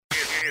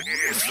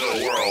It's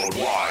the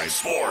Worldwide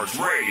Sports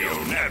Radio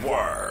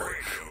Network.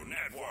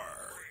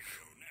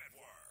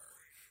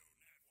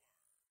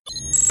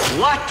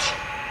 What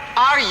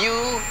are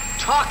you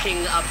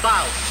talking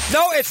about?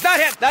 No, it's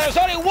not him. There is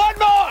only one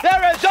more.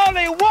 There is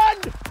only one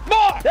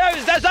more.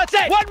 That's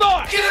it. One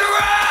more. Get a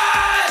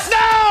rest!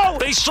 No!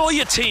 They saw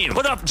your team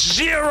put up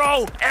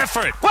zero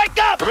effort. Wake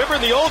up! Remember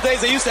in the old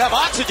days they used to have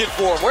oxygen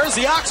for them. Where's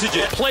the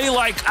oxygen? Play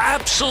like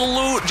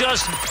absolute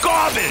just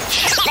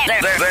garbage.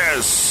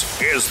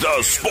 This is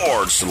the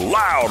Sports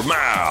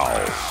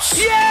Loudmouths.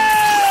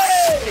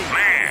 Yay!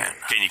 Man,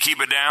 can you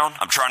keep it down?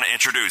 I'm trying to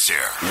introduce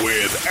here.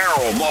 With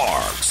Errol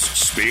Marks,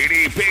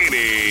 Speedy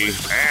Petey,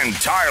 and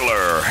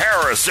Tyler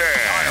Harrison.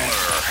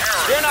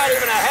 You're not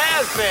even a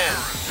has-been.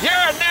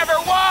 You're never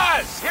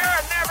was.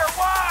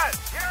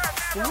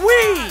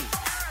 We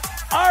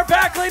are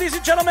back, ladies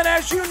and gentlemen.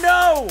 As you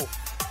know,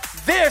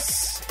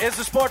 this is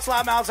the Sports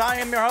Loudmouths. I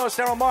am your host,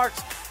 Errol Marks.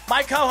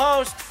 My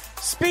co-host,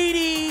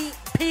 Speedy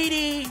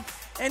Petey,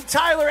 and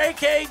Tyler,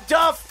 a.k.a.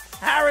 Duff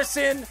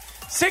Harrison.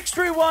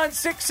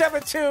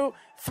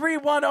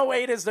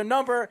 631-672-3108 is the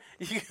number.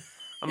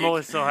 I'm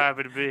always so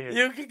happy to be here.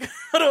 You can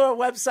go to our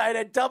website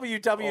at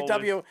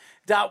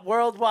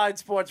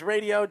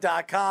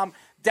www.worldwidesportsradio.com.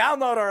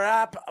 Download our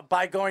app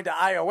by going to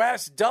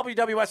iOS,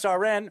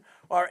 WWSRN,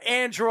 or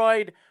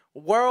Android,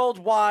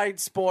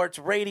 Worldwide Sports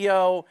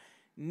Radio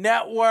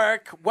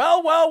Network.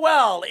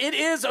 Well. It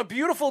is a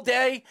beautiful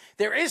day.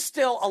 There is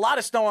still a lot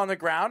of snow on the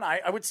ground.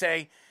 I would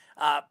say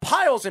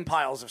piles and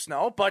piles of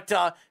snow, but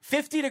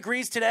 50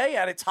 degrees today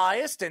at its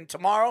highest, and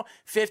tomorrow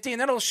 50,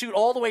 and then it'll shoot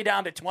all the way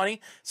down to 20.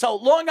 So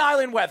Long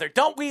Island weather,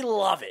 don't we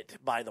love it,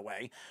 by the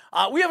way?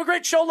 We have a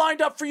great show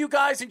lined up for you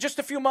guys. In just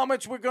a few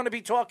moments, we're going to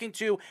be talking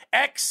to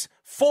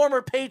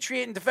former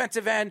Patriot and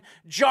defensive end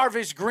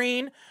Jarvis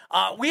Green.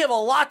 We have a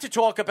lot to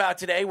talk about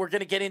today. We're going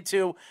to get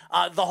into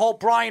the whole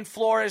Brian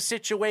Flores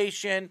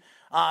situation,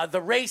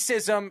 the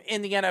racism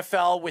in the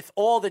NFL with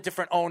all the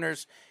different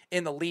owners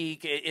in the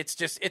league.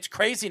 It's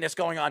craziness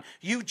going on.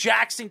 Hugh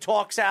Jackson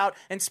talks out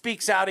and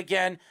speaks out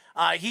again.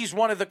 He's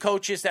one of the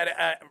coaches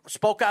that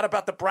spoke out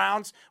about the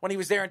Browns when he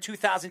was there in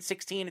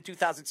 2016 and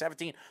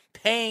 2017,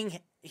 paying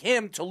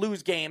him to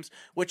lose games,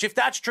 which if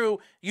that's true,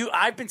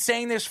 I've been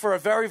saying this for a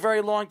very,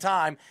 very long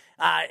time.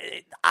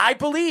 I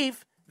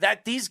believe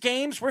that these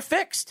games were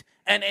fixed.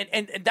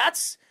 And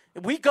that's,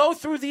 we go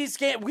through these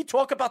games. We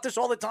talk about this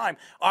all the time.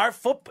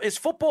 Is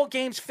football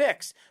games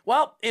fixed?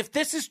 Well, if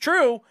this is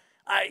true,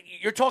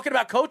 you're talking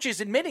about coaches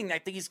admitting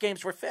that these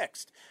games were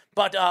fixed.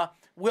 But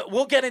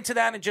we'll get into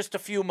that in just a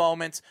few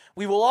moments.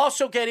 We will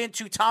also get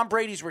into Tom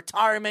Brady's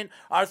retirement,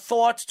 our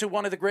thoughts to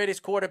one of the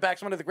greatest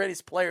quarterbacks, one of the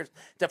greatest players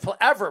to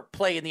ever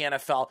play in the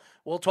NFL.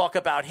 We'll talk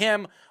about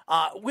him.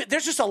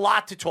 There's just a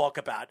lot to talk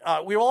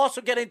about. We will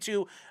also get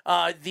into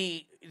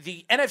the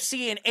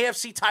NFC and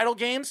AFC title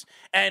games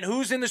and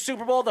who's in the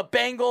Super Bowl, the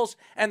Bengals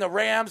and the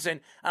Rams. And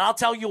I'll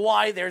tell you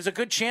why. There's a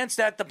good chance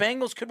that the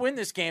Bengals could win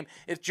this game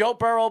if Joe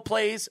Burrow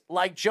plays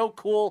like Joe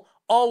Cool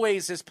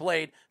always has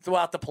played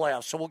throughout the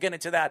playoffs. So we'll get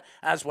into that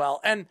as well.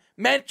 And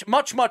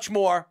much, much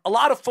more. A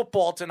lot of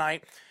football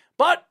tonight.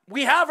 But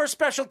we have our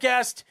special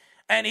guest,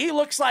 and he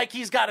looks like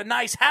he's got a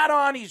nice hat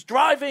on. He's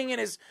driving in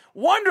his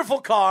wonderful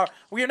car.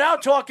 We are now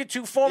talking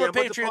to former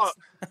Patriots.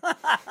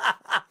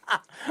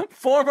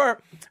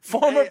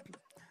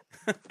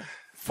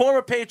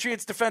 former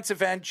Patriots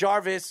defensive end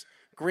Jarvis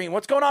Green.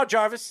 What's going on,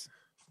 Jarvis?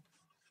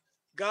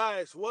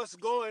 Guys, what's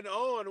going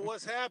on?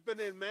 What's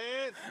happening,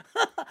 man?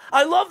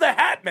 I love the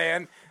hat,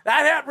 man.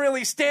 That hat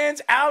really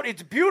stands out.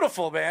 It's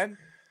beautiful, man.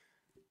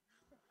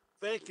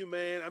 Thank you,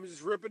 man. I'm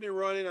just ripping and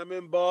running. I'm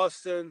in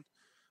Boston.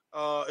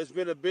 It's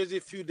been a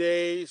busy few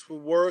days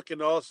with work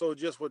and also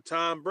just with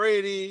Tom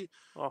Brady,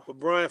 with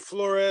Brian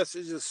Flores.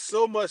 It's just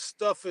so much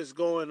stuff is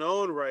going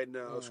on right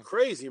now. It's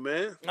crazy,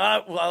 man.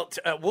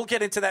 We'll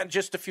get into that in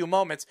just a few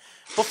moments.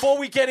 Before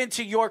we get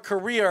into your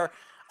career,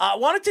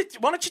 why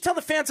don't you tell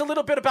the fans a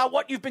little bit about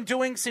what you've been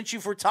doing since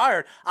you've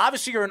retired?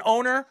 Obviously, you're an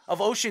owner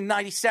of Ocean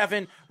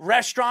 97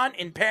 Restaurant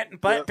in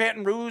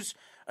Baton Rouge,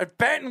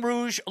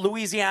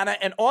 Louisiana,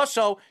 and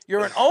also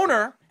you're an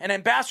owner and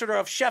ambassador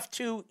of Chef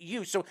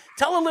 2U. So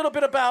tell a little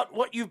bit about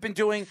what you've been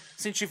doing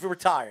since you've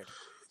retired.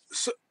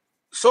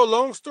 So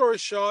long story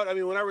short, I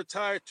mean, when I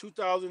retired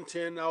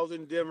 2010, I was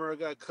in Denver. I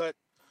got cut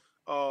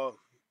on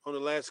the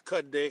last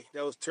cut day.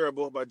 That was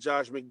terrible by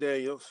Josh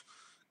McDaniels.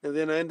 And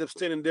then I ended up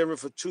staying in Denver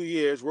for 2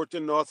 years, worked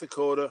in North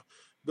Dakota,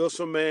 built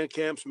some man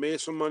camps,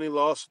 made some money,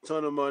 lost a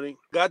ton of money,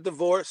 got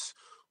divorced,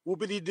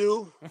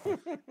 whoopity-doo.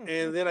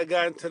 And then I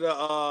got into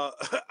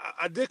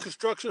I did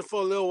construction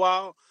for a little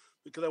while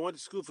because I went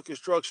to school for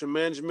construction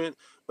management.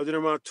 But then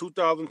around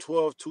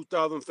 2012,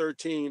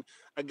 2013,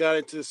 I got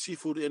into the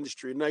seafood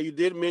industry. Now, you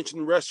did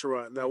mention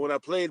restaurant. Now, when I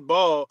played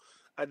ball,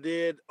 I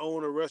did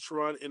own a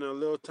restaurant in a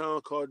little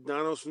town called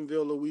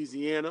Donaldsonville,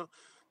 Louisiana.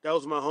 That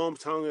was my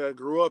hometown that I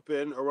grew up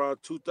in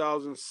around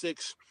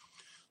 2006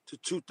 to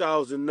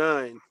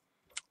 2009.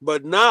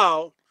 But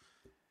now,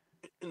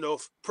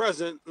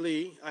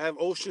 presently, I have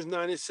Oceans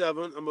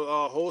 97. I'm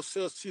a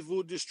wholesale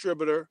seafood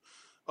distributor.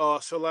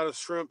 Sell a lot of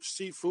shrimp,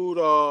 seafood,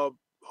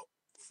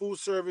 food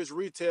service,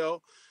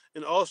 retail,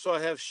 and also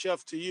I have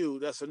Chef to You.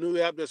 That's a new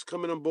app that's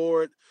coming on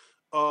board.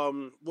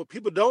 What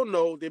people don't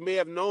know, they may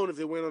have known if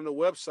they went on the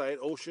website,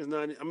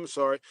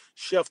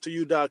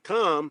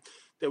 chef2you.com,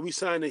 that we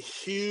signed a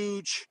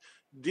huge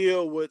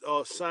deal with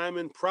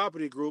Simon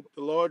Property Group,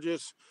 the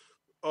largest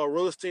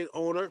real estate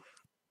owner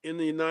in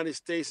the United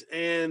States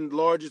and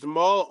largest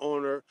mall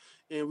owner.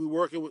 And we're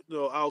working with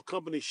our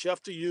company,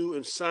 Chef to You,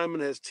 and Simon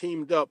has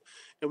teamed up.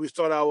 And we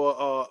start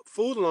our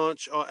food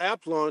launch, our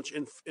app launch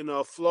in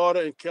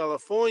Florida and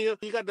California.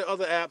 You got the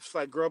other apps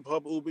like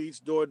Grubhub, Uber Eats,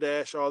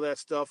 DoorDash, all that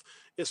stuff.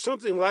 It's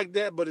something like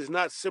that, but it's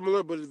not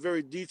similar, but it's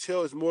very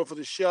detailed. It's more for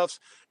the chefs.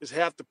 It's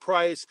half the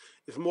price.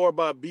 It's more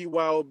about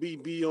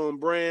BYOB, be on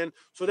brand.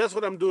 So that's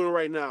what I'm doing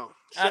right now.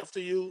 Chef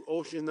to You,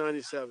 Ocean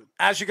 97.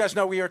 As you guys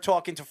know, we are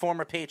talking to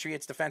former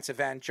Patriots defensive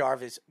end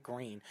Jarvis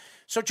Green.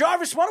 So,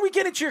 Jarvis, why don't we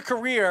get into your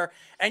career?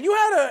 And you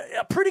had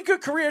a pretty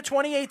good career,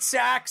 28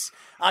 sacks.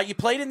 You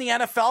played in the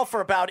NFL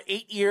for about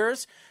 8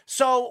 years.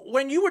 So,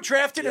 when you were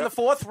drafted in the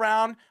 4th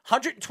round,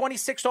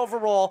 126th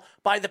overall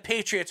by the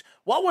Patriots,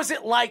 what was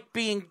it like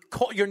being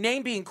your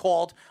name being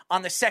called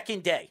on the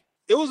second day?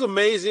 It was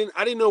amazing.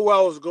 I didn't know where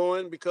I was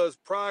going because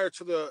prior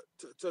to the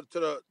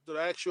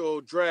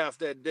actual draft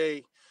that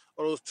day,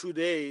 or those 2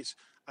 days,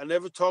 I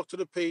never talked to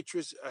the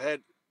Patriots. I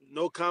had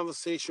no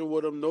conversation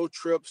with them, no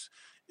trips.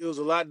 It was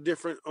a lot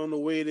different on the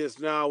way it is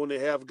now when they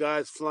have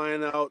guys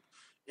flying out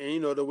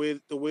and, the way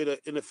the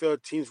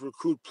NFL teams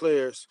recruit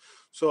players.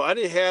 So I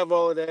didn't have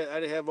all of that. I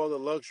didn't have all the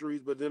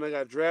luxuries, but then I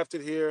got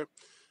drafted here.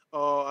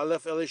 I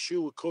left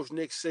LSU with Coach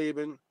Nick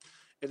Saban,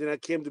 and then I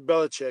came to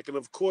Belichick. And,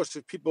 of course,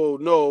 if people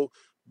know,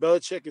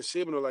 Belichick and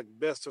Saban are like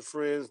best of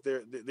friends.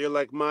 They're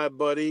like my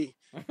buddy,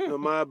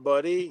 my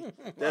buddy.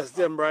 That's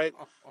them, right?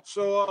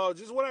 So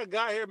just when I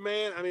got here,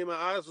 man, I mean, my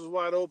eyes was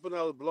wide open.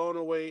 I was blown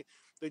away.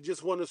 They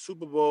just won the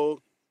Super Bowl.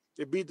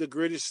 They beat the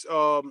greatest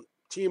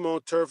team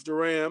on turf, the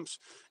Rams.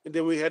 And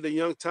then we had the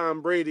young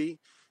Tom Brady.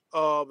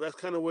 That's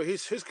kind of where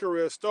his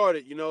career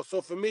started,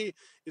 So for me,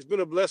 it's been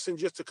a blessing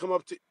just to come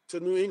up to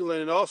New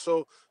England and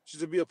also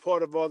just to be a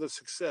part of all the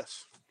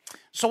success.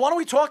 So why don't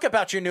we talk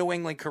about your New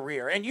England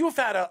career? And you've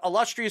had an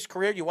illustrious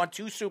career. You won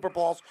 2 Super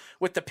Bowls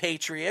with the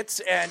Patriots,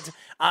 and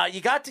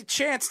you got the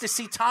chance to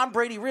see Tom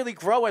Brady really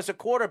grow as a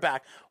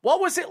quarterback. What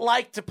was it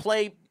like to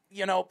play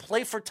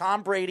for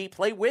Tom Brady,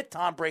 play with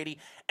Tom Brady,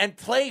 and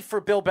play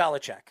for Bill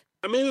Belichick?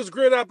 I mean, it was a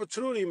great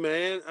opportunity,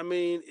 man. I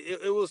mean,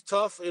 it was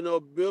tough.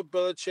 Bill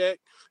Belichick,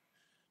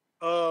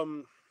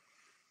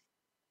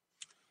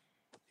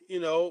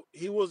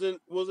 he wasn't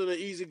an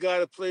easy guy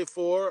to play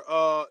for.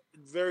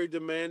 Very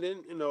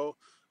demanding.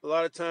 A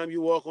lot of time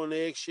you walk on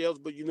eggshells,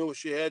 but you know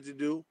what you had to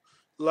do.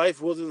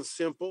 Life wasn't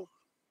simple.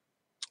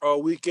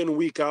 Week in,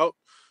 week out,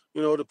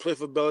 to play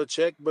for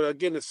Belichick. But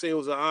again, to say it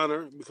was an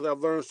honor because I've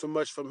learned so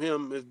much from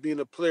him as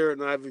being a player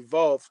and I've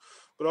evolved.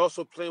 But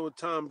also playing with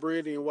Tom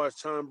Brady and watch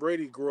Tom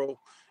Brady grow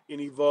and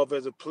evolve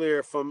as a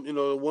player from,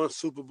 1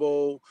 Super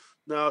Bowl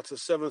now to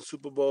 7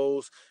 Super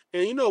Bowls.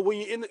 And, when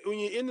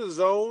you're in the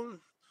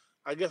zone,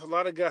 I guess a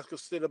lot of guys could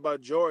say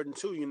about Jordan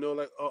too,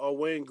 like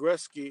Wayne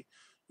Gretzky,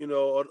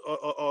 or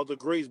the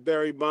greats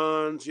Barry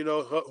Bonds,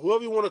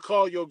 whoever you want to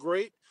call your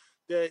great,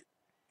 that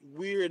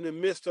we're in the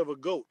midst of a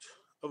GOAT,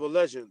 of a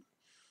legend,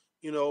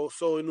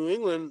 So in New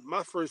England,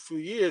 my first few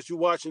years, you're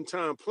watching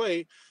Tom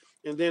play,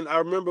 and then I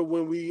remember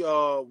when we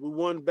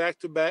won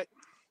back-to-back,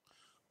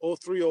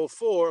 03,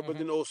 04, but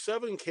then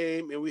 07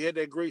 came and we had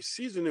that great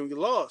season and we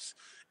lost.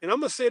 And I'm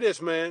gonna say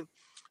this, man,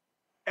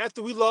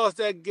 after we lost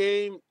that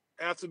game,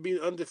 after being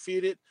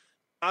undefeated,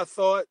 I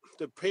thought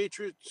the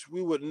Patriots,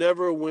 we would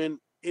never win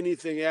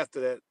anything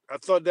after that. I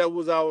thought that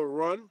was our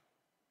run,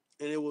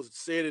 and it was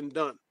said and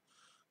done.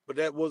 But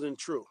that wasn't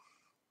true.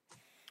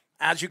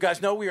 As you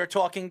guys know, we are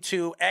talking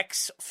to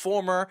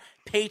ex-former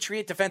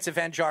Patriot defensive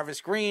end Jarvis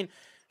Green.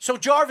 So,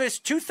 Jarvis,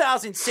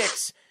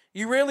 2006,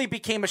 you really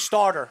became a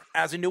starter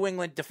as a New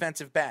England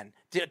defensive end,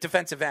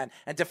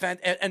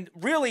 and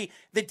really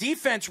the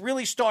defense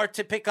really started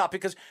to pick up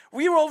because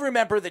we all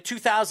remember the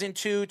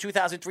 2002,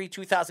 2003,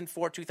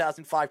 2004,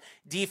 2005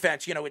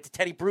 defense. With the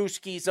Teddy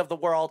Bruschi's of the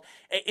world,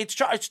 it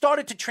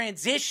started to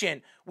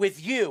transition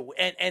with you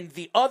and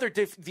the other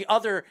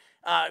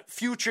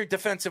future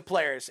defensive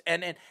players,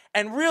 and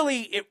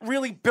really it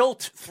really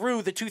built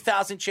through the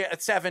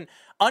 2007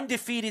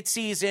 undefeated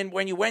season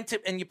when you went to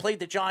and you played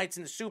the Giants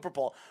in the Super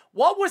Bowl.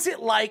 What was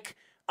it like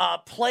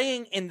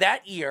playing in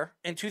that year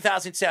in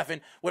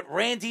 2007 with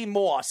Randy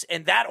Moss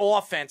and that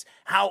offense?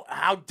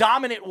 How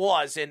dominant it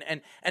was,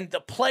 and the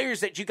players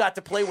that you got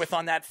to play with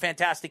on that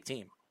fantastic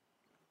team.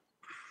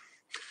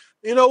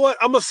 You know what?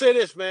 I'm gonna say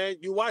this, man.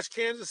 You watch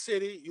Kansas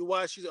City, you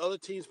watch these other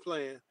teams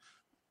playing,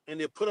 and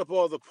they put up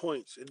all the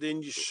points, and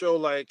then you show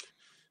like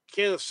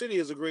Kansas City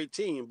is a great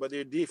team, but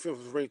their defense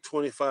was ranked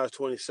 25,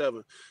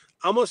 27.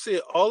 I'm going to say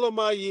all of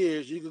my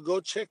years, you could go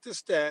check the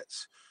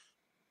stats.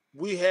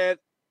 We had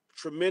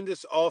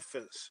tremendous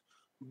offense,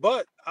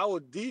 but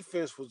our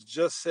defense was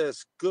just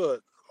as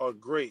good or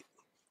great.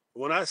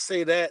 When I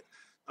say that,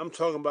 I'm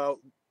talking about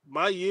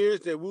my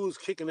years that we was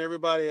kicking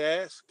everybody's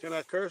ass. Can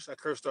I curse? I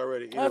cursed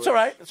already. Anyway, That's all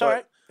right. That's all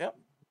right. Yep.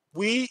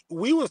 We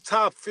was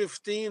top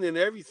 15 and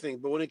everything,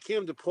 but when it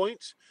came to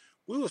points,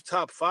 we was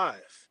top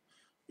 5.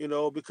 You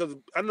know, because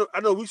I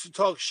know we used to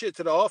talk shit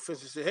to the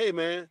offense and say, hey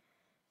man,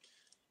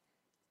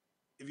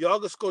 if y'all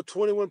gonna score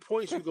 21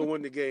 points, we're gonna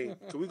win the game.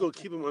 So we're gonna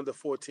keep them under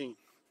 14.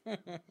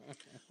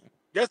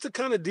 That's the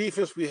kind of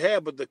defense we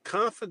had, but the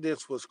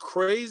confidence was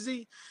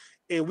crazy.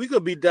 And we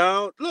could be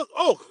down. Look,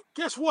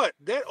 guess what?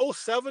 That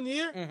 07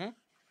 year,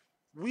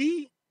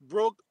 we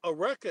broke a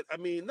record. I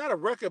mean, not a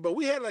record, but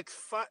we had like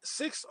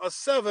 6 or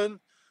 7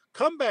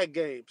 comeback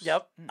games.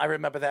 Yep, I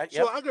remember that.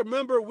 Yep. So I can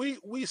remember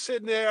we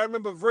sitting there. I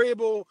remember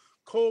Vrabel,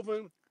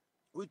 Colvin,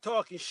 we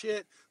talking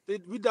shit.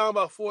 We down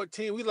by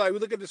 14. We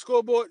look at the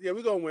scoreboard. Yeah,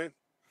 we're gonna win.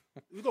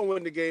 We're gonna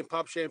win the game,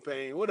 pop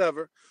champagne,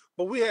 whatever.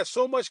 But we had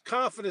so much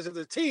confidence in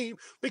the team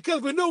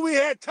because we knew we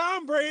had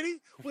Tom Brady,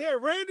 we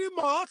had Randy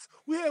Moss,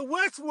 we had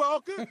Wes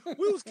Welker.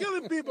 We was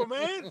killing people,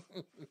 man.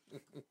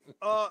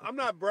 I'm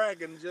not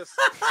bragging, just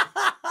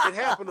it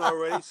happened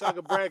already, so I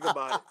can brag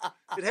about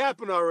it. It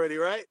happened already,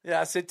 right?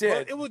 Yes, it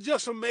did. But it was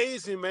just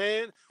amazing,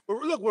 man. But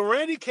look, when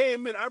Randy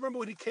came in, I remember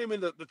when he came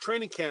into the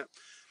training camp,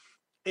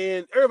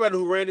 and everybody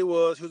knew who Randy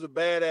was. He was a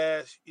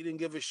badass. He didn't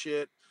give a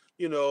shit,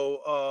 you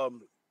know.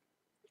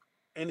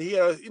 And he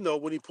had, you know,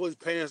 when he pulled his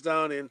pants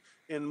down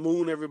and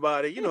mooned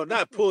everybody, you know,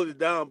 not pulled it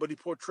down, but he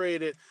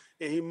portrayed it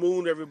and he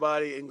mooned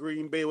everybody in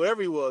Green Bay,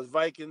 whatever he was,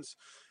 Vikings.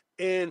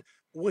 And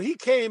when he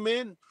came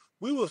in,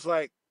 we was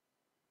like,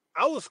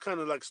 I was kind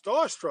of like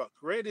starstruck.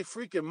 Randy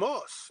freaking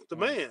Moss, the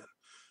man.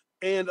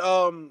 And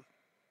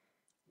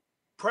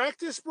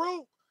practice,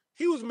 bro,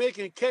 he was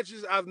making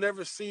catches I've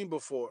never seen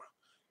before.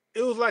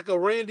 It was like a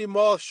Randy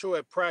Moss show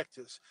at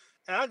practice.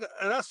 And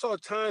I saw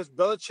times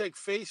Belichick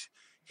face.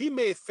 He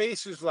made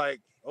faces like,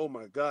 oh,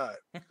 my God,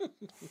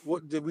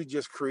 what did we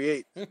just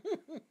create? And,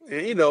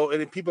 you know, and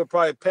then people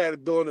probably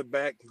patted Bill on the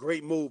back.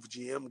 Great move,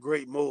 GM.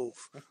 Great move.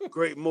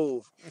 Great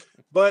move.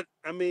 But,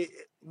 I mean,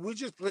 we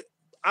just play.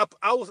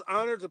 I was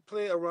honored to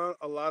play around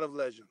a lot of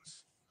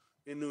legends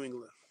in New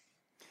England.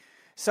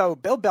 So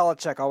Bill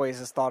Belichick always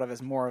is thought of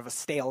as more of a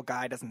stale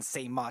guy, doesn't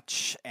say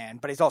much,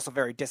 but he's also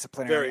very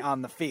disciplinary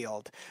on the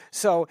field.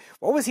 So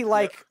what was he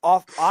like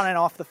on and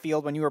off the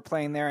field when you were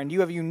playing there? And do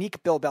you have a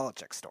unique Bill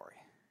Belichick story?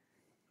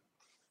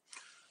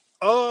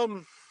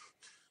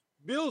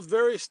 Bill's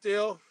very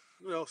stale,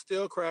 you know,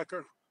 stale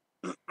cracker.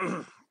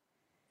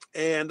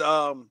 And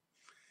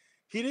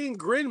he didn't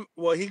grin.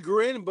 Well, he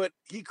grinned, but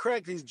he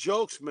cracked these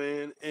jokes,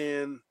 man.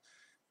 And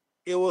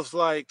it was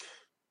like,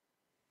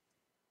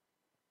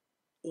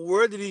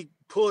 where did he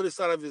pull this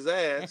out of his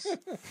ass?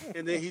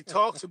 And then he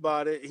talks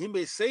about it. He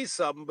may say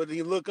something, but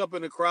he look up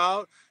in the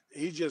crowd,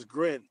 and he just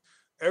grinned.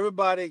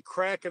 Everybody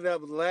cracking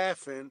up,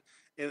 laughing.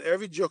 And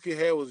every joke he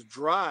had was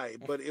dry,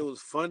 but it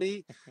was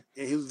funny,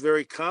 and he was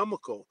very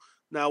comical.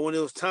 Now, when it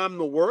was time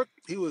to work,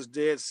 he was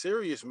dead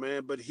serious,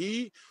 man. But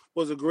he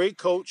was a great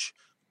coach.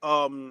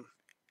 I'm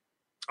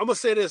gonna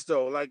say this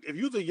though: like if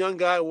you're the young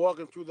guy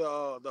walking through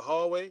the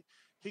hallway,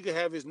 he could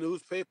have his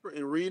newspaper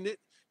and reading it.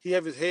 He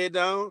have his head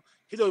down.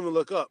 He don't even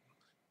look up.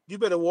 You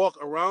better walk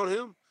around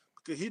him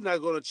because he's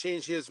not going to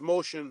change his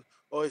motion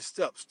or his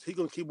steps. He's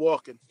gonna keep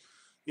walking.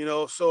 You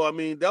know, so I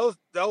mean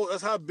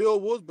that's how Bill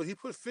was, but he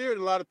put fear in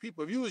a lot of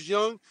people. If you was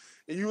young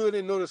and you really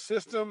didn't know the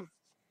system,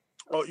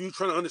 or you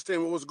trying to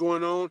understand what was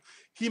going on,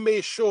 he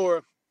made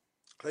sure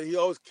that he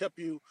always kept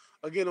you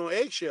again on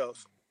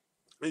eggshells,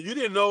 and you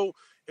didn't know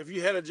if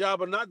you had a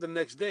job or not the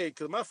next day.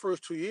 Because my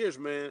first 2 years,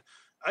 man,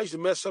 I used to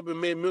mess up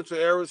and made mental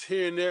errors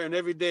here and there, and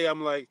every day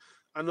I'm like,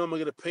 I know I'm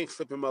gonna get a pink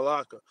slip in my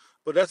locker.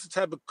 But that's the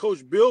type of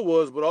coach Bill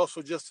was, but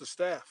also just the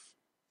staff.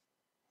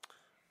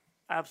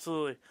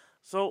 Absolutely.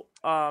 So,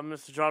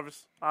 Mr.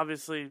 Jarvis,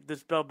 obviously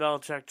this Bill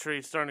Belichick tree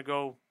is starting to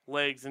go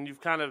legs, and you've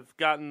kind of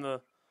gotten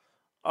the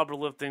upper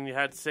lifting. You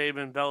had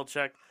Saban,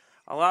 Belichick.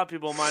 A lot of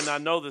people might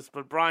not know this,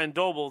 but Brian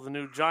Doble, the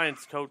new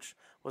Giants coach,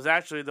 was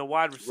actually the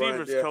wide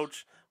receivers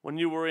coach when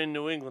you were in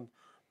New England.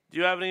 Do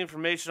you have any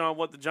information on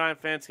what the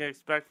Giant fans can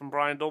expect from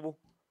Brian Doble?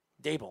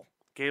 Dable.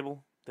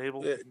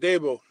 Yeah,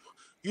 Dable.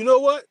 You know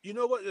what?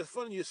 It's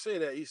funny you say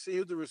that. You say he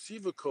was the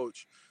receiver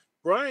coach.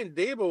 Brian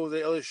Dable was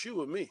at LSU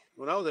with me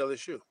when I was at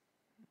LSU.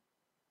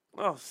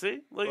 Oh,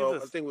 see, look at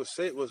this. I think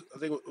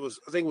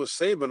it was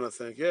Saban. I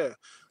think, yeah,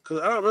 because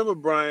I don't remember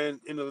Brian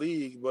in the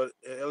league, but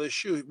at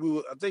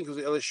LSU, I think it was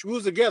at LSU. We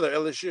was together at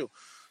LSU.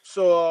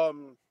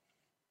 So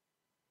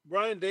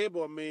Brian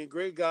Dable, I mean,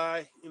 great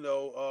guy. You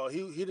know,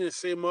 he didn't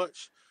say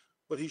much,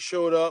 but he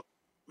showed up.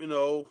 You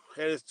know,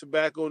 had his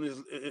tobacco in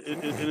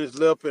his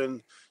lip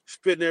and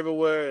spitting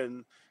everywhere,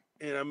 and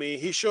I mean,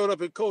 he showed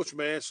up and coached,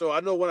 man. So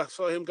I know when I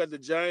saw him got the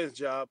Giants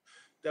job.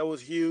 That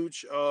was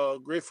huge.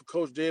 Great for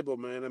Coach Dable,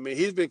 man. I mean,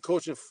 he's been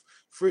coaching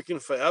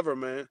freaking forever,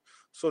 man.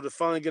 So to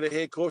finally get a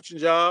head coaching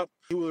job,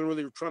 he wasn't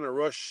really trying to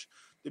rush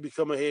to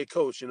become a head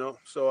coach,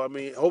 So, I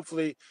mean,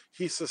 hopefully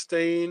he's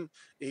sustained,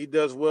 he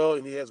does well,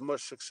 and he has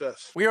much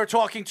success. We are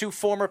talking to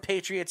former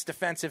Patriots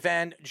defensive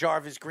end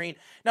Jarvis Green.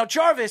 Now,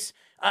 Jarvis,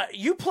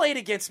 you played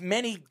against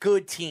many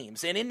good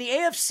teams. And in the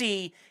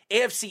AFC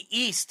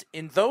East,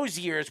 in those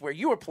years where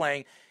you were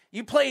playing,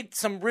 you played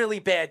some really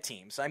bad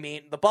teams. I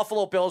mean, the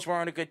Buffalo Bills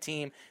weren't a good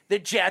team. The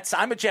Jets,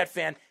 I'm a Jet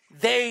fan,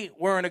 they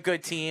weren't a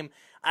good team.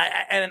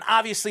 And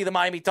obviously the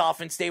Miami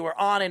Dolphins, they were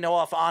on and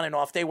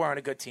off. They weren't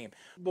a good team.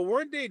 But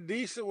weren't they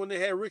decent when they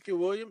had Ricky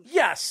Williams?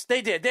 Yes,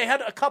 they did. They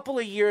had a couple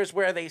of years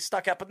where they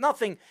stuck out, but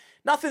nothing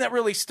that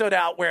really stood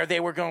out where they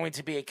were going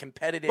to be a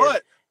competitive.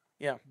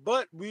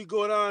 But we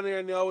go down there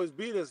and they always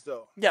beat us,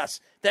 though. Yes,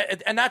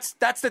 and that's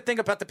the thing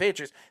about the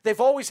Patriots. They've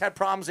always had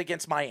problems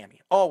against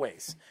Miami,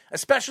 always,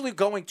 especially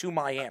going to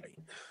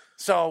Miami.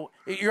 So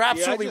you're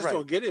absolutely right. I just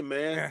don't get it,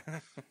 man.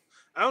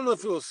 I don't know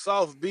if it was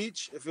South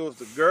Beach, if it was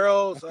the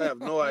girls. I have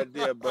no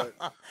idea, but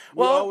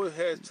we always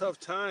had tough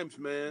times,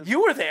 man.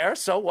 You were there,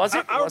 so was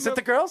it? Was it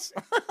the girls?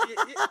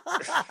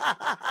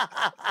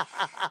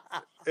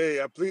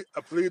 Hey, I plead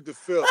the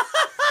fifth.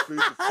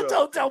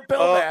 Don't tell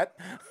Bill that.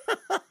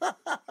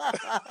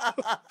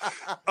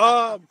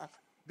 I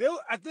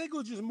think it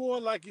was just more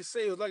like you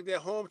say, it was like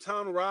that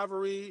hometown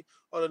rivalry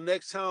or the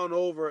next town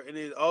over, and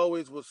it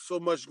always was so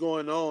much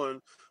going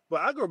on. But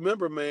I can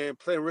remember, man,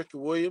 playing Ricky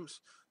Williams.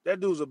 That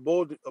dude's a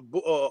bulldozer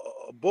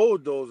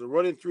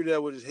running through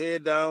there with his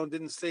head down,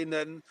 didn't say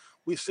nothing.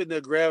 We sitting there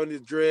grabbing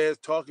his dreads,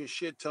 talking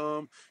shit to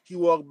him. He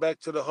walked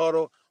back to the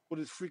huddle with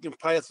his freaking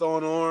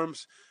python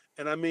arms.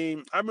 And, I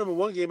mean, I remember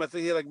one game, I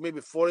think he had like maybe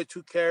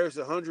 42 carries,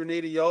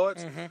 180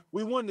 yards. Mm-hmm.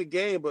 We won the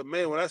game, but,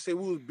 man, when I say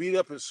we was beat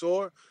up and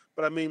sore,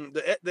 but, I mean,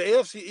 the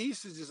AFC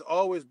East has just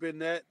always been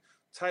that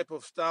type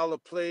of style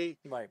of play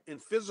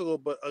and physical.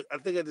 But I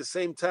think at the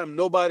same time,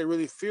 nobody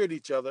really feared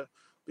each other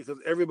because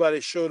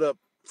everybody showed up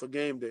for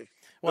game day.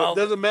 Well, it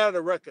doesn't matter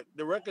the record.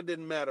 The record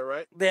didn't matter,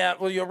 right? Yeah,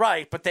 well, you're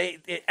right. But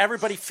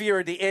everybody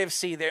feared the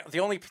AFC. The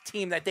only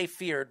team that they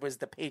feared was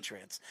the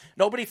Patriots.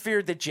 Nobody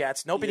feared the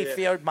Jets. Nobody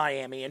feared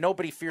Miami, and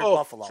nobody feared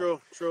Buffalo.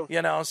 True. So true.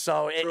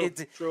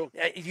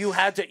 You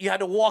had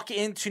to walk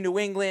into New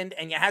England,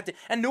 and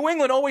New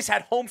England always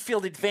had home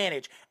field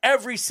advantage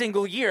every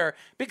single year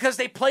because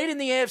they played in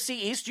the AFC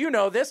East. You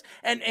know this,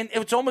 and it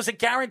was almost a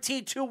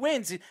guaranteed 2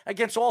 wins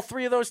against all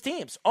three of those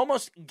teams,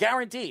 almost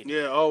guaranteed.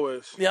 Yeah,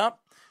 always. Yeah.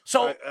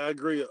 So I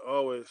agree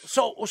always.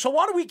 So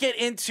why don't we get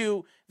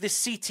into the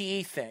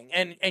CTE thing?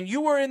 And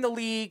you were in the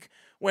league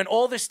when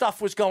all this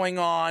stuff was going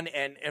on,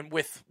 and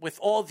with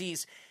all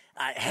these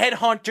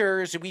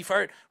headhunters, and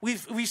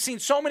we've seen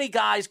so many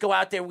guys go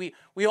out there. We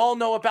all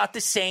know about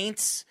the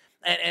Saints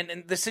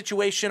and the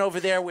situation over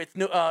there with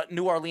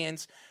New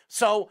Orleans.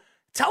 So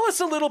tell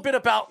us a little bit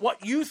about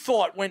what you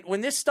thought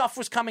when this stuff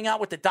was coming out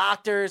with the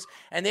doctors,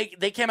 and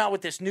they came out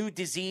with this new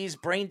disease,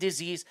 brain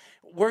disease.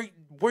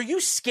 Were you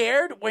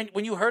scared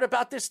when you heard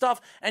about this stuff?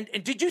 And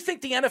did you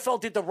think the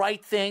NFL did the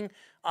right thing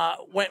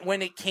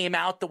when it came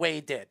out the way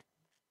it did?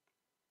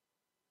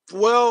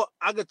 Well,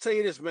 I could tell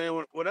you this,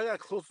 man. When I got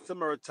closer to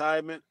my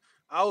retirement,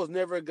 I was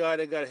never a guy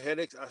that got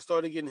headaches. I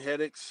started getting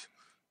headaches.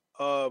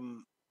 I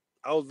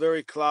was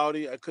very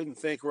cloudy. I couldn't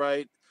think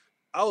right.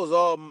 I was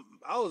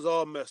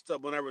all messed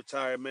up when I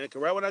retired, man.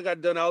 Cause right when I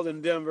got done, I was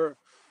in Denver.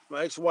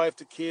 My ex-wife,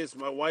 the kids,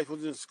 my wife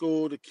was in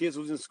school, the kids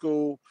was in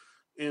school,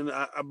 and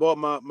I brought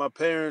my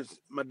parents,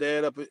 my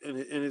dad up and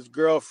his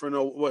girlfriend,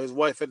 or his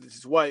wife,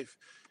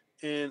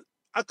 and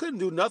I couldn't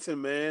do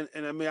nothing, man.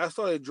 And I mean, I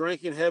started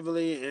drinking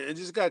heavily, and it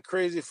just got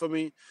crazy for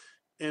me.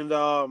 And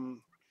I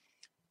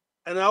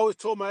always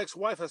told my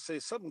ex-wife, I say,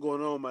 something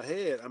going on in my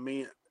head. I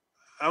mean,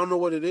 I don't know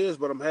what it is,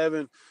 but I'm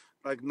having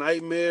like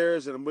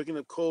nightmares, and I'm waking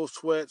up cold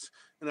sweats,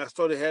 and I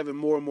started having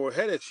more and more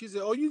headaches. She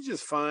said, "Oh, you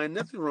just fine.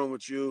 Nothing wrong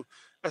with you."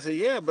 I said,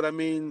 "Yeah, but I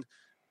mean,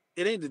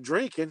 it ain't the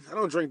drinking. I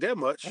don't drink that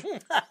much."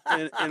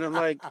 and I'm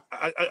like,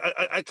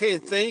 I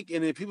can't think.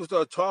 And then people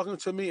start talking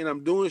to me, and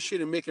I'm doing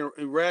shit and making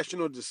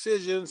irrational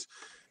decisions.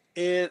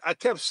 And I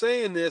kept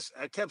saying this.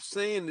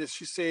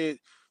 She said,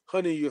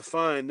 "Honey, you're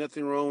fine.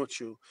 Nothing wrong with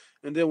you."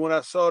 And then when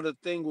I saw the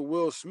thing with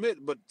Will Smith,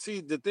 but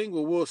see, the thing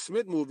with Will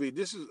Smith movie,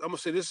 this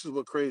is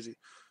what crazy.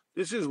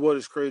 This is what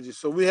is crazy.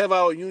 So we have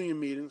our union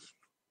meetings,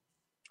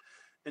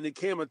 and there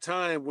came a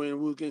time when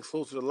we were getting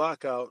close to the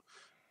lockout,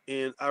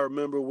 and I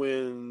remember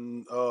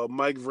when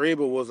Mike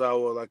Vrabel was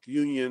our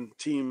union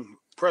team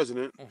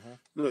president.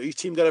 Mm-hmm. Each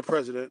team got a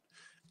president,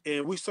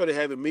 and we started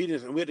having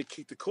meetings, and we had to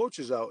kick the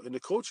coaches out, and the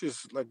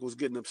coaches was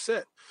getting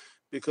upset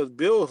because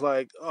Bill was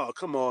like, "Oh,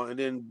 come on," and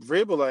then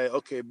Vrabel like,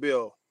 "Okay,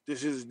 Bill,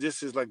 this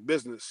is like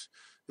business.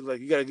 It's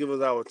like you got to give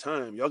us our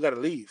time. Y'all got to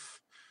leave."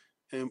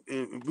 And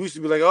we used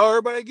to be like, "Oh,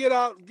 everybody get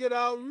out, we got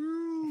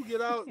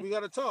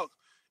to talk."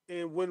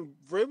 And when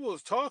Vrabel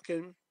was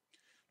talking,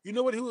 you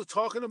know what he was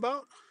talking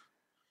about?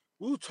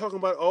 We were talking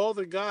about all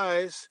the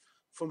guys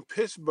from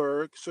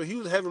Pittsburgh. So he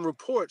was having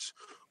reports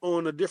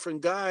on the different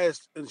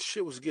guys, and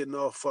shit was getting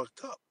all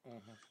fucked up.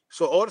 Mm-hmm.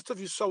 So all the stuff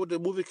you saw with the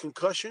movie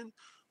Concussion,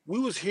 we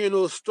was hearing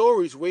those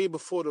stories way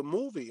before the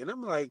movie. And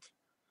I'm like,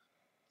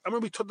 I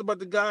remember we talked about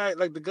the guy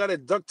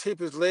that duct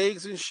taped his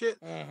legs and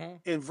shit. Mm-hmm.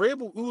 And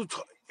Vrabel,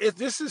 if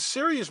this is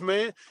serious,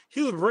 man,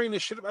 he was bringing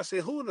this shit up. I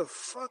said, who the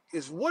fuck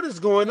what is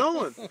going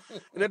on?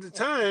 And at the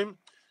time,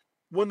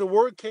 when the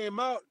word came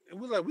out,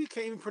 we were like, we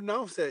can't even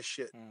pronounce that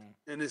shit.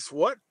 And it's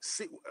what?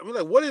 We're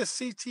like, what is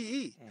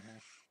CTE?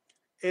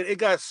 And it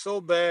got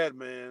so bad,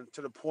 man,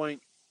 to the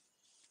point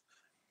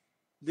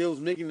they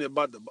was making it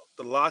about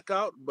the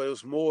lockout, but it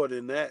was more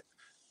than that.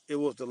 It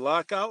was the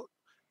lockout,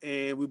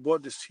 and we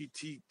brought the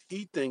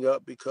CTE thing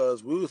up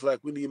because we was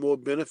like, we need more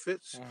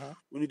benefits.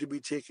 We need to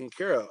be taken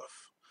care of.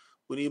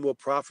 We need more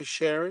profit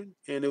sharing,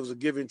 and it was a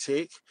give and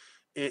take.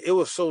 And it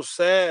was so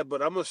sad,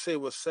 but I'm going to say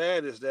what's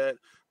sad is that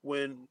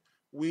when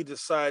we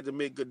decided to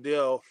make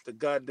Goodell the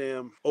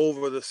goddamn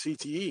over the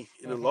CTE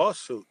in a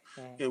lawsuit,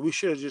 and we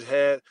should have just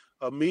had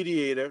a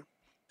mediator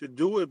to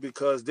do it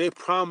because they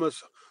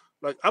promised.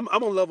 Like I'm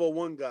a level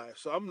 1 guy,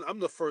 so I'm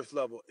the first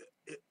level.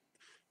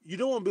 You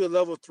don't want to be a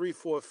level 3,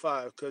 4,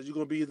 5 because you're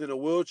gonna be either in a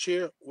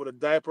wheelchair with a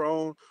diaper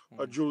on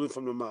or drooling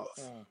from the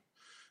mouth.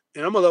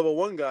 And I'm a level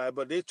 1 guy,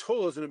 but they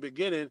told us in the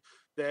beginning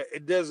that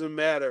it doesn't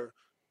matter,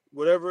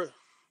 whatever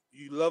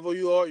level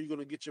you are, you're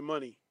gonna get your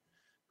money.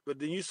 But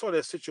then you saw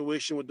that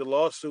situation with the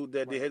lawsuit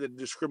that they had the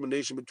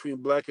discrimination between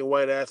black and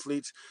white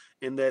athletes,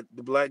 and that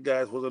the black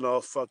guys wasn't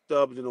all fucked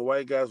up, and then the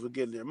white guys were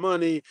getting their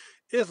money.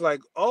 It's like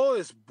all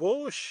this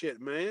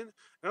bullshit, man.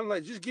 And I'm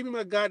like, just give me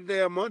my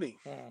goddamn money,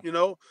 you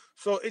know?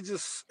 So it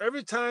just,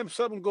 every time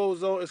something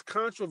goes on, it's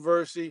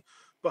controversy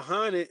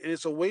behind it, and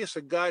it's a waste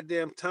of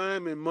goddamn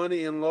time and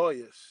money and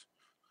lawyers.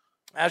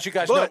 As you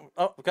guys know,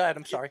 go ahead,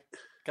 I'm sorry.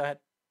 Go ahead.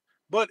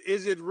 But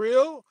is it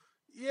real?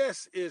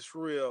 Yes, it's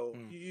real.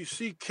 You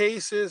see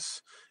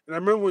cases, and I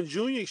remember when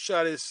Junior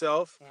shot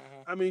himself.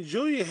 I mean,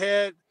 Junior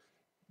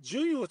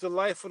was the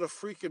life of the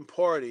freaking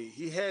party.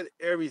 He had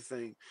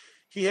everything.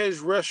 He had his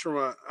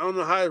restaurant. I don't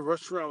know how his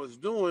restaurant was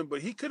doing,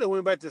 but he could have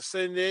went back to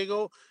San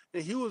Diego,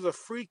 and he was a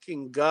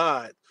freaking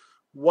god.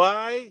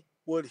 Why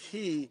would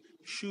he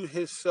shoot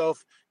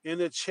himself in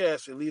the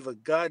chest and leave a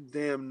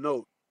goddamn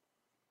note?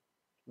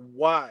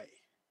 Why?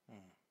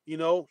 You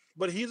know,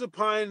 but he's a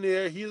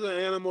pioneer. He's an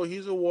animal.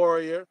 He's a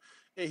warrior.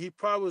 And he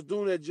probably was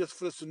doing that just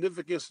for the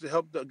significance to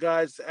help the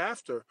guys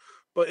after.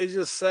 But it's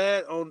just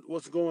sad on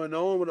what's going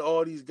on with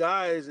all these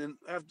guys and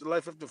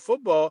life after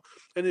football.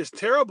 And it's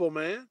terrible,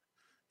 man.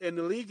 And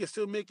the league is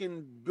still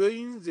making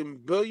billions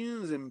and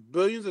billions and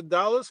billions of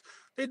dollars.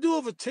 They do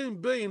over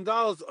 $10 billion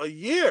a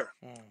year.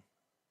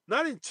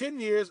 Not in 10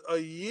 years, a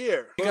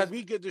year. Because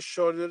we get the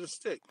short of the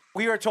stick.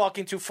 We were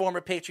talking to former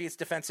Patriots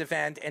defensive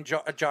end and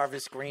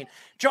Jarvis Green.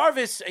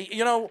 Jarvis,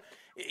 you know,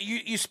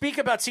 you speak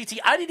about CT.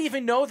 I didn't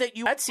even know that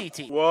you had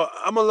CT. Well,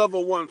 I'm a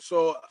level 1,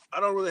 so I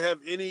don't really have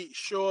any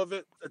show of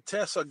it. The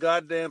tests are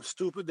goddamn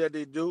stupid that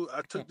they do.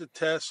 I took the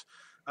test.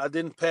 I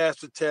didn't pass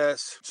the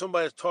test.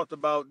 Somebody's talked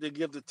about they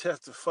give the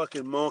test to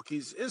fucking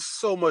monkeys. It's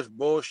so much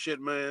bullshit,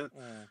 man.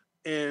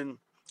 And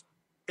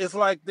it's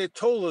like they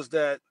told us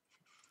that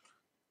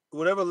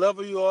whatever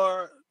level you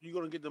are, you're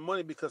going to get the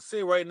money because,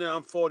 say, right now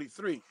I'm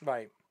 43.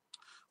 Right.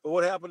 But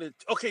what happened?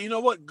 Okay, you know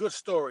what? Good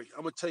story.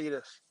 I'm going to tell you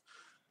this.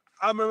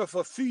 I remember for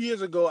a few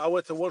years ago, I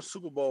went to one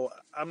Super Bowl.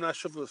 I'm not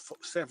sure if it was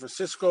San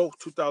Francisco,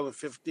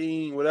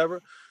 2015,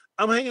 whatever.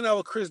 I'm hanging out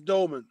with Chris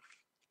Doman,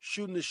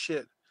 shooting the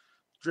shit,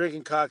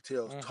 drinking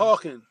cocktails,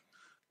 talking,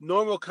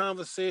 normal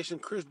conversation.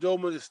 Chris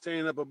Doman is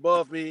standing up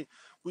above me.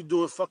 We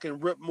doing fucking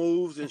rip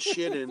moves and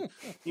shit, and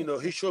you know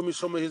he showed me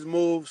some of his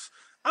moves.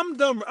 I'm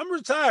done. I'm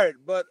retired,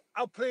 but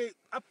I'll play.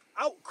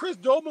 Chris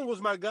Doman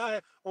was my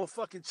guy on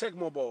fucking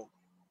Tecmo Bowl,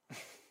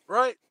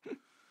 right?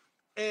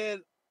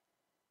 And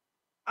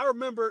I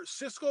remember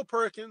Cisco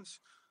Perkins,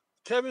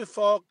 Kevin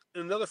Falk,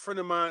 and another friend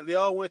of mine. They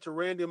all went to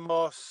Randy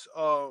Moss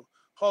Hall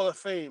of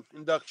Fame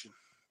induction.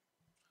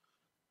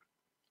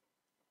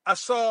 I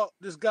saw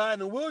this guy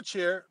in a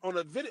wheelchair on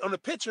a video, on a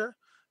picture.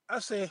 I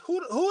said,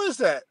 "Who is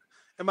that?"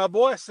 And my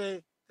boy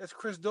said, "That's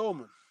Chris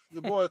Doman,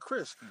 your boy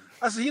Chris."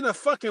 I said, "He in a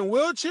fucking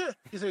wheelchair?"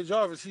 He said,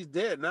 "Jarvis, he's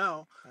dead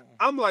now."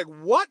 I'm like,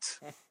 "What?"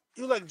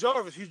 He was like,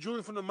 "Jarvis, he's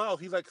drooling from the mouth.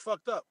 He's like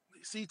fucked up.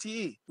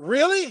 CTE."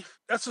 Really?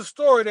 That's a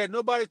story that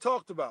nobody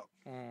talked about.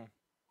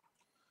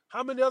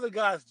 How many other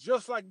guys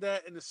just like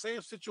that in the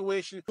same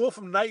situation go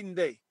from night and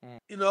day?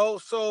 You know,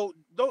 so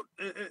don't.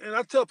 And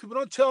I tell people,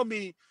 don't tell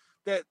me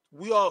that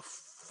we all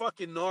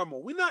fucking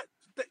normal. We're not.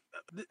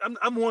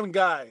 I'm one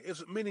guy.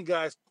 It's many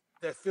guys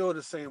that feel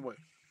the same way.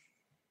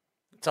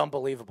 It's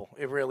unbelievable.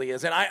 It really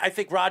is. And I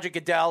think Roger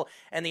Goodell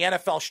and the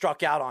NFL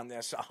struck out on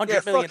this.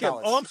 $100 million.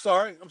 Oh, I'm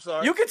sorry.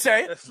 You could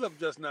say it. That slipped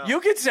just now. You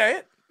could say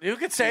it. You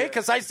could say it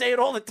because I say it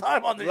all the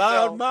time on the show.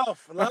 Loud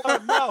mouth.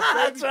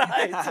 That's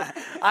right.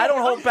 I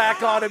don't hold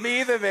back on him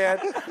either, man.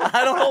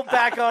 I don't hold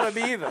back on him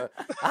either.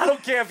 I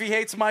don't care if he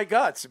hates my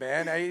guts,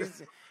 man.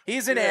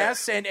 He's an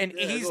ass, and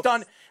he's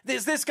done.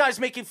 This guy's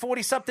making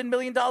 $40-something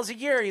million a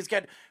year. He's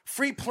got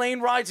free plane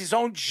rides, his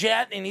own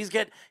jet, and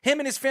him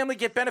and his family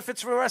get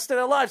benefits for the rest of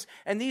their lives.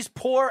 And these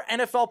poor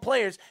NFL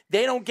players,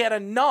 they don't get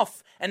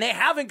enough, and they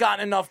haven't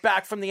gotten enough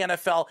back from the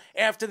NFL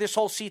after this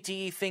whole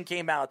CTE thing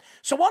came out.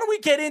 So why don't we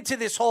get into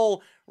this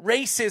whole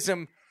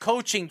racism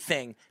coaching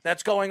thing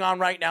that's going on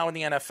right now in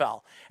the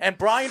NFL. And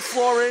Brian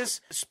Flores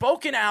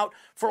spoken out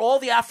for all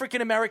the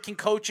African-American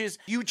coaches.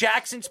 Hugh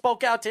Jackson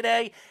spoke out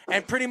today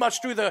and pretty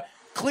much threw the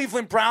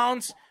Cleveland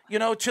Browns,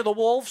 to the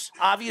Wolves,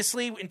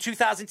 obviously, in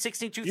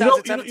 2016,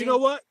 2017. You know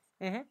what?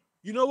 Mm-hmm.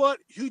 You know what?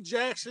 Hugh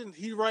Jackson,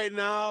 he's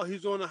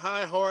on a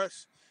high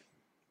horse.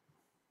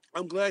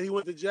 I'm glad he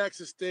went to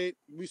Jackson State.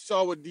 We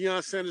saw what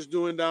Deion Sanders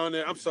doing down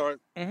there. I'm sorry.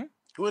 Mm-hmm.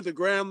 He went to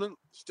Grambling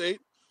State.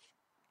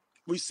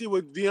 We see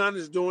what Deion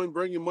is doing,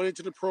 bringing money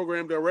to the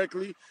program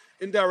directly,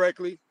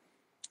 indirectly.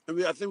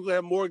 And I think we'll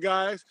have more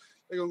guys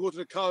that are going to go to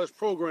the college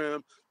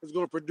program that's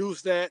going to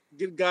produce that,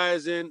 get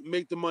guys in,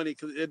 make the money.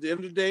 Because at the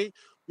end of the day,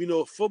 we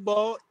know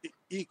football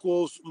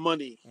equals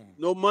money.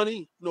 No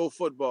money, no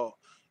football.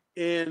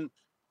 And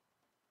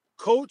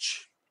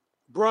Coach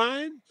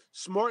Brian,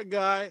 smart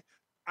guy.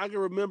 I can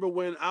remember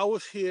when I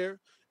was here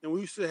and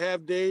we used to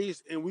have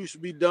days and we used to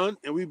be done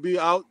and we'd be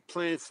out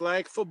playing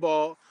flag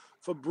football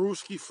for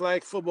Brewski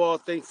Flag Football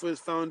thing for his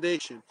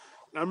foundation.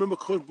 And I remember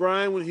Coach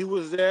Brian, when he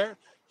was there,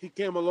 he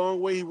came a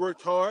long way. He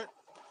worked hard.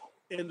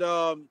 And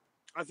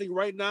I think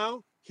right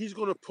now he's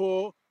going to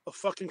pull a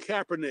fucking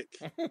Kaepernick.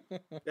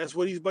 That's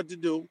what he's about to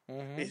do.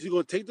 Mm-hmm. And he's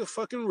going to take the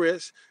fucking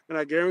risk. And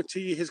I guarantee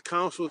you his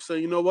counsel will say,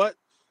 you know what?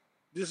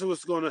 This is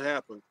what's going to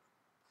happen.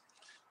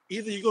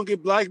 Either you're going to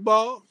get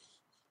blackballed,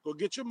 go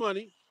get your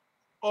money,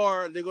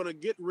 or they're going to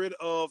get rid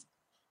of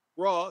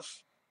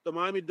Ross, the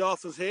Miami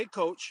Dolphins head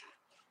coach.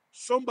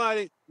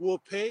 Somebody will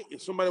pay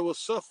and somebody will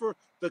suffer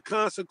the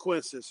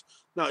consequences.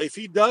 Now, if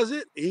he does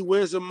it, he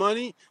wins the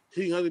money,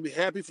 he's going to be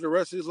happy for the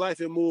rest of his life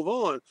and move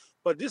on.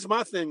 But this is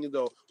my thing,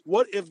 though.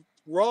 What if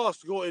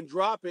Ross go and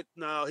drop it?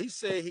 Now, he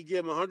said he gave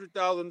him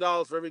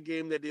 $100,000 for every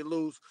game that they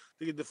lose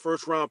to get the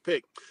first-round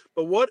pick.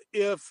 But what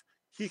if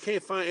he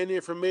can't find any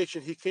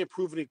information, he can't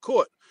prove it in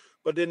court?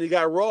 But then he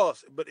got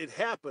Ross, but it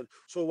happened.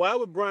 So why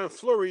would Brian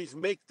Flores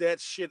make that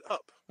shit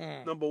up?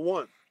 Number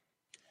one.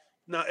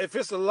 Now, if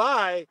it's a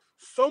lie,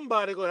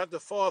 somebody going to have to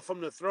fall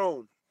from the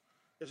throne.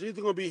 It's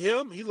either going to be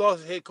him. He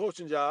lost his head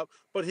coaching job,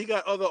 but he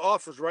got other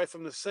offers, right,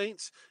 from the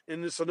Saints.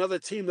 And there's another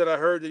team that I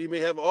heard that he may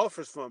have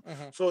offers from.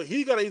 Mm-hmm. So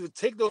he got to either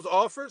take those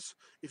offers.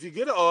 If you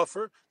get an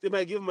offer, they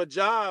might give him a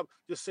job.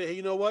 Just say, hey,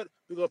 you know what?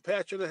 We're going to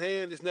pat you in the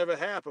hand. This never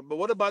happened. But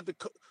what about the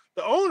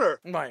owner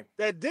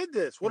that did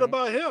this? What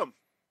about him?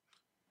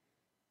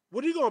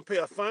 What are you going to pay?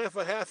 A fine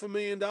for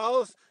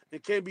 $500,000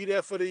 and can't be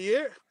there for the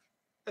year?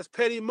 That's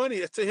petty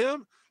money. To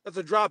him, that's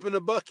a drop in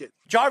the bucket.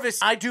 Jarvis,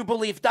 I do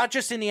believe, not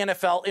just in the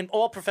NFL, in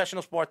all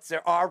professional sports,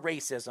 there are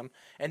racism,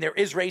 and there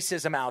is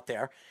racism out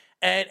there.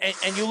 And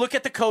you look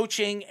at the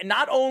coaching, and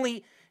not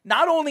only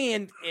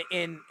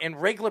in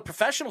regular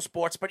professional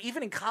sports, but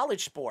even in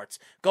college sports.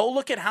 Go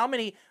look at how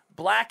many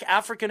black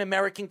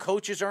African-American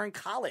coaches are in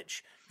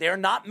college. There are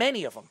not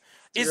many of them.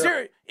 Is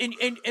there in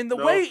the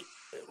way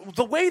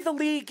the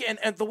league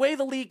and the way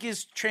the league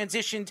is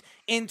transitioned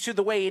into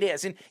the way it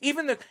is, and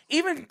even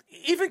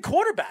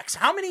quarterbacks?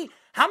 How many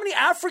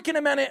African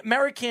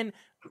American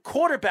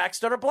quarterbacks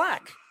that are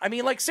black? I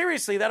mean, like,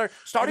 seriously, that are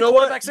starting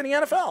quarterbacks in the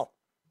NFL.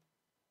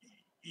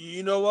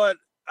 You know what?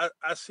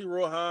 I see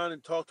Rohan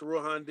and talk to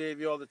Rohan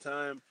Davey all the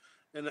time,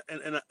 and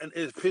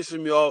it's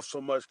pissing me off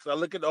so much because I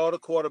look at all the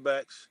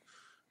quarterbacks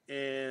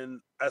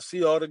and I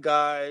see all the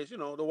guys,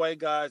 the white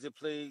guys that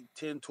played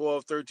 10,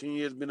 12, 13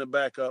 years being a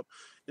backup.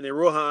 And then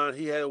Rohan,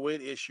 he had a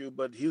weight issue,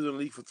 but he was in the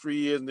league for 3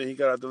 years and then he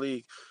got out of the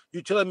league.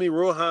 You telling me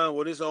Rohan,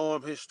 with his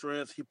arm, his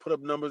strength, he put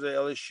up numbers at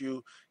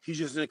LSU. He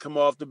just didn't come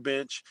off the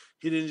bench.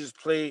 He didn't just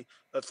play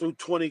through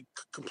 20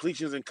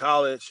 completions in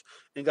college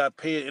and got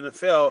paid in the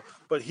NFL.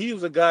 But he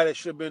was a guy that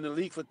should have been in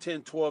the league for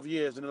 10, 12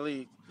 years in the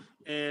league.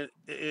 And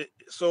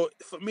so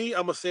for me,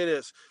 I'm going to say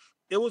this.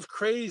 It was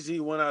crazy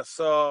when I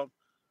saw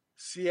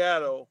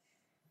Seattle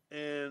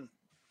and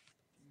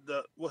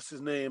what's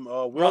his name?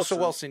 Russell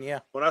Wilson, yeah.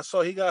 When I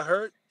saw he got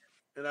hurt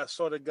and I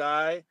saw the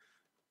guy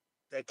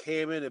that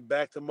came in and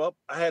backed him up,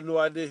 I had no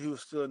idea he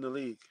was still in the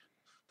league.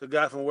 The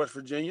guy from West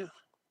Virginia.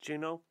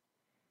 Geno?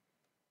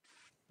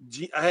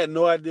 I had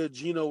no idea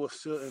Geno was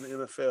still in the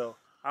NFL.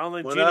 I don't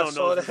think when Geno I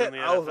saw knows that, in the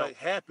I was NFL. like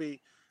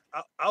happy.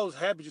 I was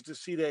happy just to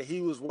see that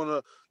he was one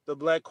of the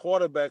black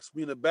quarterbacks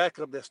being a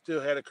backup that still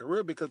had a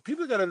career, because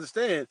people got to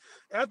understand,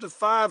 after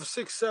 5,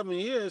 6, 7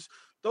 years,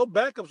 those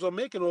backups are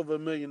making over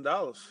 $1 million.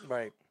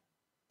 Right.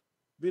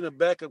 Being a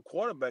backup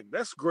quarterback,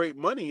 that's great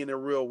money in the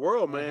real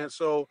world, man.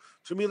 So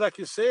to me, like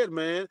you said,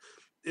 man,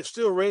 it's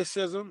still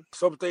racism.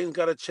 Some things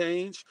got to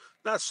change.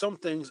 Not some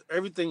things.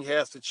 Everything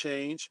has to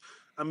change.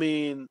 I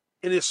mean,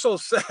 and it's so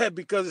sad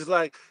because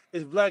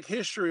it's Black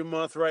History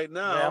Month right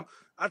now. Yeah.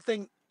 I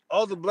think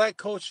all the black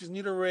coaches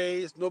need a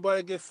raise.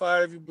 Nobody get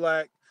fired if you're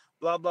black.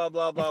 Blah, blah,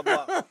 blah, blah,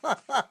 blah.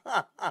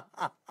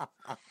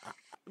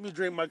 Let me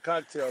drink my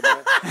cocktail,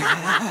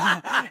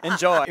 man.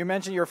 Enjoy. You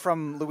mentioned you're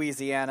from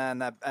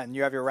Louisiana and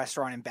you have your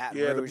restaurant in Baton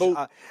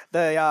Rouge.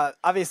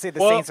 Obviously, the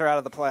Saints are out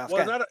of the playoffs.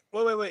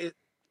 Well, wait.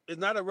 It's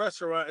not a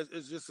restaurant.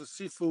 It's just a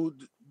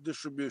seafood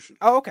distribution.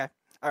 Oh, okay.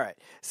 All right.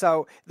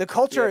 So the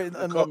culture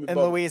call me in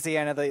Bubba.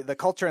 Louisiana, the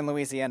culture in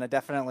Louisiana,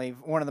 definitely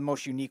one of the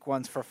most unique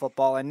ones for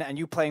football. And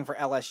you playing for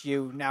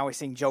LSU, now we're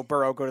seeing Joe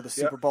Burrow go to the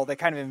Super Bowl. They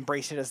kind of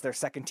embrace it as their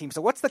second team.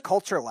 So what's the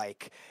culture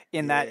like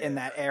in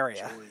that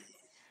area? Joey.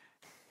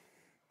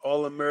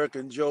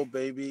 All-American Joe,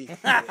 baby.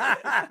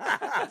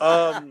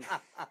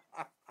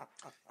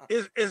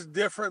 It's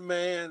different,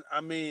 man.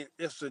 I mean,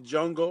 it's the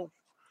jungle.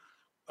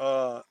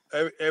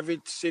 Every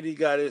city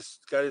got its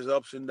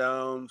ups and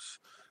downs.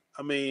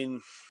 I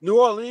mean,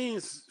 New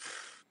Orleans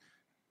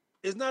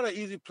is not an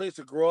easy place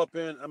to grow up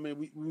in. I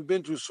mean, we've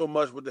been through so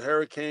much with the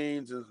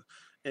hurricanes,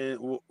 and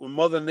when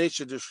Mother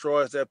Nature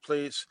destroys that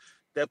place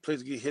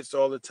gets hits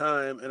all the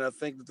time. And I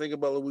think the thing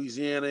about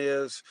Louisiana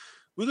is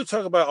we could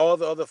talk about all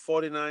the other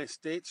 49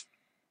 states,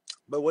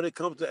 but when it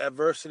comes to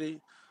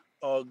adversity,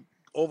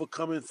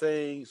 overcoming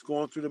things,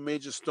 going through the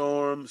major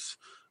storms,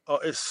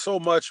 it's so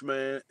much,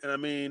 man. And I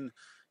mean,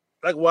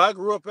 like where I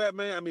grew up at,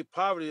 man, I mean,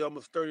 poverty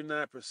almost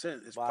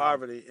 39%. It's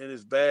poverty, and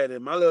it's bad.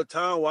 In my little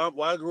town where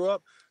I grew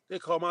up, they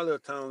call my little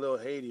town Little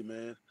Haiti,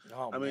 man.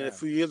 I mean, a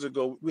few years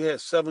ago, we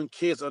had 7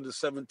 kids under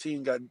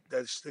 17 got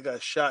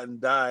shot and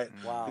died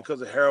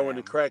because of heroin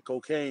and crack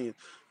cocaine.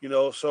 You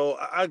know, so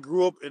I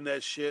grew up in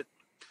that shit,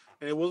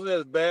 and it wasn't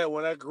as bad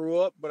when I grew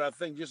up. But I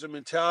think just the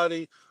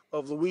mentality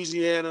of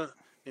Louisiana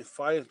and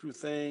fighting through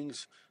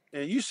things.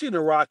 And you seen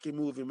the Rocky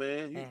movie,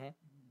 man.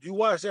 You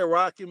watch that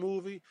Rocky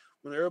movie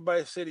when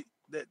everybody said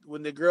that,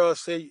 when the girls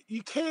say,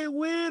 "You can't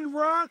win,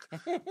 Rock."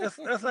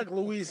 That's like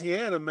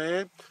Louisiana,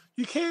 man.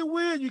 You can't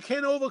win. You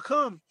can't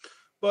overcome.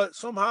 But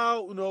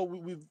somehow, you know,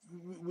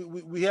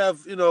 we have,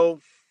 you know,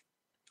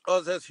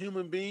 us as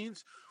human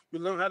beings, we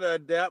learn how to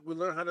adapt. We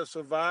learn how to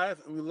survive,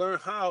 and we learn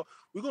how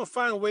we're gonna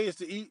find ways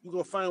to eat. We're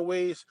gonna find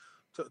ways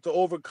to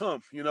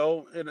overcome. You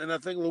know, and I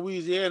think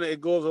Louisiana,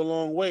 it goes a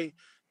long way.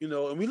 You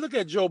know, and we look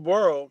at Joe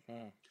Burrow.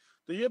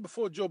 The year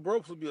before, Joe Burrow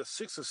was supposed to be a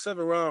 6 or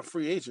 7 round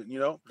free agent, you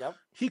know?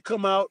 He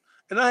come out,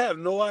 and I have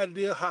no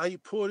idea how he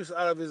pulled this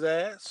out of his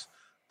ass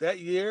that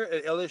year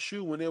at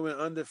LSU when they went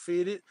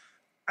undefeated.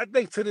 I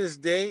think to this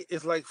day,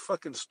 it's like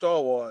fucking Star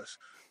Wars.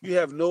 You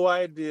have no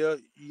idea.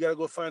 You got to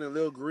go find a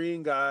little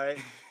green guy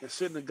and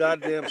sit in the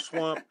goddamn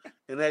swamp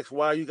and ask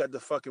why you got the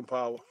fucking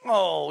power.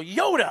 Oh,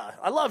 Yoda.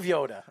 I love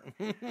Yoda.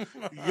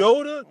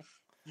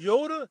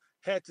 Yoda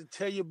had to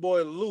tell your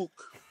boy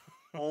Luke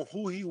on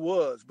who he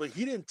was, but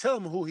he didn't tell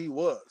him who he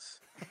was.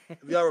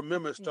 If y'all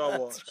remember Star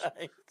Wars.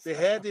 Right. They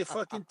had their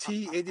fucking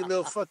tea, ate their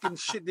little fucking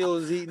shit they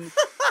was eating,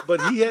 but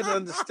he had to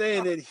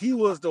understand that he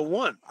was the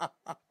one.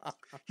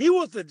 He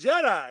was the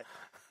Jedi.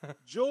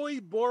 Joey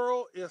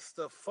Burrow is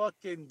the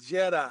fucking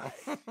Jedi.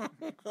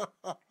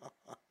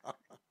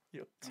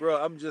 Bro,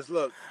 I'm just,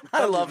 look.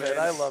 I love it.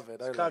 I love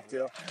it. It's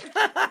cocktail.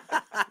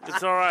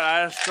 It's all right. I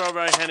had a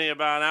strawberry Henny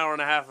about an hour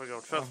and a half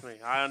ago. Trust me.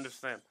 I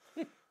understand.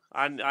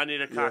 I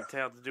need a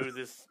cocktail to do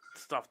this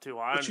stuff too.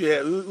 What you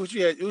had? What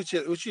you had? A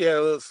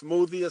little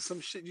smoothie or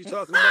some shit you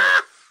talking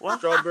about? What?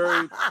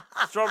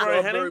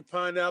 Strawberry Henny?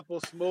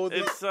 Pineapple smoothie.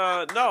 It's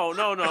no.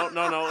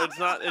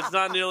 It's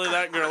not nearly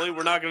that girly.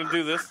 We're not going to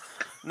do this.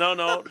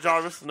 No,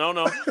 Jarvis.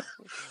 No.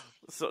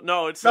 So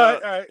no, it's all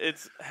right.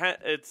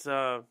 It's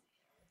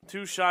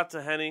 2 shots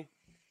of Henny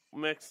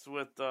mixed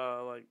with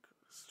like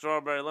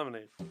strawberry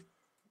lemonade.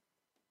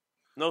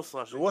 No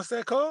slushy. What's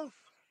that called?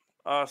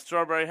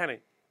 Strawberry Henny.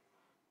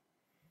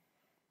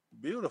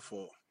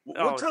 Beautiful.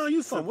 What town are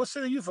you from? What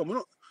city are you from?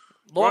 Long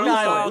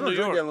Island. We don't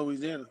drink that in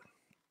Louisiana.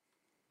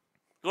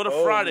 Go to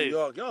Fridays. New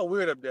York. Y'all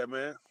weird up there,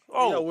 man.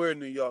 Oh. Y'all weird in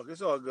New York.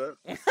 It's all good.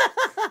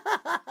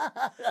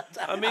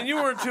 I mean, you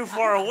weren't too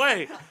far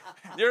away.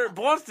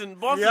 Boston's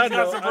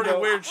got some pretty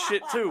weird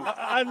shit too.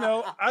 I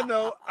know.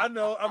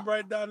 I'm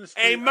right down the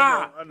street. Hey,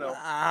 Ma. I know.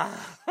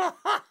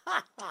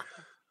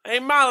 Hey,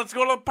 Ma, let's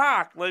go to the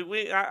park. Like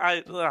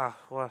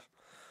what?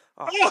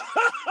 Oh.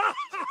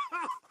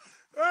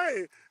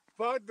 Hey,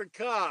 park the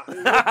car.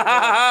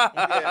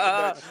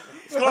 Let's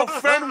go to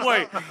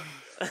Fenway.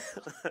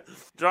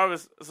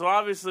 Jarvis, so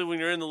obviously when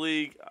you're in the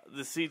league,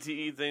 the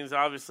CTE thing's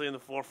obviously in the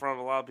forefront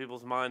of a lot of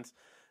people's minds.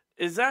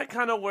 Is that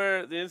kind of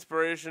where the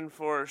inspiration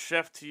for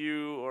Chef to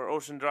You or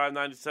Ocean Drive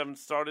 97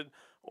 started?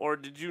 Or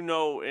did you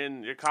know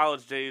in your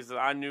college days that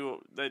I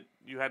knew that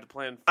you had to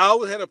plan? I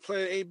always had a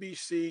plan A, B,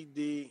 C,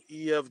 D,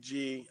 E, F,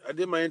 G. I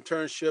did my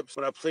internships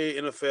when I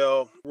played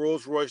NFL,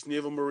 Rolls-Royce,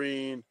 Naval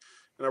Marine,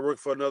 and I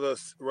worked for another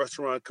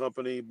restaurant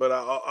company. But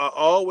I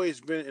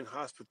always been in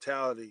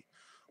hospitality.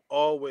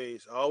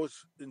 Always. I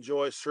always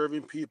enjoy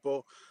serving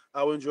people.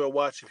 I would enjoy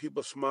watching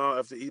people smile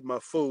after eating my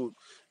food.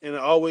 And I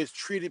always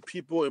treated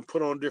people and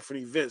put on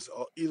different events,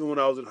 even when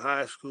I was in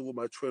high school with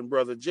my twin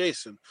brother,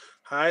 Jason.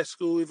 High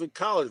school, even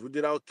college. We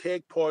did our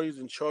cake parties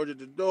and charge at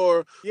the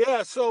door.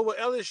 Yeah, so with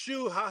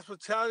LSU,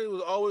 hospitality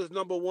was always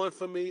number one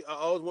for me. I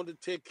always wanted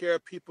to take care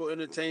of people,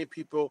 entertain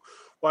people,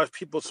 watch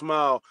people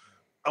smile.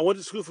 I went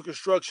to school for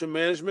construction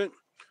management,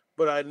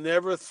 but I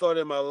never thought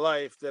in my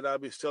life that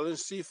I'd be selling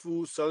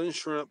seafood, selling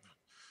shrimp.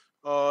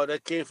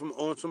 That came from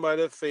owning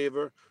somebody that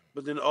favor.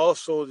 But then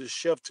also the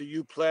Chef to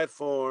You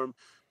platform,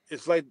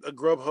 it's like a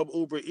Grubhub,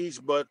 Uber Eats,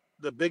 but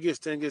the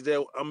biggest thing is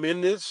that I'm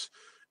in this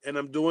and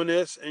I'm doing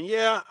this. And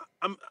yeah,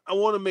 I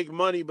want to make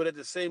money, but at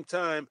the same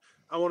time,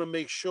 I want to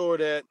make sure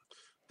that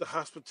the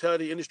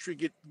hospitality industry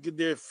get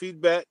their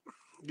feedback,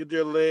 get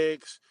their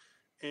legs,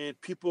 and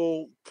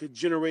people could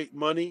generate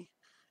money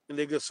and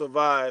they could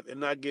survive and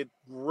not get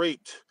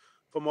raped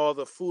from all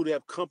the food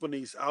app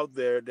companies out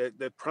there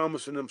that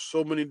promising them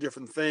so many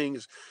different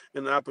things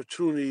and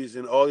opportunities,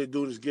 and all they're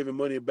doing is giving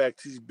money back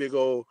to these big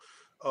old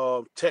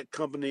tech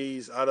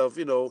companies out of,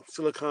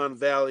 Silicon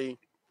Valley.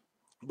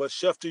 But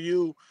Chef to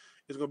You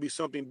is going to be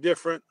something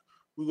different.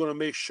 We're going to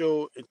make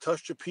sure and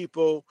touch the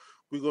people.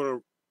 We're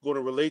going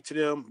to relate to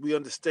them. We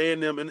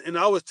understand them. And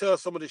I always tell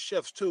some of the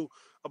chefs too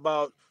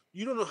about,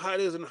 you don't know how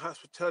it is in the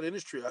hospitality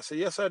industry. I say,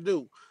 yes, I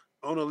do.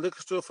 I owned a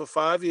liquor store for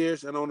 5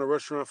 years and I owned a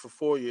restaurant for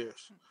 4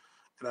 years.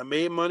 And I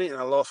made money and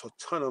I lost a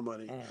ton of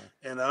money.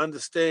 And I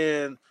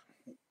understand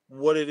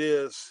what it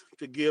is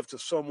to give to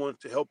someone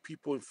to help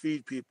people and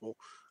feed people.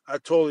 I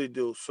totally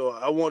do. So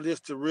I want this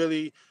to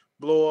really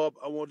blow up.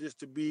 I want this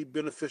to be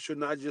beneficial,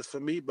 not just for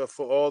me, but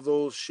for all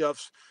those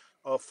chefs,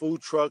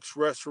 food trucks,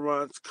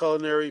 restaurants,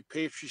 culinary,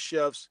 pastry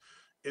chefs.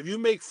 If you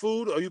make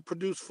food or you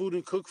produce food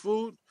and cook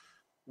food,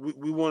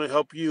 we want to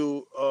help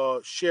you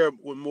share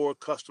with more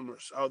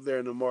customers out there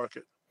in the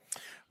market.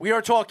 We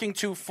are talking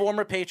to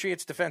former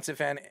Patriots defensive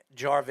end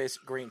Jarvis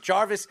Green.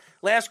 Jarvis,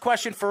 last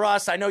question for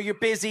us. I know you're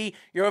busy.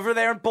 You're over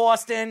there in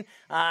Boston.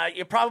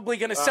 You're probably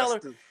going to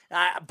celebrate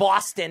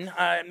Boston.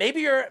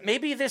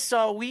 Maybe this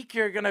week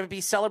you're going to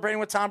be celebrating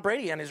with Tom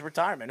Brady and his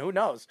retirement. Who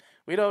knows?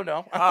 We don't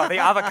know. Oh, the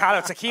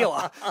avocado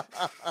tequila.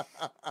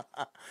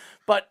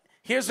 But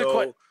here's the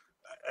question.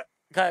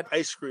 Go ahead.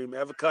 Ice cream,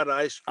 avocado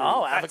ice cream.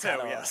 Oh,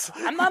 avocado. Yes.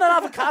 I'm not an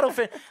avocado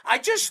fan. I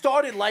just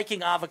started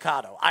liking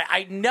avocado.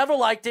 I never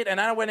liked it, and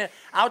I went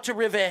out to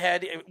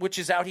Riverhead, which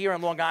is out here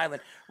in Long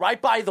Island,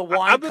 right by the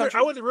wine country.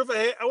 I went to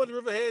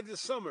Riverhead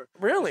this summer.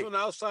 Really? On the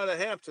outside of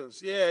Hamptons.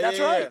 Yeah,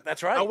 that's right.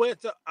 That's right. I went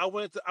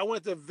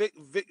to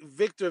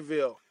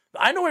Victorville.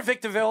 I know where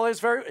Victorville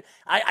is.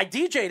 I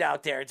DJ'd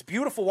out there. It's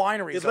beautiful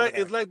wineries.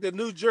 It's like the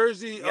New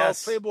Jersey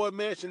Playboy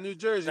Mansion, New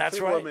Jersey. That's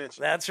Playboy right.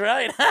 Mansion. That's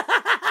right.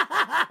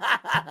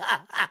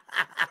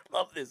 I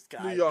love this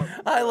guy. New York.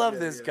 I love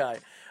this guy.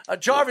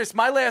 Jarvis,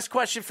 my last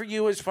question for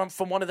you is from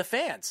one of the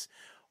fans.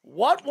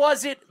 What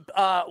was it?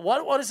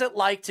 What is it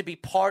like to be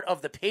part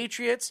of the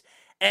Patriots,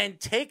 and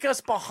take us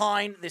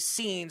behind the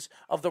scenes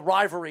of the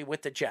rivalry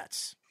with the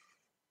Jets?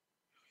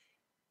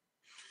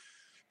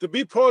 To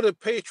be part of the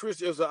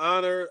Patriots, it was an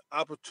honor,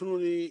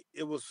 opportunity.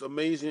 It was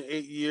amazing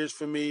 8 years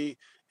for me.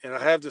 And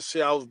I have to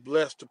say I was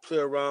blessed to play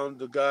around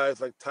the guys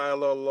like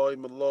Tyler, Lloyd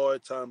Malloy,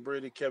 Tom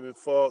Brady, Kevin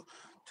Falk,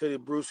 Teddy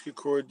Bruschi,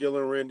 Corey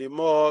Dillon, Randy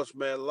Moss,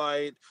 Matt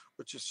Light,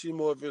 Richard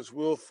Seymour, Vince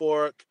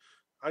Wilfork.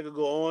 I could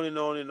go on and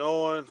on and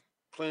on,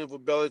 playing for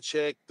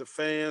Belichick, the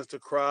fans, the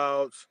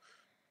crowds.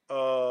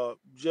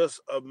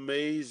 Just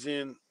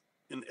amazing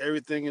in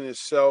everything in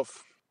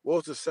itself. What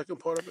was the second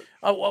part of it?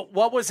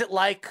 What was it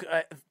like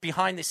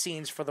behind the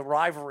scenes for the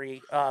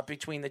rivalry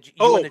between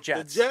you and the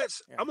Jets? The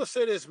Jets, yeah. I'm going to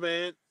say this,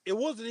 man. It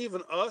wasn't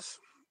even us.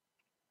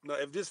 Now,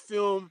 if this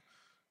film,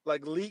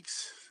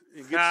 leaks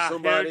and gets to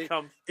somebody,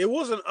 it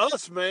wasn't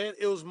us, man.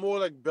 It was more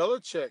like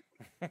Belichick.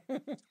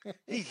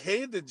 He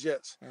hated the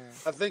Jets.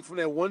 I think from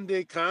that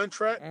one-day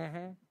contract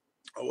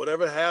or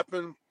whatever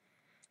happened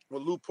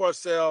with Lou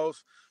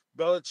Parcells,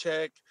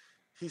 Belichick,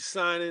 he's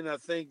signing. I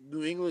think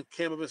New England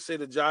came up and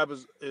said the job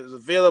is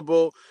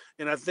available.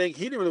 And I think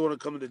he didn't really want to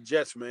come to the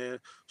Jets, man.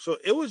 So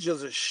it was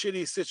just a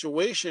shitty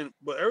situation.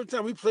 But every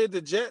time we played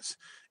the Jets,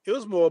 it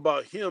was more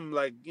about him,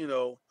 let's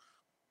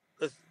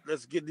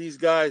get these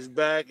guys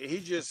back. And he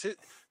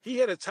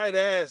had a tight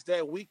ass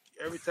that week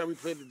every time we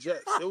played the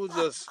Jets. It was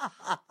just,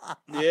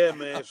 yeah,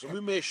 man. So we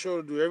made sure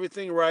to do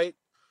everything right.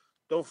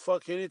 Don't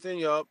fuck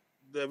anything up,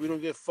 that we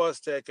don't get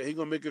fussed at, because he's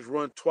going to make us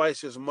run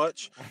twice as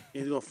much. And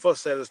he's going to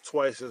fuss at us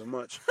twice as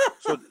much.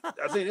 So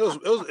I think it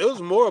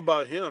was more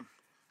about him.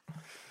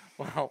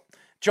 Well,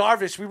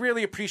 Jarvis, we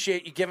really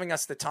appreciate you giving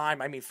us the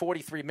time.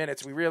 43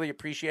 minutes. We really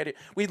appreciate it.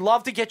 We'd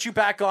love to get you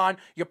back on.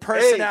 Your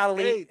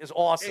personality is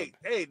awesome.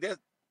 Hey,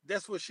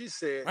 that's what she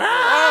said.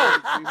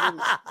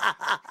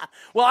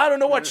 Well, I don't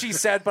know what she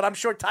said, but I'm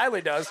sure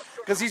Tyler does,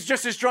 because he's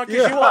just as drunk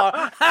as you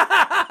are.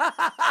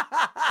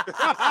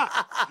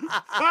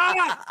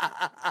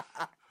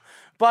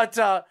 But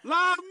loud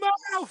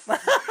mouth.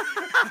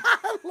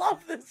 I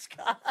love this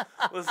guy.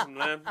 Listen,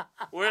 man,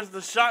 where's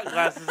the shot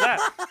glasses at?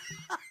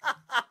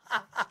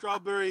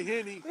 Strawberry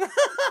Henny.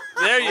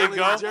 There you Only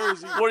go.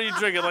 Jersey. What are you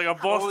drinking? Like a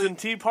Boston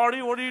Tea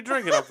Party? What are you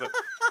drinking up there?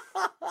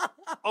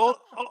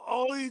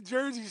 Only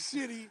Jersey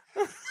City.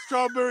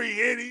 Strawberry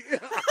Henny.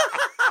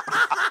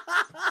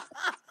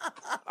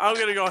 I'm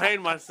gonna go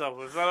hang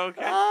myself. Is that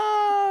okay?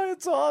 Oh,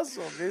 it's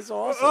awesome. He's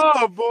awesome.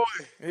 Oh boy,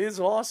 he's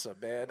awesome,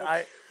 man.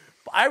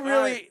 I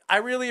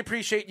really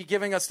appreciate you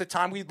giving us the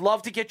time. We'd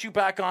love to get you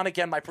back on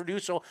again. My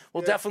producer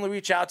will definitely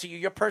reach out to you.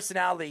 Your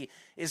personality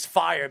is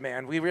fire,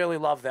 man. We really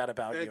love that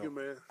about you. Thank you,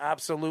 man.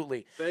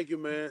 Absolutely. Thank you,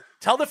 man.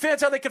 Tell the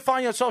fans how they can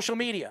find you on social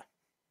media.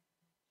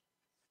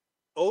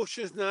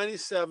 Oceans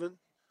 97.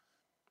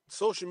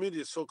 Social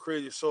media is so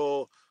crazy.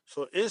 So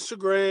So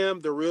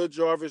Instagram, The Real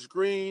Jarvis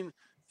Green,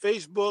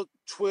 Facebook,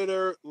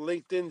 Twitter,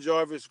 LinkedIn,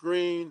 Jarvis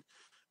Green,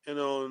 and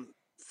on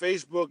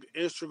Facebook,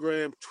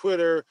 Instagram,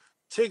 Twitter,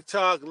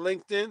 TikTok,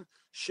 LinkedIn,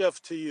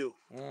 Chef to You.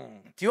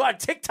 Do you have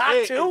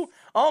TikTok too?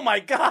 Oh my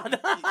God!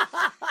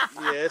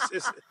 Yeah,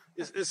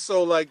 it's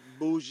so like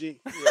bougie.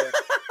 Yeah.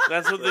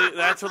 That's what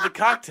the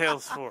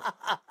cocktail's for.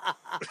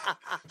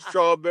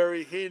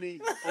 Strawberry Henny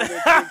on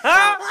the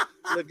TikTok.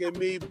 Look at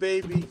me,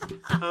 baby.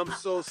 I'm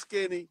so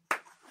skinny.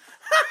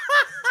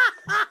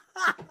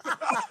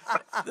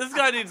 This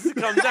guy needs to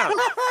come down.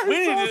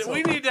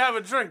 We need to have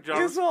a drink,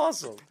 Jarvis. It's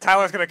awesome.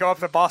 Tyler's going to go up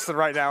to Boston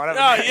right now.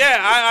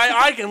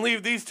 I can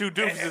leave these two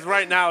doofuses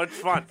right now. It's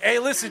fun. Hey,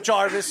 listen,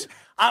 Jarvis.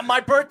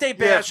 My birthday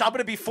bash, I'm going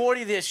to be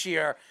 40 this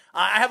year.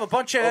 I have a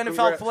bunch of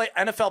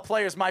NFL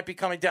players might be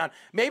coming down.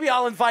 Maybe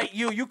I'll invite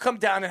you. You come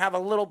down and have a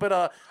little bit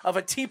of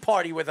a tea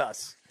party with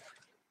us.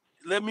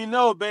 Let me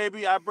know,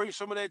 baby. I bring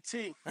some of that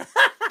tea.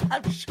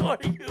 I'm sure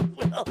you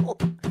will.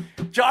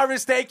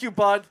 Jarvis, thank you,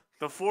 bud.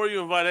 Before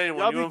you invite anyone,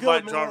 Y'all you be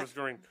invite good, Jarvis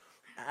Green.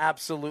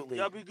 Absolutely.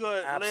 Y'all be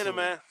good. Absolutely. Later,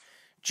 man.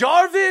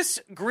 Jarvis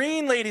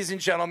Green, ladies and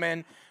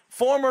gentlemen,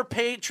 former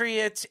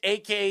Patriots,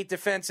 a.k.a.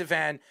 defensive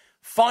end.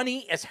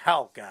 Funny as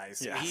hell,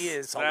 guys. Yes. He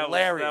is That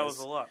hilarious. was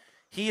a lot.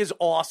 He is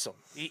awesome.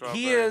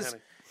 He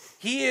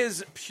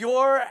is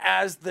pure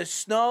as the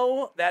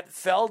snow that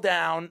fell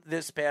down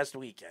this past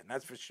weekend.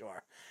 That's for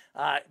sure.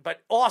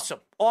 But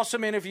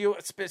awesome interview.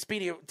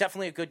 Speedy,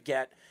 definitely a good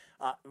get.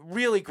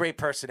 Really great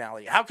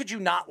personality. How could you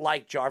not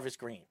like Jarvis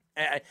Green?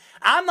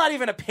 I'm not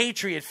even a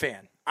Patriot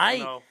fan.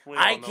 I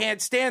can't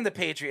stand the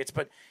Patriots,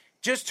 but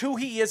just who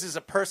he is as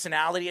a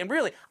personality. And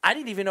really, I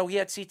didn't even know he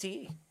had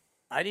CTE.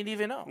 I didn't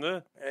even know.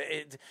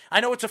 Yeah. I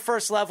know it's a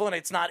first level and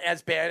it's not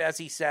as bad as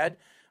he said.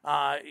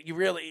 You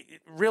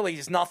really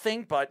is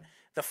nothing, but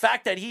the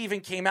fact that he even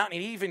came out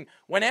and he even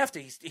went after,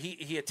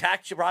 he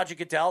attacked Roger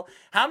Goodell.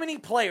 How many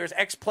players,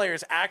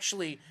 ex-players,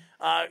 actually,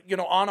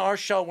 on our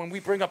show when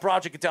we bring up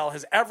Roger Goodell,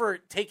 has ever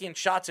taken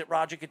shots at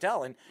Roger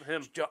Goodell? And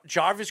him.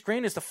 Jarvis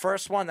Green is the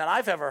first one that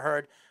I've ever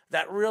heard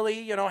that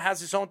really,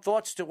 has his own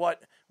thoughts to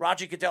what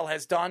Roger Goodell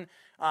has done,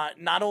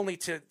 not only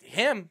to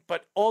him,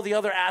 but all the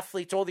other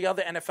athletes, all the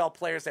other NFL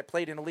players that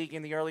played in the league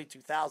in the early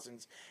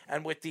 2000s.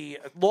 And with the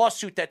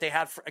lawsuit that they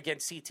had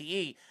against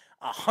CTE,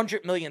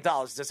 $100 million.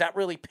 Does that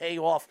really pay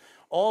off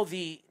all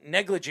the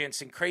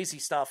negligence and crazy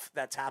stuff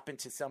that's happened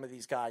to some of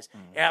these guys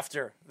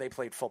after they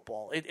played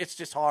football? It's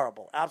just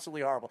horrible,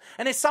 absolutely horrible.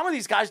 And some of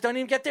these guys don't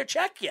even get their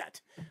check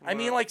yet. I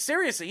mean, like,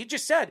 seriously, you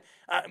just said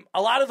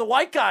a lot of the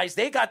white guys,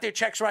 they got their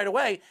checks right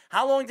away.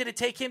 How long did it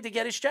take him to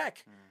get his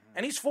check?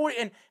 And he's 40,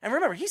 and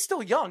remember, he's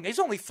still young. He's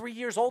only 3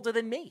 years older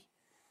than me.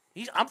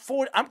 I'm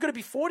 40. I'm going to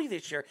be 40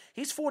 this year.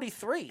 He's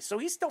 43, so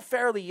he's still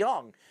fairly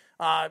young.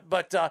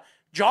 But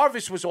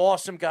Jarvis was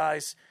awesome,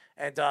 guys,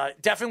 and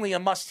definitely a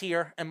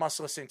must-hear and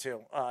must-listen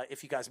to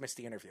if you guys missed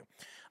the interview.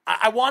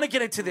 I want to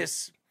get into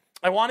this.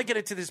 I want to get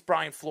into this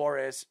Brian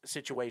Flores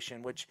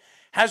situation, which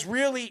has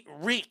really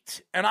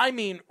reeked, and I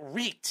mean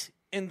reeked,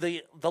 in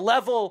the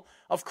level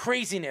of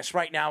craziness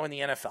right now in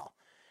the NFL.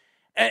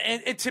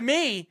 And to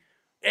me,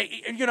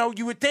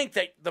 you would think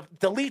that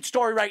the lead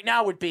story right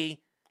now would be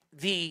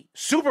the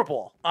Super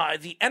Bowl,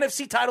 the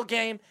NFC title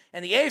game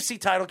and the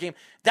AFC title game.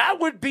 That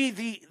would be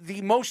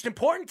the most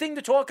important thing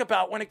to talk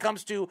about when it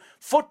comes to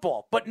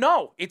football. But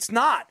no, it's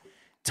not.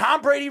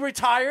 Tom Brady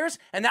retires,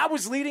 and that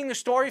was leading the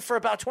story for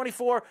about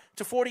 24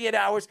 to 48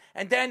 hours.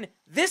 And then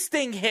this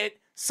thing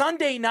hit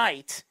Sunday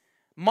night,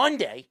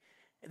 Monday.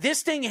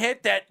 This thing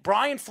hit that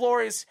Brian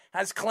Flores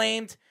has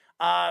claimed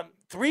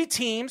 3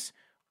 teams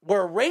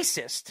were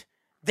racist.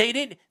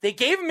 They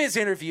gave him his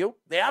interview.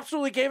 They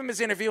absolutely gave him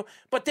his interview,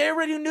 but they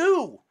already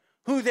knew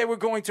who they were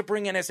going to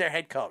bring in as their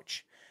head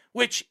coach.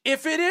 Which,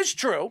 if it is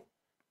true,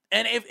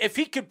 and if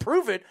he could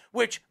prove it,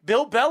 which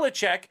Bill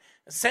Belichick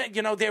sent,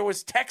 there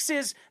was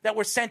texts that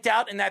were sent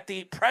out and that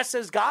the press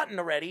has gotten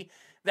already,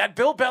 that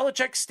Bill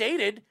Belichick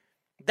stated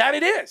that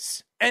it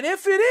is. And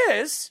if it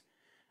is,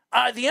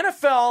 the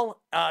NFL,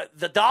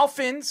 the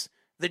Dolphins,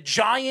 the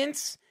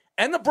Giants,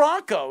 and the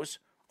Broncos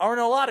are in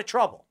a lot of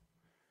trouble.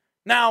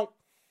 Now,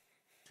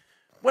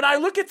 when I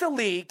look at the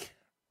league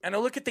and I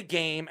look at the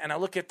game and I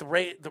look at the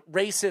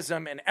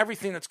racism and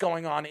everything that's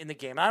going on in the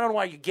game, I don't know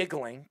why you're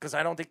giggling, because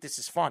I don't think this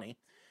is funny.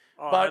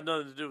 Oh, but it had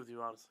nothing to do with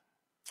you,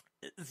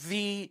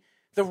 honestly.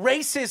 The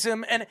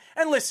racism, and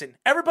listen,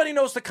 everybody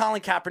knows the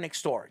Colin Kaepernick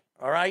story,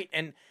 all right?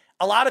 And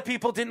a lot of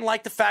people didn't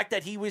like the fact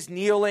that he was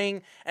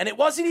kneeling, and it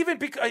wasn't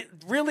even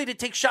really to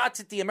take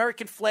shots at the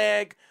American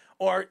flag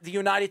or the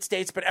United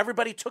States, but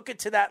everybody took it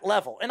to that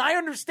level. And I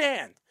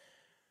understand.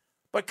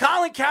 But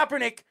Colin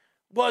Kaepernick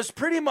was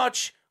pretty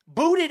much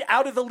booted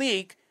out of the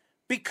league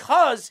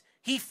because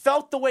he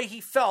felt the way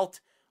he felt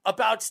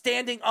about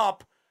standing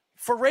up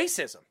for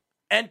racism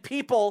and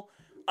people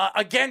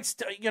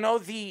against,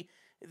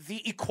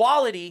 the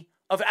equality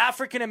of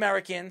African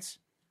Americans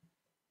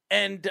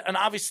and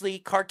obviously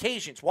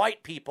Caucasians,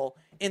 white people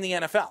in the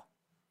NFL.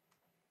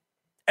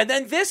 And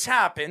then this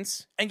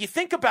happens, and you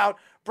think about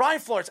Brian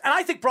Flores, and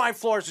I think Brian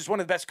Flores is one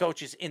of the best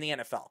coaches in the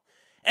NFL.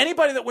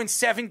 Anybody that wins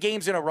 7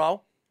 games in a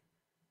row.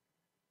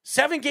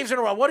 7 games in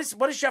a row. What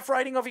is Jeff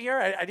writing over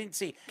here? I didn't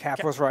see.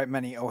 Cap was right.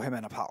 Many owe him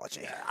an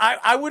apology.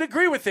 I would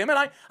agree with him,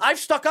 and I've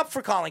stuck up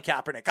for Colin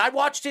Kaepernick. I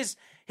watched his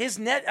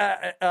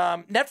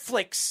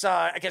Netflix,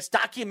 I guess,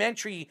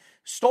 documentary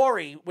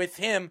story with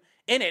him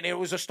in it. It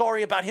was a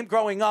story about him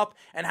growing up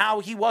and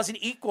how he wasn't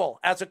equal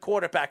as a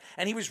quarterback,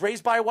 and he was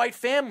raised by a white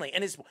family,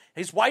 and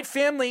his white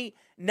family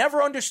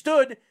never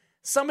understood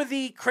some of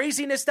the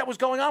craziness that was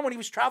going on when he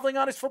was traveling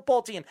on his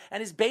football team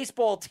and his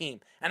baseball team,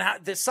 and how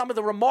some of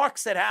the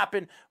remarks that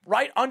happened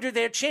right under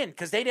their chin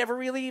because they never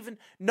really even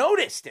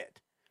noticed it.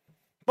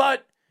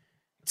 But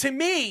to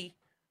me,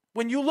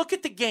 when you look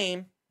at the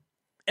game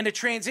and the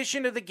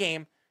transition of the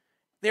game,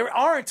 there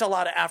aren't a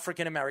lot of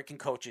African-American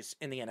coaches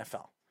in the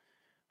NFL.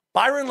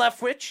 Byron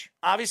Leftwich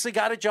obviously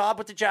got a job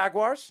with the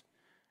Jaguars,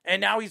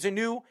 and now he's a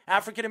new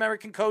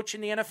African-American coach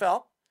in the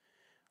NFL.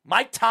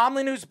 Mike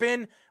Tomlin, who's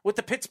been with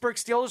the Pittsburgh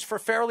Steelers for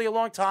fairly a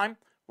long time.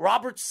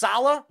 Robert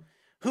Saleh,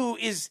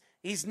 he's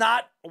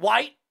not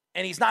white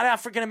and he's not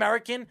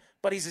African-American,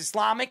 but he's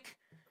Islamic.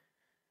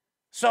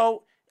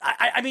 So,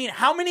 I mean,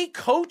 how many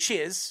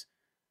coaches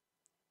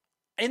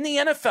in the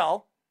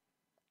NFL,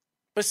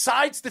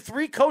 besides the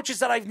 3 coaches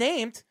that I've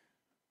named,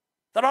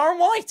 that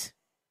aren't white?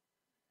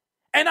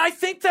 And I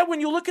think that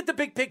when you look at the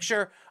big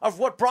picture of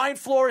what Brian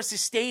Flores is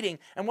stating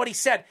and what he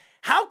said,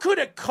 how could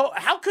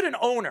an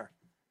owner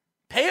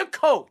pay a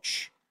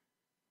coach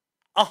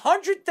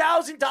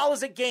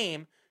 $100,000 a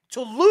game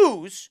to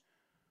lose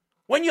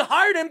when you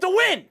hired him to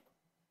win?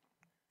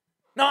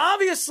 Now,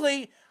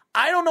 obviously,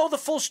 I don't know the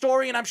full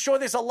story, and I'm sure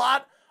there's a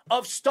lot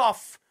of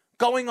stuff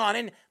going on.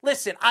 And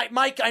listen,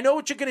 Mike, I know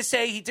what you're going to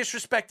say. He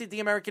disrespected the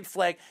American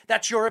flag.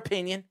 That's your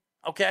opinion,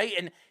 okay?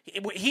 And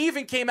he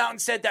even came out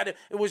and said that it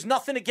was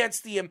nothing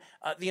against the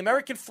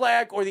American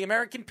flag or the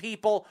American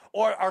people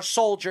or our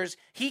soldiers.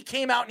 He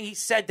came out and he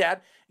said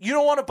that. You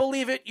don't want to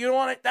believe it. You don't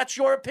want it. That's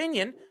your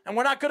opinion. And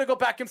we're not going to go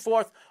back and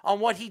forth on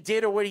what he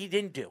did or what he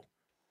didn't do.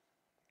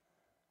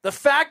 The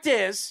fact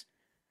is,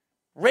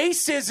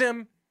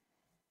 racism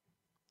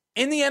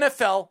in the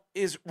NFL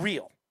is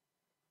real.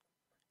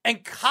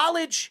 And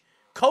college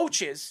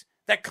coaches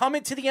that come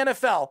into the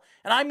NFL,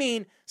 and I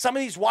mean some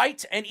of these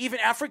white and even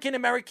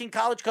African-American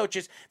college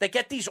coaches that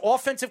get these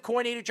offensive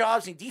coordinator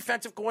jobs and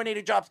defensive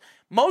coordinator jobs,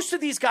 most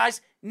of these guys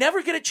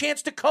never get a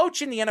chance to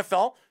coach in the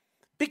NFL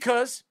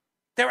because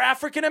they're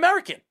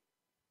African-American.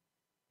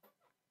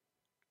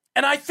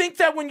 And I think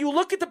that when you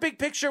look at the big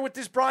picture with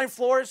this Brian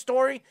Flores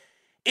story,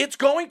 it's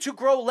going to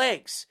grow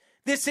legs.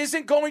 This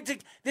isn't going to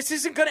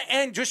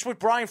end just with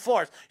Brian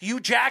Flores. Hugh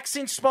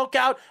Jackson spoke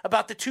out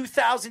about the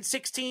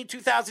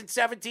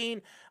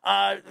 2016-2017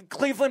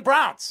 Cleveland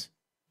Browns.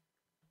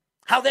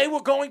 How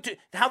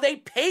they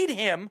paid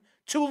him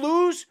to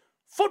lose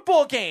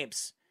football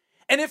games.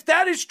 And if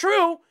that is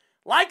true,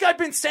 like I've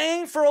been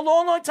saying for a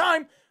long, long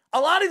time,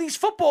 a lot of these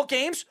football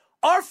games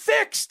are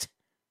fixed.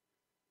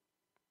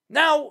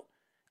 Now,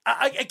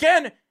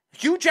 again,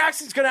 Hugh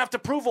Jackson's going to have to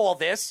prove all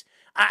this.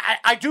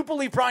 I do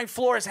believe Brian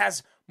Flores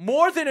has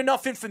more than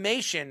enough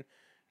information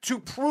to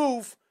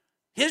prove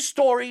his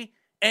story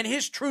and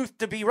his truth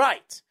to be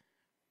right.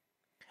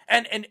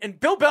 And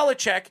Bill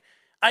Belichick,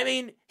 I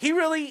mean, he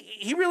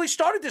really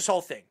started this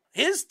whole thing.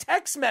 His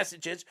text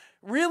messages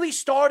really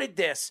started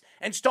this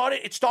and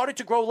it started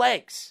to grow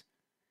legs.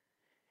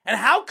 And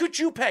how could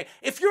you pay?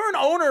 If you're an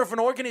owner of an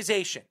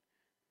organization,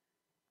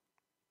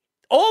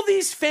 all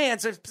these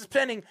fans are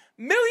spending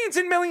millions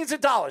and millions of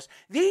dollars.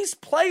 These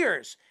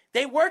players,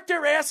 they work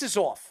their asses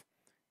off.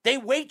 They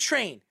weight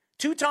train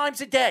 2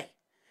 times a day.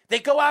 They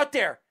go out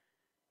there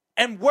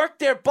and work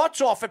their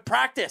butts off at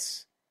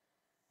practice.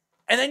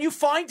 And then you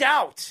find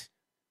out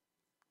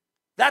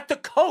that the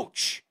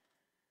coach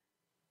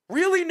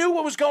really knew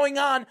what was going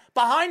on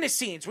behind the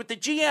scenes with the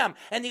GM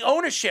and the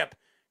ownership,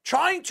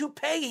 trying to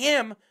pay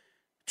him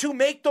to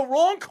make the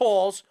wrong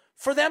calls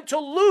for them to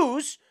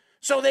lose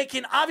so they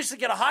can obviously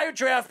get a higher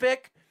draft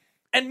pick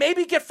and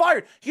maybe get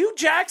fired. Hugh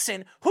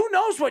Jackson, who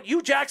knows what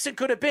Hugh Jackson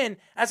could have been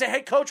as a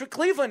head coach with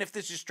Cleveland if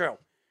this is true.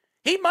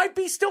 He might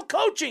be still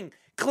coaching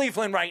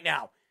Cleveland right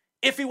now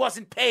if he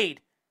wasn't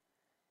paid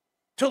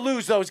to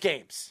lose those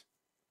games.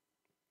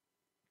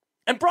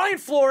 And Brian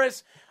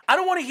Flores, I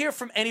don't want to hear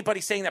from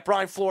anybody saying that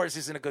Brian Flores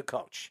isn't a good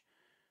coach.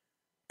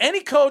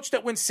 Any coach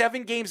that wins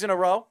 7 games in a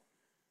row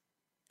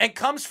and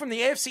comes from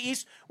the AFC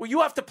East where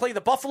you have to play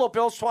the Buffalo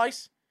Bills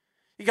twice,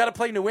 you got to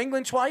play New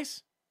England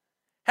twice,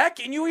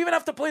 heck, and you even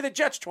have to play the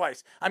Jets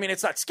twice. I mean,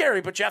 it's not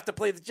scary, but you have to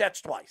play the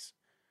Jets twice.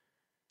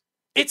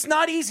 It's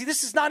not easy.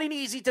 This is not an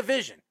easy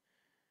division.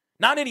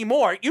 Not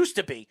anymore. It used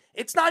to be.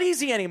 It's not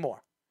easy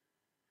anymore.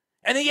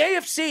 And the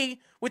AFC,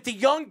 with the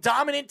young,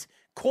 dominant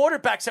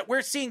quarterbacks that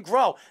we're seeing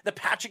grow, the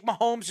Patrick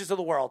Mahomeses of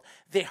the world,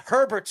 the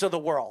Herberts of the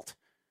world,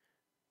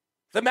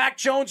 the Mac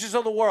Joneses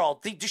of the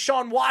world, the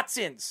Deshaun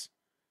Watsons.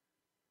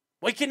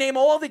 We can name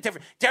all the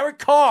different. Derek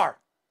Carr.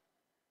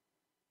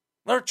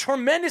 There are a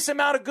tremendous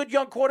amount of good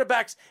young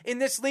quarterbacks in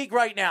this league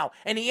right now,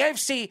 and the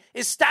AFC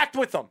is stacked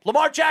with them.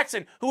 Lamar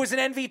Jackson, who is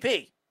an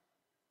MVP.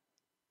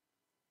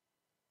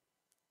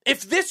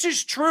 if this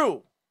is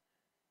true,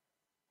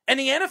 and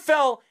the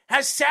NFL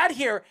has sat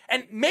here,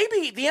 and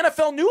maybe the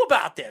NFL knew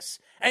about this,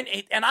 and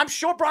I'm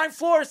sure Brian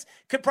Flores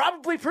could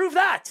probably prove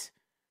that.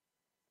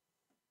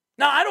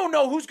 Now, I don't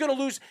know who's going to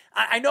lose.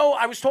 I know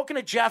I was talking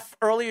to Jeff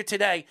earlier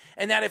today,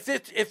 and that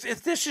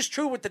if this is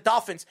true with the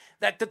Dolphins,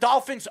 that the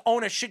Dolphins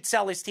owner should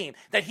sell his team,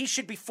 that he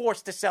should be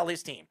forced to sell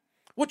his team,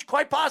 which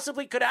quite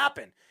possibly could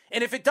happen.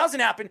 And if it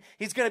doesn't happen,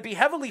 he's going to be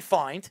heavily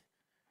fined,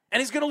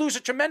 and he's going to lose a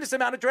tremendous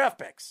amount of draft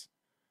picks.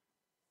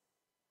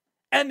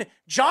 And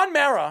John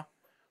Mara,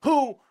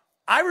 who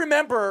I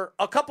remember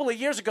a couple of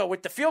years ago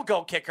with the field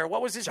goal kicker.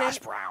 What was his name? Josh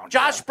Brown.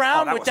 Josh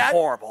Brown. That with was that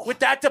horrible. With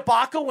that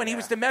debacle when he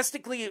was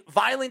domestically,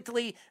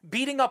 violently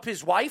beating up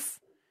his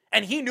wife,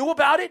 and he knew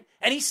about it,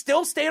 and he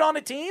still stayed on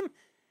the team.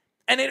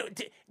 And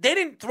they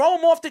didn't throw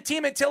him off the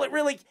team until it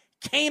really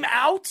came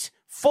out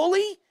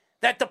fully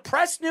that the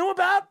press knew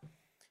about.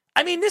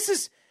 I mean,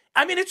 it's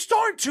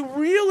starting to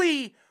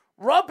really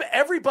rub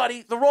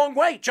everybody the wrong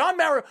way. John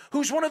Mara,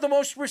 who's one of the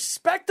most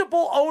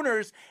respectable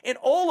owners in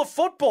all of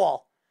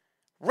football,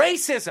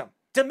 racism,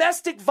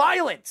 domestic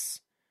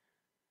violence,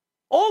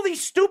 all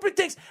these stupid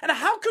things. And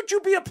how could you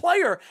be a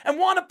player and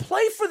want to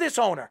play for this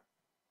owner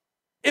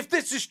if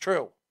this is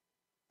true?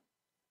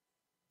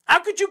 How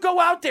could you go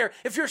out there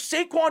if you're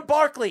Saquon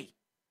Barkley,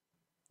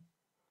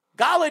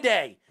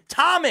 Galladay,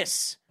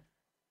 Thomas?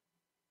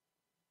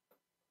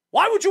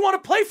 Why would you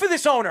want to play for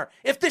this owner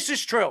if this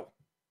is true?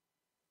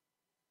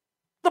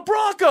 The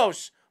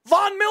Broncos,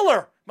 Von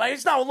Miller.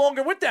 He's no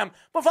longer with them,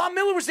 but Von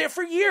Miller was there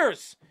for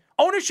years.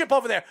 Ownership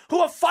over there who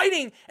are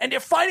fighting, and they're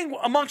fighting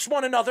amongst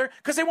one another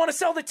because they want to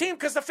sell the team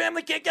because the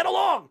family can't get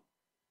along.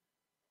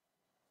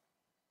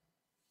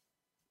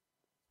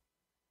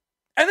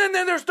 And then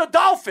there's the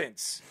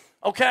Dolphins,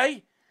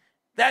 okay?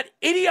 That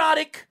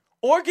idiotic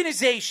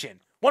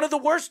organization, one of the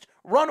worst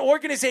run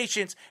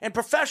organizations in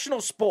professional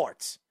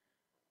sports,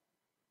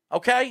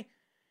 okay?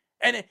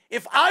 And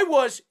if I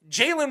was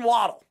Jalen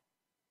Waddle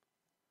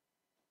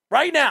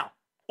right now,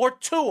 or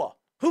Tua,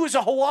 who is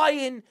a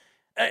Hawaiian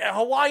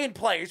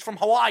player, he's from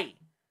Hawaii,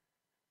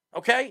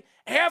 okay?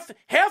 Half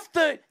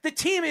the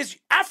team is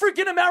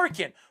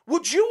African-American.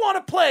 Would you want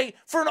to play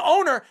for an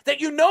owner that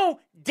you know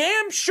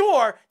damn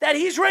sure that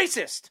he's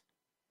racist?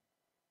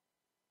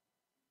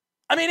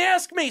 I mean,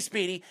 ask me,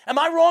 Speedy. Am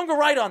I wrong or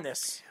right on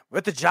this?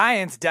 With the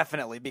Giants,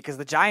 definitely, because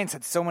the Giants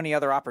had so many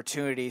other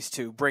opportunities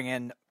to bring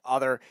in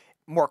other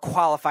more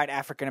qualified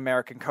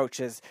African-American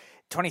coaches.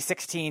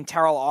 2016,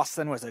 Terrell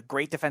Austin was a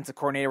great defensive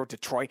coordinator with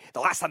Detroit. The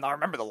last time I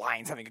remember the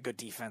Lions having a good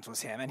defense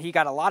was him, and he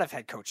got a lot of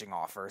head coaching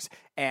offers.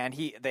 And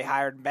they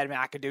hired Ben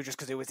McAdoo just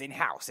because it was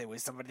in-house. It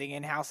was somebody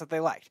in-house that they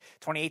liked.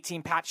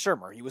 2018, Pat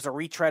Shurmur. He was a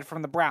retread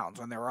from the Browns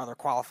when there were other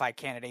qualified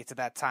candidates at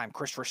that time.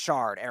 Chris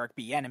Richard, Eric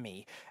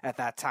Bieniemy at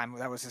that time.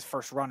 That was his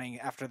first running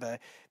after the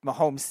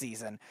Mahomes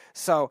season.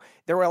 So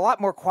there were a lot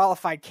more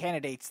qualified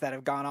candidates that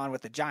have gone on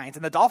with the Giants,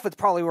 and the Dolphins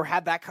probably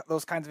had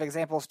those kinds of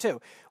examples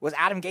too. Was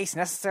Adam Gase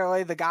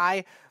necessarily the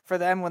guy for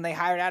them when they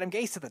hired Adam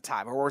Gase at the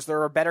time, or was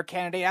there a better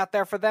candidate out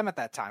there for them at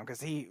that time? Because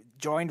he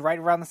joined right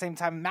around the same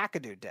time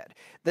McAdoo did.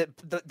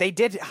 They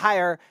did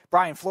hire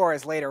Brian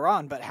Flores later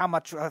on, but how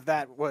much of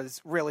that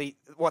was really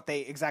what they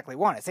exactly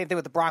wanted? Same thing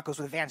with the Broncos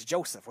with Vance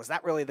Joseph. Was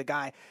that really the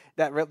guy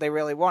that they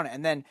really wanted?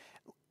 And then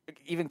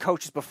even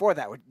coaches before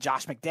that, with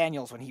Josh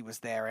McDaniels when he was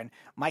there, and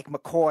Mike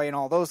McCoy and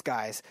all those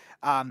guys,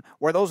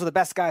 were the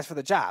best guys for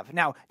the job.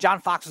 Now,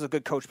 John Fox was a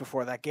good coach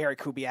before that, Gary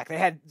Kubiak. They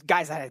had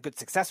guys that had good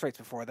success rates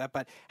before that,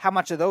 but how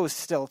much of those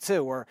still,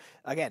 too, were,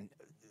 again,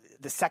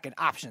 the second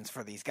options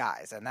for these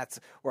guys? And that's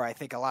where I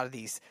think a lot of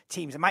these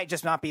teams, it might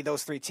just not be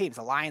those three teams.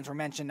 The Lions were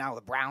mentioned now.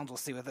 The Browns, we'll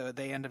see what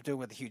they end up doing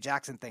with the Hugh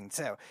Jackson thing,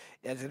 too.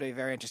 It's going to be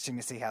very interesting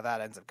to see how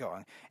that ends up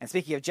going. And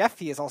speaking of Jeff,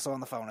 he is also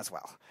on the phone as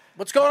well.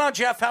 What's going on,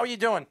 Jeff? How are you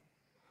doing?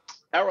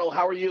 Errol,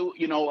 how are you?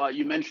 You know,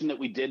 you mentioned that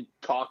we did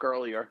talk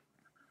earlier,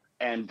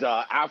 and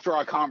after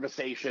our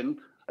conversation,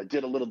 I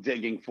did a little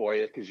digging for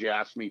you because you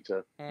asked me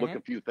to look a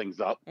few things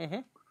up.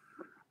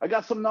 I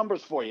got some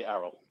numbers for you,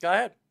 Errol. Go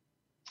ahead.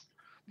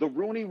 The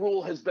Rooney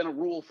Rule has been a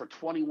rule for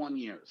 21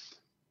 years.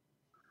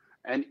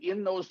 And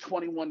in those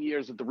 21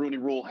 years that the Rooney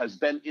Rule has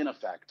been in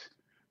effect,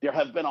 there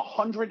have been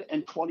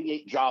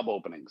 128 job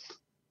openings.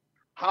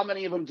 How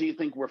many of them do you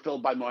think were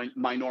filled by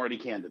minority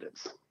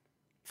candidates?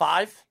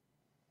 5?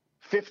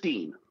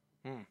 15.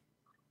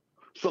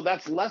 So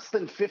that's less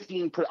than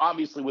 15.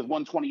 Obviously, with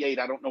 128,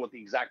 I don't know what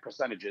the exact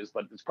percentage is,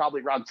 but it's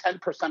probably around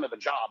 10% of the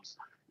jobs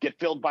get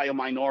filled by a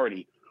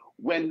minority.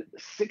 When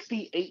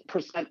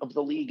 68% of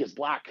the league is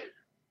black,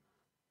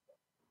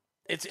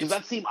 does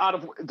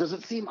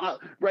it seem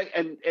right?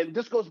 And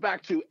this goes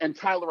back to, and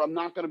Tyler, I'm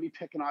not going to be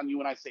picking on you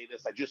when I say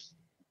this.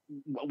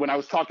 When I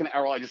was talking to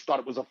Errol, I just thought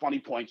it was a funny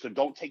point, so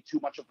don't take too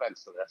much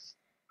offense to this,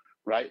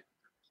 right?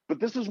 But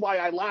this is why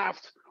I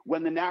laughed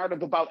when the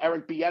narrative about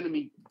Eric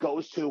Bieniemy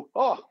goes to,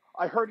 oh,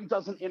 I heard he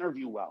doesn't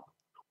interview well.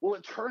 Well,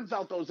 it turns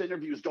out those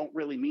interviews don't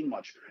really mean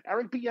much.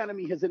 Eric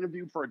Bieniemy has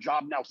interviewed for a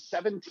job now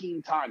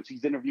 17 times.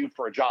 He's interviewed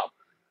for a job.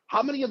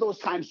 How many of those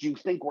times do you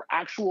think were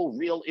actual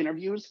real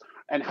interviews?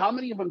 And how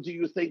many of them do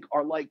you think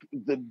are like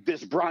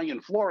this Brian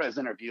Flores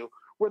interview,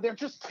 where they're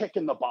just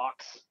ticking the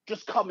box,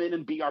 just come in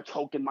and be our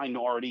token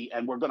minority,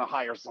 and we're going to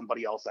hire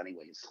somebody else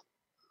anyways?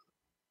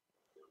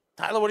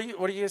 Tyler, what are you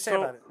going to say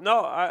about it?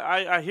 No,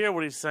 I hear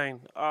what he's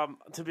saying.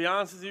 To be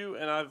honest with you,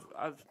 and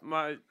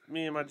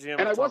me and my GM.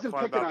 And I wasn't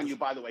picking on you,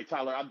 by the way,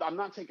 Tyler. I'm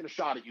not taking a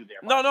shot at you there.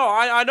 No,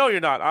 I know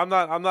you're not. I'm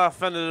not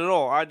offended at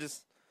all.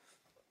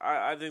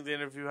 I think the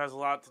interview has a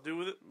lot to do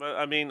with it, but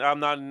I mean,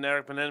 I'm not in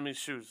Eric Bieniemy's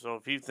shoes, so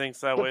if he thinks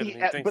that way, then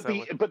he thinks that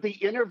way. But the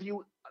interview,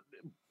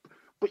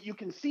 but you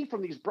can see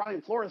from these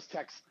Brian Flores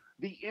texts,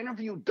 the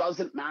interview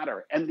doesn't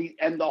matter, and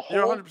the whole.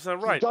 You're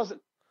 100% right.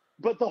 Doesn't.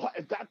 But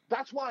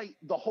that's why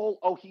the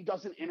whole he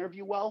doesn't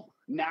interview well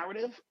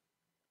narrative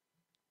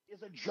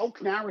is a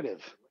joke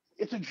narrative.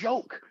 It's a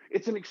joke.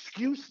 It's an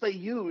excuse they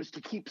use to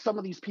keep some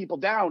of these people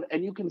down,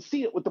 and you can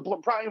see it with the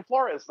Brian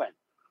Flores thing.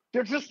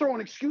 They're just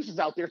throwing excuses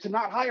out there to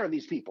not hire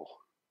these people.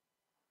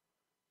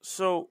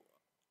 So,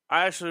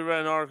 I actually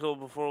read an article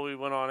before we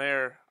went on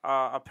air.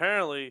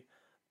 Apparently,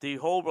 the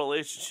whole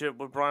relationship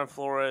with Brian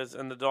Flores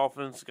and the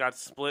Dolphins got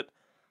split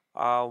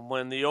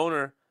when the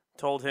owner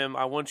told him,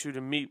 "I want you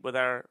to meet with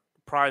our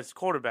prized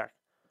quarterback."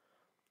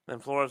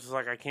 And Flores was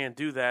like, "I can't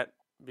do that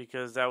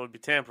because that would be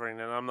tampering,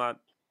 and I'm not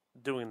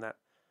doing that."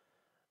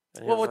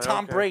 Well, with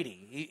Tom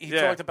Brady. He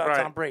talked about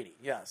Tom Brady,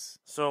 yes.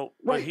 So,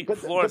 but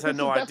Flores had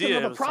no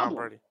idea it was Tom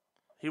Brady.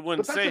 He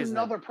wouldn't say that's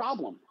another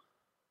problem.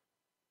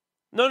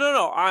 No.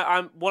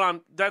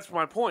 That's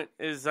my point,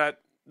 is that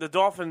the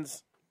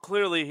Dolphins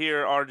clearly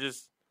here are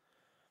just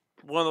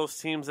one of those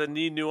teams that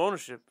need new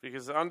ownership,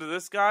 because under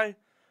this guy,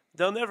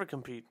 they'll never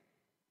compete.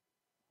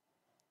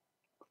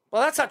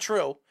 Well, that's not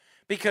true,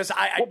 because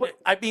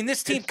I mean,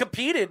 this team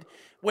competed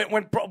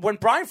when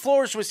Brian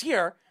Flores was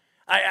here.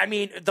 I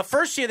mean, the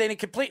first year they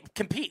didn't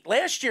compete.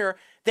 Last year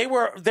they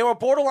were a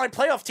borderline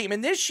playoff team,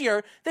 and this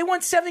year they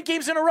won 7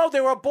 games in a row. They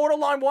were a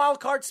borderline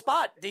wild card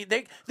spot. They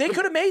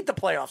could have made the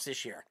playoffs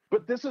this year.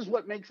 But this is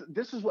what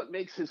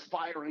makes his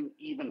firing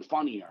even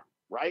funnier,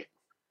 right?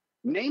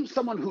 Name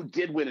someone who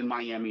did win in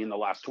Miami in the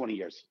last 20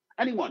 years.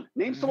 Anyone?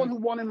 Name someone who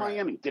won in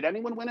Miami. Did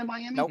anyone win in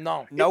Miami?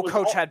 Nope. No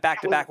coach had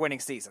back-to-back winning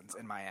seasons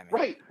in Miami.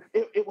 Right.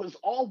 It was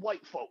all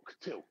white folk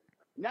too.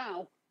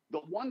 Now, the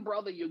one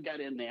brother you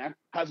get in there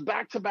has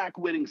back-to-back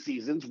winning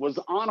seasons, was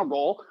on a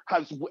roll,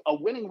 has a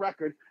winning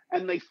record,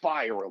 and they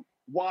fire him.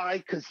 Why?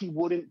 Because he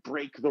wouldn't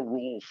break the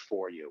rules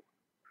for you.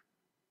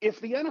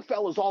 If the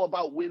NFL is all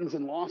about wins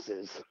and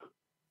losses,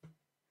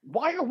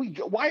 why are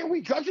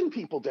we judging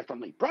people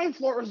differently? Brian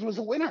Flores was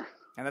a winner.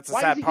 And that's the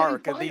sad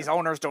part, because these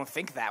owners don't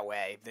think that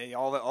way.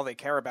 All they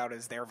care about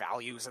is their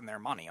values and their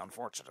money,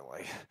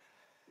 unfortunately.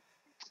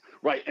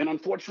 Right, and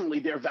unfortunately,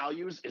 their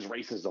values is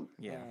racism.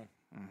 Yeah.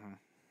 Mm-hmm.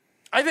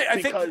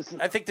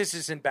 I think this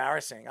is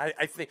embarrassing.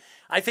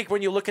 I think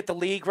when you look at the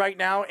league right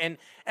now, and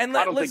I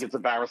don't think it's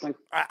embarrassing.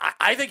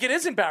 I think it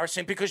is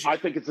embarrassing because I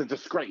think it's a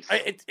disgrace.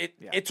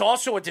 It's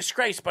also a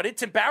disgrace, but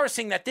it's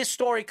embarrassing that this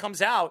story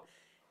comes out,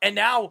 and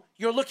now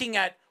you're looking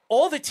at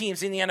all the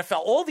teams in the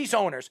NFL, all these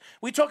owners.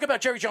 We talk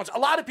about Jerry Jones. A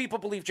lot of people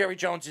believe Jerry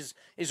Jones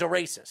is a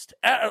racist.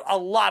 A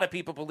lot of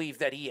people believe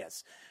that he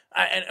is,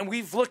 and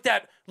we've look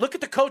at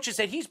the coaches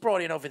that he's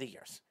brought in over the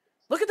years.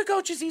 Look at the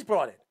coaches he's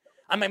brought in.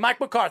 I mean, Mike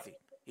McCarthy.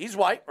 He's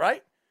white,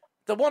 right?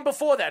 The one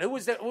before that, who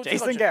was that?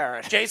 Jason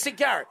Garrett. Jason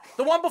Garrett.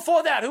 The one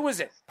before that, who was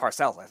it?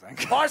 Parcells, I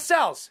think.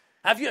 Parcells.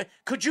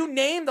 Could you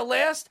name the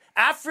last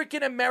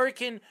African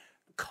American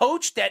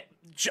coach that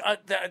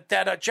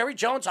Jerry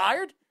Jones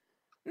hired?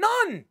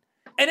 None.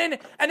 And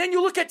then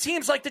you look at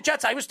teams like the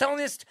Jets. I was telling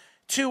this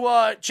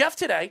to Jeff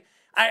today.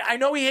 I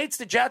know he hates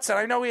the Jets, and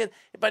I know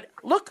but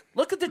look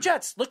at the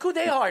Jets. Look who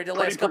they hired the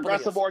last couple of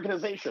years. Progressive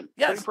organization.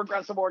 Yes. Pretty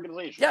progressive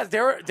organization. Yes,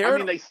 they're. I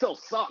mean, they still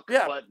suck,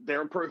 but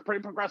they're a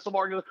pretty progressive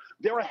organization.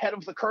 They're ahead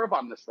of the curve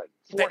on this thing.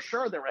 For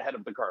sure, they're ahead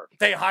of the curve.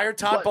 They hired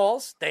Todd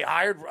Bowles. They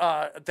hired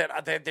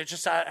they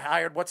just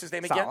hired, what's his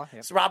name again? Saleh,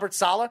 yep. Robert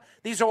Saleh.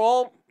 These are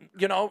all,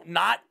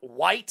 not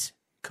white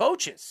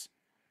coaches.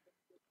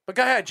 But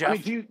go ahead, Jeff. I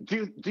mean,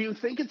 do you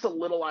think it's a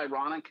little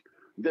ironic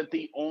that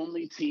the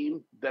only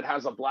team that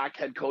has a black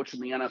head coach in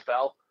the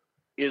NFL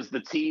is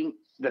the team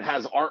that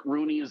has Art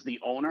Rooney as the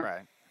owner?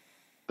 Right.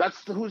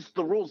 That's who's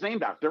the rules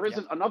named after. There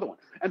isn't another one.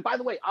 And by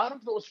the way, out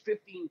of those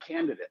 15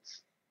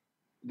 candidates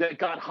that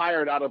got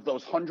hired out of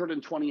those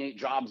 128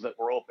 jobs that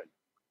were open,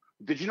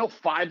 did you know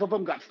 5 of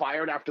them got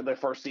fired after their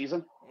first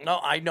season? No,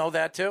 I know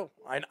that too.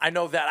 I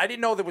know that. I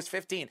didn't know there was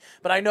 15,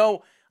 but I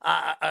know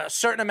a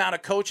certain amount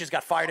of coaches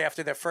got fired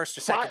after their first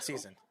or second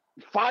season.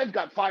 5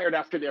 got fired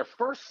after their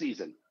first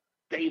season.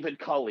 David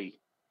Culley,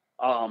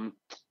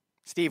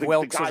 Steve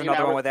Wilkes was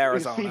another one with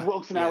Arizona. Steve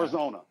Wilkes in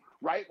Arizona,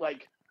 right?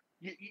 Like,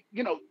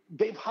 you know,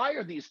 they've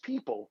hired these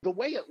people. The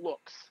way it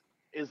looks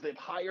is they've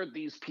hired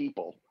these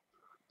people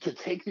to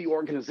take the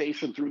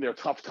organization through their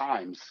tough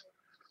times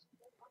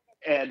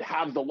and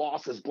have the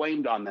losses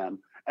blamed on them.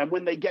 And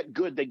when they get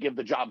good, they give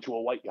the job to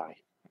a white guy.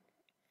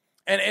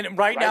 And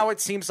right now, it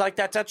seems like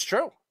that's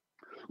true.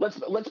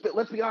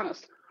 Let's be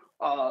honest.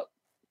 The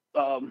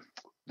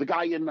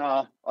guy in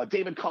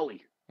David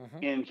Culley.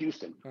 in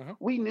Houston.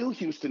 We knew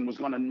Houston was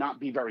going to not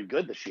be very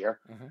good this year,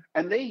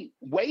 and they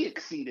way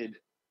exceeded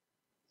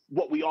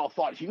what we all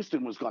thought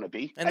Houston was going to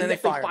be, and then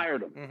yet they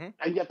fired him.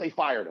 And yet they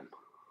fired him.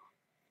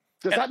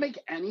 Does that make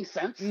any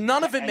sense?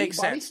 None of it makes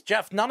sense,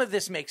 Jeff. None of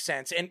this makes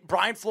sense. And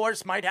Brian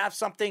Flores might have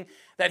something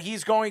that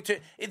he's going to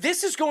 –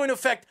 this is going to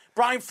affect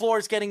Brian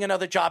Flores getting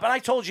another job. And I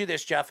told you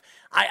this, Jeff.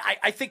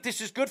 I think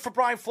this is good for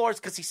Brian Flores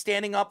because he's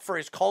standing up for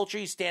his culture.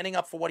 He's standing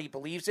up for what he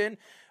believes in.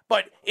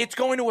 But it's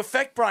going to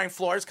affect Brian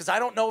Flores because I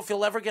don't know if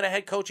he'll ever get a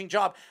head coaching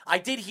job. I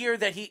did hear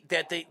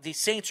that the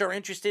Saints are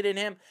interested in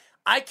him.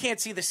 I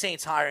can't see the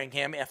Saints hiring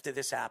him after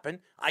this happened.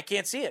 I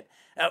can't see it.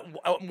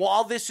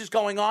 While this is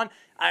going on,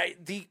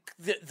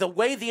 the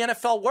way the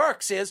NFL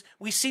works is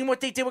we've seen what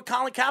they did with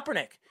Colin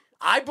Kaepernick.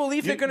 I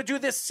believe they're going to do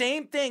this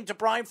same thing to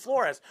Brian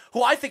Flores,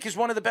 who I think is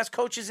one of the best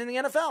coaches in the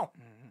NFL.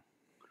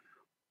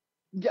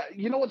 Yeah,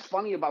 you know what's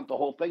funny about the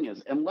whole thing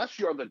is, unless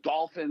you're the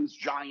Dolphins,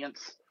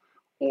 Giants,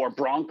 or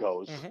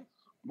Broncos,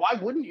 why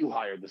wouldn't you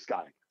hire this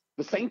guy?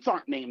 The Saints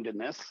aren't named in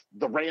this.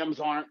 The Rams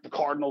aren't. The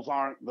Cardinals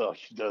aren't.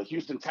 The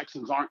Houston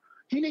Texans aren't.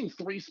 He named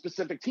 3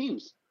 specific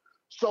teams.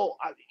 So,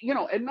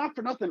 and not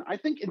for nothing, I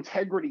think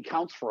integrity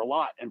counts for a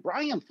lot. And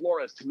Brian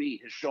Flores, to me,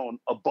 has shown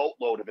a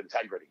boatload of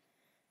integrity.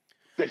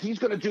 That he's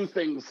going to do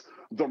things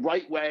the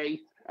right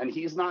way, and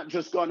he's not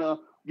just going to,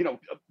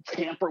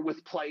 tamper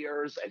with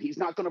players, and he's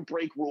not going to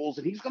break rules,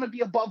 and he's going to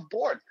be above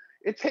board.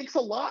 It takes a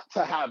lot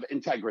to have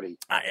integrity.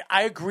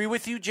 I agree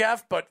with you,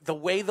 Jeff, but the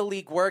way the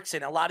league works,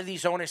 and a lot of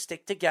these owners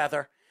stick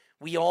together,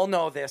 we all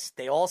know this,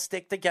 they all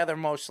stick together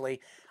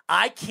mostly.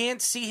 I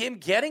can't see him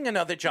getting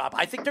another job.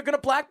 I think they're going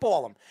to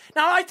blackball him.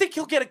 Now, I think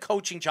he'll get a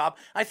coaching job.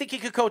 I think he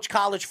could coach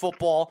college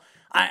football.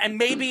 And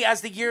maybe as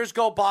the years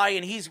go by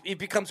and he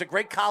becomes a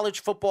great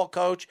college football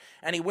coach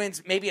and he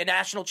wins maybe a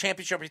national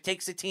championship, he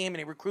takes a team and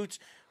he recruits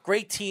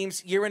great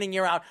teams year in and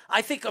year out,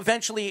 I think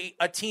eventually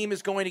a team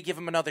is going to give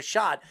him another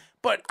shot.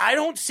 But I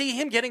don't see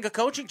him getting a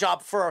coaching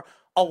job for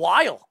a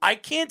while. I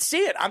can't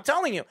see it. I'm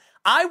telling you.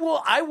 I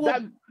will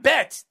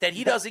bet that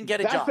he doesn't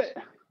get a job.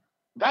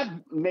 That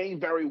may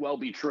very well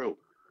be true,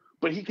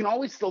 but he can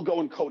always still go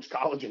and coach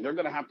college, and they're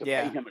going to have to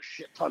pay him a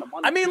shit ton of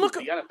money. I mean, look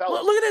at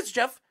this,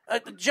 Jeff.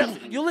 Jeff,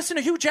 you listen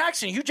to Hugh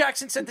Jackson. Hugh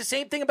Jackson said the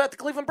same thing about the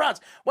Cleveland Browns.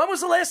 When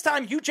was the last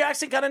time Hugh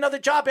Jackson got another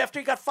job after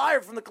he got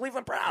fired from the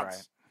Cleveland Browns?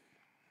 Right.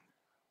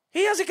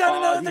 He hasn't got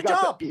another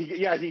job.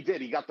 He did.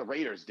 He got the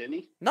Raiders, didn't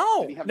he?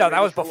 No,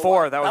 that was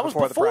before. That was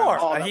before the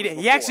Browns.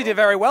 He actually did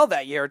very well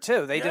that year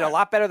too. They did a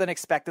lot better than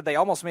expected. They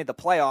almost made the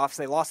playoffs.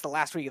 They lost the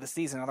last week of the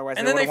season. Otherwise,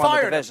 they would have won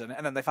the division.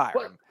 And then they fired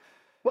him.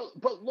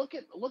 But look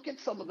at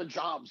some of the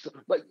jobs.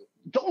 Like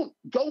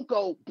don't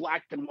go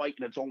black and white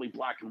and it's only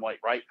black and white,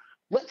 right?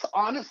 Let's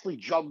honestly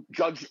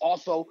judge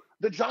also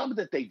the job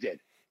that they did.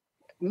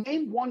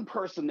 Name one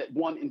person that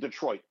won in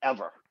Detroit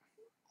ever.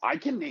 I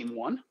can name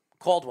one.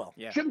 Caldwell.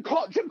 Yeah. Jim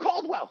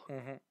Caldwell.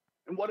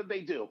 And what did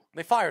they do?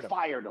 They fired him.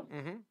 Fired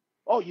him.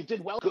 Oh, you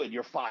did well? Good,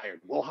 you're fired.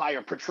 We'll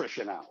hire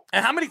Patricia now.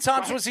 And how many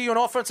times was he an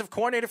offensive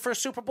coordinator for a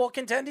Super Bowl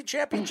contending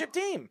championship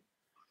team?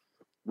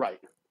 Right.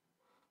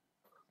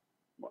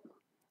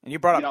 And you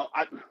brought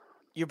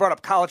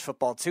up college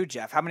football too,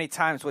 Jeff. How many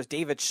times was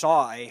David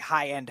Shaw a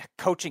high-end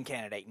coaching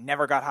candidate?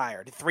 Never got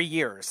hired. 3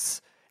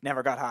 years,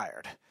 never got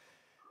hired.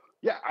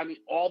 Yeah, I mean,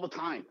 all the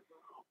time.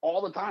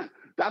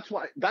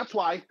 That's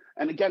why.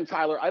 And again,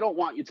 Tyler, I don't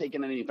want you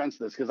taking any offense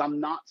to this because I'm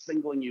not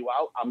singling you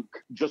out. I'm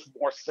just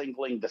more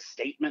singling the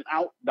statement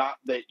out, not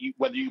that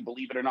whether you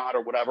believe it or not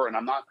or whatever. And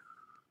I'm not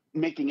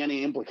making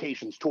any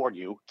implications toward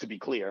you, to be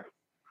clear.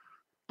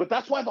 But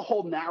that's why the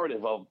whole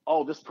narrative of,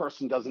 this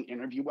person doesn't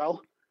interview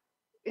well,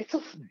 it's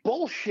a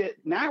bullshit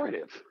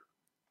narrative.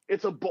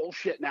 It's a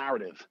bullshit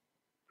narrative.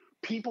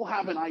 People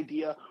have an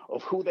idea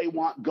of who they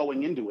want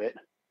going into it.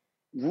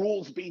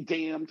 Rules be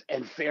damned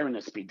and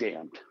fairness be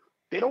damned.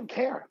 They don't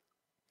care.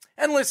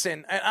 And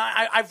listen,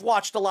 I've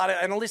watched a lot of,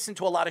 and I listened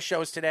to a lot of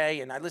shows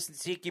today, and I listened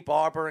to Tiki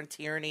Barber and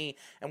Tierney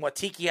and what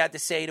Tiki had to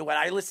say to it.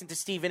 I listened to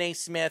Stephen A.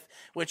 Smith,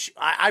 which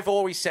I've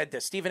always said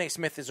this. Stephen A.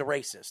 Smith is a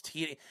racist.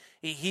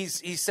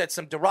 He said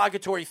some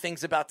derogatory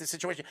things about this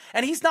situation,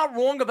 and he's not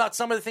wrong about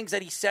some of the things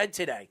that he said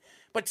today.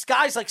 But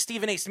guys like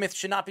Stephen A. Smith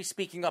should not be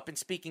speaking up and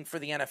speaking for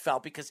the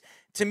NFL because,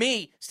 to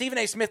me, Stephen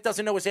A. Smith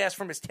doesn't know his ass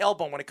from his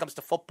tailbone when it comes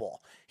to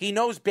football. He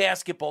knows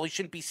basketball. He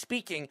shouldn't be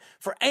speaking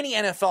for any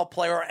NFL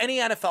player or any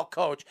NFL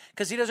coach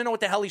because he doesn't know what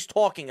the hell he's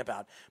talking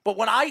about. But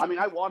when I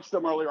watched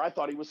him earlier. I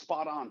thought he was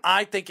spot on.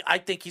 I think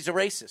he's a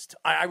racist.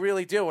 I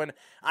really do. And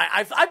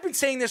I've been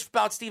saying this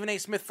about Stephen A.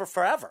 Smith for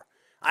forever.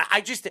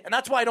 And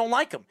that's why I don't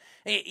like him.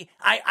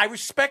 I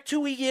respect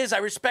who he is. I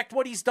respect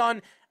what he's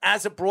done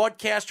as a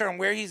broadcaster and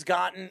where he's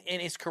gotten in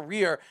his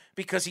career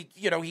because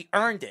he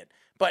earned it.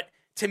 But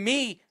to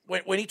me,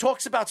 when he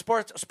talks about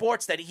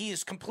sports that he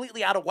is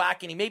completely out of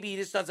whack and he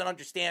just doesn't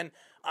understand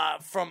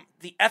from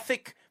the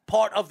ethic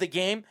part of the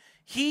game,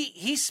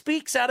 he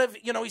speaks out of,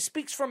 he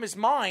speaks from his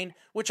mind,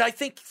 which I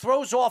think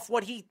throws off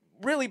what he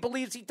really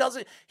believes he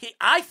doesn't.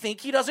 I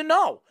think he doesn't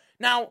know.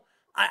 Now,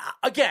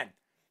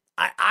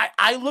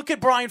 I look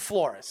at Brian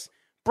Flores.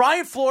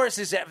 Brian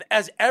Flores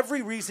has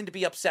every reason to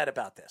be upset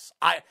about this.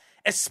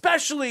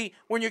 Especially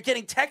when you're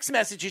getting text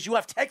messages, you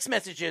have text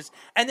messages,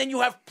 and then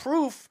you have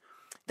proof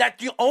that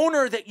the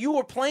owner that you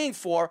were playing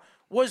for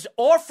was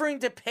offering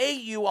to pay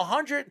you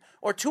 $100,000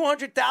 or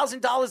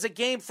 $200,000 a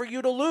game for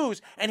you to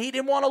lose, and he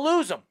didn't want to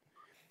lose them.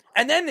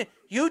 And then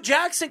Hugh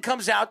Jackson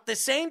comes out the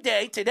same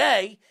day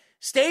today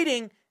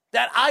stating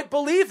that I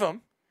believe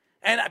him,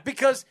 and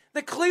because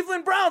the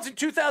Cleveland Browns in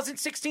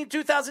 2016,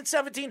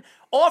 2017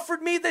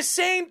 offered me the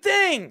same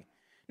thing.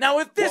 Now,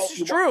 if this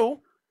is true,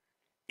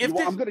 I'm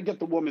going to get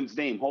the woman's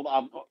name. Hold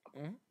on.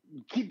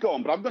 Keep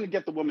going, but I'm going to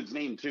get the woman's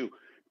name too,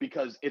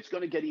 because it's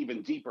going to get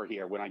even deeper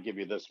here when I give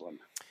you this one.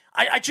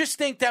 I just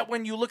think that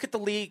when you look at the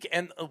league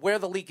and where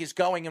the league is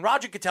going, and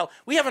Roger Goodell,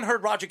 we haven't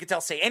heard Roger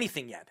Goodell say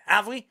anything yet,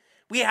 have we?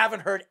 We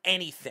haven't heard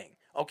anything,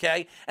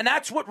 okay? And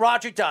that's what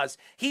Roger does.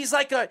 He's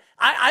like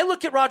I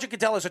look at Roger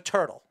Goodell as a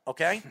turtle,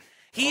 okay?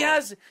 He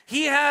has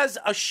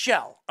a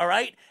shell, all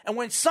right? And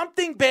when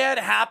something bad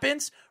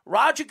happens,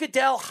 Roger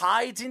Goodell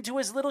hides into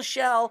his little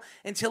shell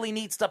until he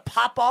needs to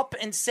pop up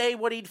and say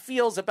what he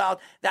feels about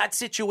that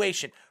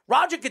situation.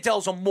 Roger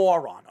Goodell's a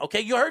moron,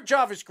 okay? You heard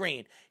Jarvis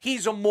Green.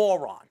 He's a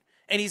moron,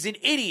 and he's an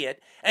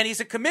idiot, and he's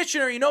a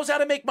commissioner. He knows how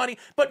to make money.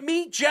 But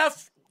me,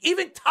 Jeff,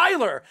 even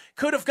Tyler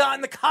could have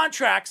gotten the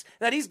contracts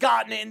that he's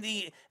gotten in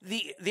the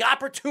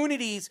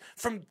opportunities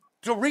from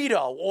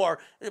Dorito or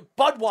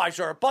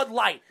Budweiser or Bud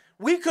Light.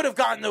 We could have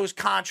gotten those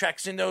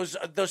contracts and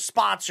those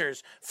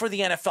sponsors for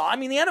the NFL. I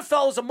mean, the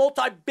NFL is a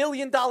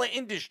multi-billion-dollar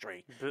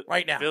industry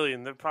right now.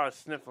 Billion. They're probably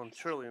sniffling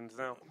trillions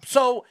now.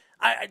 So,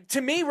 to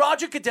me,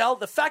 Roger Goodell,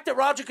 the fact that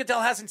Roger Goodell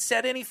hasn't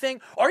said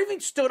anything or even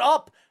stood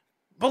up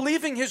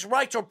believing his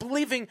rights or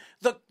believing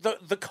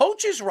the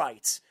coach's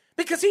rights,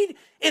 because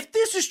if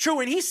this is true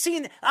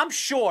and I'm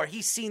sure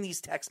he's seen these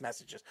text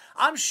messages.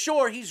 I'm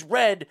sure he's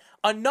read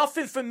enough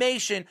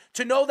information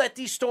to know that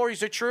these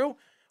stories are true.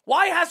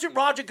 Why hasn't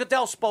Roger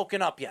Goodell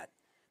spoken up yet?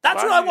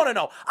 That's what I want to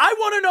know. I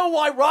want to know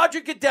why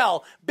Roger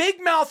Goodell,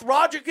 big mouth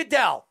Roger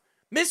Goodell,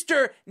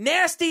 Mr.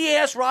 Nasty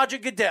Ass Roger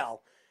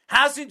Goodell,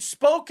 hasn't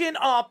spoken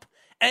up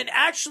and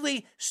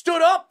actually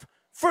stood up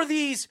for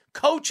these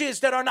coaches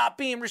that are not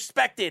being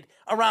respected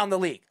around the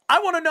league. I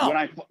want to know.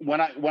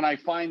 When I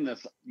find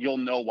this, you'll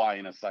know why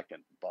in a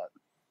second. But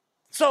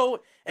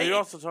so you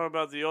also talk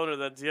about the owner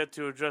that's yet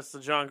to address the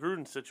John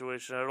Gruden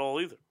situation at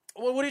all either.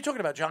 Well, what are you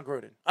talking about, John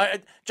Gruden?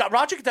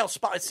 Roger Goodell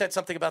said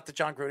something about the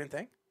John Gruden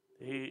thing.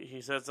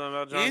 He said something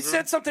about John Gruden? He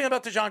said something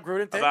about the John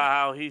Gruden thing. About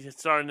how he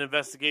started an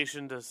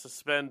investigation to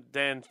suspend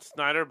Dan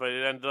Snyder, but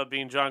it ended up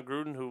being John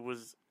Gruden who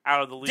was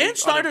out of the league. Dan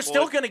Snyder's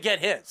still going to get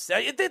his.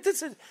 John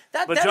Gruden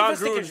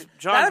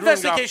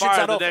got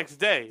fired the next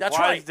day. That's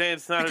Why right. Is Dan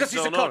Snyder because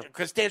still he's a coach.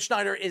 Because Dan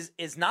Snyder is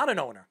not an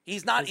owner.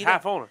 He's not. He's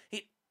half owner.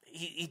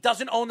 He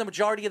doesn't own the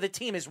majority of the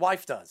team. His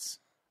wife does.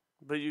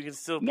 But you can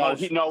still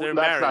they're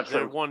married. Not true.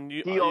 They're one.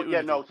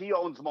 He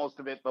owns most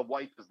of it. The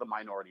wife is the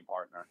minority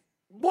partner.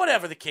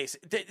 Whatever the case,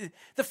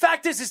 the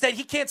fact is that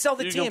he can't sell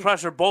the team. You can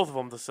pressure both of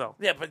them to sell.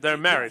 Yeah, but they're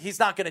married. He's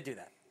not going to do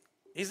that.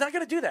 He's not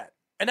going to do that.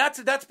 And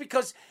that's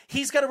because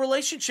he's got a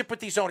relationship with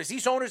these owners.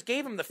 These owners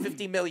gave him the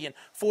 $50 million,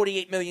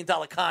 $48 million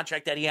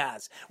contract that he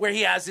has, where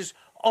he has his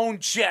own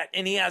jet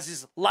and he has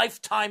his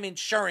lifetime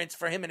insurance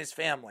for him and his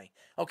family.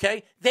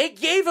 Okay? They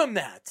gave him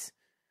that.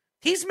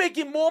 He's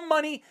making more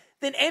money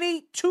than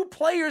any two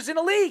players in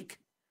a league.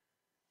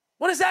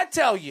 What does that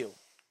tell you?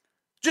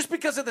 Just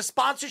because of the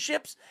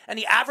sponsorships and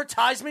the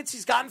advertisements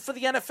he's gotten for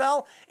the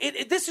NFL?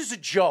 This is a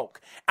joke.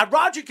 And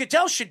Roger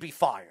Goodell should be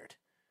fired.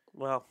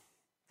 Well,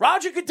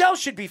 Roger Goodell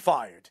should be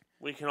fired.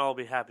 We can all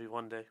be happy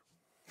one day.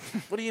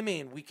 What do you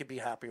mean we could be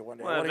happier one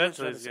day? Well,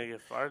 eventually he's going to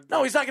get fired.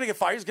 No, he's not going to get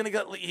fired.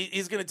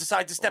 He's going to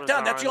decide to step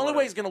down. That's the only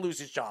way he's going to lose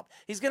his job.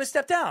 He's going to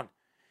step down.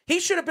 He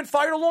should have been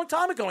fired a long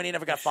time ago, and he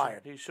never got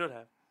fired. He should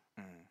have.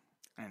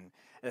 And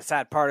the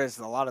sad part is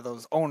a lot of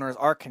those owners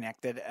are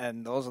connected,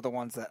 and those are the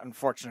ones that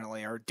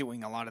unfortunately are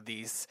doing a lot of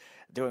these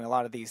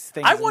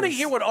things. I want to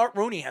hear what Art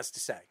Rooney has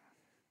to say.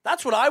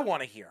 That's what I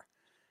want to hear,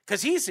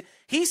 because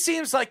he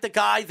seems like the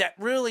guy that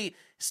really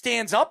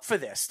stands up for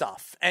this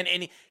stuff, and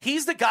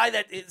he's the guy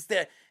that is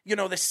the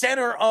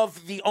center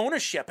of the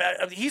ownership.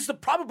 He's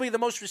probably the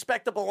most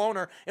respectable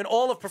owner in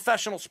all of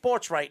professional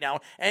sports right now,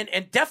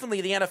 and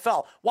definitely the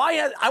NFL.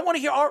 I want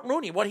to hear Art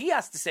Rooney, what he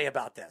has to say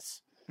about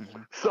this.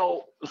 Mm-hmm.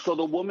 So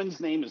the woman's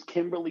name is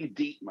Kimberly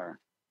Dietmar,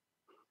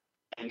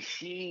 and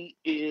she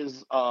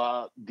is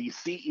the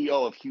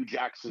CEO of Hugh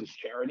Jackson's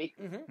charity.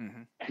 Mm-hmm.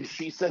 Mm-hmm. And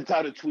she sent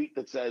out a tweet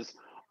that says,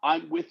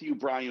 "I'm with you,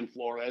 Brian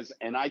Flores,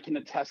 and I can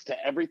attest to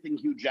everything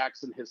Hugh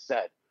Jackson has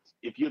said.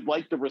 If you'd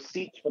like the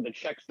receipts for the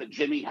checks that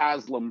Jimmy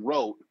Haslam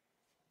wrote,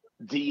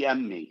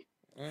 DM me."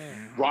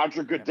 Mm-hmm.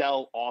 Roger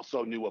Goodell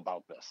also knew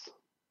about this.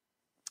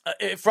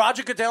 If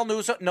Roger Goodell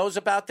knows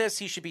about this,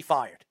 he should be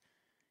fired.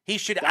 He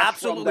should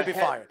absolutely be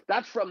fired.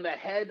 That's from the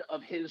head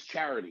of his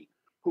charity,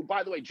 who,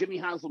 by the way, Jimmy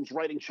Haslam's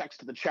writing checks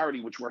to the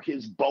charity, which were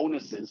his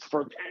bonuses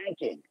for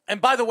tanking.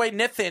 And by the way,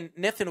 Nathan,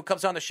 who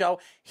comes on the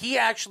show, he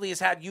actually has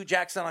had Hugh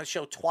Jackson on the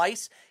show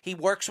twice. He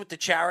works with the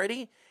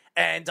charity,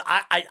 And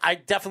I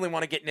definitely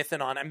want to get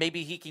Nithin on, and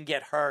maybe he can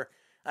get her.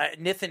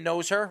 Nithin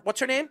knows her. What's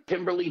her name?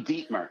 Kimberly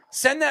Dietmar.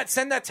 Send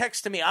that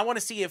text to me. I want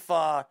to see if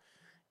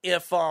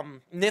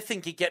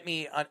Nithin could get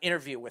me an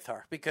interview with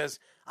her, because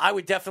I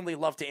would definitely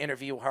love to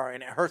interview her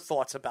and her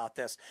thoughts about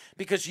this.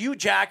 Because Hugh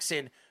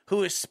Jackson,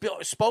 who has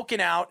spoken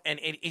out and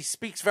he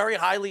speaks very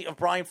highly of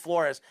Brian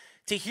Flores,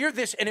 to hear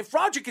this, and if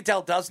Roger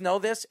Goodell does know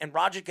this, and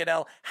Roger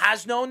Goodell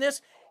has known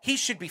this, he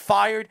should be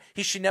fired.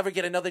 He should never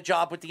get another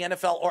job with the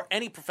NFL or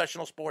any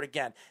professional sport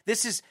again.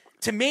 This is,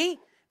 to me,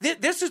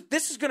 this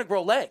is going to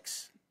grow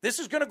legs. This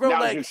is going to grow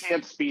legs. Now, you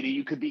can't, Speedy.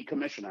 You could be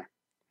commissioner.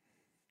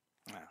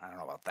 I don't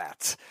know about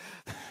that.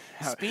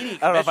 Speedy, I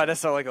don't know if I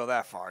necessarily go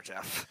that far,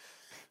 Jeff.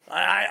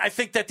 I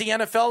think that the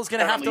NFL is going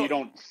to have to. You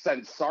don't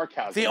sense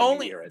sarcasm.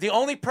 The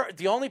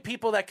only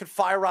people that could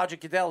fire Roger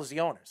Goodell is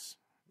the owners.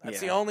 That's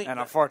the only. And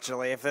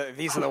unfortunately, if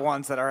these are the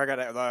ones that are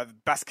the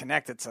best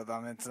connected to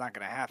them, it's not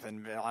going to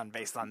happen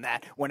based on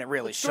that when it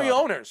really should. 3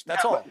 owners.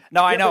 That's all.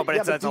 No, I know, but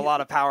it's a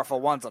lot of powerful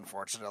ones,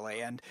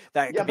 unfortunately, and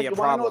that could be a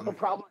problem. You know what the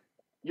problem?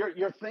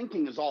 Your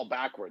thinking is all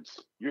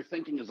backwards. Your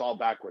thinking is all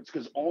backwards,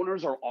 because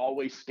owners are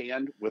always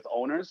stand with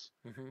owners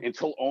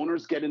until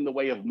owners get in the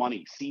way of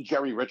money. See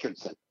Jerry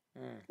Richardson,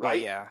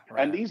 right? Yeah.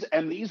 Right.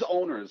 And these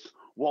owners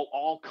will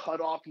all cut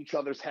off each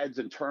other's heads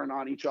and turn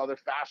on each other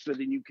faster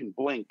than you can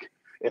blink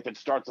if it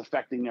starts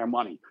affecting their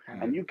money.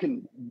 And you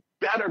can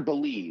better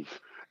believe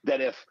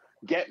that if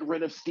getting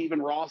rid of Stephen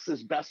Ross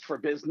is best for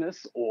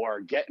business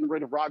or getting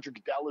rid of Roger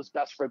Goodell is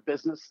best for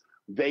business,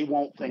 they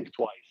won't think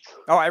twice.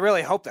 Oh, I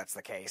really hope that's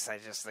the case. I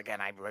just, again,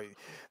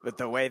 with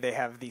the way they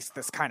have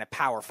this kind of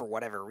power for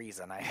whatever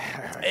reason,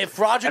 if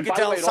Roger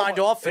Goodell signed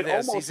off for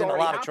this, he's in a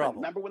lot of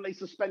trouble. Remember when they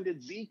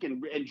suspended Zeke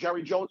and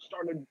Jerry Jones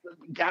started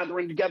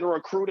gathering together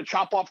a crew to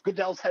chop off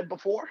Goodell's head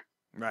before?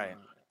 Right.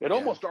 It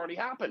almost already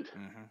happened.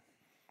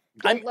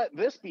 Don't let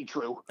this be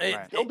true.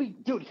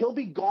 He'll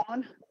be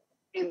gone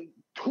in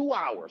 2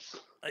 hours.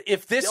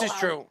 If this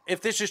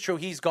is true,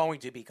 he's going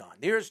to be gone.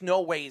 There's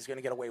no way he's going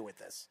to get away with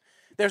this.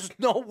 There's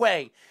no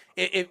way.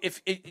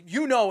 If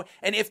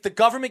and if the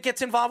government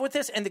gets involved with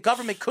this, and the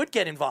government could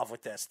get involved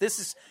with this,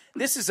 this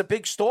is a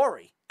big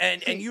story,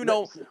 and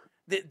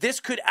this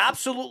could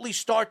absolutely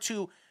start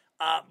to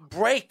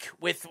break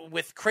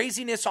with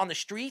craziness on the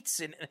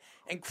streets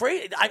and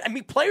crazy. I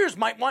mean, players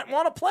might want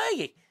to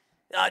play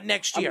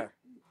next year.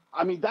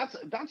 I mean, that's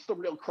the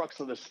real crux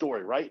of this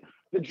story, right?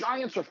 The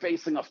Giants are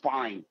facing a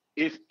fine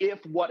if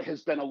what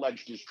has been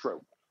alleged is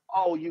true.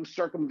 Oh, you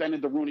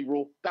circumvented the Rooney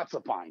Rule. That's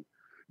a fine.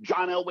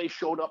 John Elway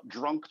showed up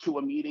drunk to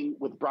a meeting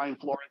with Brian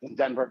Flores in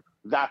Denver.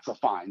 That's a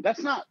fine.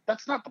 That's not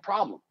the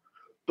problem.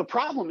 The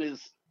problem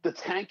is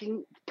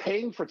the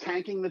paying for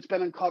tanking that's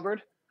been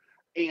uncovered,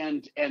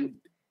 and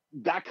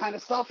that kind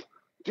of stuff,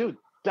 dude.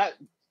 That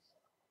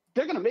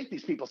they're going to make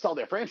these people sell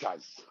their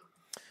franchises.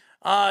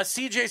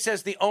 CJ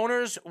says the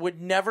owners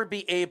would never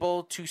be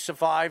able to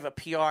survive a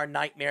PR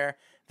nightmare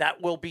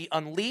that will be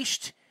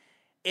unleashed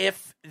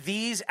if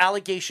these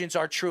allegations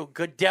are true.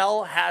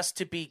 Goodell has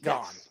to be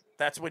gone. Yes.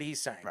 That's what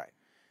he's saying. Right.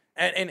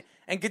 And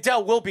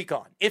Goodell will be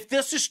gone. If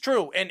this is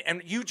true,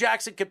 and Hugh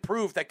Jackson could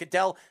prove that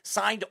Goodell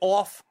signed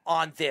off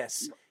on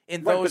this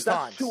in those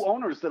times. That's 2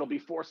 owners that'll be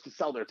forced to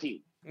sell their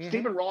team.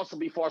 Stephen Ross will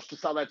be forced to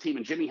sell that team,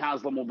 and Jimmy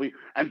Haslam will be.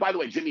 And by the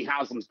way, Jimmy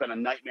Haslam's been a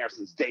nightmare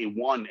since day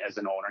one as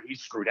an owner.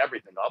 He's screwed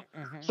everything up.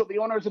 So the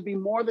owners would be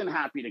more than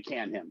happy to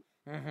can him.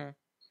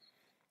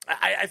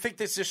 I think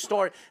this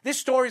story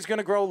is going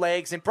to grow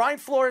legs. And Brian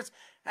Flores,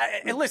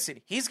 and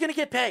listen, he's going to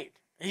get paid.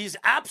 He's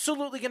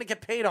absolutely going to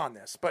get paid on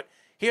this. But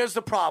here's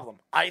the problem.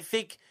 I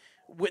think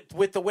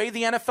with the way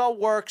the NFL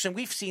works, and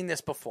we've seen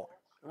this before.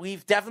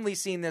 We've definitely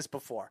seen this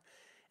before.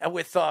 And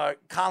with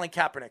Colin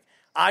Kaepernick,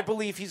 I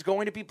believe he's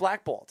going to be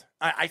blackballed.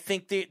 I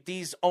think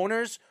these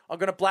owners are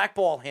going to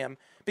blackball him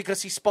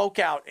because he spoke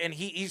out, and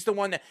he's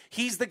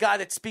the guy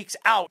that speaks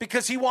out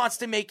because he wants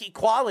to make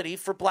equality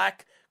for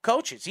black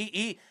coaches.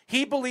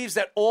 He believes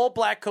that all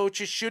black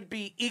coaches should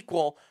be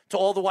equal to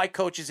all the white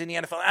coaches in the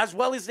NFL, as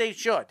well as they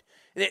should.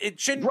 It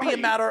shouldn't be a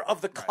matter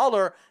of the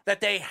color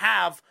that they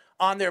have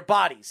on their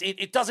bodies.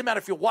 It doesn't matter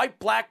if you're white,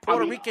 black,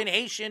 Puerto Rican,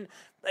 Haitian.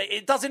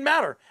 It doesn't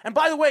matter. And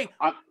by the way,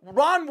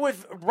 Ron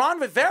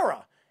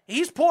Rivera,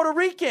 he's Puerto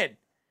Rican,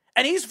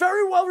 and he's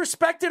very well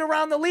respected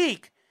around the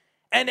league.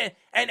 And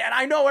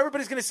I know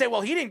everybody's going to say,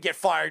 well, he didn't get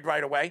fired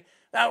right away.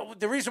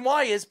 The reason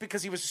why is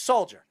because he was a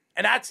soldier,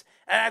 and that's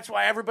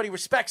why everybody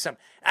respects him.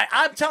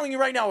 I'm telling you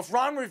right now, if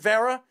Ron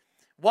Rivera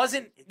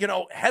wasn't,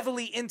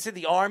 heavily into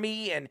the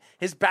Army and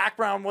his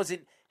background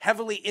wasn't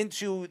heavily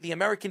into the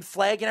American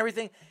flag and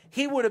everything,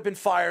 he would have been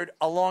fired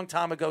a long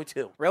time ago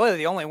too. Really,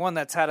 the only one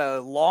that's had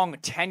a long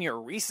tenure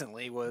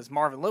recently was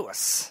Marvin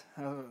Lewis.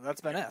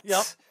 That's been it.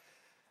 Yep.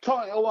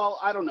 Well,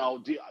 I don't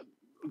know.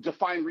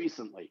 Define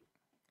recently.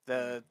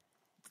 The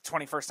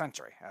 21st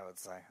century, I would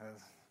say.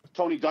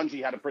 Tony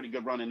Dungy had a pretty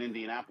good run in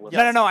Indianapolis.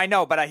 No, I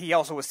know, but he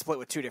also was split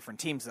with 2 different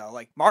teams, though.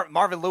 Like,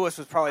 Marvin Lewis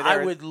was probably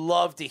there. I would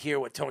love to hear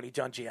what Tony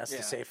Dungy has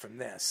to say from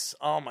this.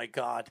 Oh, my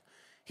God.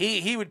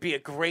 He would be a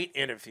great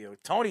interview.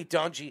 Tony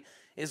Dungy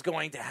is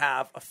going to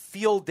have a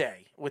field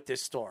day with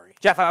this story.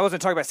 Jeff, I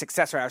wasn't talking about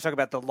success, right? I was talking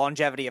about the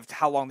longevity of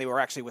how long they were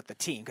actually with the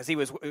team, because he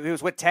was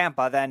with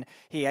Tampa, then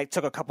he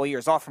took a couple of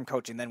years off from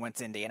coaching, then went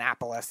to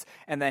Indianapolis,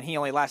 and then he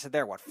only lasted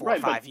there, 4 or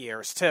 5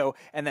 years, too,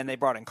 and then they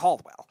brought in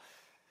Caldwell.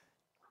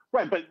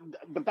 Right,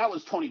 but that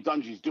was Tony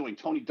Dungy's doing.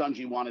 Tony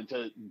Dungy wanted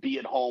to be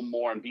at home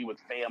more and be with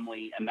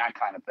family and that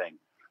kind of thing.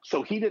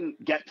 So he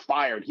didn't get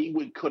fired. He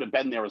could have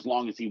been there as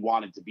long as he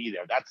wanted to be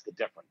there. That's the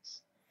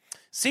difference.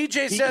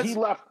 CJ says he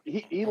left.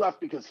 He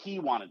left because he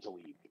wanted to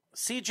leave.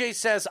 CJ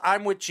says,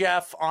 I'm with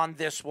Jeff on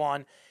this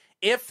one.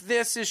 If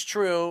this is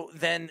true,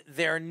 then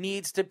there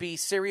needs to be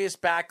serious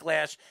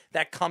backlash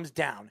that comes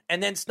down.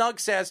 And then Snug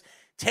says,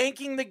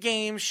 tanking the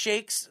game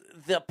shakes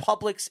the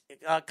public's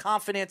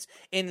confidence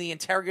in the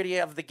integrity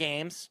of the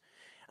games.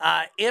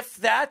 If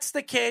that's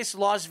the case,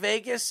 Las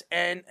Vegas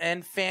and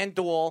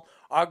FanDuel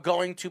are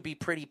going to be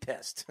pretty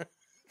pissed.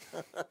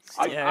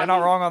 You're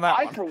not wrong on that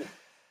one.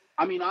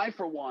 I,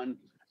 for one,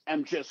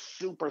 am just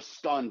super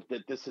stunned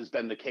that this has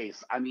been the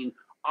case. I mean,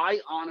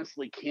 I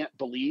honestly can't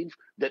believe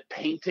that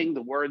painting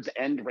the words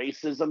 "end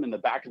racism" in the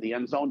back of the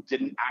end zone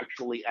didn't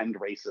actually end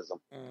racism.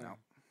 No.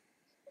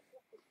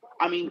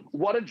 I mean,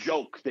 what a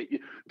joke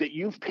that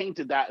you've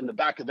painted that in the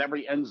back of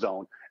every end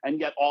zone, and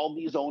yet all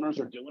these owners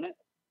are doing it.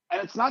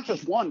 And it's not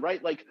just one,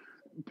 right? Like,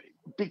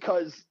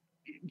 because,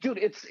 dude,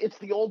 it's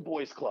the old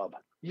boys club.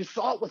 You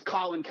saw it with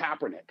Colin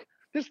Kaepernick.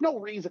 There's no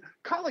reason.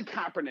 Colin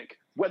Kaepernick,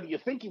 whether you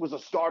think he was a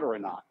starter or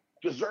not,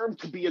 deserved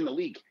to be in the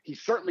league.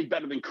 He's certainly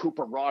better than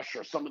Cooper Rush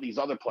or some of these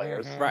other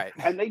players. Mm-hmm. Right.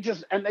 And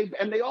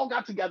they all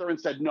got together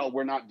and said, no,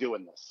 we're not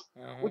doing this,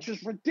 which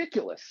is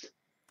ridiculous.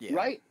 Yeah.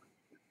 Right?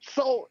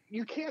 So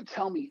you can't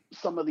tell me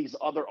some of these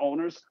other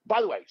owners,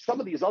 by the way, some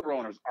of these other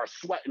owners are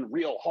sweating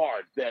real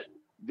hard that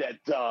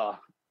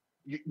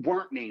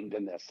weren't named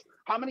in this.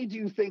 How many do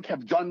you think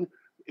have done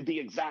the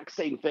exact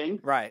same thing?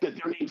 Right. That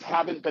their names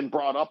haven't been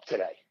brought up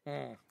today.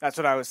 That's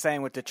what I was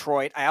saying with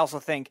Detroit. I also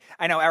think,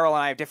 I know Errol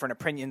and I have different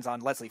opinions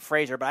on Leslie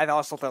Frazier, but I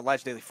also thought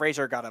Leslie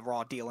Frazier got a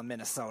raw deal in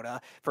Minnesota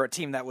for a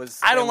team that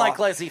was... I don't like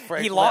Leslie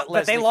Frazier.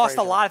 But they lost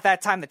a lot at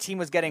that time. The team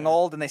was getting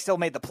old, and they still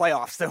made the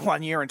playoffs the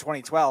 1 year in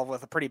 2012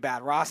 with a pretty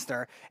bad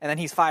roster, and then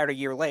he's fired a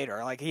year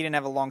later. Like, he didn't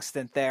have a long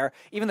stint there.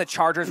 Even the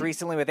Chargers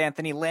recently with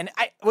Anthony Lynn.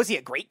 Was he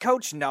a great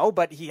coach? No,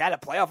 but he had a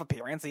playoff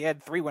appearance. He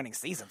had 3 winning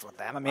seasons with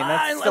them. I mean,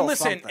 that's still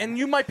something. And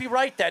you might be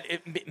right that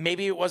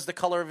maybe it was the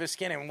color of his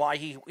skin and why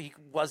he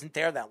wasn't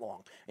there that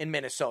long in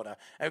Minnesota,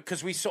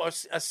 because we saw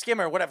a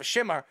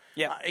Shimmer.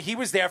 Yeah, he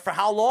was there for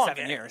how long?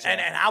 7 years.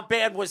 And how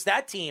bad was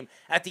that team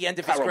at the end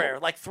of his career?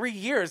 Like 3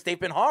 years, they've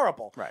been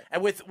horrible. Right.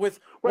 And with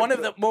one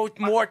of the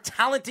more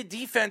talented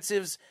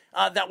defensives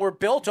that were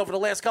built over the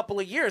last couple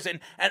of years,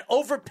 and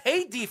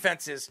overpaid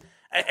defenses,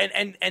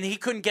 and he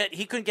couldn't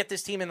get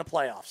this team in the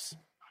playoffs.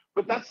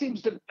 But that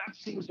seems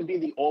to be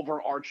the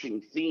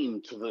overarching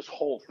theme to this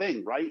whole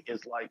thing, right?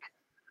 Is like,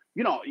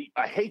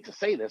 I hate to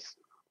say this,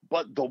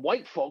 but the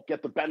white folk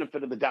get the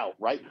benefit of the doubt,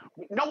 right?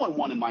 No one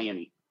won in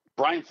Miami.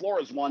 Brian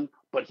Flores won,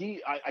 but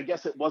I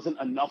guess it wasn't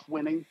enough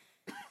winning.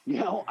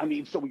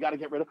 So we got to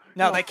get rid of...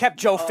 No, they kept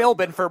Joe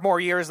Philbin for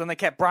more years than they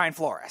kept Brian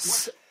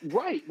Flores.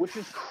 Right, which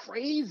is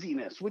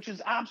craziness, which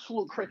is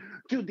absolute crazy.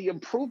 Dude, the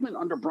improvement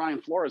under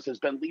Brian Flores has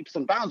been leaps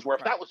and bounds, where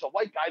if that was a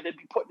white guy, they'd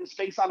be putting his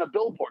face on a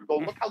billboard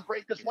going, look how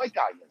great this white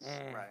guy is.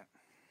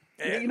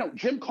 Right.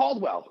 Jim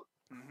Caldwell.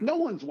 No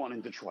one's won in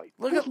Detroit.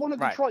 Who's won in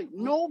Detroit?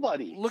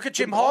 Nobody. Look at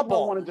Jim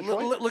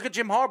Harbaugh. Look at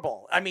Jim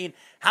Harbaugh. I mean,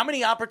 how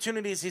many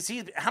opportunities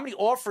how many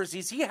offers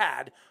has he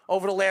had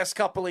over the last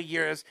couple of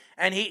years?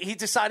 And he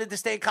decided to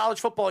stay in college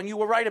football. And you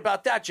were right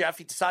about that, Jeff.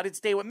 He decided to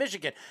stay with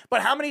Michigan.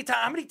 But how many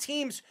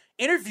teams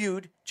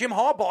interviewed Jim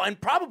Harbaugh and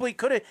probably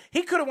could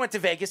have went to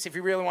Vegas if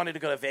he really wanted to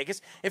go to Vegas.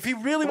 If he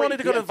really wanted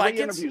to go to the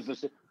Vikings. He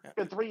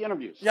had 3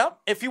 interviews. Yep.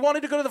 If he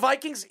wanted to go to the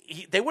Vikings,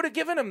 they would have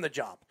given him the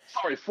job.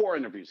 Sorry, 4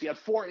 interviews. He had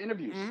 4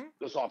 interviews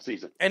this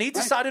offseason. And he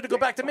decided to go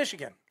back to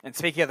Michigan. And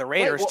speaking of the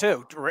Raiders,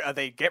 too,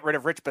 they get rid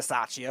of Rich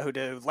Bisaccia,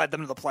 who led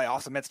them to the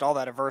playoffs amidst all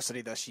that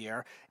adversity this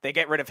year. They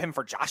get rid of him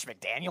for Josh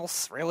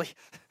McDaniels? Really?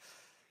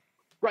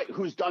 Right,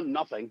 who's done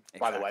nothing,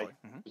 by the way.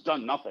 Who's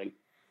done nothing.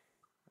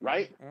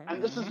 Right?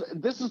 And this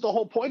is the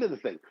whole point of the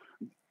thing.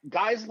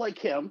 Guys like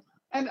him,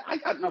 and I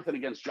got nothing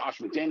against Josh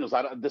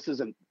McDaniels. This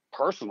isn't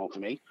personal to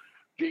me.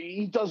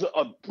 He does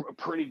a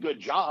pretty good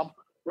job,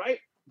 right?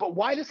 But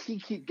why does he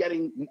keep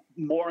getting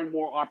more and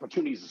more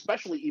opportunities,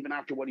 especially even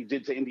after what he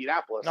did to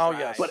Indianapolis? Oh,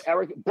 yes. But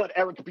Eric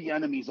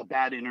Bieniemy's a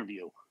bad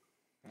interview.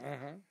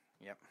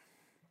 Yep.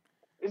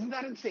 Isn't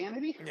that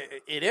insanity?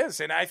 It is,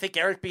 and I think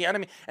Eric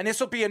Bieniemy, and this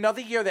will be another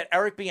year that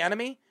Eric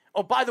Bieniemy,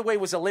 by the way,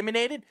 was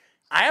eliminated.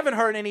 I haven't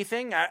heard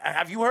anything.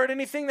 Have you heard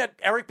anything that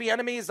Eric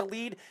Bieniemy is the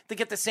lead to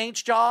get the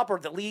Saints job or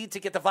the lead to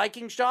get the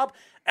Vikings job?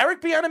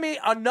 Eric Bieniemy,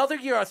 another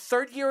year, a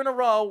 3rd year in a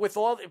row with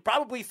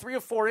probably 3 or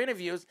 4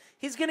 interviews,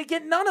 he's going to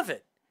get none of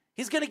it.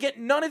 He's going to get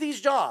none of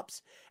these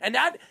jobs. And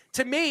that,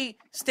 to me,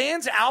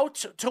 stands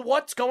out to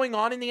what's going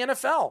on in the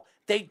NFL.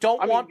 They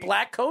don't want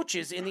black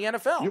coaches in the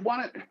NFL. You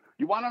want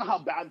to know how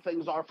bad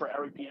things are for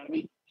Eric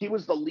Bieniemy? He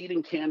was the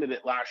leading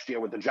candidate last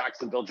year with the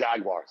Jacksonville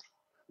Jaguars.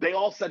 They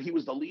all said he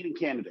was the leading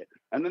candidate,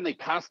 and then they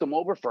passed him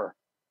over for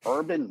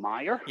Urban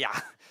Meyer. Yeah.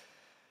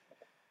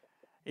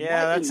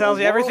 Yeah, that tells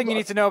you everything you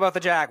need to know about the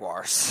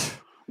Jaguars.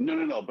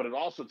 No. But it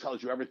also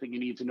tells you everything you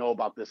need to know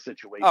about this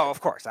situation. Oh,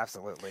 of course,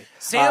 absolutely.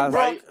 Sam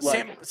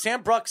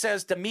Bruck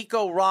says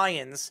DeMeco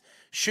Ryans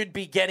should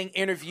be getting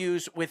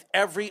interviews with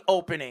every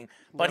opening,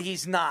 but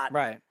he's not.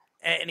 Right.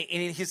 And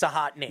he's a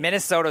hot name.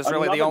 Minnesota's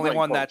really the only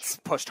one that's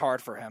pushed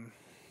hard for him.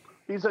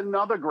 He's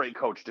another great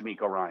coach,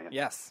 DeMeco Ryans.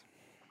 Yes.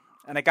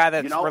 And a guy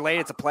that's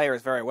related to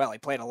players very well. He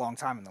played a long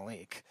time in the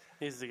league.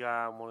 He's the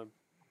guy I wanted.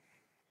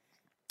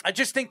 I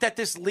just think that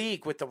this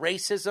league with the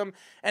racism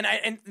and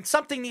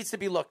something needs to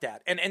be looked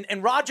at.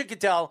 And Roger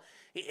Goodell,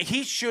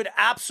 he should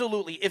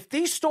absolutely, if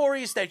these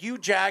stories that Hugh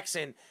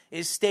Jackson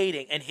is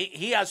stating, and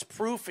he has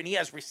proof and he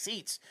has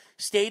receipts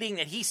stating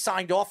that he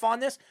signed off on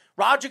this,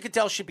 Roger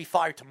Goodell should be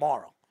fired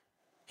tomorrow.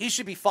 He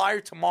should be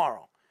fired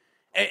tomorrow.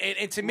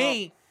 And to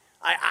me,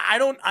 I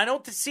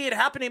don't see it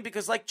happening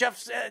because, like Jeff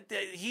said,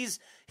 he's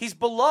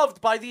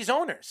beloved by these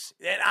owners.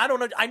 And I don't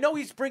know. I know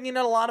he's bringing in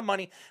a lot of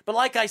money, but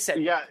like I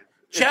said, yeah.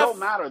 Jeff, it don't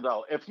matter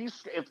though. If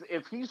he's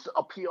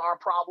a PR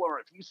problem, or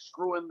if he's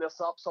screwing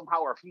this up somehow,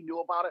 or if he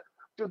knew about it,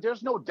 dude,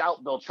 there's no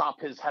doubt they'll chop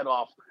his head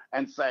off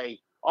and say,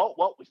 "Oh,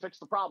 well, we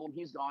fixed the problem.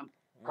 He's gone.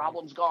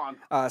 Problem's gone."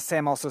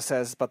 Sam also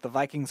says, but the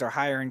Vikings are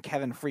hiring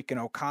Kevin freaking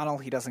O'Connell.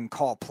 He doesn't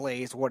call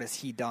plays. What has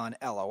he done?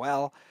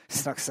 LOL.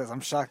 Snuck says,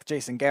 I'm shocked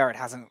Jason Garrett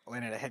hasn't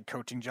landed a head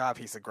coaching job.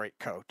 He's a great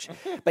coach.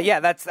 But yeah,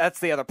 that's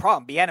the other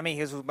problem. Bieniemy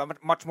is a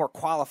much more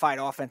qualified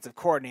offensive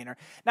coordinator.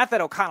 Not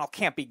that O'Connell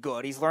can't be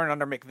good. He's learned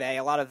under McVay.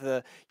 A lot of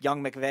the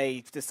young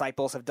McVay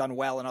disciples have done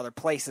well in other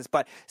places,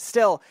 but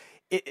still,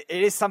 it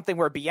is something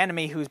where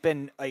Bieniemy, who's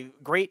been a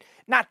great,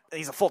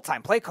 he's a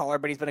full-time play caller,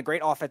 but he's been a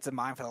great offensive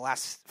mind for the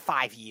last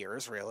 5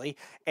 years, really,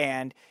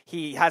 and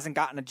he hasn't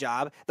gotten a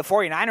job. The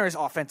 49ers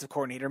offensive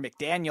coordinator,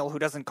 McDaniel, who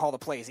doesn't call the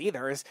plays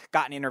either, has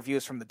gotten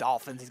interviews from the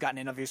Dolphins. He's gotten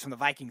interviews from the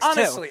Vikings,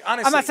 honestly, too.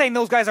 I'm not saying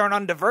those guys aren't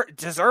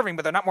undeserving,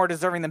 but they're not more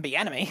deserving than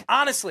Bieniemy.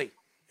 Honestly,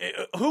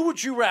 who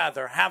would you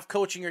rather have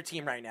coaching your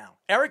team right now?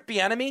 Eric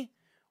Bieniemy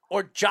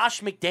or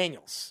Josh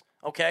McDaniels?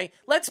 Okay?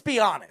 Let's be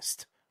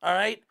honest, all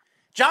right?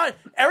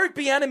 Eric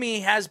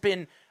Bieniemy has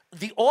been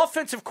the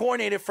offensive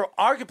coordinator for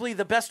arguably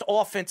the best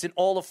offense in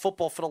all of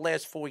football for the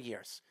last 4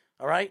 years.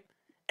 All right?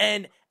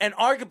 And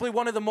arguably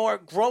one of the more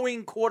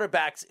growing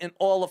quarterbacks in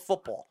all of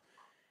football.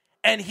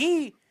 And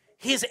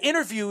he's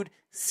interviewed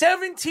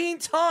 17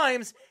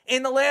 times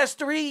in the last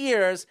 3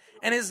 years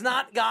and has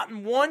not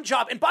gotten one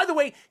job. And by the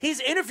way, he's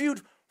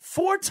interviewed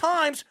 4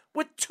 times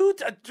with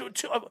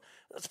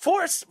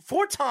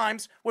four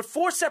times with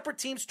 4 separate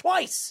teams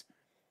twice.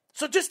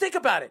 So just think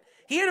about it.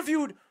 He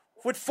interviewed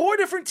with 4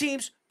 different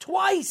teams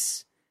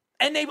twice,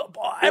 and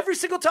every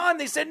single time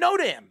they said no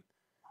to him.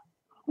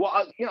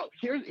 Well,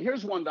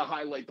 here's one to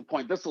highlight the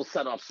point. This will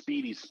set off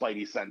Speedy's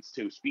spidey sense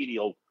too. Speedy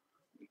will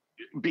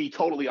be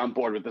totally on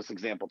board with this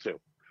example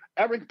too.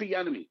 Eric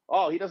Bieniemy.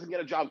 Oh, he doesn't get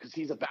a job because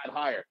he's a bad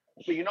hire.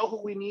 So you know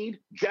who we need?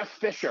 Jeff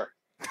Fisher.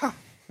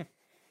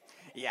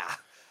 Yeah.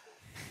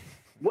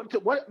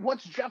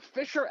 What's Jeff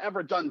Fisher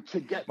ever done to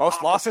get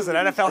most losses in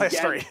NFL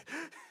history?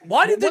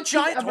 Why did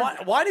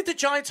the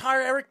Giants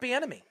hire Eric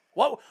Bieniemy?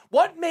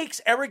 What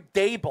makes Eric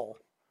Dable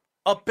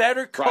a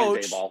better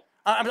coach?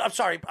 I'm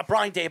sorry,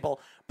 Brian Dable.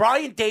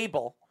 Brian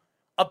Dable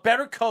a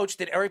better coach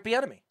than Eric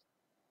Bieniemy?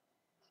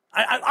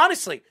 I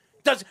honestly,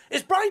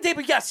 is Brian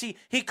Dable? Yes,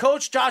 he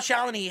coached Josh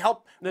Allen. He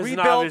helped rebuild. There's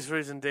an obvious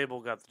reason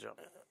Dable got the job.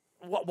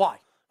 Why?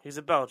 He's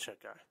a Belichick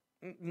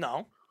guy.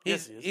 No.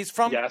 Yes, he is. He's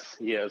from. Yes,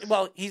 he is.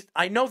 Well,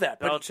 I know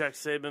that. Belichick,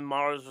 Saban,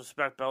 Mars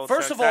respect Belichick.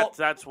 First of all,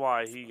 that's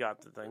why he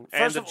got the thing.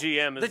 And the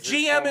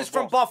GM is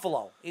from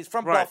Buffalo. He's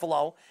from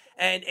Buffalo,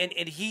 and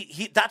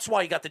he that's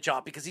why he got the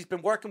job because he's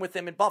been working with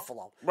them in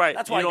Buffalo. Right.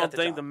 That's why you he don't got the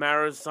think job. the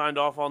Maras signed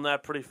off on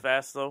that pretty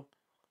fast though?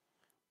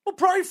 Well,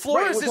 Brian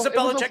Flores is a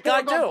Belichick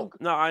guy too.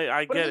 No, I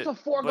get it. But it's a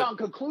foregone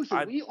conclusion.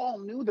 We all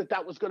knew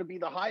that was going to be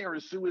the hire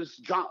as soon as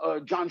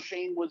John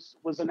Shane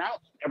was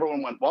announced.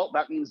 Everyone went, well,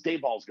 that means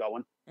Dayball's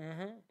going.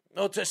 Mm-hmm.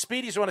 No, to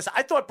Speedy's one.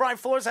 I thought Brian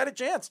Flores had a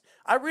chance.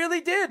 I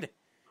really did.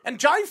 And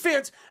Giant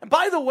fans, and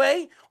by the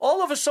way,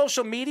 all over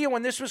social media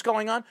when this was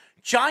going on,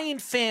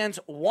 Giant fans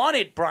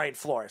wanted Brian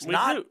Flores,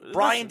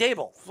 Brian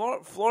Dable.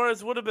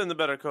 Flores would have been the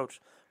better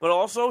coach. But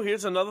also,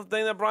 here's another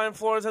thing that Brian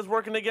Flores has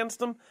working against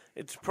him.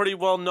 It's pretty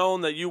well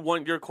known that you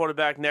want your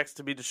quarterback next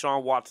to be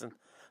Deshaun Watson.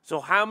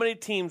 So how many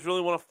teams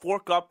really want to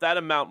fork up that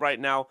amount right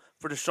now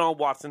for Deshaun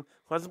Watson,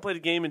 who hasn't played a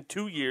game in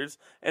 2 years?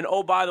 And,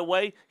 oh, by the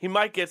way, he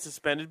might get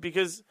suspended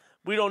because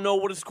we don't know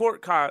what his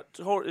court case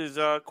will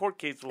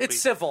be. It's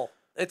civil.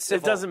 It's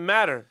civil. It doesn't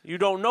matter. You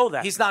don't know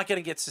that. He's not going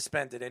to get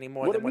suspended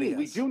anymore than what he is.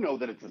 We do know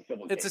that it's a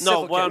civil case. It's a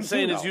civil case. What I'm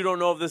saying is you don't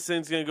know if this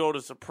thing's going to go to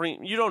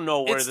Supreme. You don't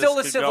know where this could go.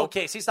 It's still a civil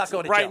case. He's not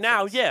going to jail right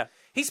now, yeah.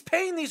 He's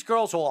paying these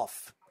girls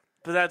off.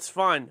 But that's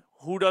fine.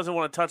 Who doesn't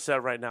want to touch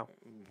that right now?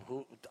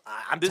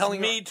 I'm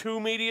telling you, Me Too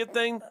media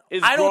thing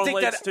is I don't think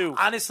growing legs that too.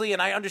 honestly,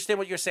 and I understand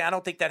what you're saying. I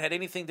don't think that had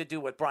anything to do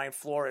with Brian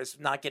Flores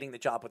not getting the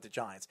job with the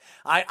Giants.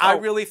 I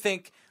really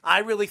think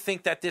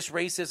that this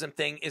racism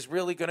thing is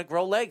really going to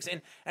grow legs,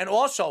 and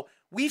also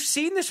We've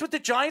seen this with the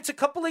Giants a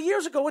couple of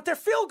years ago with their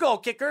field goal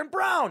kicker and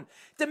Brown.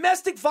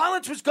 Domestic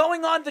violence was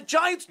going on. The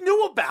Giants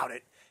knew about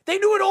it. They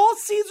knew it all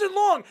season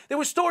long. There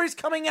were stories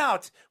coming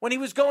out when he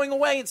was going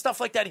away and stuff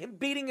like that, him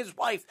beating his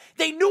wife.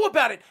 They knew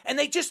about it, and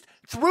they just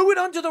threw it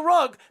under the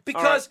rug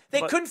because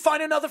they couldn't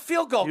find another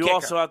field goal kicker. You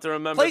also have to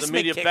remember the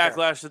media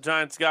backlash the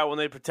Giants got when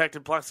they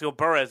protected Plaxico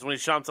Burress when he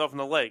shot himself in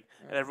the leg,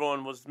 and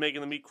everyone was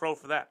making them eat crow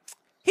for that.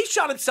 He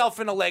shot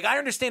himself in the leg. I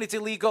understand it's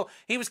illegal.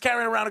 He was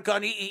carrying around a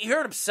gun. He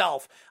hurt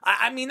himself.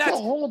 I mean, that's a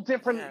whole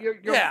different.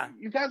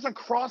 You guys are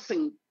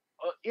crossing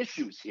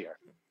issues here.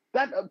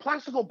 That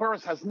Plaxico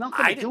Burress has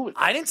nothing to do with it.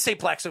 I didn't say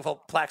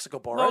Plaxico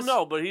Burress.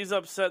 No, but he's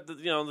upset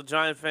that the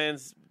Giant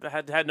fans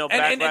had no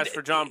backlash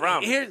for John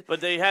Brown.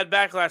 But they had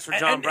backlash for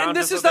John Brown.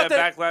 This is not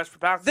backlash for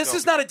Plaxico. This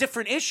is not a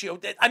different issue.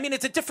 I mean,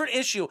 it's a different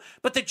issue.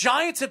 But the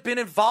Giants have been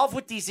involved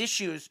with these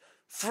issues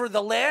for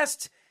the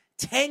last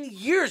 10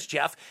 years,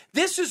 Jeff.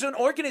 This is an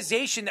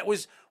organization that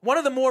was one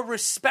of the more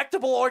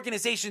respectable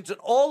organizations in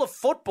all of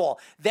football.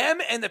 Them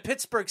and the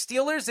Pittsburgh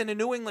Steelers and the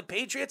New England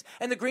Patriots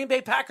and the Green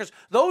Bay Packers.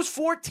 Those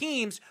 4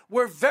 teams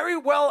were very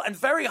well and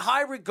very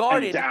high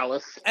regarded.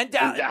 And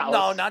Dallas.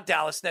 No, not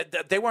Dallas.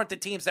 They weren't the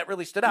teams that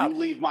really stood out.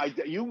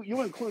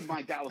 You include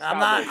my Dallas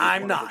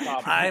I'm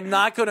Cowboys. I'm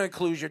not going to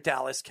include your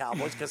Dallas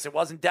Cowboys because it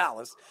wasn't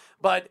Dallas.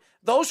 But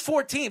those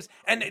 4 teams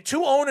and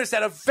 2 owners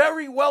that are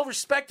very well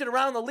respected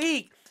around the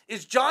league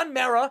is John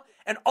Mara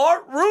and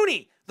Art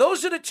Rooney.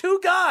 Those are the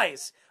 2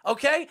 guys,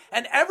 okay?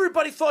 And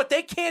everybody thought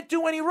they can't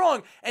do any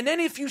wrong. And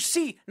then if you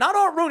see, not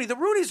Art Rooney, the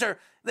Rooneys are,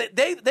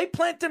 they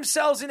plant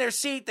themselves in their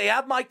seat. They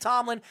have Mike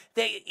Tomlin.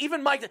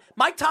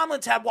 Mike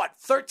Tomlin's had,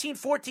 13,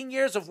 14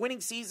 years of winning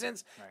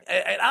seasons.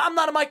 Right. And I'm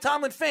not a Mike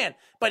Tomlin fan,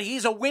 but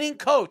he's a winning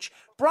coach.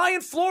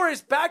 Brian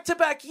Flores,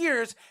 back-to-back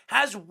years,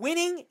 has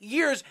winning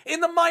years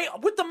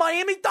with the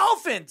Miami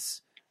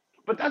Dolphins.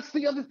 But that's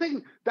the other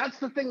thing. That's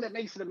the thing that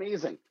makes it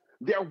amazing.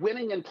 They're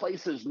winning in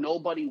places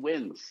nobody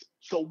wins.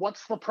 So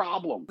what's the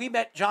problem? We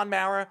met John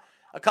Mara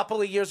a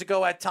couple of years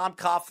ago at Tom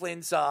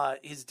Coughlin's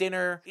his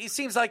dinner. He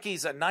seems like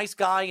he's a nice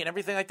guy and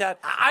everything like that.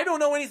 I don't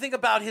know anything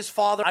about his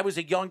father. I was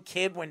a young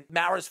kid when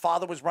Mara's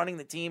father was running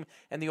the team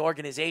and the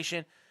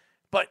organization.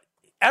 But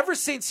ever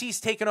since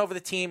he's taken over the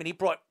team and he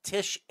brought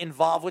Tisch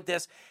involved with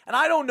this, and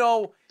I don't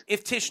know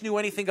if Tisch knew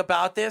anything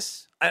about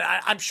this.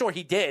 I'm sure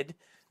he did.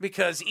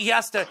 Because he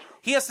has to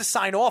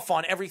sign off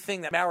on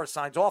everything that Mara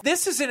signs off.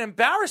 This is an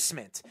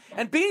embarrassment.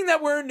 And being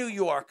that we're in New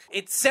York,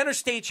 it's center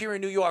stage here in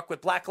New York with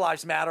Black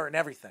Lives Matter and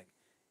everything.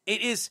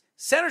 It is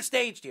center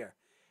staged here.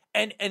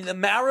 And the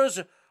Maras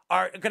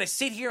are going to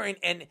sit here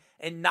and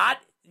not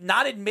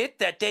admit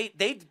that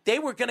they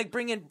were going to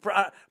bring in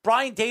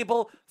Brian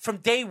Daboll from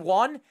day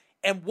one.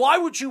 And why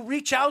would you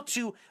reach out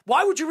to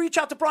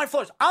Brian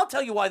Flores? I'll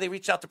tell you why they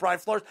reached out to Brian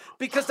Flores.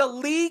 Because the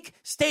league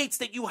states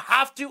that you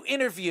have to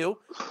interview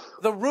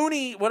the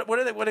Rooney, what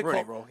are they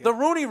called? Rule, yeah. The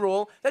Rooney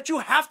Rule, that you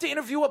have to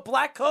interview a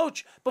black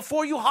coach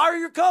before you hire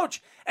your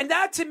coach. And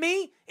that, to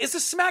me, is a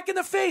smack in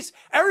the face.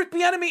 Eric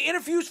Bieniemy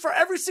interviews for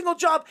every single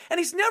job,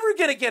 and he's never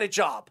going to get a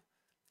job.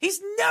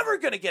 He's never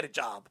going to get a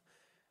job.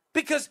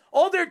 Because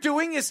all they're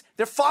doing is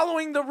they're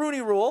following the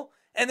Rooney Rule,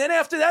 and then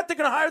after that, they're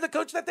going to hire the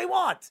coach that they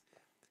want.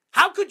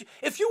 How could you,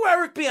 if you were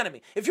Eric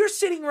Bieniemy, if you're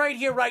sitting right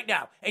here right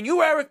now, and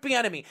you Eric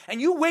Bieniemy, and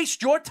you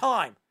waste your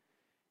time,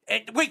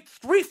 and wait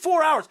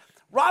 3-4 hours.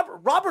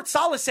 Robert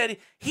Saleh said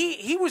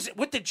he was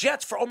with the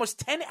Jets for almost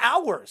 10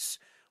 hours.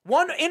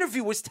 One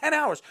interview was 10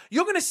 hours.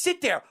 You're going to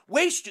sit there,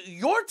 waste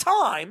your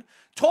time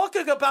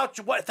talking about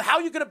how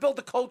you're going to build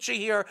the culture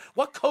here,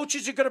 what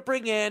coaches you're going to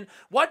bring in,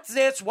 what's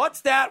this,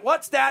 what's that,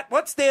 what's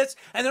this,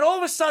 and then all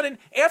of a sudden,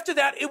 after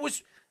that, it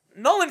was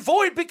null and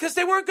void because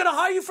they weren't going to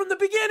hire you from the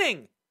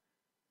beginning.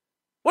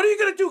 What are you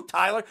going to do,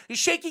 Tyler? You're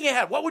shaking your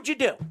head. What would you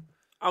do?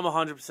 I'm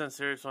 100%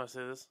 serious when I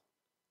say this.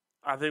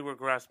 I think we're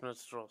grasping at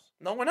straws.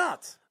 No, we're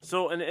not.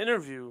 So, in the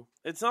interview,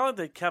 it's not like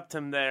they kept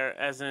him there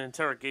as an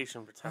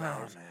interrogation for 10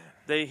 hours. Man.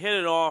 They hit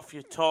it off,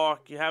 you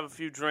talk, you have a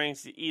few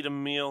drinks, you eat a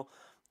meal,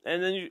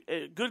 and then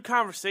good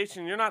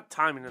conversation. You're not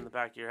timing in the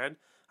back of your head.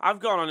 I've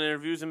gone on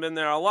interviews and been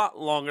there a lot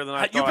longer than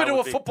I thought I would be. You've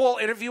been to a football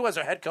interview as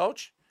a head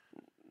coach?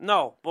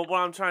 No, but what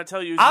I'm trying to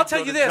tell you is I'll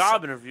tell you this.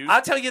 Job interviews.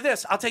 I'll tell you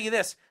this.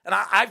 And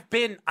I've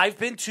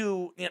been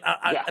to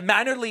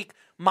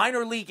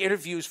minor league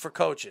interviews for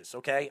coaches.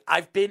 Okay,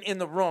 I've been in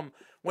the room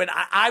when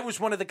I was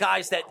one of the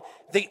guys that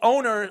the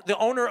owner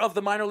of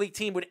the minor league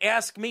team would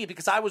ask me,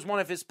 because I was one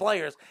of his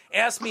players,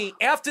 ask me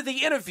after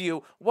the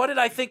interview, what did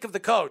I think of the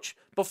coach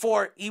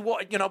before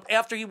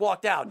after he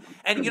walked out.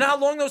 And you know how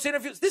long those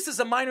interviews? This is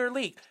a minor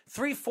league,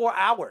 3-4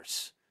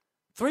 hours.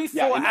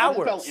 3-4 hours.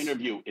 An NFL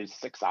interview is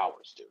 6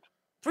 hours, dude.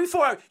 3-4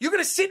 hours. You're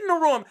going to sit in a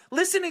room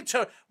listening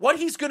to what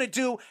he's going to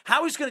do,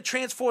 how he's going to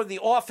transform the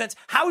offense,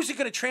 how is he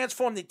going to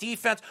transform the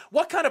defense,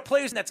 what kind of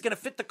players that's going to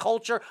fit the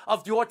culture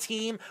of your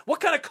team,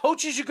 what kind of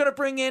coaches you're going to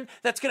bring in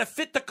that's going to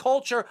fit the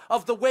culture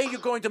of the way you're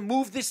going to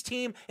move this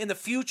team in the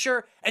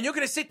future. And you're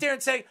going to sit there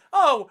and say,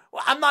 oh,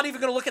 I'm not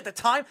even going to look at the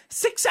time.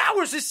 6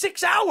 hours is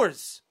 6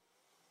 hours.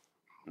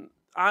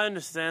 I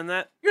understand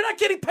that. You're not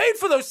getting paid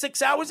for those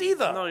 6 hours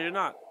either. No, you're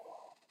not.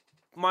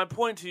 my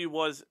point to you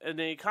was, in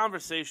a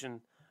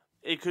conversation,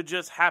 it could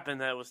just happen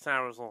that it was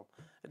Tanner Rousseau.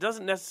 It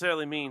doesn't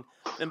necessarily mean.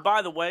 And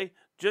by the way,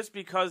 just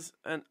because,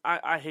 and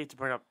I hate to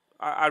bring up,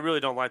 I really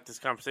don't like this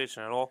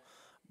conversation at all,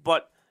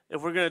 but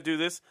if we're going to do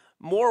this,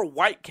 more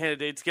white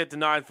candidates get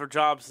denied for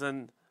jobs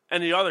than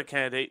any other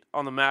candidate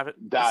on the map.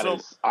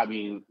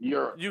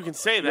 You can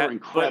say that,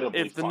 but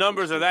if the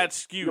numbers are that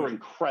skewed, you're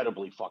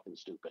incredibly fucking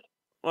stupid.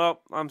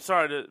 Well, I'm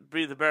sorry to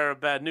be the bearer of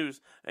bad news,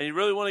 and you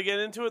really want to get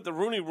into it, the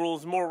Rooney Rule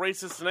is more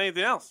racist than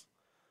anything else.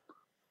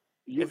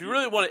 If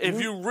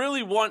you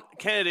really want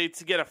candidates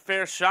to get a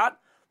fair shot,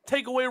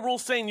 take away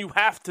rules saying you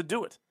have to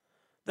do it.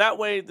 That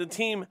way, the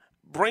team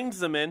brings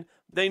them in.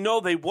 They know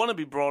they want to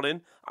be brought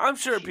in. I'm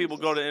sure people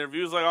go to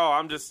interviews like, "Oh,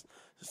 I'm just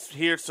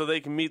here so they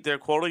can meet their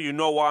quota. You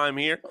know why I'm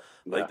here."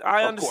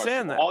 I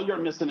understand that. All you're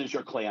missing is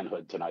your Klan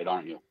hood tonight,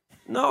 aren't you?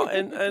 No,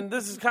 and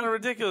this is kind of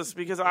ridiculous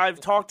because I've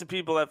talked to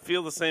people that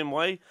feel the same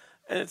way,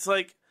 and it's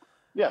like,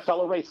 yeah,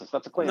 fellow racist.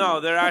 That's a Klan. No,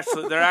 they're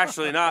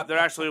actually not. They're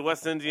actually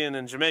West Indian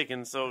and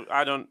Jamaican. So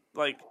I don't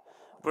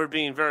we're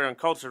being very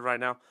uncultured right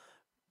now.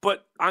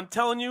 But I'm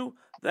telling you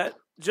that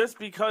just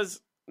because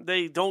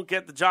they don't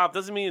get the job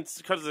doesn't mean it's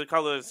because of the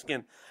color of their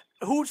skin.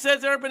 Who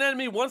says Eric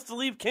Bieniemy wants to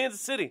leave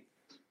Kansas City?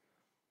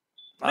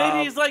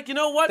 Maybe he's like, you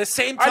know what?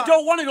 I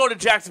don't want to go to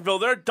Jacksonville.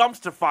 They're a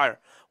dumpster fire.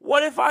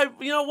 What if I'll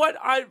You're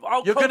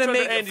coach going to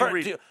make Andy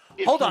Reid.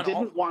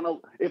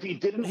 If he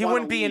didn't he want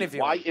wouldn't to be leave,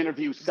 interviewing. why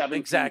interview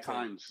 17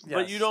 times?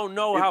 But you don't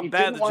know how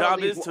bad the job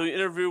is till you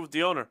interview with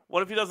the owner.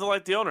 What if he doesn't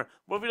like the owner?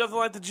 What if he doesn't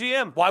like the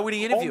GM? Why would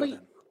he interview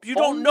them? You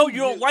don't know. You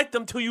don't like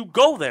them till you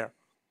go there.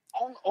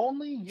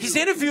 He's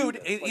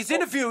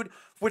interviewed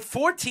with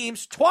 4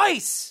 teams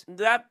twice.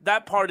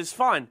 That part is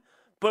fine.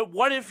 But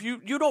what if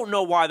you don't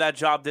know why that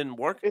job didn't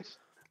work?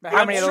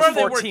 How many of those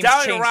 4 teams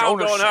changed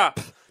ownership?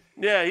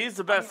 Yeah, he's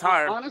the best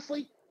hire.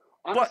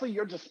 Honestly,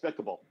 you're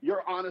despicable.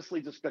 You're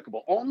honestly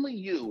despicable. Only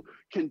you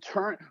can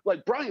turn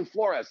Brian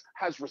Flores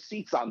has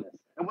receipts on this,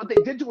 and what they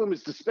did to him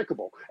is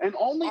despicable. And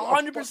only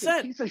 100%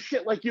 a piece of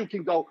shit like you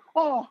can go,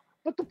 oh,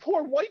 but the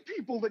poor white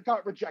people that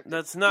got rejected.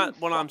 That's not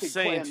what I'm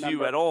saying to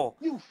you at all.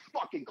 You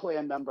fucking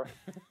Klan member.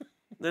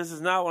 This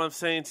is not what I'm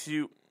saying to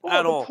you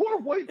at all.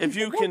 If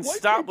you can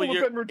stop with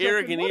your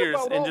arrogant ears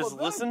and just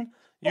listen,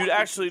 you'd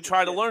actually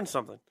try to learn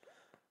something.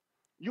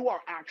 You are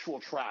actual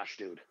trash,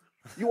 dude.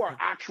 You are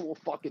actual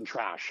fucking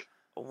trash.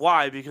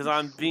 Why? Because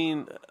I'm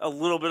being a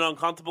little bit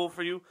uncomfortable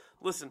for you?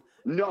 Listen,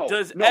 no.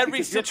 Does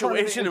every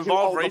situation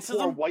involve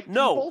racism?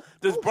 No.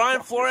 Does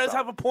Brian Flores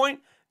have a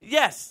point?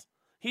 Yes,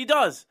 he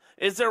does.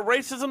 Is there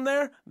racism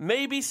there?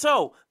 Maybe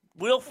so.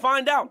 We'll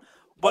find out.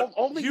 But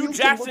Hugh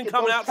Jackson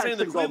coming out saying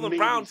the Cleveland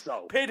Browns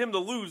paid him to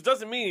lose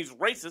doesn't mean he's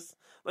racist.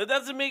 That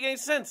doesn't make any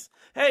sense.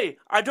 Hey,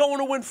 I don't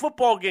want to win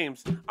football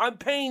games. I'm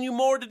paying you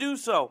more to do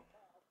so.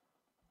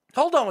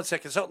 Hold on one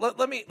second. So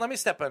let me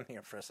step in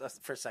here for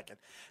a second,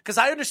 because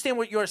I understand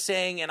what you're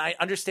saying, and I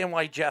understand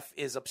why Jeff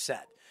is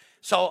upset.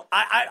 So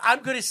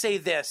I'm going to say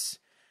this: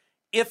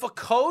 if a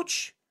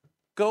coach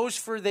goes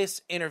for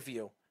this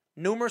interview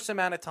numerous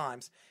amount of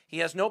times, he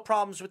has no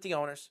problems with the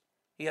owners,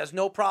 he has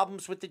no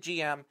problems with the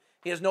GM,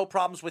 he has no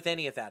problems with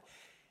any of that.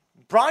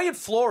 Brian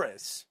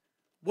Flores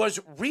was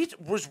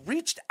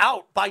reached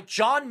out by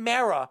John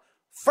Mara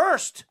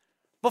first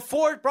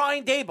before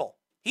Brian Daboll.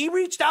 He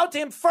reached out to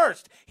him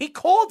first. He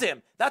called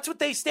him. That's what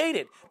they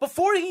stated.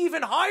 Before he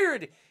even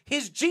hired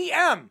his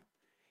GM,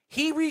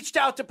 he reached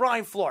out to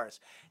Brian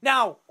Flores.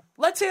 Now,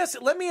 let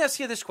me ask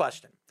you this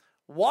question.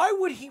 Why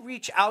would he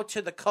reach out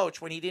to the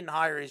coach when he didn't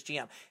hire his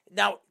GM?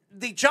 Now,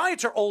 the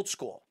Giants are old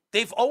school.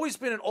 They've always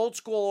been an old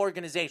school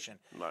organization.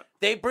 Right.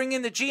 They bring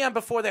in the GM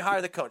before they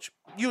hire the coach,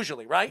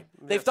 usually, right?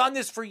 Yes. They've done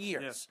this for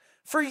years. Yes.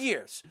 For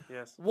years.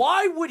 Yes.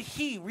 Why would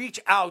he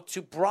reach out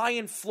to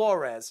Brian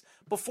Flores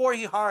before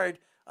he hired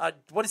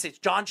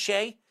John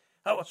Shea?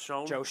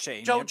 Joe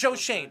Shane.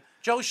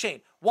 Joe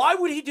Shane. Why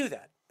would he do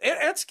that?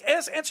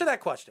 Answer that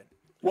question.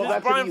 Well,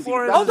 that's Brian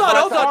Flores. Hold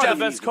on, Jeff.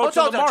 Best coach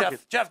on the market.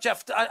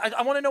 Jeff.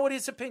 I want to know what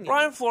his opinion.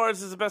 Brian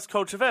Flores is the best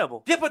coach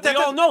available. Yeah, but we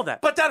all know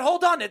that. But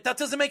hold on, that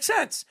doesn't make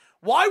sense.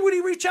 Why would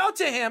he reach out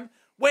to him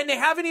when they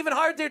haven't even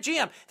hired their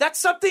GM? That's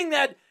something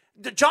that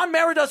John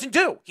Mara doesn't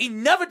do. He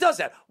never does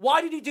that.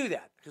 Why did he do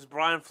that? Because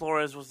Brian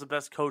Flores was the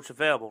best coach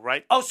available,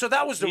 right? Oh, so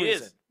that was the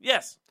reason. Is.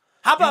 Yes.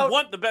 How about you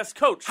want the best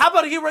coach? How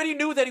about he already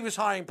knew that he was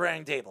hiring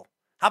Brian Daboll?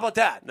 How about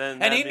that?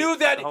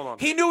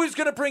 He knew he was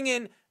going to bring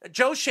in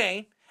Joe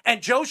Shane,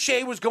 and Joe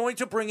Shea was going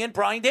to bring in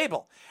Brian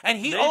Daboll, and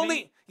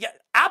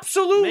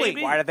absolutely.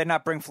 Maybe. Why did they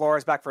not bring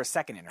Flores back for a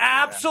second interview?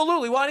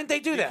 Absolutely. Why didn't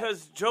they do that?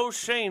 Because Joe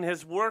Shane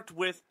has worked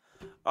with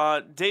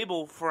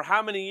Daboll for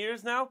how many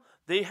years now?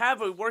 They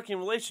have a working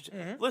relationship.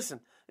 Mm-hmm. Listen,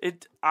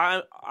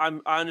 I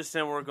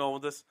understand where we're going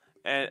with this,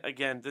 and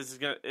again, this is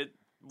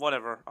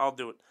whatever. I'll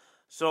do it.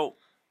 So.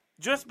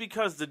 Just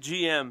because the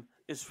GM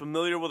is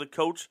familiar with a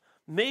coach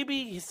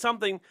maybe he's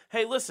something.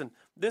 Hey, listen,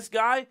 this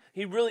guy,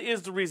 he really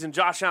is the reason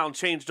Josh Allen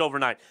changed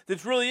overnight.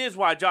 This really is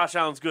why Josh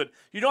Allen's good.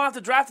 You don't have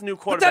to draft a new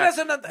quarterback.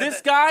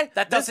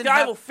 This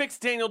guy will fix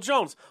Daniel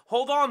Jones.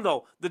 Hold on,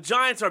 though. The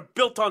Giants are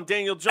built on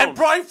Daniel Jones. And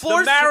Brian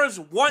Flores. The Maras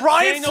want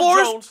Daniel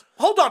Jones.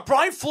 Hold on.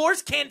 Brian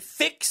Flores can't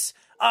fix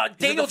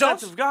Daniel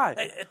Jones. Defensive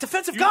guy.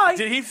 Defensive guy.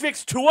 Did he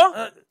fix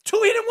Tua? He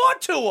didn't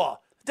want Tua.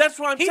 That's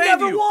what I'm saying. He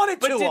never to you. wanted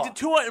Tua. Tua. But did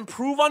Tua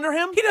improve under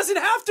him? He doesn't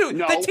have to.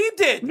 No. The team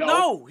did.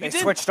 No, he They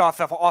didn't. switched off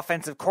of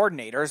offensive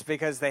coordinators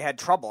because they had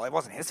trouble. It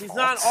wasn't his fault. He's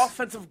not an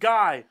offensive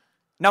guy.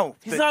 No,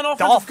 he's not an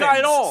offensive guy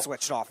at all.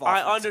 Switched off.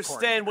 I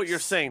understand what you're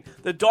saying.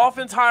 The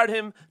Dolphins hired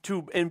him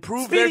to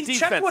improve their defense.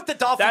 Check what the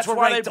Dolphins That's were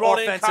why they ranked brought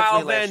in offensively Kyle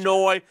last Van year.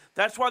 Noy.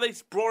 That's why they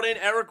brought in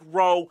Eric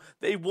Rowe.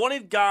 They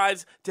wanted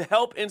guys to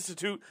help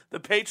institute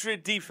the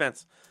Patriot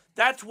defense.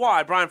 That's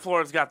why Brian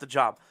Flores got the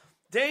job.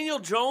 Daniel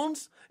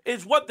Jones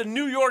is what the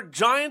New York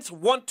Giants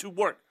want to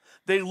work.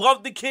 They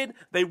love the kid.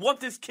 They want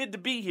this kid to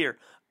be here.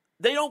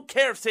 They don't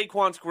care if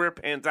Saquon's career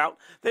pans out.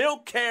 They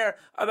don't care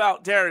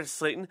about Darius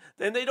Slayton.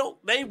 And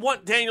they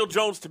want Daniel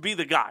Jones to be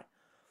the guy.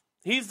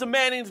 He's the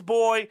Manning's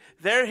boy.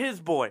 They're his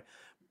boy.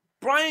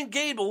 Brian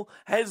Gable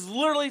has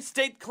literally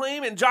staked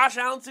claim in Josh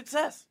Allen's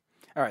success.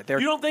 All right, you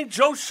don't think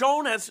Joe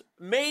Schoen has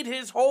made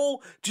his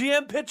whole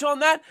GM pitch on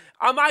that?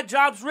 My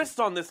job's risked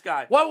on this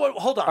guy.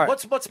 Hold on.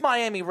 Right. What's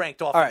Miami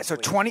ranked offensively? All right, so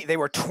they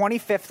were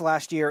 25th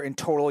last year in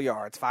total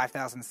yards,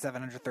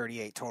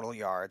 5,738 total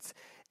yards.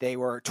 They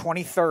were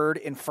 23rd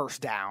in first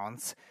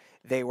downs.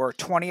 They were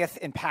 20th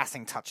in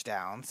passing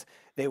touchdowns.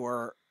 They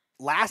were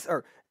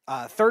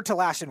third to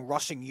last in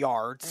rushing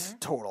yards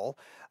total,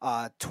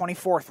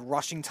 24th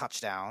rushing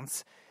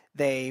touchdowns.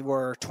 They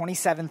were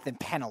 27th in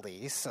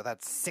penalties, so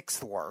that's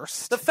 6th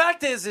worst. The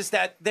fact is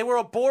that they were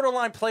a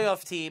borderline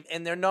playoff team,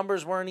 and their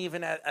numbers weren't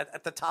even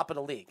at the top of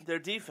the league. Their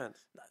defense.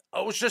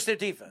 Oh, it was just their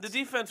defense. The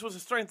defense was the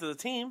strength of the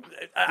team.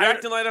 You're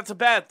acting like that's a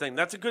bad thing.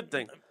 That's a good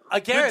thing.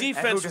 Again, the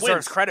defense who deserves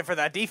wins. credit for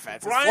that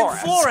defense? Brian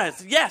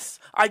Flores. Yes,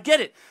 I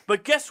get it.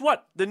 But guess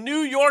what? The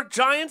New York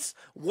Giants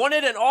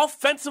wanted an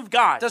offensive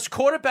guy. Does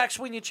quarterbacks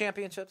win you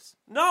championships?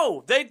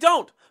 No, they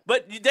don't.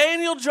 But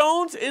Daniel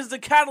Jones is the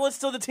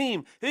catalyst of the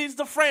team. He's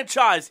the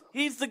franchise.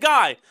 He's the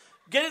guy.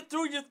 Get it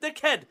through your thick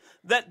head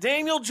that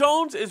Daniel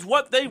Jones is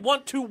what they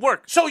want to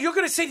work. So you're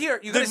going to sit here.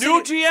 The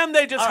new GM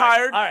they just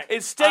hired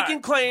is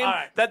staking claim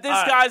that this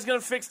guy's going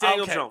to fix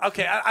Daniel Jones.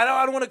 Okay, I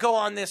don't want to go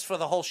on this for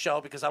the whole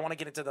show because I want to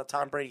get into the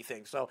Tom Brady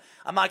thing. So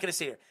I'm not going to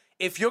sit here.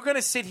 If you're going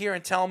to sit here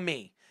and tell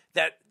me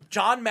that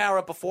John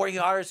Mara, before he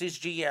hires his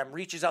GM,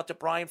 reaches out to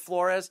Brian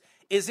Flores,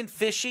 isn't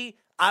fishy,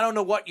 I don't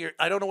know what you're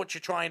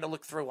trying to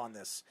look through on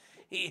this.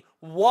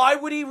 Why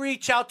would he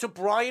reach out to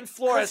Brian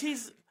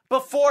Flores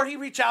before he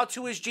reached out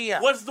to his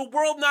GM? Was the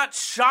world not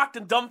shocked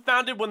and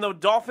dumbfounded when the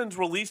Dolphins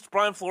released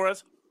Brian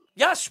Flores?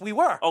 Yes, we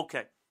were.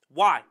 Okay.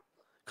 Why?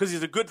 Because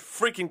he's a good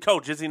freaking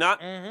coach, is he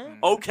not?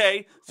 Mm-hmm.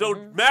 Okay.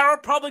 So Mara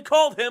probably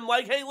called him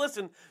like, hey,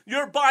 listen,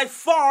 you're by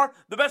far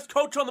the best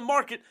coach on the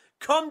market.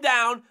 Come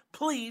down,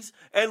 please,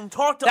 and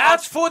talk to us.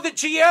 That's for the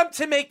GM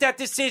to make that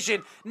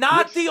decision,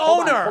 not the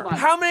owner. Hold on.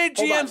 How many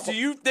GMs do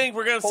you think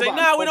we're going to say,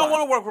 no, we don't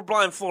want to work with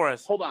Brian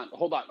Flores? Hold on. They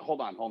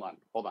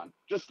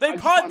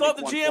probably thought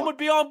the GM would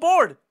be on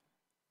board.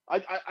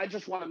 I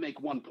just want to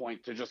make one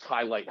point to just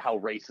highlight how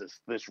racist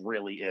this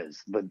really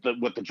is,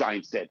 what the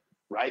Giants did,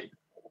 right?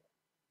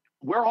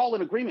 We're all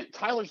in agreement.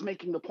 Tyler's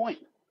making the point.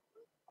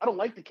 I don't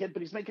like the kid,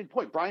 but he's making the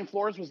point. Brian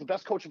Flores was the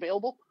best coach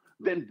available.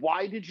 Then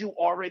why did you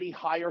already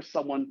hire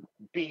someone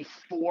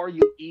before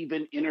you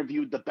even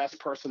interviewed the best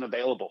person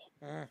available?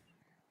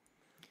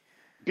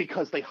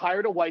 Because they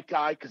hired a white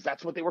guy because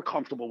that's what they were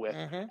comfortable with,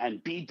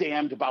 and be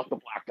damned about the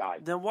black guy.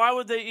 Then why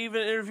would they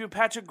even interview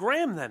Patrick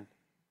Graham then?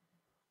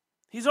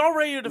 He's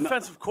already a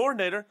defensive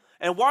coordinator,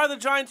 and why are the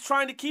Giants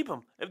trying to keep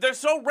him? If they're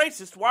so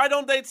racist, why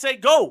don't they say,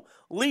 go,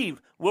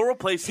 leave, we'll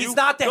replace you. He's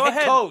not the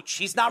head coach.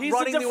 He's not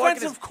running the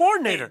defensive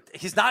coordinator.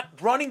 He's not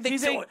running the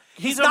team.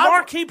 He's a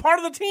marquee part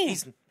of the team.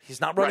 He's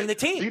not running the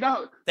team.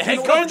 The head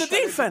coach coach the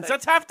defense.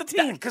 That's half the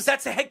team. Because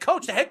that's the head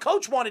coach. The head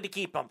coach wanted to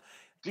keep him.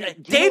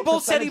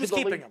 Dable said he was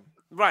keeping him.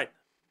 Right.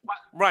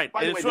 Right.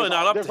 And it's really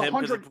not up to him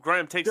because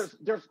Graham takes...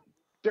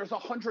 There's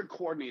 100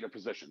 coordinator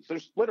positions.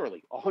 There's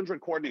literally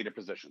 100 coordinator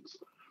positions.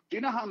 Do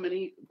you know how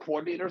many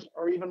coordinators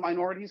are even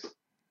minorities?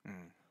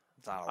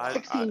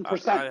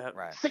 16%.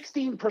 Right.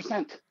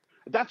 16%.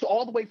 That's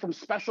all the way from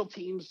special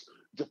teams,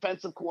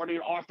 defensive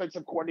coordinator,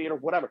 offensive coordinator,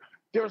 whatever.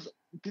 There's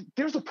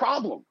a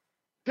problem.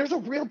 There's a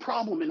real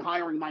problem in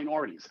hiring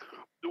minorities.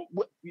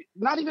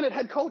 Not even at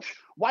head coach.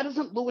 Why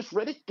doesn't Louis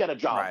Riddick get a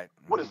job? Right.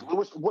 What is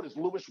Louis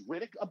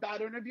Riddick a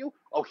bad interview?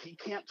 Oh, he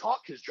can't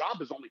talk. His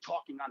job is only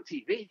talking on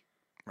TV.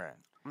 Right.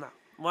 No.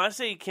 When I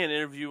say he can't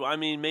interview, I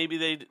mean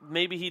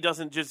maybe he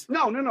doesn't just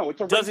no.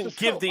 It's a doesn't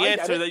give racist the trope.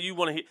 answer that you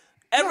want to hear.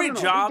 Every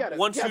job we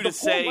wants you to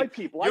say,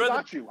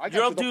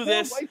 you'll do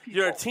this,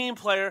 you're a team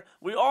player.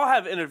 We all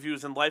have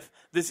interviews in life.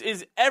 This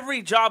is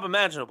every job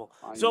imaginable.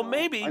 So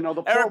maybe Eric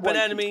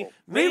Bieniemy,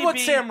 read what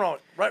Sam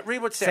wrote. Right,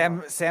 read what Sam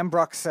wrote. Sam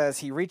Brooks says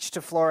he reached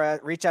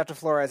out to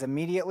Flores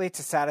immediately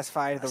to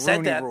satisfy the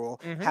Rooney Rule.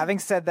 Mm-hmm. Having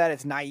said that,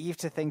 it's naive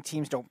to think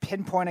teams don't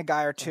pinpoint a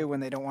guy or two when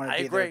they don't want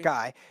to be their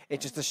guy.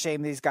 It's just a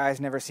shame these guys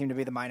never seem to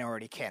be the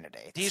minority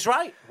candidates. He's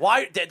right.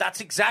 Why?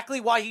 That's exactly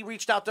why he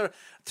reached out to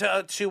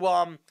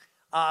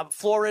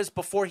Flores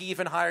before he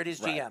even hired his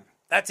GM.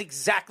 That's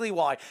exactly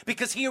why.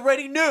 Because he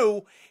already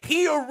knew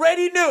he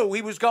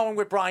was going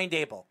with Brian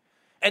Daboll.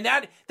 And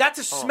that's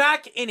a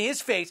smack in his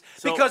face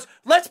because,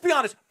 let's be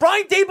honest,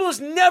 Brian Daboll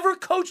has never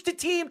coached a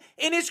team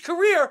in his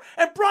career,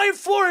 and Brian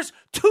Flores,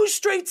 2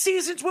 straight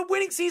seasons with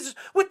winning seasons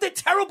with the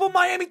terrible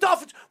Miami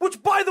Dolphins,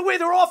 which, by the way,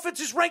 their offense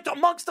is ranked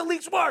amongst the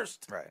league's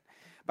worst. Right.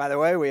 By the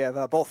way, we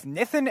have both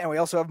Nathan and we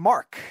also have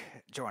Mark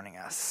joining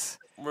us.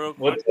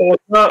 What's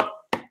up?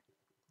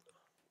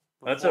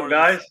 What's up,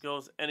 guys?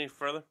 Goes any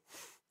further?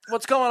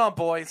 What's going on,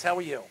 boys? How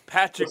are you?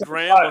 Patrick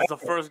Graham was the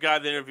first guy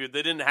they interviewed.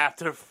 They didn't have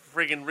to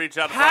freaking reach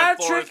out to Brian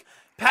Flores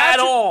at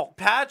all.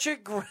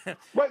 Patrick Graham.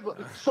 Right.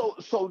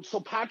 So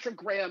Patrick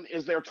Graham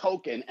is their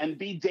token, and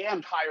be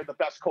damned, hire the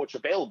best coach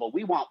available.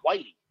 We want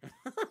Whitey.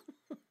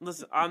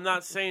 Listen, I'm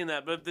not saying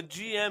that, but if the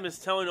GM is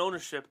telling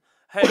ownership,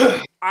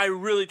 hey, I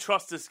really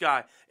trust this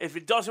guy. If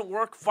it doesn't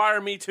work, fire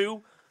me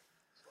too.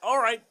 All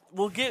right,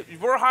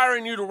 we're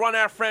hiring you to run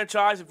our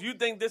franchise. If you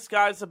think this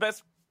guy's the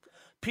best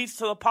piece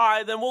to the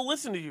pie, then we'll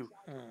listen to you.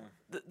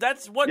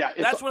 That's what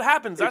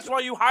happens. That's why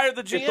you hire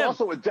the GM. It's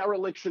also a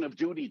dereliction of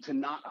duty to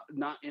not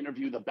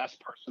interview the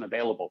best person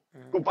available,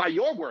 who, by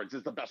your words,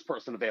 is the best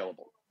person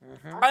available.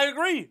 Mm-hmm. I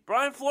agree.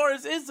 Brian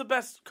Flores is the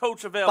best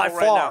coach available by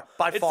far.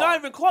 It's not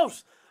even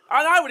close.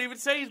 And I would even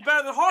say he's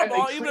better than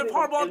Harbaugh, even if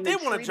Harbaugh did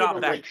want a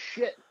job back.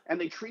 And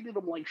they treated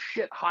him like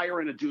shit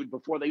hiring a dude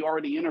before they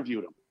already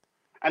interviewed him.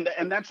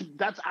 And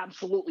that's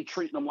absolutely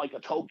treating them like a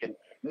token,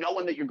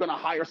 knowing that you're going to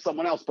hire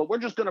someone else, but we're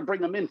just going to bring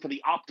them in for the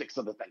optics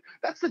of the thing.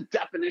 That's the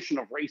definition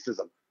of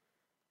racism.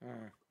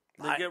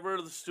 They get rid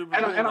of the stupid.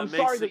 And I'm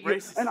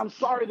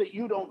sorry that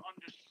you don't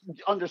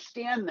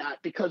understand that,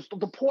 because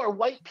the poor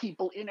white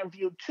people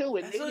interviewed too,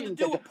 and it has they nothing didn't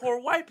to do with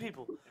poor white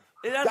people.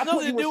 It has That's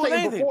nothing to do with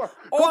anything.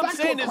 All I'm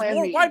saying is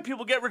more white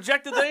people get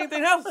rejected than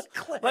anything else.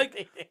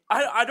 Like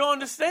I don't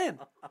understand,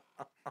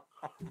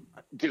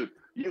 dude.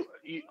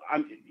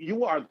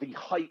 You are the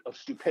height of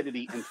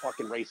stupidity and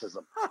fucking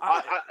racism.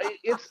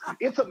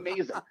 It's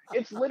amazing.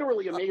 It's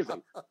literally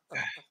amazing.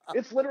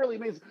 It's literally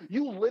amazing.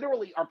 You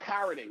literally are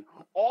parroting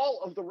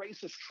all of the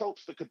racist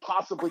tropes that could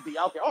possibly be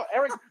out there. Oh,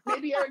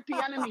 maybe Eric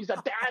Bieniemy's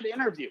a bad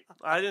interview.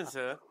 I didn't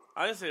say that.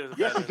 I didn't say it was a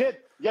bad interview.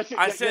 Yes, you did.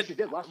 I said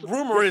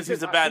rumor is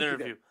he's a bad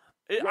interview.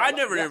 I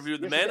never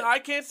interviewed the man. I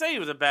can't say he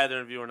was a bad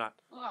interview or not.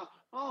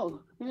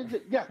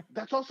 Yeah,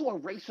 that's also a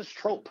racist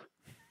trope.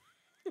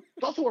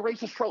 It's also a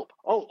racist trope.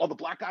 Oh, the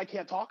black guy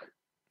can't talk?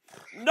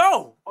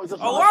 No. A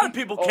lot of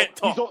people can't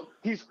talk.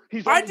 He's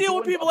I deal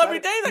with people every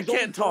day that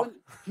can't talk.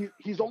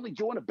 He's only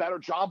doing a better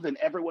job than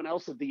everyone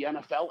else at the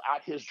NFL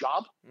at his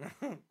job.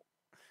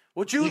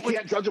 Would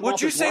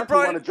you say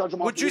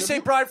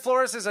Brian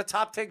Flores is a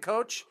top 10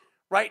 coach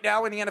right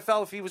now in the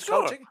NFL if he was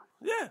coaching?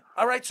 Yeah.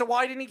 All right, so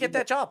why didn't he get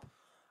that job?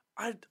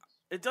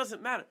 It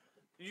doesn't matter.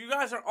 You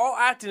guys are all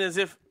acting as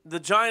if the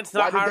Giants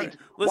not hiring.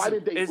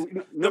 Listen,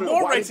 the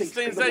more racist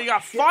thing is that you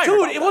got fired.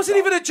 Dude, it wasn't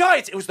even the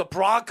Giants. It was the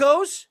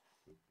Broncos.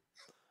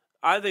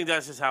 I think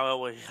that's just how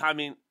Elway. I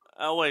mean,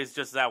 Elway is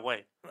just that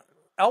way.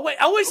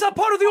 Elway's not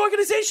part of the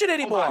organization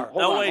anymore.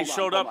 Elway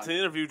showed up to the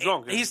interview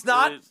drunk. He's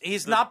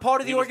not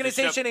part of the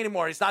organization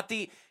anymore. He's not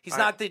the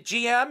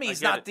GM.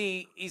 He's not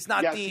the he's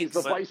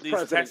the vice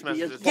president. Text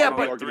messages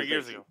 3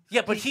 years ago.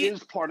 Yeah, but he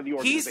is part of the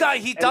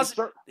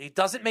organization. He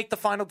doesn't make the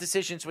final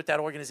decisions with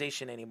that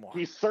organization anymore.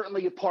 He's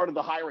certainly a part of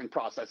the hiring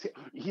process.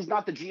 He's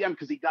not the GM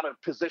because he got a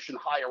position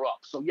higher up.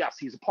 So yes,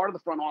 he's a part of the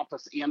front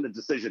office and the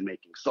decision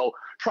making. So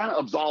trying to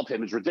absolve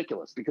him is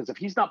ridiculous, because if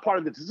he's not part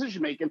of the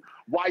decision making,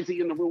 why is he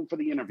in the room for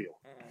the interview?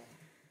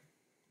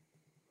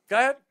 Go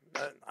ahead.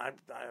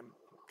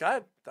 Go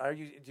ahead.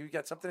 Do you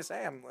got something to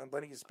say? I'm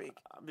letting you speak.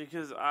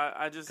 Because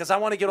I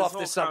want to get off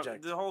this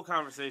subject. The whole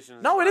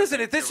conversation. No, it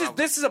isn't. This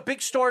is a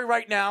big story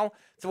right now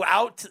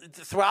throughout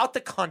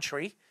the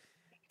country,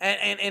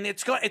 and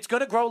it's going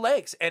to grow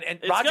legs. And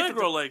it's going to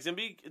grow legs, and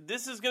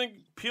this is going to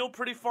peel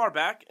pretty far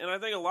back. And I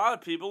think a lot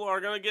of people are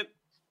going to get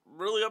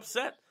really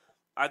upset.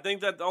 I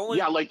think that the only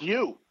like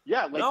you.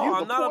 Yeah, like no, you.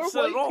 I'm not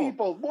upset at all.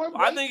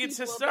 I think it's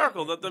people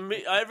hysterical that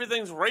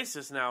everything's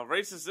racist now.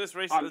 Racist this,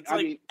 racist.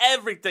 It's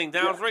everything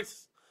now is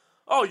racist.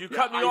 Oh, you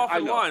cut me off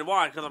in line.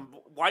 Why? Because I'm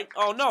white?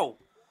 Oh no,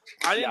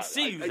 I didn't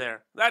see you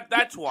there.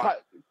 That's why.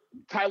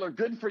 Tyler,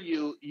 good for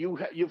you.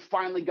 You've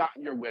finally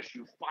gotten your wish.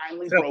 You've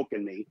finally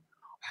broken me.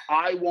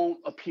 I won't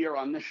appear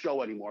on this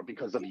show anymore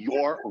because of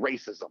your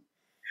racism.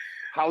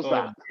 How's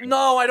that?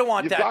 No, I don't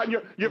want that.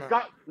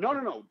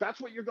 No.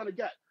 That's what you're going to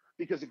get.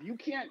 Because if you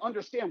can't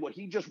understand what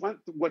he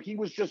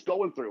was just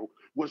going through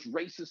was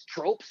racist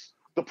tropes,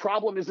 the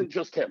problem isn't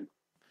just him.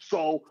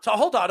 So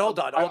hold on.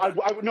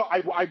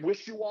 I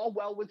wish you all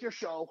well with your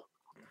show.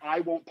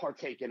 I won't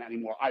partake in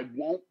anymore. I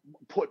won't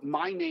put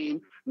my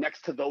name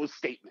next to those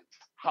statements.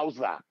 How's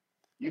that?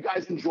 You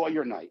guys enjoy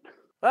your night.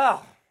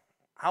 Well,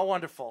 how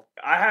wonderful.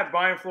 I have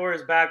Brian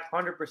Flores back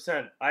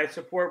 100%. I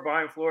support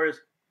Brian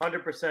Flores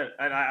 100%.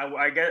 And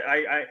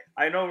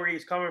I know where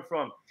he's coming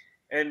from.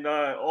 And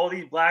all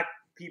these black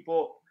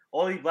people,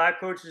 all these black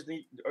coaches,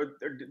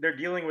 they're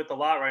dealing with a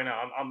lot right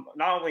now. I'm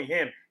not only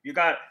him. You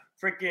got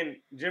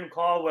freaking Jim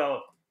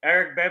Caldwell,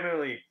 Eric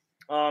Beverly,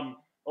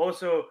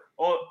 also,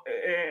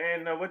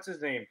 what's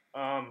his name?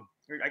 I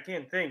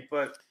can't think,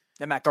 but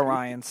DeMeco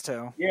Ryans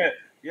too. Yeah,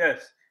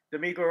 yes,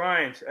 DeMeco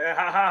Ryans.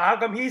 How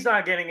come he's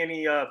not getting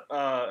any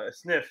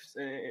sniffs?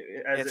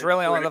 It's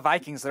really only the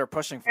Vikings that are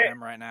pushing for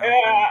him right now.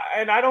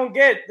 And I don't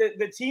get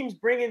the teams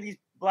bringing these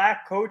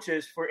black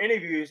coaches for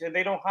interviews and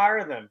they don't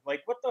hire them.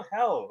 Like, what the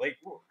hell? Like,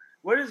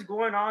 what is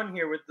going on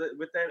here with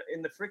that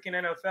in the freaking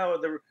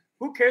NFL?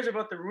 Who cares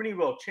about the Rooney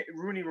Rule?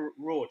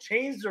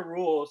 Change the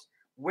rules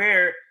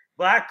where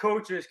black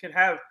coaches can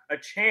have a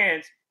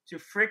chance to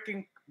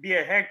freaking be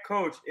a head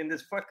coach in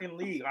this fucking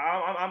league.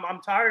 I'm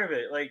tired of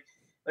it.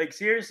 Like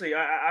seriously.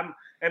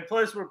 And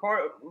plus we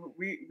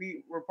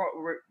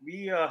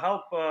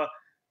help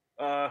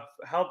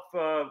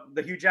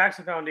the Hugh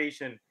Jackson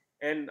Foundation.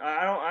 And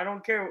I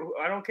don't care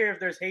if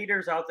there's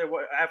haters out there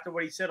after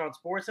what he said on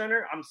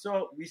SportsCenter.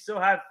 We still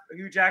have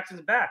Hugh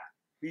Jackson's back.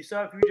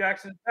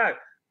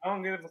 I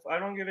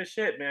don't give a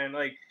shit, man.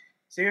 Like,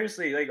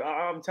 seriously, like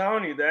I'm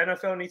telling you, the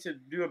NFL needs to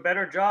do a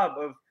better job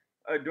of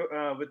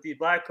with these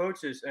black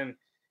coaches, and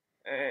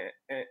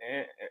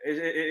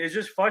it's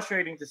just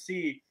frustrating to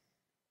see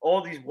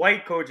all these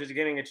white coaches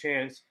getting a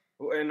chance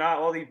and not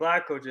all these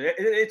black coaches.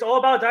 It's all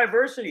about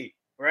diversity,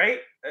 right?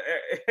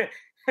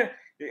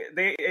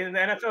 They in the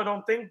NFL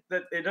don't think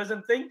that it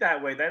doesn't think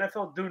that way. The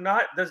NFL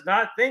does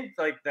not think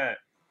like that.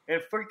 And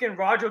freaking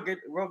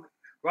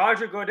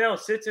Roger Goodell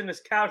sits in his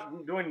couch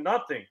doing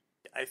nothing.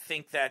 I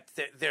think that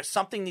there's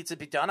something needs to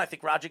be done. I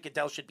think Roger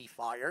Goodell should be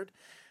fired.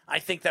 I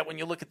think that when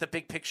you look at the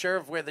big picture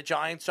of where the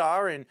Giants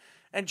are, and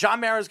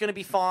John Mara is going to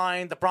be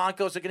fined, the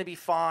Broncos are going to be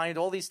fined,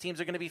 all these teams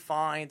are going to be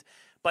fined,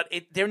 but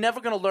they're never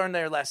going to learn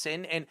their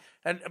lesson. And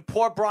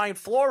poor Brian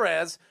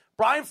Flores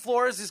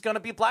is going to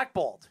be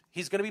blackballed.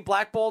 He's going to be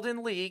blackballed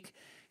in league.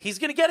 He's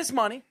going to get his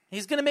money.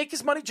 He's going to make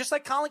his money just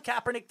like Colin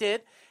Kaepernick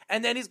did,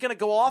 and then he's going to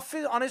go off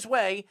on his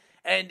way.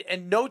 And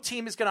no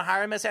team is going to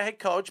hire him as a head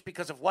coach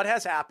because of what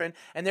has happened.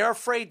 And they're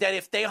afraid that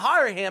if they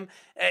hire him,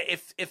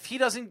 if he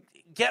doesn't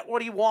get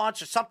what he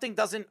wants or something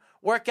doesn't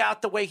work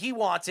out the way he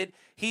wants it,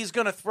 he's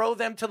going to throw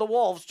them to the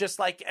wolves, just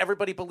like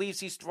everybody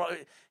believes he's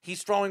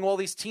throwing all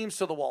these teams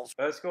to the wolves.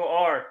 Let's go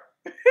R.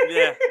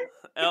 Yeah,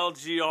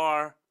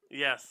 LGR,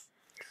 yes.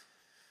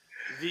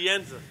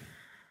 Vienza.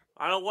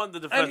 I don't want the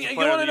defensive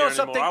player of the year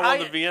anymore. I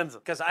want the Vienza.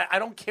 Because I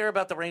don't care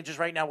about the Rangers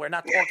right now. We're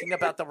not talking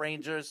about the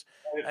Rangers.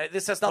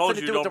 This has nothing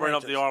to do with the Rangers. Don't bring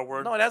up the R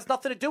word. No, it has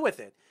nothing to do with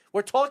it.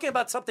 We're talking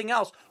about something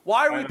else.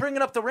 Why are we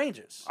bringing up the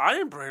Rangers? I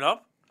didn't bring it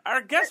up.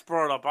 Our guest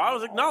brought it up. I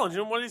was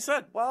acknowledging what he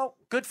said. Well,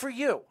 good for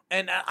you.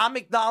 And I'm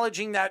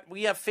acknowledging that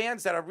we have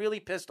fans that are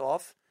really pissed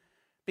off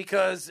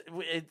because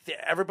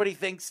everybody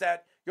thinks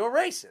that you're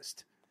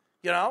racist.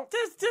 You know?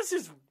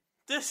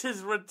 This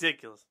is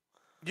ridiculous.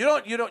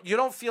 You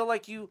don't feel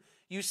like you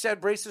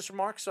said racist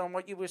remarks on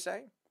what you were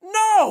saying?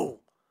 No!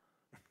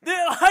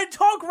 I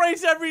talk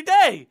race every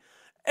day.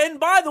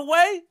 And by the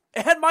way,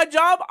 at my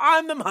job,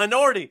 I'm the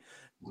minority.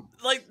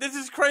 Like, this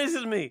is crazy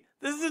to me.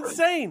 This is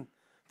insane.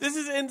 This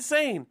is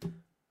insane.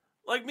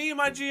 Like, me and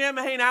my GM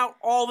hang out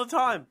all the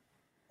time.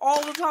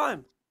 All the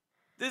time.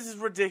 This is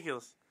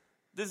ridiculous.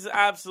 This is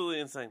absolutely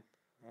insane.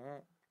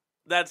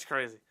 That's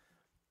crazy.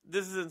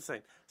 This is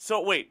insane.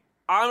 So, wait.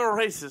 I'm a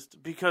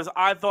racist because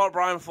I thought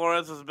Brian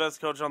Flores was the best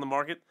coach on the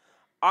market.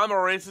 I'm a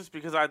racist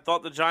because I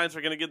thought the Giants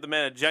were going to give the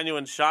man a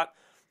genuine shot.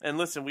 And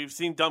listen, we've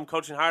seen dumb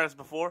coaching hires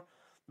before.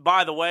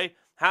 By the way,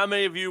 how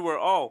many of you were,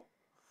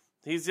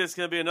 he's just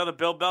going to be another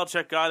Bill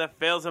Belichick guy that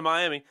fails in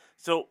Miami.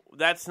 So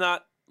that's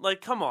not,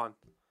 come on.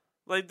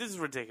 This is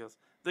ridiculous.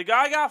 The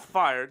guy got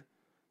fired,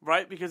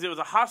 right, because it was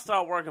a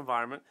hostile work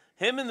environment.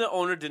 Him and the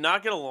owner did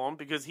not get along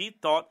because he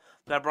thought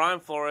that Brian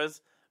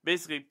Flores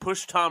basically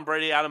pushed Tom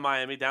Brady out of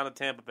Miami down to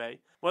Tampa Bay.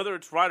 Whether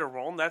it's right or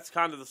wrong, that's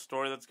kind of the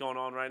story that's going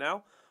on right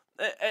now.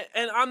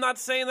 And I'm not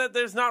saying that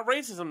there's not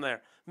racism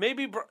there.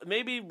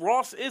 Maybe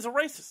Ross is a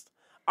racist.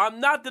 I'm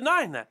not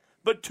denying that.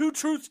 But two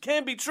truths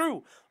can be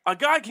true. A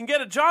guy can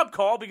get a job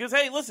call because,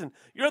 hey, listen,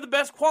 you're the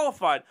best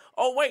qualified.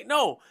 Oh, wait,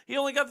 no. He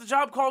only got the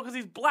job call because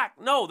he's black.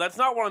 No, that's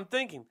not what I'm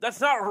thinking. That's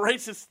not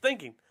racist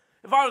thinking.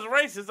 If I was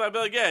racist, I'd be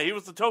like, yeah, he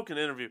was the token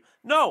interview.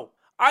 No,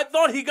 I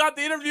thought he got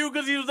the interview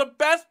because he was the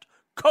best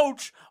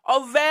coach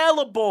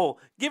available,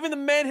 giving the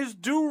man his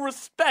due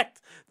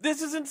respect.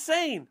 This is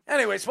insane.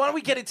 Anyways, why don't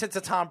we get into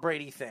the Tom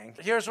Brady thing?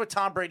 Here's what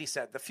Tom Brady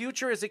said. The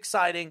future is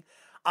exciting.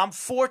 I'm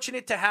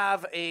fortunate to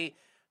have a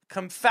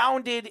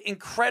confounded,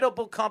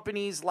 incredible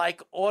companies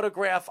like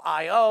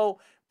Autograph.io,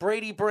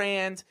 Brady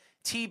Brand,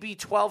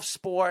 TB12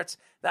 Sports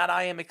that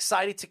I am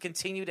excited to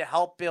continue to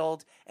help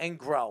build and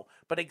grow.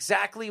 But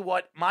exactly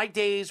what my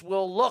days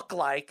will look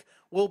like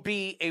will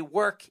be a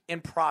work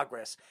in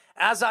progress.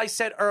 As I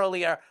said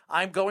earlier,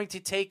 I'm going to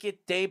take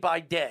it day by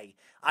day.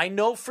 I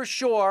know for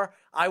sure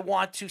I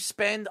want to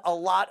spend a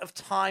lot of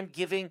time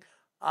giving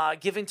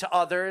to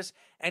others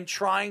and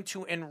trying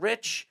to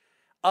enrich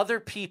other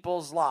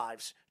people's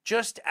lives,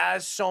 just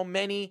as so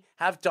many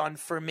have done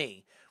for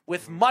me.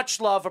 With much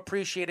love,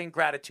 appreciation, and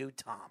gratitude,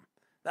 Tom.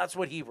 That's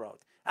what he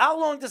wrote. How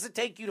long does it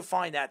take you to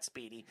find that,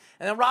 Speedy?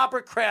 And then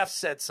Robert Kraft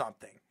said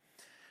something.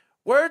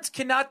 Words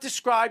cannot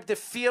describe the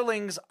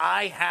feelings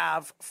I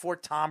have for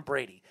Tom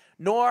Brady,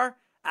 nor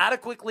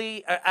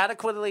adequately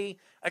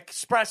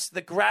express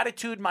the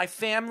gratitude my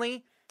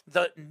family,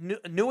 the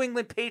New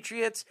England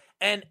Patriots,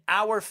 and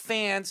our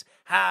fans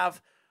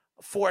have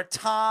for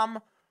Tom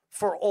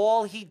for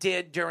all he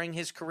did during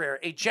his career.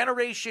 A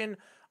generation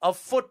of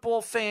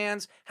football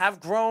fans have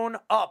grown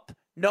up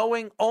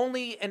knowing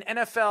only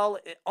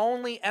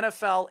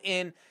NFL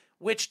in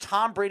which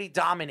Tom Brady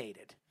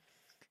dominated.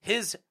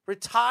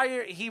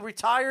 He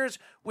retires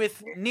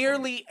with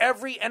nearly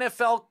every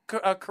NFL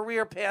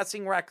career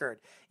passing record.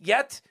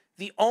 Yet,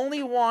 the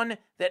only one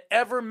that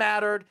ever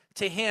mattered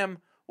to him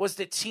was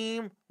the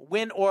team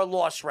win or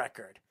loss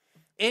record.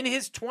 In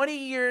his 20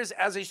 years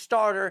as a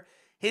starter,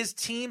 his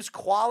teams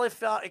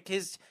qualified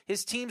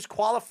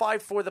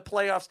for the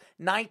playoffs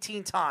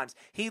 19 times.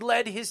 He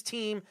led his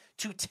team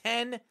to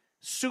 10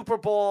 Super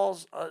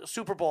Bowls,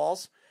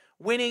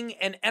 winning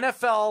an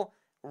NFL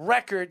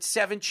record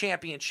 7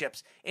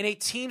 championships. In a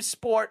team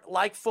sport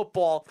like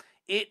football,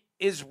 it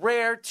is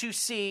rare to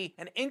see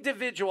an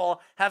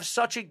individual have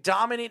such a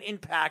dominant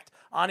impact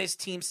on his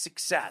team's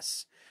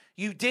success.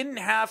 You didn't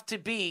have to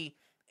be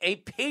a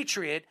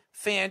Patriot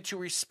fan to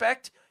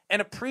respect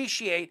and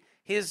appreciate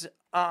his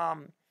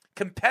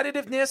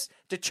competitiveness,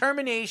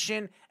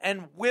 determination,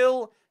 and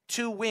will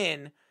to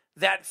win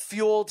that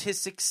fueled his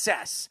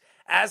success.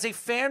 As a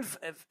fan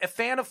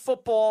of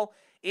football,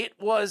 it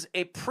was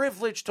a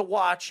privilege to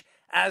watch.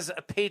 As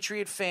a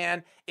Patriot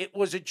fan, it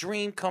was a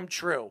dream come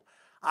true.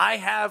 I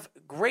have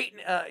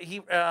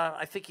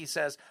I think he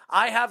says,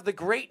 I have the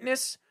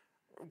greatest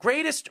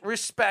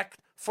respect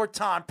for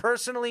Tom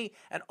personally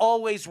and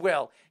always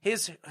will.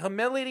 His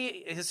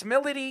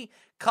humility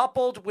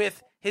coupled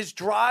with his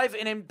drive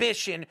and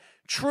ambition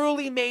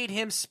truly made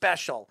him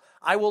special.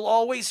 I will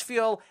always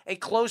feel a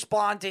close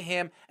bond to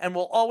him and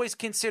will always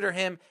consider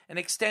him an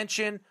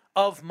extension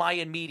of my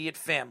immediate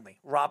family.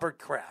 Robert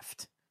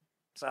Kraft.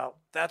 So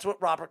that's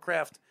what Robert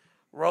Kraft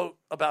wrote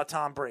about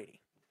Tom Brady.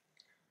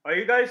 Are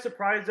you guys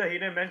surprised that he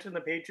didn't mention the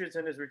Patriots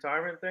in his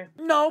retirement thing?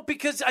 No,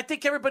 because I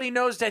think everybody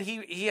knows that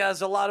he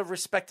has a lot of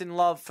respect and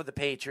love for the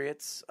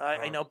Patriots.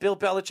 I know Bill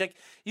Belichick.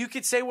 You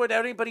could say what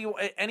anybody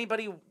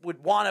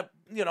would want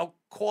to,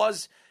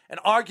 cause an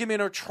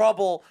argument or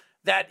trouble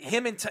that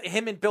him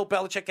and Bill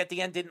Belichick at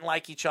the end didn't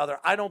like each other.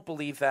 I don't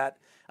believe that.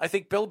 I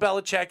think Bill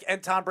Belichick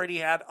and Tom Brady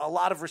had a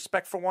lot of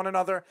respect for one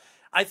another.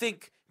 I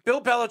think Bill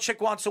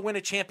Belichick wants to win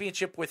a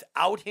championship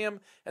without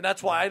him, and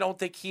that's why I don't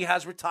think he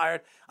has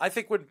retired. I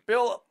think when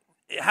Bill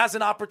has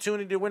an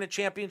opportunity to win a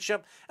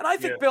championship, and I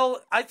think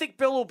Bill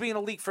will be in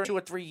the league for 2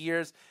 or 3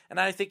 years, and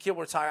I think he'll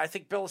retire. I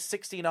think Bill is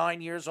 69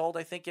 years old,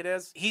 I think it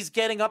is. He's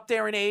getting up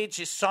there in age.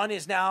 His son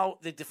is now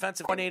the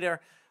defensive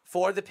coordinator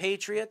for the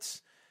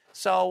Patriots.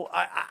 So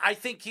I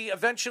think he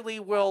eventually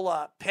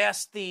will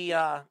pass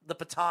the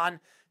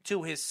baton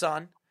to his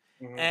son.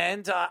 Mm-hmm.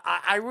 And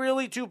I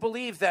really do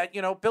believe that,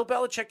 Bill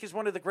Belichick is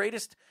one of the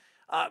greatest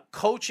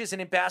coaches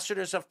and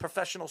ambassadors of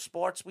professional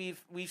sports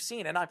we've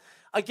seen. And I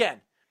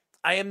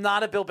am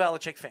not a Bill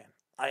Belichick fan.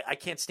 I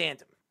can't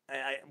stand him.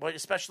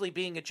 Especially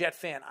being a Jet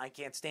fan, I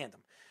can't stand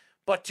him.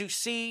 But to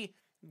see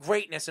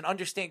greatness and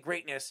understand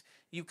greatness,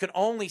 you can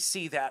only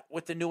see that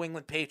with the New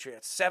England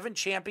Patriots. 6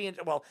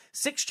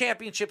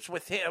 championships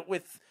with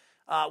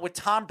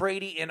Tom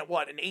Brady in an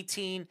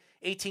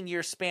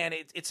 18-year span.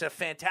 It's a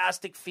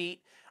fantastic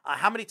feat.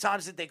 How many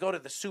times did they go to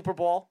the Super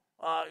Bowl?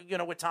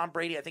 With Tom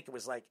Brady, I think it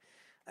was like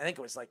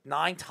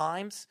 9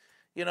 times.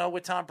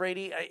 With Tom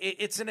Brady,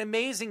 it's an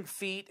amazing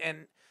feat.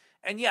 And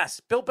yes,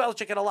 Bill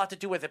Belichick had a lot to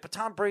do with it. But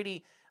Tom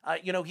Brady,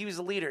 he was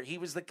the leader. He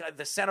was the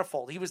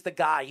centerfold. He was the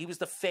guy. He was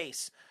the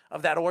face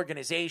of that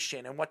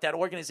organization and what that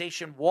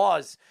organization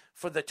was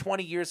for the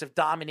 20 years of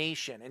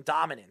domination and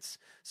dominance.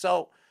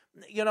 So,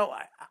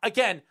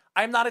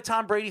 I'm not a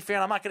Tom Brady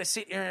fan. I'm not going to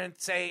sit here and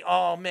say,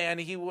 oh, man,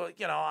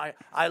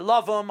 I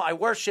love him. I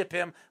worship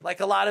him like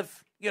a lot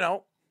of,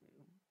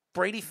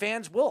 Brady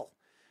fans will.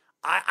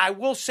 I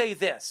will say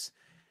this.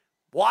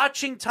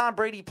 Watching Tom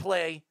Brady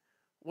play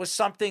was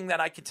something that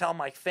I could tell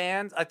my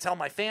fans, tell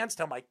my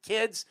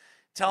kids,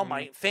 tell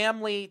my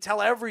family,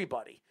 tell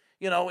everybody,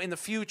 in the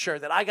future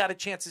that I got a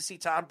chance to see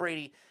Tom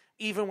Brady,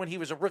 even when he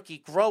was a rookie,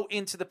 grow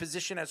into the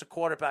position as a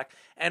quarterback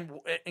and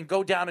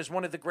go down as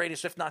one of the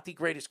greatest, if not the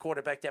greatest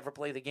quarterback to ever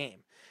play the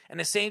game. And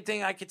the same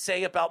thing I could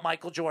say about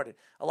Michael Jordan.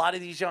 A lot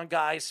of these young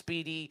guys,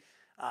 Speedy,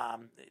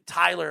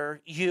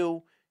 Tyler,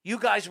 you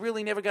guys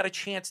really never got a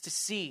chance to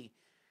see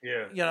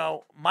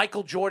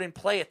Michael Jordan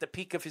play at the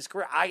peak of his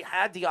career. I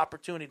had the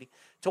opportunity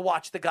to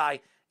watch the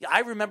guy.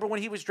 I remember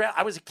when he was drafted.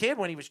 I was a kid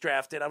when he was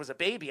drafted. I was a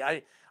baby.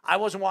 I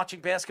wasn't watching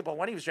basketball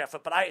when he was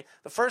drafted, but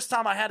the first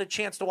time I had a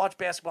chance to watch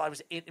basketball, it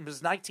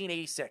was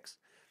 1986.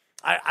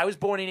 I was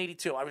born in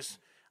 82. I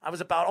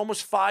was about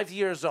almost 5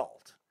 years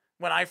old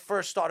when I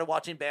first started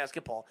watching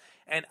basketball,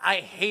 and I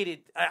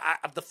hated.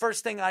 The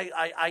first thing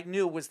I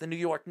knew was the New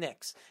York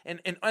Knicks in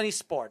any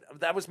sport.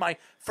 That was my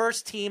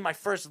first team, my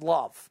first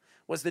love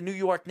was the New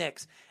York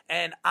Knicks,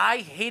 and I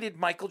hated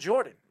Michael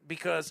Jordan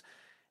because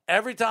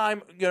every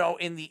time,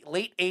 in the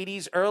late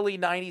 80s, early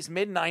 90s,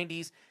 mid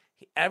 90s,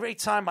 every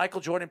time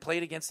Michael Jordan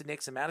played against the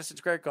Knicks in Madison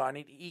Square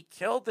Garden, he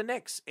killed the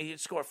Knicks. He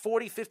scored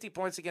 40, 50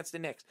 points against the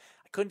Knicks.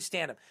 I couldn't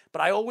stand him.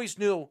 But I always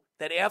knew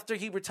that after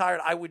he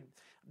retired, I would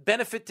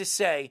benefit to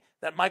say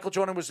that Michael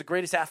Jordan was the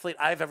greatest athlete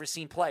I've ever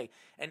seen play.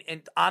 And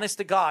honest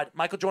to God,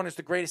 Michael Jordan is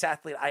the greatest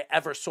athlete I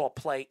ever saw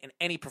play in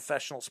any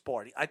professional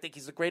sport. I think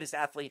he's the greatest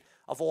athlete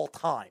of all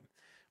time.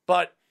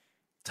 But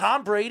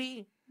Tom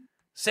Brady,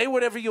 say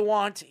whatever you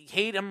want,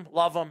 hate him,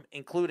 love him,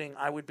 including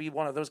I would be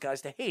one of those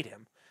guys to hate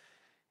him.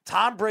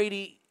 Tom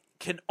Brady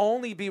can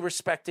only be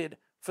respected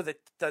for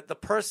the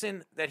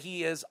person that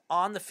he is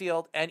on the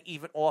field and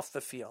even off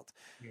the field.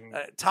 Mm-hmm.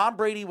 Tom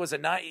Brady was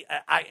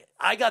I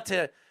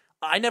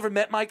never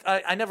met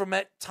I never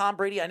met Tom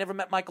Brady. I never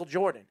met Michael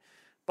Jordan.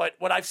 But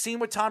what I've seen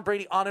with Tom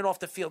Brady on and off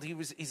the field,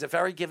 he's a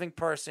very giving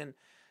person.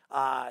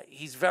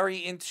 He's very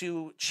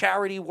into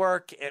charity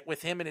work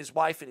with him and his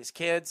wife and his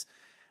kids.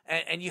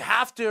 And you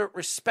have to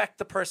respect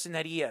the person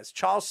that he is.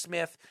 Charles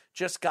Smith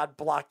just got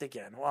blocked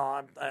again.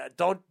 Well,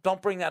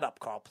 don't bring that up,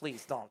 Carl.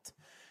 Please don't.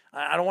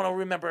 I don't want to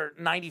remember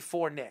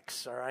 94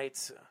 Knicks, all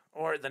right,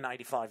 or the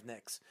 95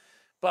 Knicks.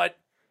 But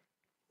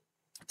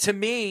to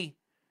me,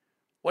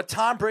 what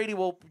Tom Brady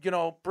will,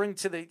 bring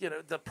to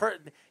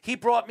he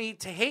brought me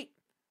to hate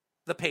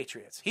the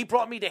Patriots. He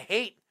brought me to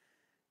hate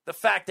the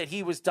fact that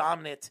he was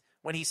dominant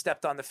when he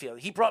stepped on the field.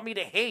 He brought me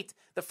to hate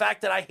the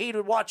fact that I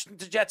hated watching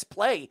the Jets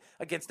play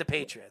against the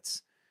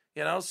Patriots.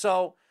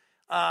 So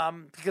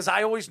because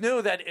I always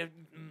knew that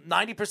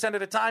 90% of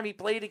the time he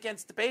played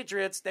against the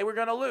Patriots, they were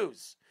going to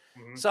lose.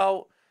 Mm-hmm.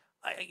 So,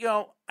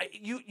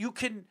 you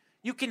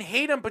can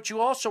hate him, but you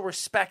also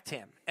respect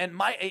him. And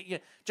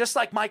just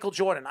like Michael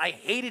Jordan, I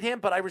hated him,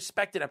 but I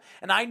respected him.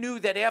 And I knew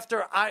that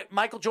after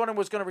Michael Jordan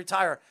was going to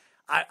retire,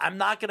 I'm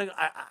not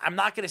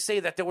gonna say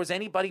that there was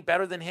anybody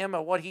better than him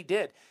or what he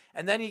did.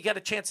 And then you get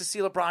a chance to see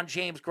LeBron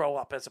James grow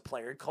up as a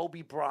player, and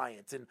Kobe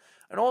Bryant, and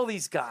all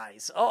these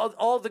guys,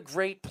 all the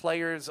great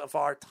players of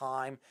our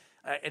time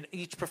in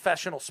each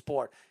professional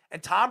sport.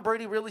 And Tom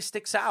Brady really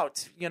sticks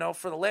out.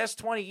 For the last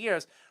 20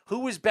 years, who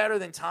was better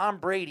than Tom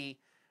Brady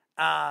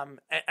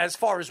as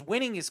far as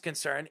winning is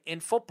concerned in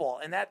football?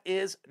 And that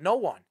is no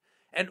one.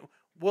 And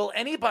will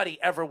anybody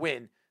ever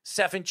win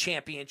 7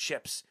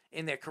 championships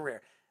in their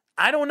career?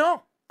 I don't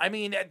know. I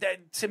mean,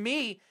 to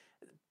me,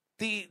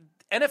 the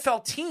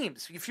NFL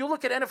teams, if you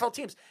look at NFL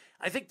teams,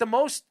 I think the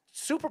most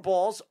Super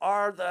Bowls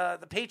are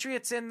the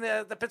Patriots and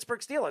the Pittsburgh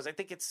Steelers. I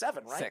think it's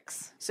 7, right?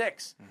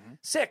 6. Mm-hmm.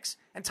 6.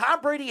 And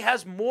Tom Brady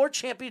has more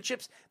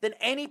championships than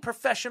any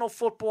professional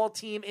football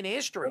team in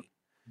history.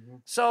 Mm-hmm.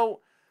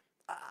 So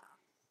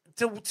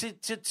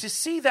to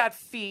see that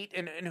feat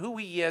and who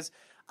he is,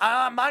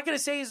 I'm not going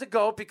to say he's a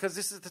GOAT because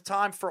this is the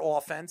time for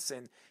offense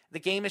and the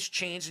game has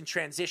changed and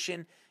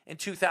transitioned in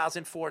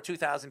 2004,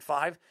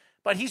 2005,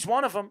 but he's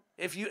one of them.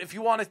 If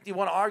you want to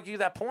argue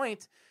that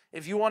point,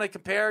 if you want to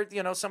compare,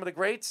 some of the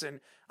greats, and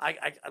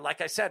I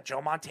like I said,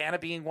 Joe Montana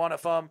being one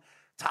of them,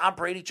 Tom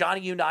Brady, Johnny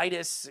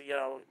Unitas,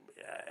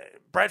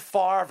 Brett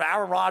Favre,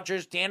 Aaron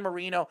Rodgers, Dan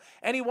Marino,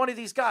 any one of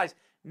these guys,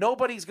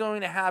 nobody's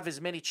going to have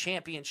as many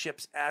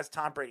championships as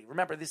Tom Brady.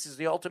 Remember, this is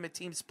the ultimate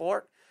team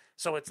sport,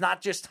 so it's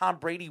not just Tom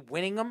Brady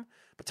winning them,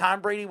 but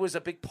Tom Brady was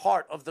a big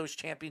part of those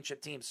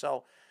championship teams.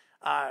 So,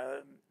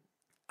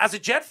 as a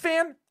Jet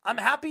fan, I'm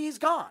happy he's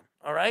gone.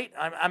 All right,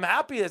 I'm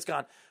happy he's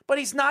gone, but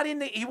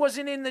he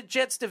wasn't in the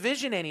Jets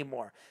division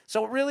anymore,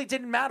 so it really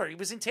didn't matter. He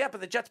was in Tampa.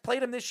 The Jets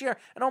played him this year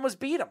and almost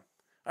beat him.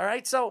 All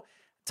right, so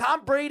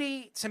Tom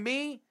Brady, to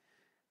me,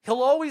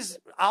 I'll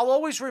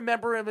always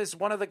remember him as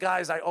one of the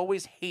guys I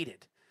always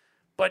hated,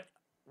 but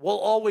will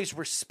always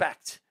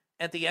respect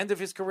at the end of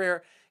his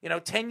career.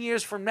 10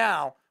 years from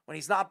now, when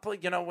he's not,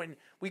 when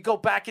we go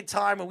back in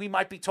time and we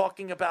might be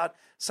talking about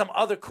some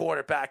other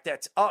quarterback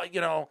that's,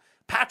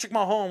 Patrick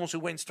Mahomes, who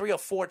wins 3 or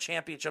 4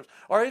 championships,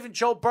 or even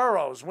Joe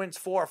Burrows wins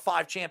 4 or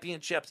 5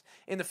 championships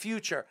in the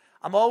future.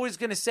 I'm always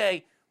going to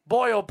say,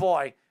 boy, oh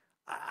boy,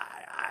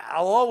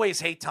 I'll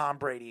always hate Tom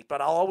Brady, but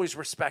I'll always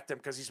respect him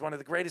because he's one of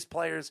the greatest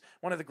players,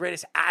 one of the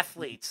greatest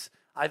athletes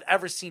I've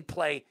ever seen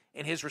play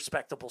in his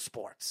respectable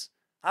sports.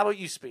 How about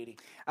you, Speedy?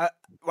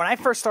 When I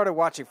first started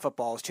watching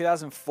football, it was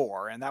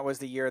 2004, and that was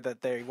the year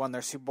that they won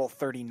their Super Bowl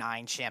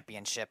 39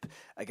 championship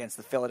against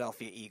the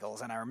Philadelphia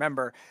Eagles. And I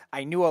remember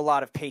I knew a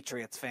lot of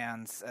Patriots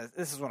fans.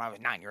 This is when I was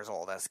 9 years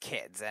old as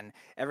kids, and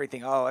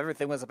everything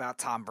was about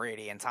Tom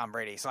Brady and Tom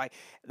Brady. So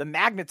the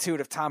magnitude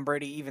of Tom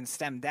Brady even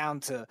stemmed down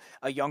to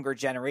a younger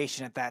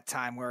generation at that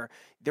time where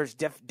there's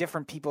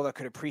different people that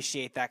could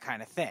appreciate that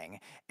kind of thing.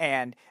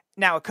 And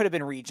now, it could have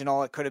been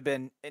regional, it could have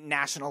been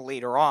national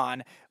later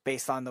on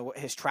based on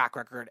his track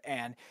record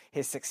and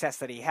his success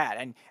that he had.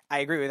 And I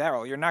agree with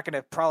Errol. You're not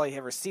going to probably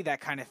ever see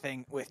that kind of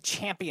thing with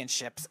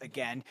championships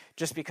again,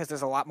 just because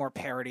there's a lot more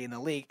parity in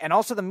the league. And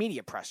also the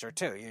media pressure,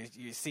 too.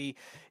 You see,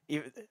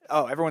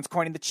 everyone's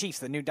coining the Chiefs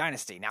the new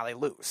dynasty. Now they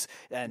lose.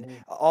 And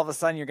all of a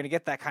sudden, you're going to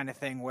get that kind of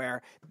thing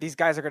where these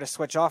guys are going to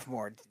switch off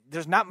more.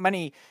 There's not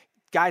many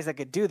guys that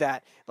could do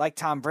that like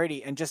Tom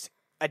Brady and just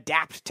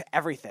adapt to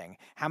everything.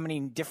 How many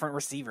different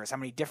receivers, how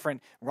many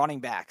different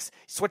running backs,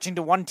 switching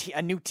to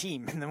a new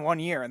team in 1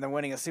 year and then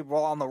winning a Super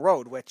Bowl on the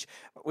road, which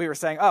we were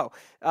saying,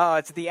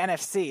 it's the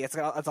NFC. It's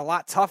a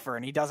lot tougher,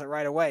 and he does it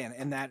right away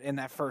in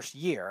that first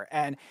year.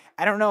 And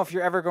I don't know if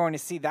you're ever going to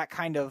see that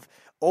kind of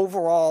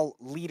overall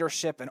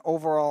leadership and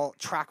overall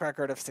track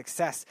record of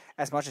success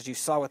as much as you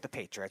saw with the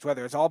Patriots.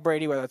 Whether it's all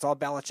Brady, whether it's all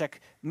Belichick,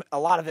 a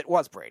lot of it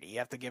was Brady. You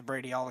have to give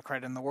Brady all the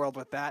credit in the world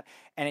with that.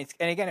 And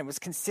again, it was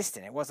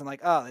consistent. It wasn't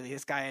like,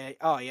 this guy,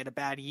 he had a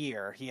bad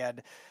year.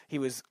 He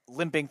was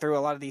limping through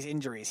a lot of these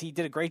injuries. He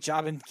did a great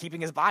job in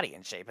keeping his body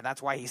in shape, and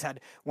that's why he's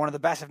had one of the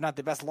best, if not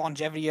the best,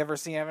 longevity you ever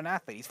seen of an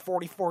athlete. He's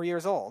 44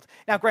 years old.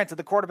 Now, granted,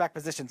 the quarterback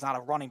position's not a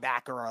running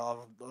back or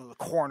a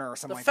corner or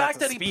something like that. The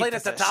fact that he played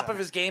at the top of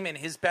his game in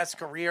his best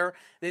career,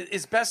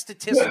 his best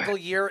statistical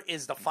year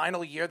is the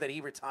final year that he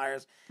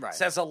retires,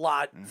 says a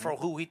lot for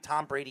who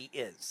Tom Brady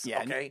is.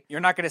 Yeah, okay? You're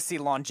not going to see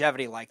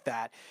longevity like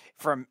that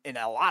in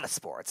a lot of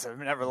sports,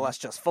 nevertheless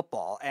just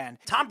football. And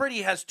Tom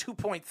Brady has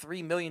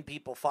 2.3 million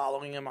people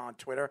following him on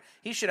Twitter.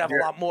 He should have a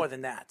lot more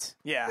than that.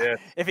 Yeah.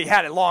 If he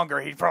had it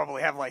longer, he'd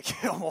probably have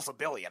almost 1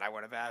 billion, I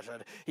would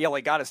imagine. He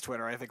only got his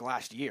Twitter, I think,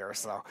 last year.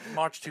 So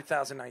March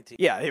 2019.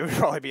 Yeah, it would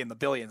probably be in the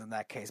billions in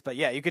that case. But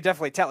yeah, you could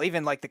definitely tell,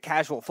 even the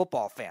casual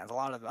football fans, a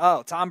lot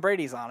of Tom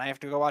Brady's on. I have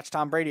to go watch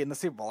Tom Brady in the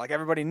Super Bowl.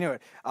 Everybody knew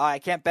it. I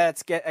can't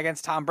bet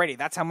against Tom Brady.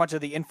 That's how much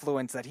of the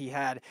influence that he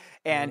had.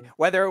 And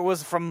whether it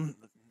was from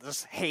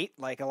just hate,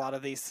 like a lot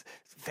of these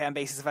fan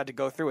bases have had to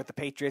go through with the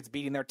Patriots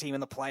beating their team in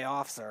the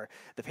playoffs or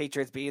the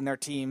Patriots beating their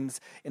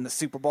teams in the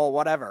Super Bowl,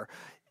 whatever.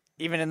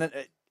 Even in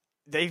the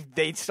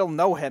they still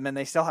know him, and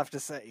they still have to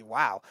say,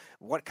 wow,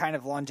 what kind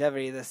of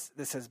longevity this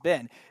has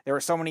been. There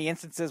were so many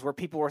instances where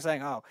people were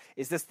saying,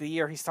 is this the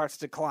year he starts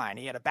to decline?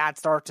 He had a bad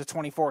start to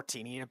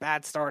 2014. He had a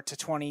bad start to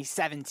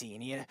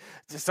 2017. He had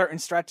certain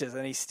stretches,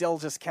 and he still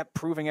just kept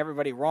proving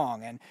everybody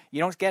wrong. And you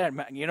don't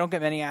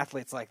get many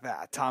athletes like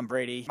that. Tom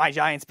Brady, my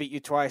Giants beat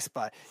you twice,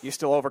 but you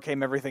still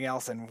overcame everything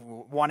else and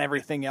won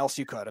everything else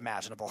you could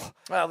imaginable.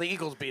 Well, the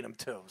Eagles beat him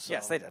too. So.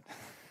 Yes, they did.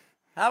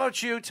 How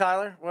about you,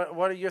 Tyler?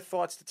 What are your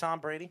thoughts to Tom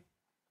Brady?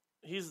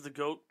 He's the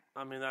GOAT.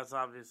 I mean, that's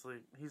obviously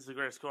he's the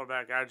greatest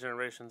quarterback our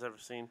generation's ever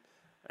seen.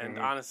 And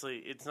honestly,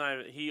 it's not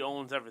even, he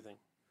owns everything.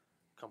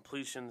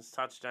 Completions,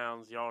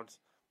 touchdowns, yards.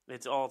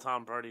 It's all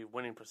Tom Brady.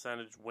 Winning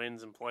percentage,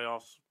 wins in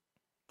playoffs.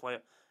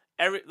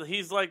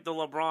 He's like the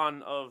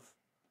LeBron of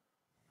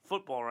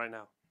football right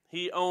now.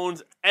 He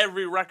owns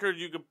every record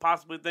you could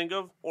possibly think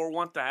of or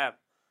want to have.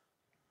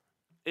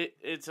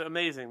 It's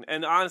amazing.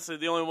 And honestly,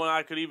 the only one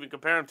I could even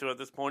compare him to at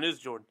this point is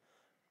Jordan.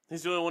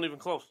 He's the only one even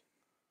close.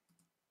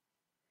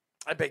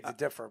 I beg to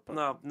differ.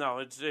 But. No,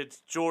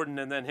 it's Jordan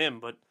and then him.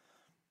 But,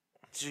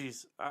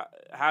 geez,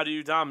 how do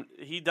you dominate?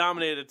 He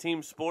dominated a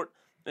team sport,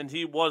 and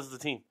he was the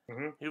team.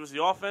 Mm-hmm. He was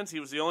the offense. He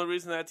was the only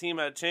reason that team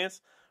had a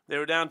chance. They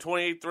were down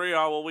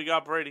 28-3. We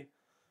got Brady.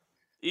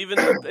 Even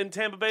in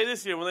Tampa Bay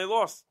this year when they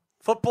lost.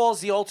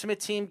 Football's the ultimate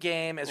team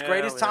game. As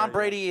great as Tom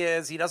Brady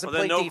is, he doesn't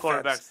play defense.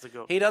 Quarterbacks to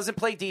go. He doesn't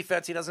play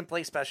defense. He doesn't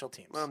play special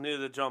teams. Well, neither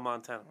did Joe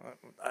Montana.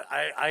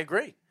 I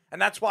agree.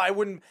 And that's why I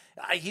wouldn't.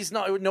 He's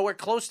not nowhere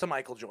close to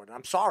Michael Jordan.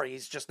 I'm sorry,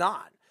 he's just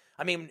not.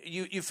 I mean,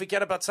 you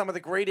forget about some of the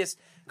greatest.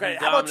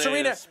 How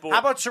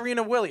about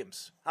Serena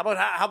Williams? How about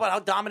how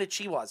dominant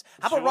she was?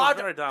 How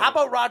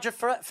about Roger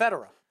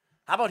Federer?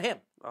 How about him?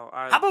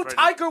 How about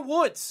Tiger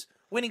Woods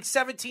winning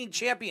 17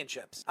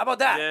 championships? How about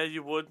that? Yeah,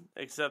 you would.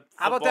 Except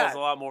football's a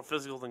lot more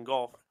physical than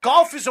golf.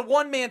 Golf is a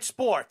one-man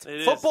sport.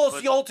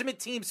 Football's the ultimate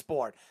team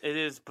sport. It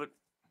is, but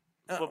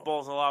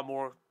football's a lot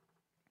more.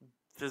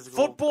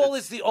 Physical. Football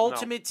is the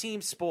ultimate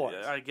team sport.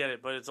 Yeah, I get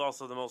it, but it's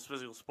also the most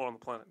physical sport on the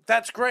planet.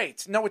 That's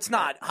great. No, it's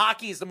not.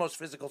 Hockey is the most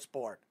physical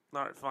sport.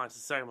 All right, fine. It's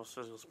the second most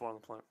physical sport on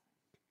the planet.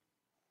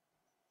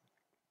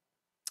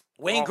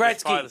 Wayne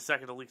Gretzky. Probably the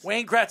second to least.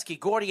 Wayne Gretzky,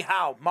 Gordie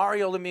Howe,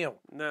 Mario Lemieux.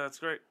 No, that's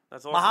great.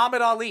 That's awesome.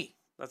 Muhammad Ali.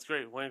 That's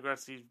great. Wayne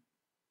Gretzky,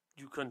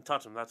 you couldn't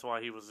touch him. That's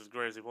why he was as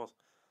great as he was.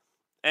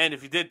 And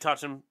if you did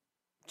touch him,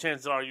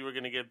 chances are you were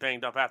going to get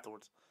banged up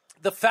afterwards.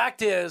 The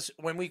fact is,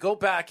 when we go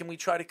back and we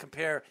try to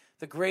compare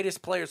the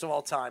greatest players of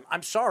all time.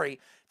 I'm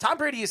sorry. Tom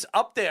Brady is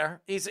up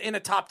there. He's in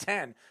a top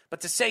 10. But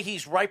to say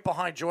he's right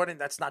behind Jordan,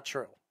 that's not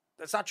true.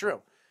 That's not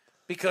true.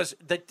 Because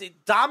the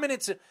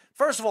dominance,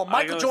 first of all,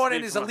 Michael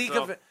Jordan is a league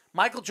of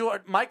Michael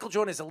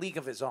Jordan is a league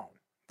of his own.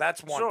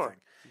 That's one thing.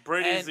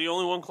 Brady's the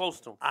only one close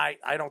to him.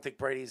 I don't think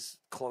Brady's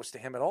close to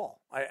him at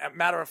all.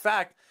 Matter of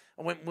fact,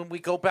 when we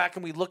go back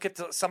and we look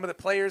at some of the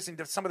players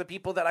and some of the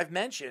people that I've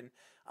mentioned,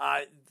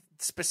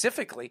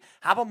 specifically,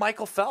 how about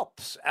Michael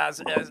Phelps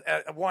as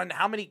won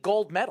how many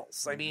gold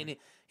medals? I mean,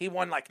 he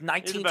won like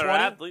 19, He's a better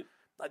 20. athlete.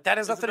 That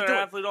has nothing to do with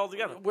it. Athlete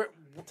altogether.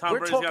 Tom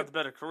Brady's got the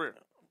better career.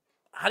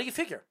 How do you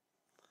figure?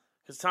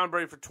 Because Tom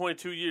Brady for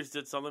 22 years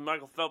did something.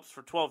 Michael Phelps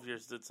for 12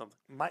 years did something.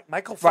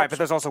 Michael Phelps. Right, but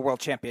there's also world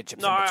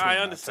championships. No, in between I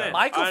understand.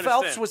 Michael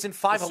Phelps was in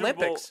 5 The Super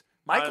Bowl- Olympics.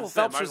 Michael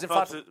Phelps was in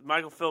 5.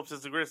 Michael Phelps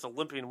is the greatest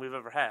Olympian we've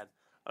ever had.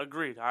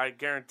 Agreed. I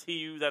guarantee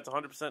you that's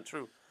 100%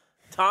 true.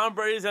 Tom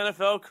Brady's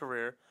NFL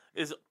career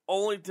is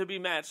only to be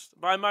matched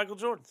by Michael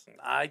Jordan's.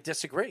 I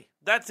disagree.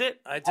 That's it.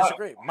 I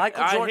disagree.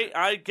 Michael Jordan.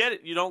 I get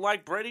it. You don't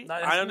like Brady. No,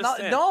 I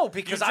understand. No,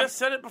 because you just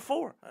said it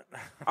before.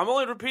 I'm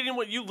only repeating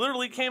what you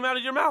literally came out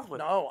of your mouth with.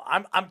 No,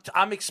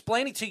 I'm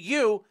explaining to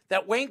you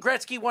that Wayne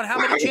Gretzky won how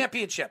many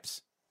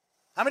championships?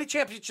 How many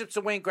championships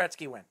did Wayne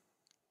Gretzky win?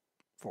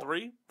 4.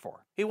 3?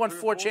 4. He won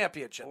 4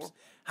 championships. 4.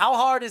 How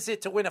hard is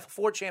it to win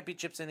 4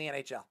 championships in the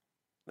NHL?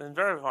 And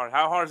very hard.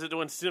 How hard is it to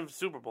win 7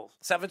 Super Bowls?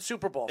 7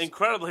 Super Bowls.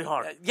 Incredibly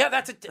hard. Yeah,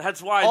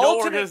 that's why no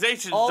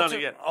organization's done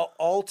it yet.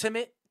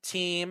 Ultimate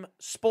team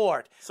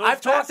sport. So I've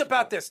talked basketball.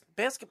 about this.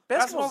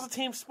 Basketball's a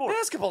team sport.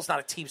 Basketball's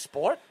not a team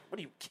sport. What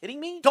are you kidding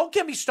me? Don't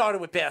get me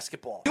started with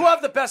basketball. You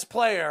have the best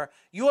player.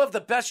 You have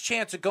the best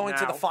chance of going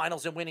to the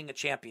finals and winning a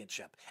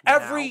championship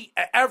every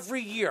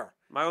year.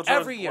 Michael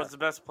Jordan was the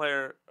best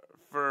player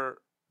for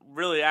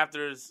really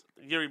after his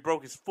year he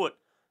broke his foot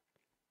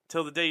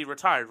till the day he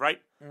retired,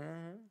 right?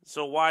 Mm-hmm.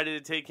 So why did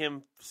it take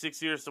him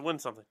 6 years to win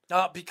something?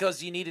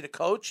 Because you needed a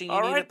coach and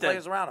you needed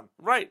players around him.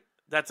 Right.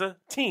 That's a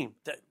team.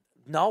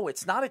 No,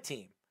 it's not a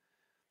team.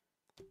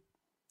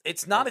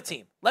 It's not a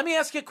team. Let me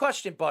ask you a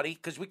question, buddy,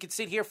 because we could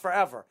sit here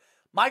forever.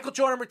 Michael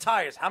Jordan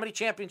retires. How many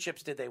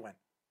championships did they win?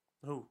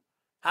 Who?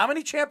 How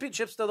many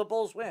championships did the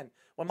Bulls win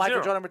when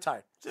Michael Jordan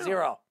retired?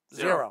 Zero.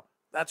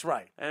 That's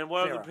right. And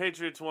what have the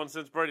Patriots won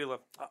since Brady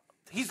left?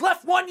 He's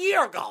left 1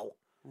 year ago.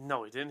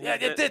 No, he didn't.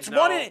 It's no.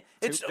 one.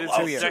 It's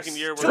 2 years. Second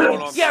year.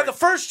 The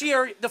first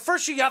year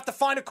you have to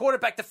find a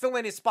quarterback to fill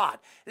in his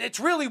spot. It's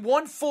really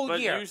one full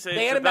year. You say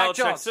they it's had the Mac Belichick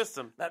Jones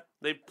system.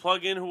 They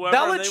plug in whoever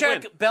and they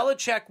win.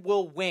 Belichick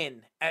will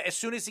win as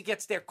soon as he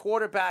gets their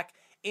quarterback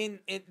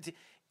in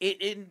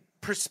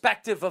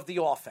perspective of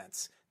the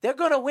offense. They're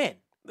going to win.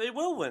 They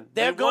will win.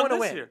 They're going to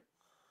win. Year.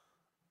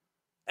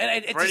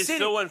 And Brady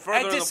still went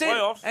further in the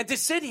playoffs. And to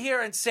sit here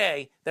and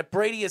say that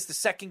Brady is the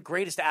second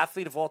greatest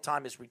athlete of all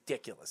time is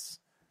ridiculous.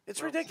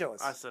 It's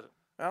ridiculous. I said it.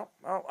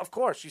 Well, of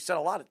course. You said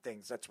a lot of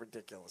things. That's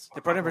ridiculous.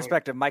 To put in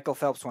perspective, Michael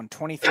Phelps won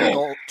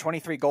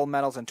 23 gold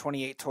medals and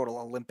 28 total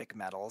Olympic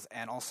medals,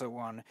 and also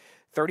won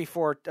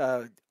 34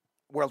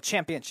 world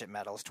championship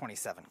medals,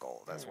 27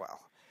 gold as well.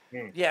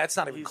 Yeah, it's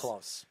not even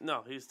close.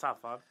 No, he's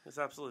top 5. It's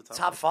absolutely top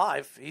 5. Top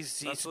 5.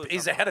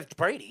 He's ahead of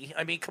Brady.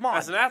 I mean, come on.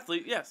 As an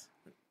athlete, yes.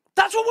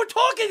 That's what we're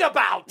talking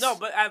about. No,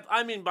 but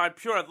I mean by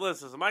pure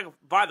athleticism.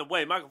 By the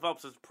way, Michael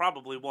Phelps has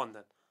probably won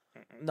then.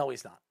 No,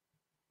 he's not.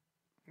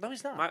 No,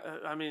 he's not.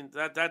 I mean,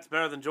 that's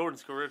better than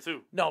Jordan's career,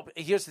 too. No, but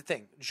here's the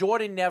thing.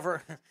 Jordan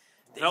never...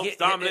 Phelps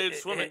dominated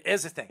swimming.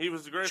 Here's the thing. He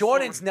was the greatest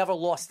Jordan's swimmer. never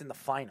lost in the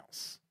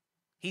finals.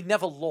 He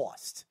never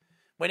lost.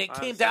 When it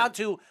came down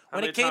to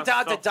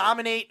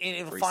dominate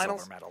in the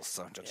finals... 3 silver medals,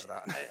 so judge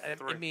that.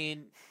 I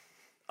mean...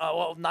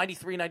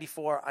 93,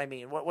 94. I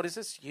mean, what is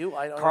this?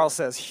 Carl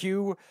says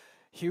Hugh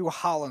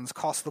Hollins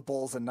cost the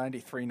Bulls in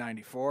 93,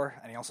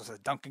 94, and he also says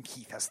Duncan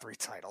Keith has 3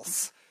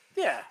 titles.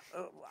 Yeah,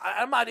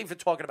 I'm not even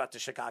talking about the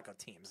Chicago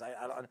teams.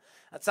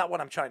 That's not what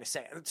I'm trying to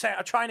say.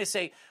 I'm trying to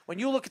say when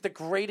you look at the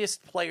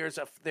greatest players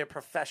of their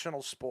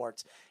professional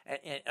sports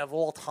of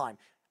all time,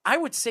 I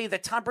would say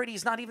that Tom Brady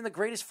is not even the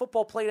greatest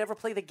football player to ever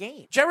play the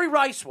game. Jerry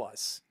Rice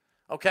was,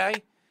 okay?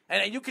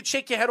 And you could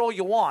shake your head all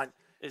you want.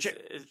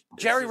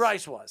 Jerry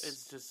Rice was.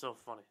 It's just so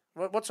funny.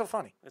 What's so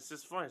funny? It's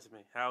just funny to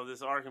me how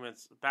this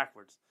argument's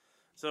backwards.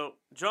 So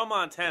Joe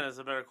Montana is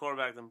a better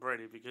quarterback than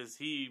Brady because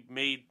he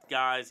made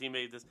guys, he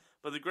made this.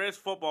 But the greatest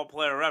football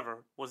player ever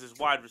was his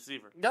wide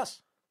receiver.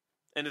 Yes.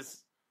 And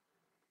it's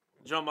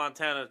Joe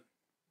Montana.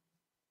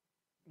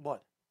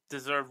 What?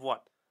 Deserved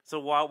what? So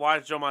why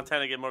does Joe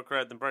Montana get more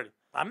credit than Brady?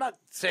 I'm not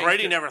saying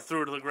Brady never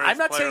threw to the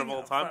greatest player of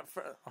all time.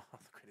 The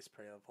greatest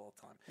player of all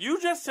time.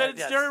 You just said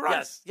it's Jerry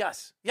Rice.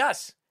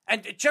 Yes.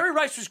 And Jerry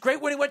Rice was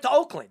great when he went to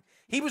Oakland.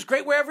 He was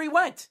great wherever he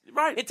went.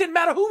 Right. It didn't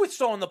matter who was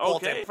throwing the ball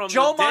to. From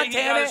Joe the day he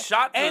got Montana, his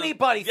shot to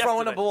anybody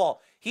throwing the yesterday.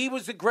 ball. He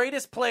was the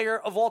greatest player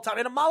of all time.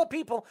 And a lot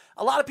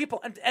of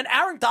people, and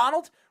Aaron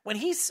Donald, when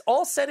he's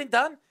all said and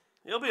done,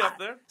 he'll be up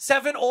there.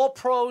 7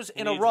 All-Pros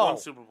in a row. 1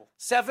 Super Bowl.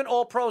 7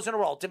 All-Pros in a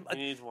row. He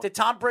needs 1. Did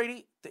Tom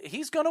Brady?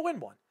 He's going to win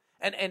one.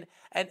 And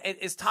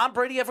is Tom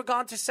Brady ever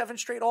gone to 7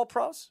 straight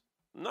All-Pros?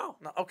 No.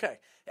 Okay.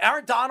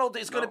 Aaron Donald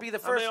is going to be the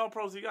How first. many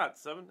All-Pros he got?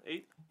 7,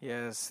 8? He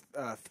has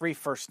 3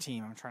 first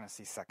team. I'm trying to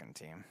see second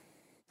team.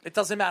 It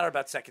doesn't matter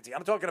about second team.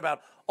 I'm talking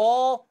about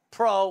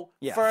all-pro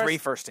Yeah, 3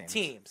 first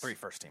teams. 3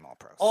 first team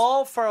All-Pros.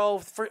 All-pro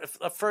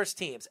first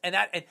teams. And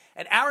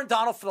Aaron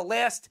Donald, for the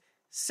last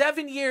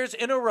 7 years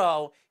in a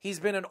row, he's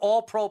been an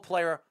all-pro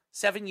player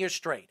 7 years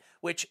straight,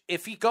 which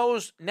if he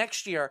goes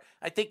next year,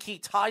 I think he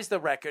ties the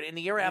record. And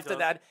the year after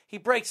that, he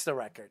breaks the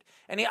record.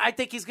 And I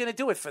think he's going to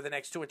do it for the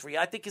next 2 or 3.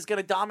 I think he's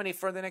going to dominate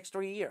for the next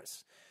 3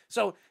 years.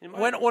 So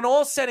when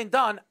all's said and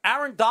done,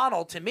 Aaron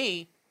Donald, to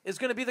me, is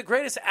going to be the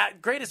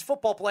greatest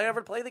football player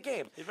ever to play the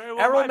game.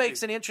 Errol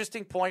makes an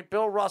interesting point.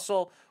 Bill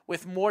Russell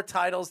with more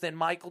titles than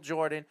Michael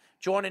Jordan.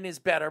 Jordan is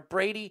better.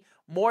 Brady,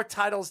 more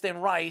titles than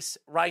Rice.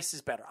 Rice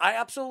is better. I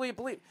absolutely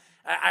believe.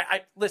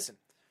 Listen.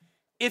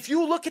 If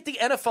you look at the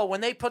NFL, when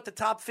they put the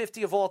top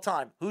 50 of all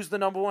time, who's the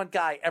number one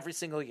guy every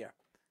single year?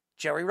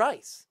 Jerry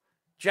Rice.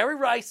 Jerry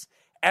Rice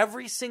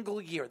every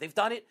single year. They've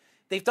done it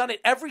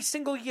every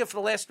single year for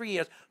the last 3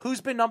 years.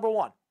 Who's been number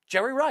one?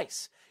 Jerry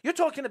Rice. You're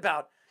talking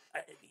about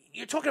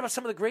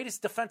some of the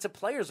greatest defensive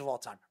players of all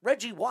time.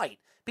 Reggie White.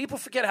 People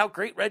forget how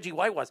great Reggie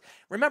White was.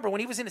 Remember,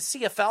 when he was in the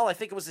CFL, I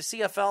think it was the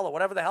CFL or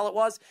whatever the hell it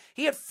was,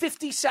 he had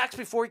 50 sacks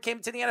before he came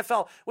to the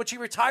NFL, which he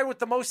retired with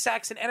the most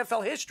sacks in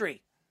NFL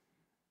history.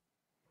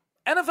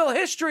 NFL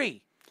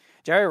history.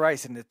 Jerry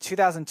Rice in the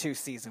 2002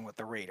 season with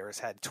the Raiders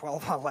had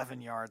 1,211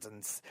 yards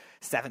and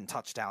 7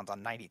 touchdowns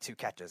on 92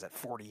 catches at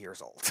 40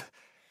 years old.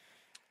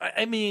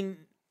 I mean,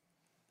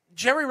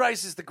 Jerry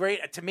Rice is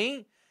to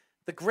me,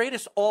 the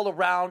greatest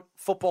all-around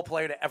football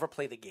player to ever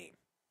play the game.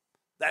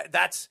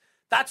 That's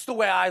the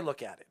way I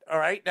look at it. All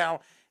right, now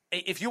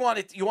if you want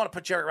to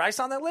put Jerry Rice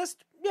on that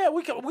list, yeah,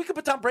 we could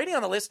put Tom Brady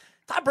on the list.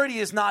 Tom Brady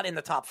is not in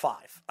the top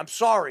 5. I'm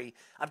sorry,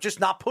 I'm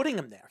just not putting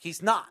him there.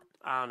 He's not.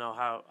 I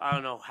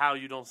don't know how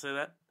you don't say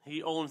that.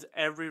 He owns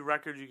every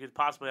record you could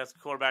possibly ask a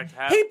quarterback to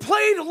have. He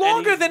played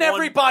longer than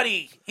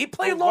everybody. He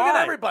played longer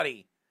than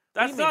everybody.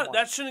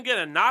 That shouldn't get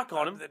a knock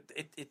on him.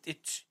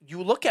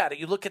 You look at it.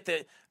 You look at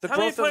the how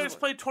many players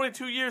played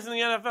 22 years in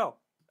the NFL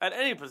at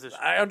any position?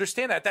 I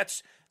understand that.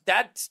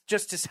 That's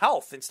just his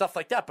health and stuff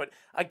like that. But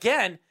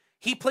again,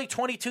 he played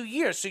 22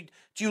 years. So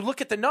do you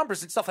look at the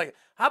numbers and stuff like that?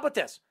 How about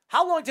this?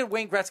 How long did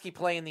Wayne Gretzky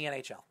play in the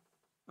NHL?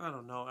 I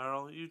don't know,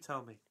 Errol. You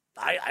tell me.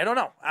 I don't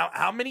know.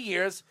 How many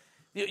years?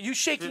 You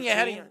shaking 15? your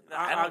head?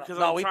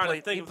 No,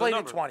 he played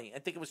in 20. I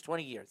think it was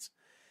 20 years.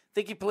 I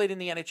think he played in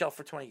the NHL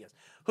for 20 years.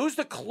 Who's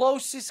the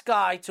closest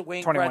guy to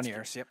Wayne 21 Gretzky? 21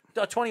 years,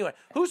 yep. 21.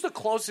 Who's the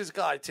closest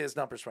guy to his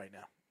numbers right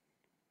now?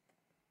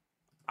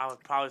 I would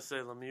probably say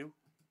Lemieux.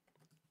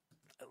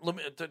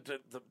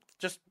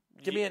 Just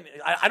give me an.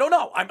 I don't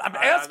know. I'm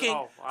asking.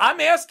 I'm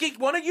asking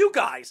one of you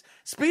guys.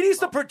 Speedy's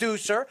the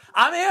producer.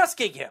 I'm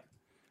asking him.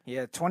 He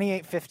had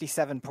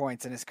 2857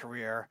 points in his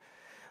career,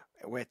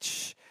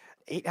 which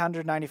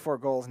 894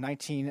 goals,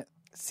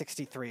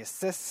 1963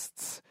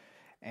 assists,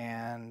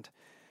 and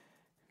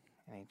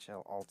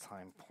NHL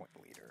all-time point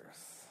leaders.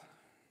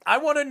 I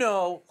want to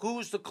know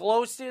who's the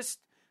closest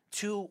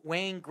to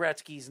Wayne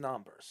Gretzky's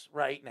numbers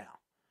right now.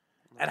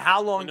 And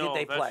how long did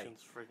they play?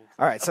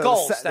 All right, so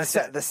goals.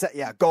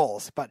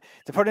 Goals. But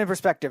to put it in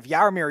perspective,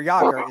 Jaromir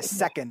Jagr is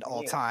second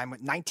all time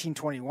with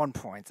 1921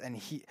 points,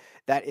 and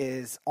that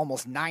is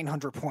almost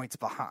 900 points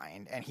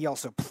behind. And he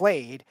also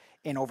played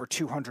in over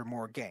 200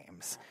 more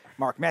games.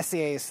 Marc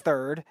Messier is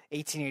third,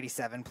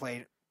 1887,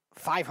 played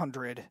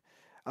 500.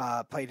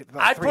 Played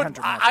about 300 more games.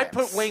 I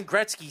put Wayne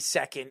Gretzky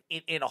second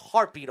in a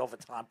heartbeat over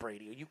Tom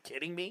Brady. Are you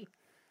kidding me?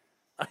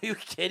 Are you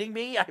kidding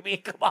me? I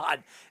mean, come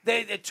on.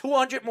 They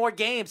 200 more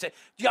games.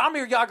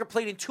 Jaromir Jagr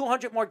played in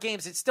 200 more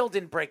games. It still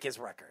didn't break his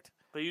record.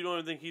 But you don't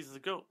even think he's the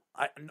GOAT.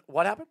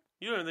 What happened?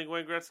 You don't even think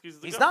Wayne Gretzky's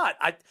the GOAT. He's not.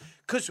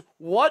 Because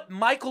what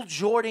Michael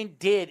Jordan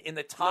did in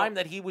the time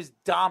that he was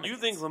dominant. You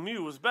think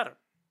Lemieux was better?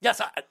 Yes,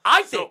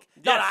 I think.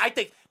 So, no, I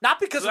think. Not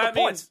because of the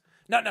points.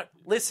 No,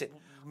 listen.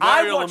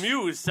 Mario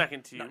Lemieux is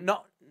second to you.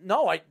 No.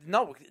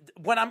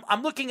 When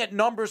I'm looking at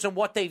numbers and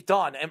what they've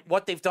done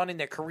in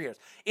their careers,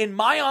 in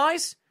my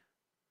eyes,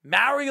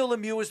 Mario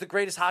Lemieux is the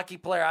greatest hockey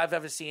player I've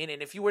ever seen.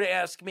 And if you were to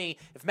ask me,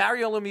 if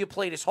Mario Lemieux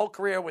played his whole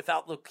career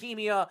without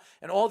leukemia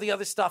and all the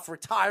other stuff,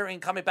 retiring,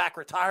 coming back,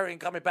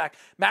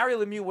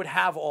 Mario Lemieux would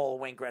have all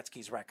of Wayne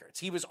Gretzky's records.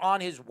 He was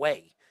on his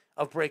way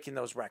of breaking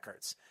those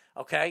records.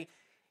 Okay?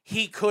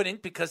 He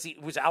couldn't because he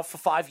was out for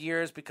 5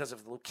 years because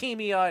of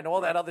leukemia and all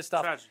that other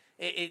stuff.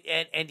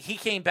 And he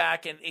came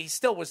back and he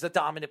still was the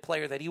dominant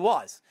player that he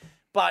was.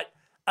 But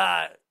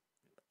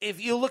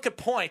if you look at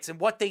points and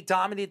what they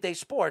dominated their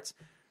sports,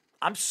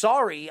 I'm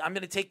sorry, I'm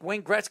going to take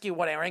Wayne Gretzky,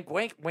 what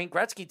Wayne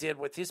Gretzky did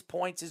with his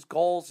points, his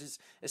goals, his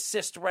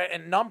assists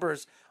and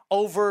numbers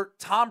over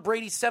Tom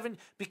Brady's 7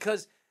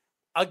 because,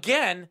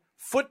 again,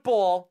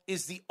 football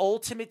is the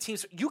ultimate team.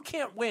 You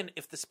can't win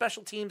if the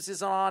special teams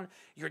is on,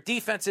 your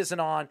defense isn't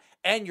on,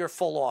 and your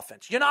full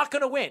offense. You're not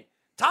going to win.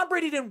 Tom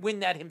Brady didn't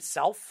win that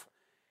himself.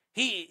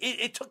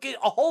 It took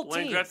a whole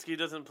team. Wayne Gretzky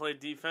doesn't play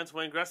defense.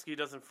 Wayne Gretzky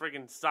doesn't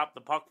friggin' stop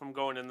the puck from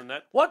going in the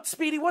net. What's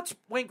Wayne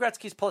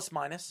Gretzky's plus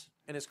minus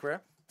in his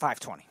career?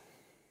 520.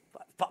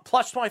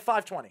 Plus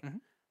 520. Mm-hmm.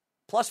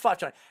 Plus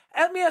 520.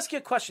 And let me ask you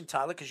a question,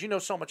 Tyler, because you know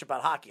so much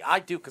about hockey. I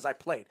do because I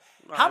played.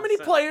 How many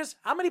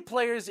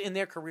players in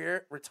their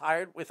career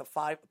retired with a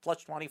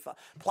plus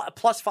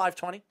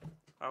 520?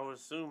 I would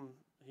assume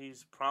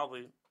he's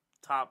probably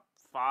top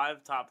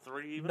 5, top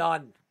 3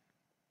 even.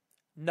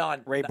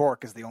 None. Ray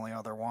Bourque is the only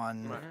other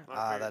one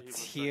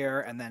That's here,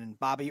 and then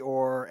Bobby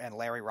Orr and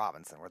Larry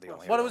Robinson were the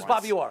only What other was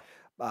ones. Bobby Orr?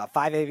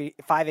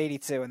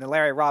 582, and then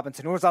Larry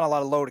Robinson, who was on a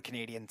lot of loaded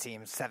Canadian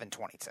teams,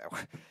 722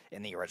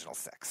 in the original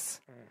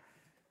 6.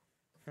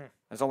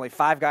 There's only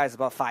 5 guys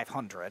above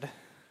 500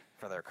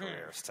 for their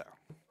careers, too.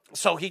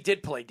 So he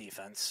did play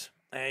defense.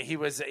 He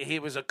was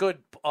a good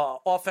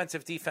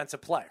offensive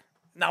defensive player.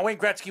 Now Wayne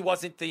Gretzky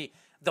wasn't the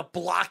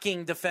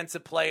blocking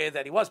defensive player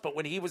that he was, but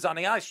when he was on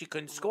the ice, you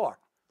couldn't score.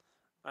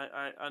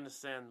 I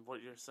understand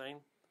what you're saying,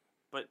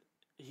 but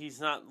he's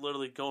not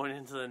literally going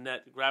into the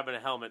net, grabbing a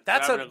helmet,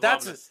 grabbing a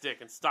glove and a stick,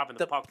 and stopping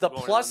the puck. The from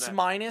going plus in the net.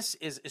 minus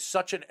is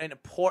such an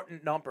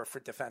important number for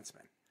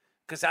defensemen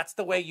because that's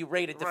the way you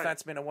rate a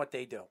defenseman and what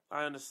they do.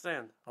 I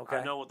understand. Okay.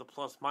 I know what the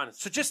plus minus.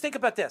 So just think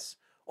about this: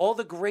 all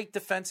the great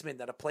defensemen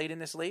that have played in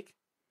this league,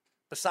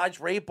 besides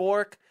Ray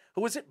Bourque,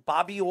 who was it?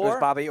 Bobby Orr. It was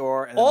Bobby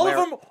Orr. And all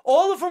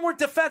of them were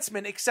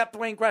defensemen except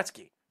Wayne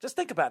Gretzky. Just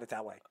think about it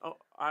that way. Oh,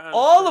 I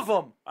all of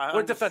them were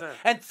understand. defensemen,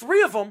 and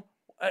 3 of them,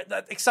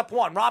 except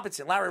one,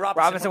 Larry Robinson.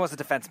 Robinson was a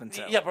defenseman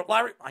too. Yeah, but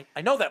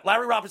I know that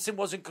Larry Robinson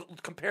wasn't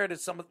compared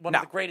to one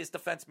of the greatest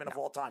defensemen of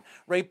all time.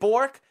 Ray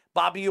Bourque,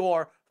 Bobby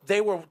Orr,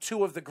 they were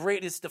 2 of the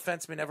greatest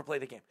defensemen ever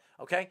played the game.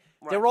 Okay,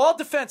 they were all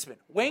defensemen.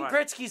 Wayne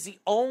Gretzky's the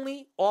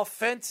only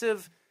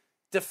offensive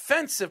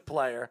defensive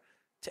player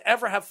to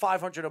ever have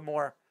 500 or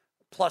more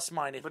plus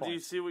minus. But points. do you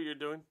see what you're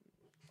doing?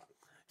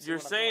 You're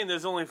saying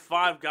there's only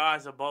 5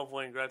 guys above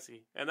Wayne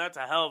Gretzky, and that's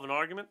a hell of an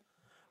argument.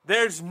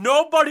 There's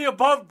nobody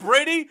above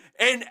Brady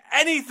in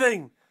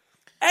anything.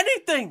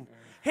 Anything.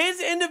 His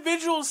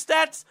individual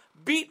stats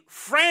beat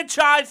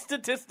franchise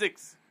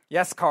statistics.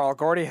 Yes, Carl.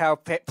 Gordie Howe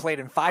played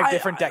in 5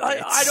 different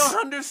decades. I don't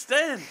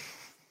understand.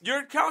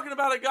 You're talking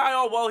about a guy,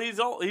 he's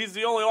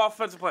the only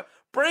offensive player.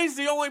 Brady's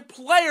the only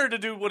player to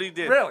do what he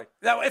did. Really?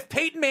 Now, if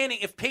Peyton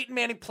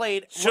Manning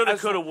played, shoulda,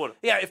 coulda, woulda.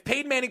 Yeah, if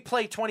Peyton Manning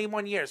played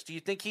 21 years, do you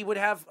think he would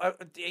have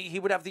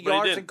the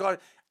yards and guard?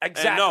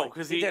 Exactly. And no,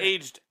 because he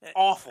aged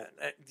awful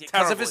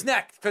because of his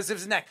neck.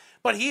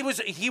 But he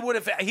would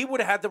have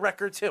had the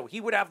record too. He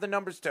would have the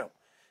numbers too.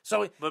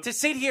 So to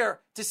sit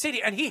here,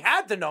 and he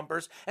had the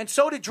numbers, and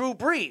so did Drew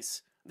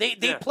Brees.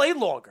 They played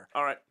longer.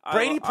 All right,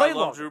 Brady played I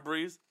love longer. Drew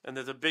Brees, and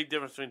there's a big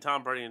difference between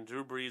Tom Brady and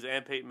Drew Brees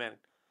and Peyton Manning.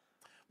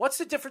 What's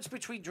the difference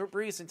between Drew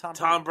Brees and Tom Brady?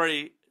 Tom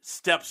Brady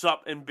steps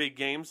up in big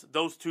games.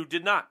 Those 2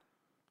 did not.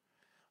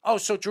 Oh,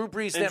 so Drew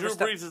Brees and never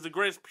Drew Brees is the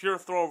greatest pure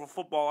thrower of a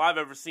football I've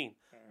ever seen.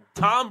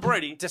 Tom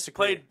Brady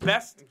played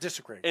best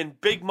in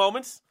big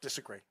moments.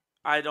 Disagree.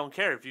 I don't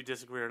care if you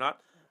disagree or not.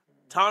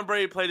 Tom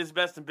Brady played his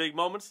best in big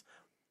moments.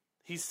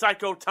 He's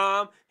Psycho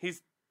Tom.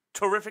 He's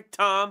Terrific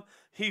Tom.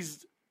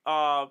 He's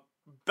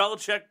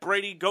Belichick,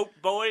 Brady, Goat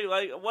Boy.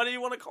 Like, what do you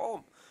want to call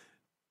him?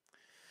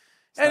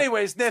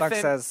 Anyways, Snug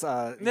Nithin says,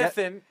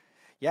 Nithin.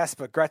 Yes,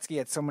 but Gretzky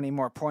had so many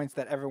more points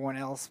that everyone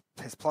else,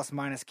 his plus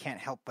minus can't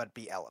help but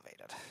be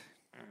elevated.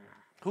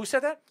 Who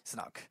said that?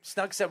 Snug.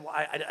 Snug said, well,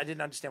 I didn't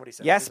understand what he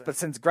said. Yes, but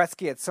since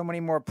Gretzky had so many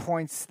more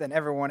points than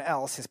everyone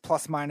else, his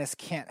plus minus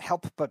can't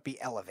help but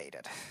be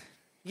elevated.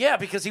 Yeah,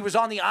 because he was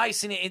on the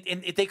ice and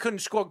they couldn't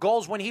score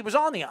goals when he was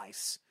on the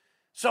ice.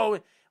 So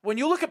when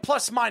you look at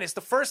plus minus,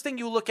 the first thing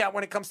you look at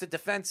when it comes to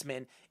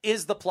defensemen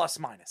is the plus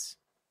minus.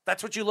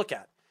 That's what you look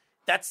at.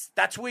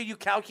 That's where you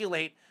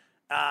calculate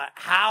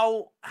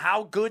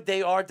how good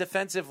they are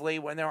defensively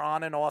when they're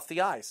on and off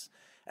the ice.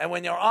 And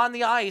when they're on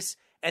the ice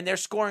and they're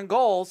scoring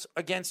goals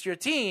against your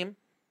team,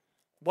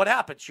 what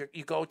happens?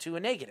 You go to a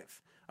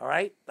negative. All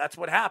right? That's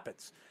what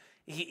happens.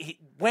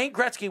 Wayne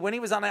Gretzky, when he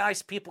was on the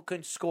ice, people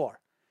couldn't score.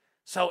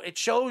 So it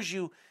shows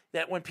you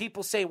that when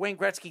people say Wayne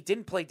Gretzky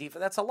didn't play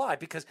defense, that's a lie.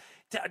 Because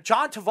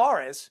John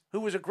Tavares, who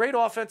was a great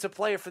offensive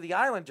player for the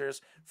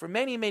Islanders for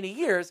many, many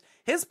years,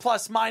 his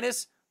plus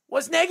minus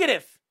was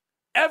negative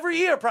every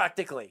year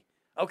practically.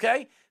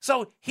 Okay?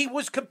 So he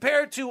was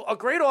compared to a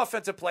great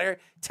offensive player,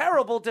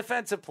 terrible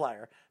defensive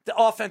player, the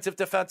offensive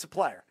defensive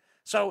player.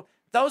 So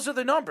those are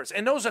the numbers,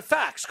 and those are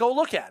facts. Go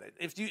look at it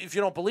if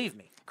you don't believe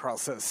me. Carl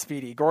says,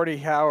 Speedy, Gordie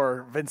Howe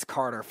or Vince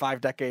Carter,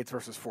 5 decades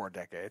versus 4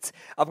 decades.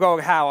 I'm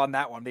going Howe on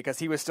that one because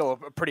he was still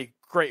a pretty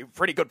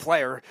good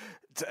player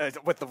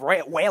with the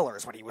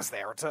Whalers when he was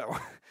there, too.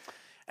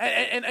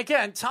 And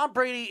again, Tom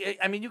Brady,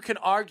 I mean, you can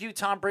argue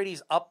Tom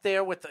Brady's up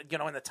there with,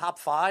 in the top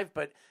 5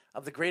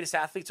 of the greatest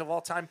athletes of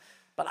all time.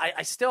 But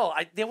I still,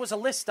 there was a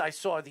list I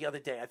saw the other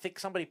day. I think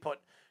somebody put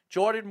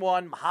Jordan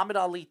 1, Muhammad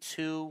Ali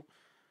 2.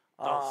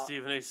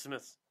 Stephen A.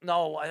 Smith.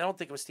 No, I don't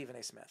think it was Stephen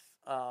A. Smith.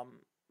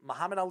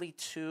 Muhammad Ali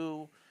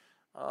 2.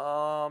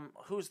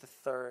 Who's the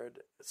third?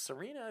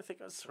 Serena, I think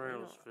it was Serena.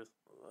 Was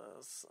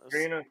fifth.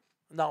 Serena.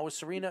 No, it was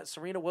Serena.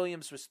 Serena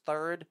Williams was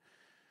third.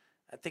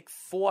 I think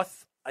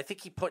fourth. I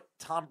think he put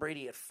Tom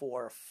Brady at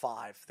 4 or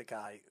 5. The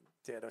guy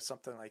did, or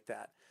something like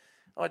that.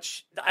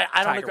 which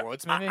I don't Tiger think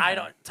Woods, maybe? I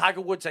don't.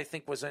 Tiger Woods, I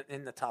think, was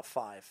in the top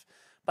 5,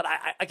 but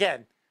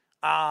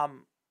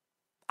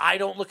I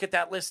don't look at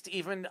that list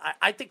even.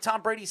 I think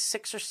Tom Brady's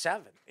 6 or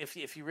 7.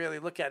 If you really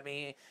look at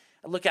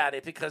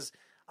it, because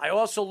I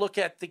also look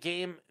at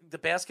the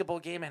basketball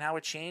game, and how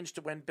it changed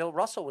when Bill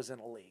Russell was in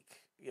the league.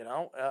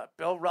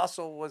 Bill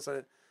Russell was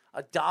a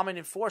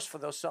dominant force for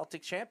those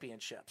Celtic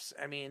championships.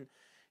 I mean,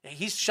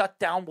 he's shut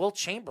down Wilt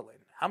Chamberlain.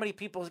 How many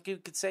people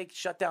could say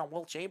shut down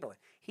Wilt Chamberlain?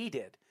 He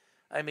did.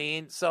 I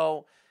mean,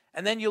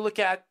 and then you look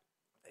at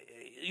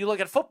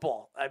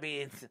football. I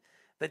mean,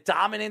 the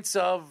dominance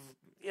of,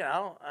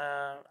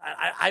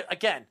 I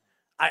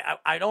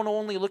don't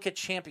only look at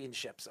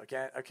championships.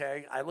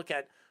 Okay. I look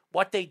at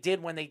what they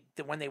did when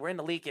they were in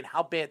the league and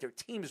how bad their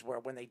teams were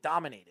when they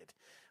dominated.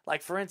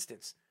 Like, for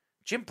instance,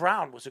 Jim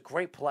Brown was a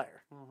great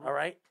player. Mm-hmm. All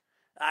right.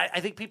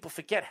 I think people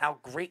forget how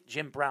great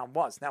Jim Brown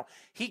was. Now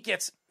he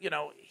gets,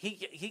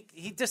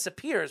 he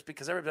disappears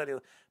because everybody,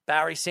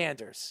 Barry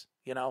Sanders,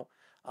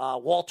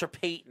 Walter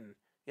Payton,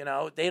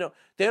 they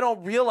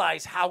don't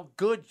realize how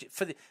good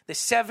for the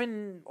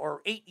 7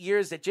 or 8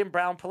 years that Jim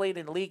Brown played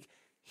in the league.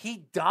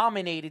 He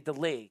dominated the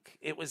league.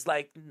 It was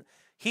like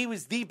he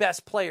was the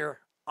best player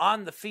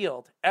on the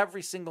field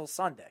every single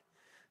Sunday.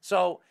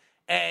 So,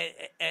 and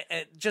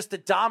just a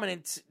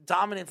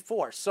dominant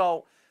force.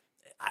 So,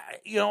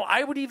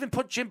 I would even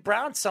put Jim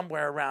Brown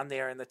somewhere around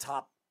there in the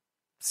top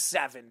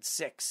 7,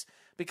 6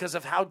 because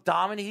of how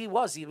dominant he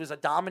was. He was a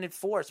dominant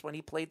force when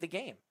he played the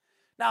game.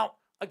 Now,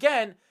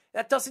 again,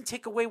 that doesn't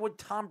take away what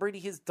Tom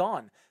Brady has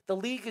done. The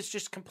league has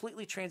just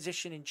completely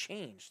transitioned and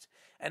changed,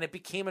 and it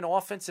became an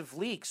offensive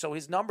league. So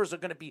his numbers are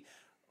going to be,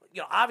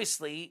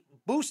 obviously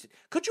boosted.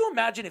 Could you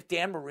imagine if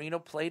Dan Marino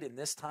played in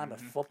this time of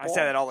football? I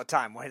say that all the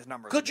time. What his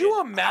numbers? Could you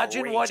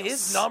imagine what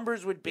his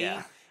numbers would be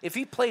if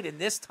he played in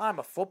this time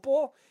of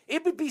football?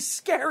 It would be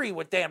scary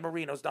what Dan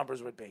Marino's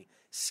numbers would be.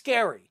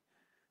 Scary.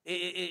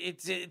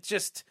 It's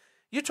just,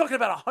 you're talking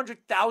about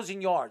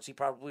 100,000 yards he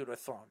probably would have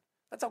thrown.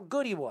 That's how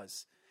good he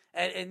was.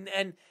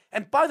 And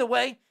by the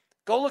way,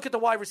 go look at the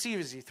wide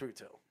receivers he threw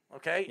to.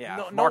 Okay.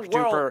 Yeah. Mark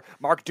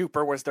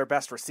Duper was their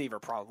best receiver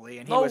probably,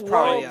 and he was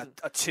probably a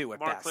 2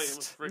 at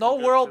best. No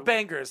world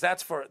bangers.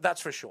 That's for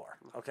sure.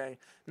 Okay.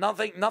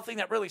 Nothing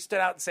that really stood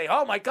out and say,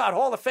 oh my God,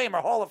 Hall of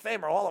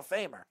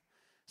Famer.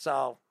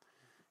 So,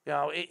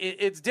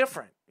 it's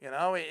different.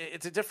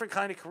 It's a different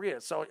kind of career.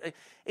 So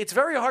it's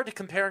very hard to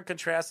compare and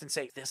contrast and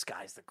say this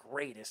guy's the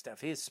greatest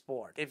of his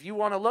sport. If you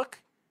want to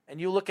look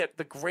and you look at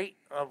the great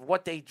of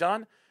what they've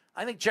done,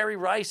 I think Jerry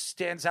Rice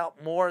stands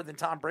out more than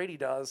Tom Brady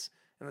does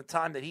in the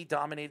time that he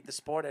dominated the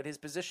sport at his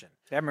position.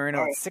 Dan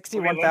Marino had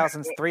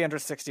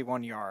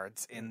 61,361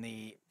 yards in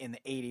the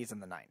 80s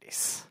and the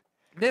 90s.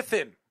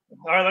 Nathan.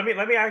 All right,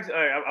 let me ask.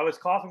 I was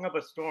coughing up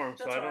a storm,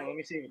 so let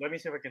me see if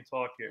I can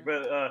talk here.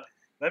 But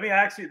let me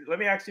ask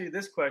you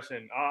this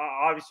question.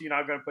 Obviously, you're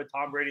not going to put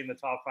Tom Brady in the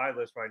top 5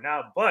 list right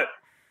now, but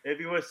if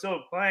he was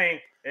still playing,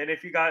 and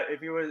if he got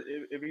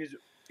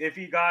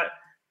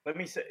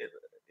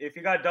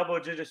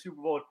double-digit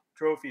Super Bowl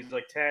trophies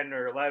like 10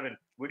 or 11,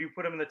 would you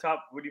put him in the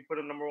top? Would you put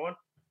him number 1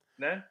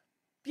 then?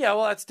 Yeah,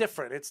 well, that's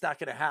different. It's not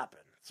going to happen.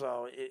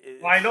 So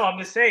I know. I'm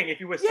just saying, if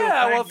he was still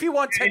playing, well, if you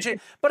want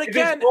tension, but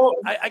again,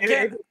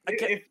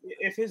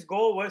 if his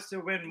goal was to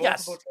win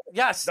multiple,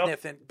 yes,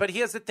 Nathan. But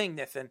here's the thing,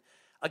 Nathan.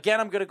 Again,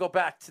 I'm going to go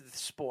back to the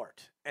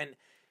sport, and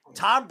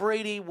Tom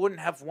Brady wouldn't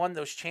have won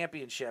those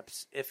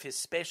championships if his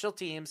special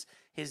teams,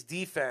 his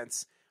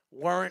defense,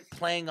 weren't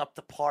playing up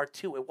the par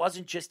too. It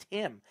wasn't just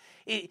him.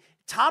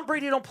 Tom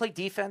Brady don't play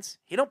defense.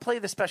 He don't play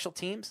the special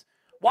teams.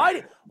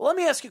 Why? Well, let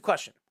me ask you a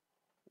question.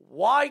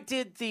 Why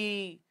did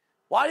the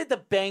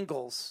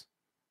Bengals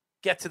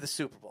get to the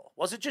Super Bowl?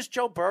 Was it just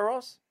Joe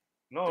Burrows?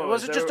 No.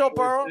 Was it just Joe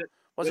Burrow?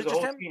 Was it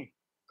just him?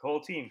 Whole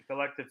team,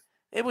 collective.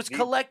 It was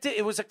collective.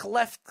 It was a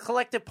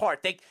collective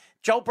part.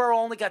 Joe Burrow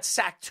only got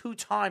sacked 2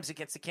 times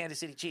against the Kansas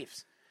City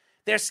Chiefs.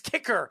 Their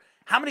kicker.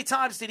 How many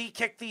times did he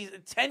kick these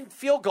 10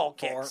 field goal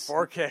kicks?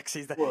 4 kicks.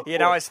 He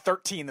now has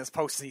 13 this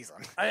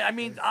postseason. I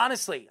mean,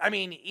 honestly,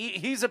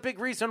 he's a big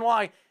reason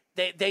why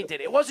they did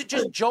it. It wasn't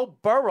just Joe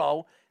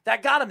Burrow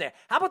that got him there.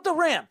 How about the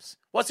Rams?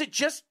 Was it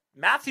just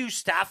Matthew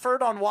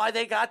Stafford on why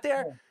they got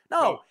there?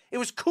 No, it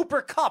was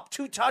Cooper Kupp,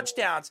 2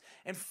 touchdowns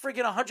and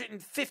friggin'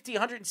 150,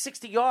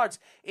 160 yards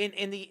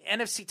in the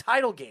NFC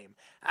title game.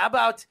 How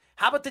about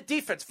the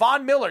defense?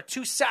 Von Miller,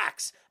 2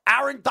 sacks.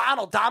 Aaron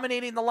Donald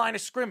dominating the line of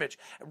scrimmage.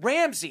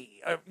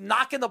 Ramsey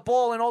knocking the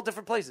ball in all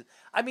different places.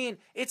 I mean,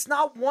 it's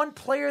not one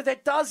player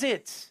that does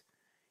it.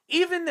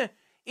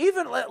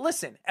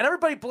 Listen, and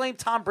everybody blamed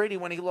Tom Brady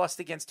when he lost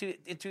in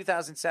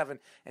 2007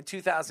 and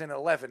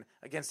 2011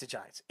 against the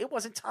Giants. It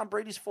wasn't Tom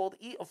Brady's fault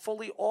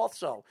fully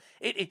also.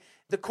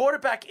 The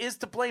quarterback is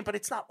to blame, but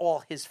it's not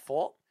all his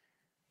fault.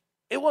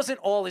 It wasn't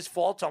all his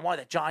fault on why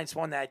the Giants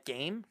won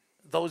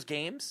those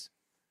games.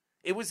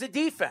 It was the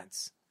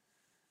defense.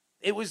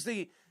 It was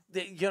the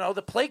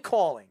play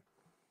calling.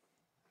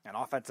 An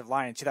offensive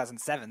line in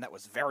 2007 that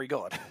was very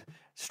good.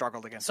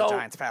 Struggled against the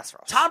Giants pass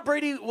rush. Tom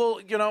Brady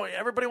will,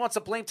 everybody wants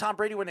to blame Tom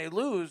Brady when they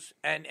lose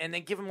and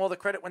then give him all the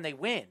credit when they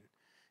win.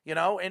 You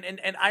know,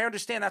 and I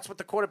understand that's what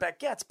the quarterback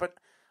gets, but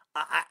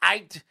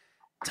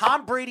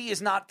Tom Brady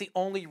is not the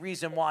only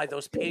reason why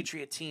those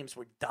Patriot teams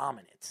were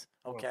dominant.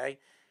 Okay,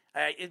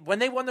 when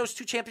they won those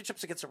 2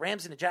 championships against the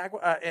Rams and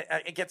the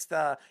against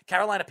the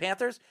Carolina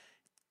Panthers,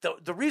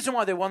 the reason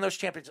why they won those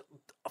championships,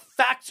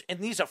 facts, and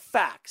these are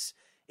facts,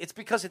 it's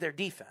because of their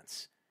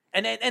defense,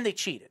 and they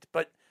cheated,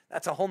 but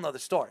that's a whole nother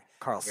story.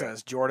 Carl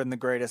says Jordan the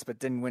greatest, but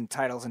didn't win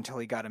titles until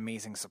he got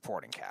amazing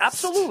supporting cast.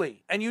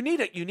 Absolutely, and you need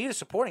a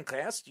supporting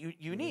cast.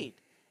 You need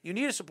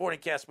a supporting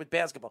cast with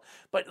basketball.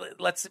 But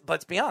let's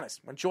be honest.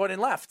 When Jordan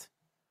left,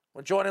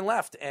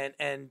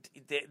 and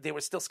there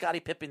was still Scottie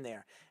Pippen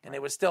there, and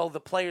there was still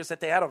the players that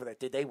they had over there.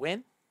 Did they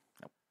win?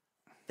 Nope.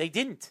 They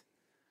didn't.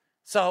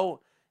 So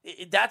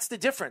that's the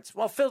difference.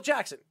 Well, Phil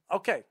Jackson,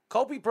 okay,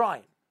 Kobe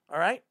Bryant, all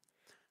right,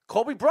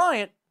 Kobe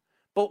Bryant.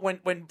 But when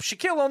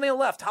Shaquille O'Neal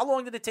left, how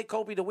long did it take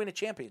Kobe to win a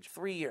championship?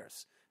 3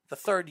 years. The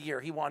 3rd year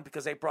he won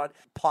because they brought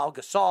Paul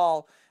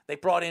Gasol. They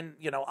brought in,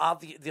 all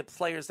the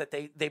players that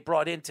they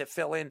brought in to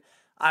fill in,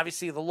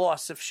 obviously, the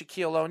loss of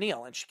Shaquille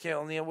O'Neal. And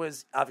Shaquille O'Neal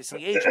was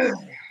obviously aging.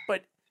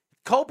 But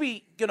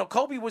Kobe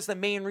was the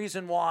main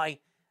reason why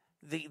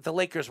the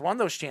Lakers won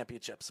those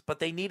championships. But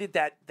they needed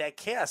that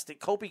cast.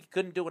 Kobe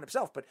couldn't do it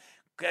himself. But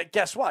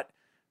guess what?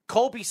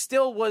 Kobe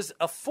still was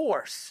a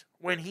force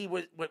when he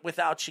was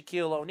without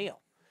Shaquille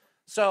O'Neal.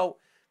 So,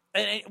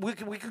 and we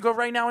can go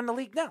right now in the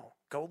league now.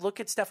 Go look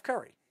at Steph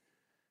Curry.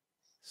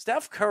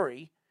 Steph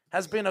Curry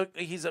has been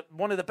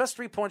one of the best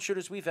 3-point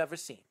shooters we've ever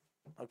seen.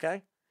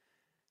 Okay?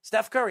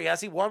 Steph Curry,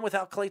 has he won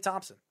without Klay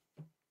Thompson?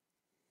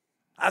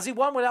 Has he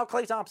won without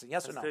Klay Thompson?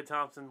 Yes or no? Klay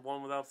Thompson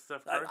won without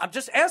Steph Curry? I'm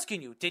just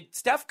asking you. Did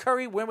Steph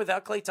Curry win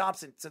without Klay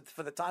Thompson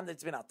for the time that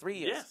it's been out? 3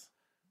 years? Yes.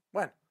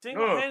 When?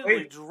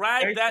 Single-handedly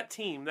dragged that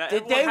team.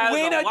 Did they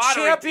win a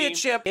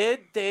championship? Did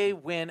they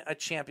win a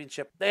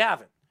championship? They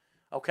haven't.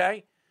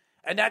 Okay?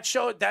 And that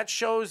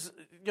shows,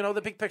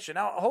 the big picture.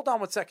 Now, hold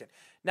on 1 second.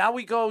 Now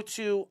we go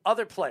to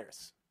other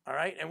players, all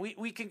right? And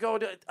we can go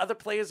to other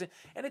players,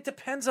 and it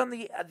depends on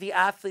the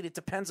athlete. It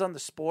depends on the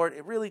sport.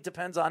 It really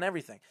depends on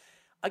everything.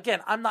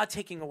 Again, I'm not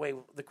taking away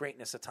the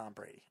greatness of Tom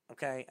Brady,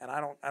 okay? And I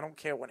don't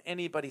care what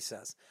anybody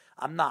says.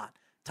 I'm not.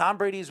 Tom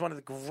Brady is one of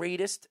the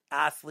greatest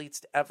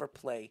athletes to ever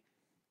play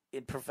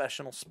in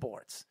professional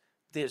sports.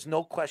 There's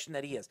no question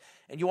that he is.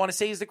 And you want to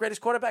say he's the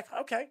greatest quarterback?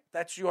 Okay,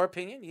 that's your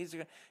opinion.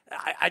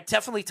 I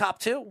definitely top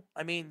 2.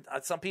 I mean,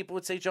 some people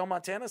would say Joe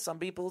Montana. Some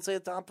people would say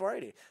Tom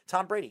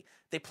Brady.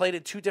 They played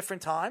at 2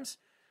 different times,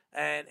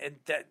 and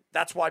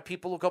that's why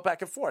people will go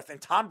back and forth. And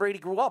Tom Brady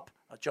grew up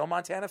a Joe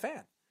Montana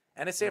fan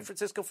and a San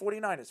Francisco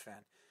 49ers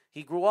fan.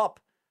 He grew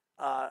up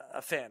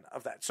a fan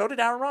of that. So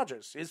did Aaron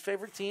Rodgers. His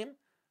favorite team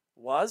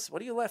was,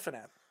 what are you laughing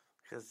at?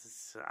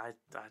 Because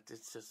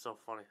it's just so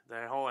funny.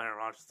 The whole Aaron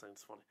Rodgers thing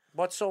is funny.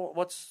 What's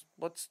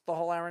the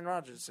whole Aaron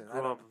Rodgers thing?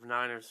 Grew up a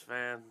Niners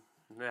fan.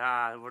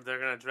 Yeah, they're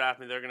gonna draft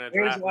me. They're gonna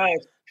draft me.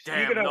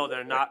 Damn, no,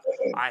 they're not.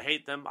 I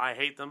hate them.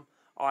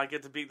 Oh, I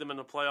get to beat them in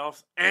the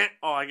playoffs.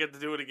 Oh, I get to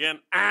do it again.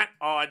 Oh,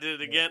 I did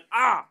it again.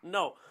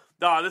 No.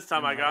 This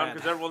time I got him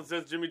because everyone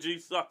says Jimmy G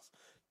sucks.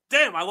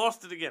 Damn, I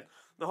lost it again.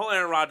 The whole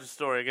Aaron Rodgers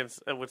story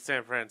with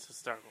San Fran is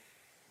hysterical.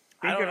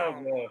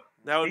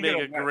 That would make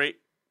a great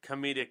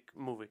comedic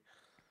movie.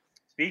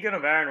 Speaking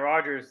of Aaron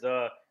Rodgers,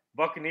 the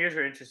Buccaneers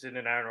are interested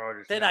in Aaron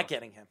Rodgers. They're not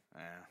getting him.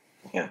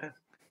 Yeah.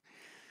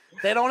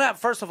 They don't have.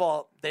 First of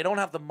all, they don't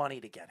have the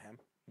money to get him.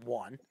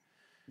 One.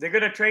 They're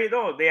gonna trade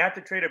though. They have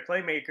to trade a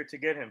playmaker to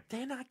get him.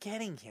 They're not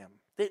getting him.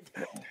 The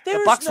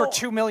Bucs were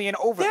 $2 million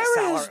over the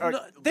salary,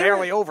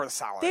 barely over the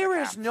salary.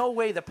 There is no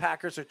way the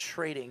Packers are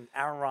trading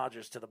Aaron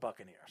Rodgers to the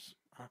Buccaneers.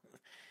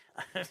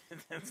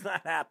 It's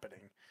not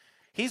happening.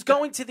 He's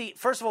going to the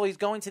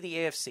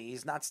AFC.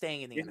 He's not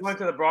staying in the NFC. He's going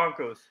to the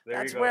Broncos.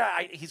 That's where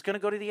he's going to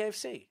go to the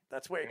AFC.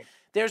 That's where.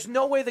 There's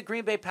no way the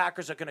Green Bay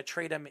Packers are going to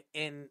trade him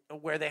in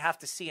where they have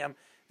to see him.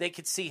 They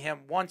could see him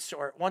once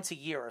a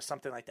year or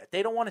something like that.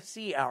 They don't want to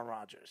see Aaron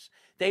Rodgers.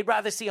 They'd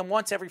rather see him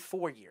once every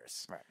 4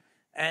 years. Right.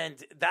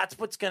 And that's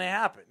what's going to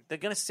happen. They're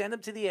going to send him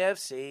to the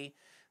AFC.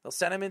 They'll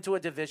send him into a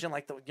division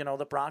like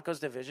the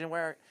Broncos division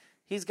where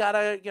he's got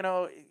to,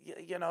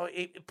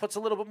 it puts a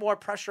little bit more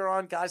pressure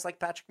on guys like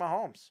Patrick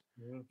Mahomes.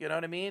 Mm-hmm. You know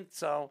what I mean?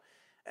 So,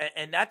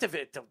 and that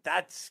division,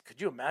 could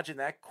you imagine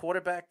that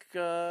quarterback?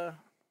 Oh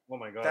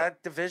my God,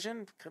 that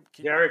division.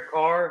 Derek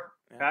Carr,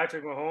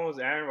 Patrick Mahomes,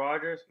 Aaron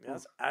Rodgers.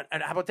 Yes.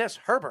 And how about this,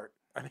 Herbert?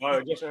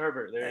 Justin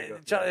Herbert. There you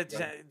go.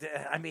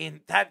 I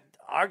mean, that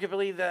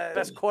arguably the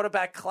best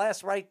quarterback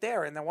class right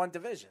there in the one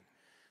division.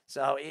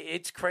 So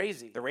it's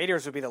crazy. The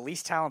Raiders would be the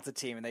least talented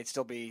team, and they'd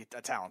still be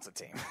a talented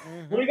team.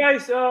 Mm-hmm. What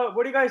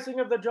do you guys think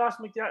of the Josh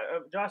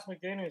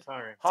McDaniels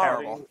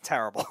hiring?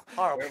 Terrible.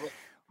 Horrible.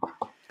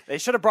 They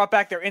should have brought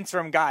back their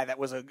interim guy that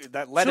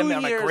led him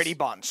on a gritty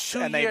bunch,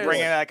 and they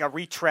bring in like a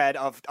retread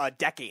of a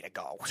decade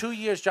ago. 2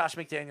 years, Josh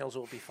McDaniels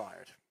will be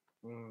fired.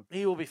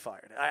 He will be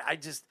fired.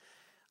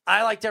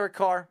 I like Derek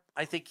Carr.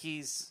 I think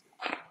he's,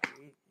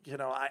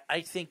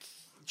 I think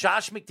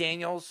Josh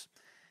McDaniels,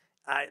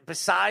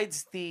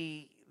 besides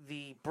the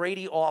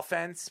Brady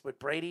offense with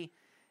Brady,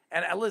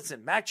 And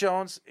listen, Mac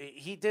Jones,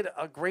 he did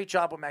a great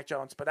job with Mac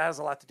Jones, but that has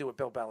a lot to do with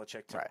Bill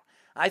Belichick, too. Right.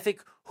 I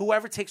think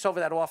whoever takes over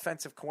that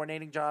offensive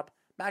coordinating job,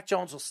 Mac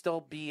Jones will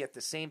still be at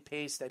the same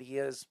pace that he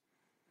is,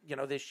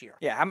 this year.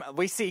 Yeah,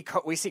 we see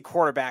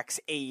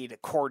quarterbacks aid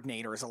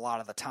coordinators a lot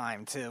of the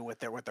time too with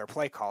their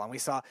play call, and we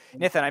saw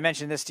Nathan. I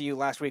mentioned this to you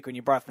last week when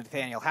you brought up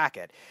Nathaniel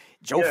Hackett.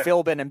 Joe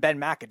Philbin and Ben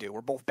McAdoo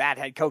were both bad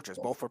head coaches.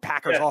 Both were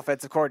Packers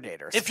offensive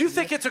coordinators. If you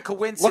think it's a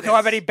coincidence, look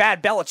how many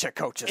bad Belichick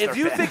coaches. If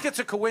you think it's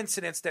a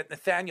coincidence that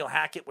Nathaniel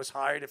Hackett was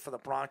hired for the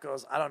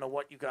Broncos, I don't know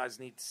what you guys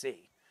need to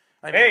see.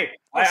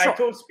 I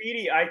told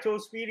Speedy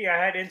I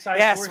had inside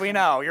sources. Yes, we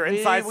know. Your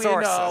inside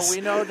sources. We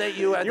know that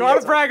you had you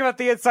want to brag about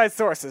the inside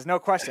sources, no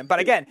question. But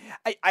again,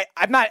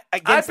 I'm not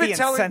against the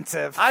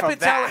incentive of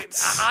that.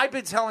 I've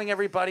been telling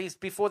everybody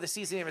before the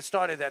season even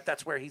started that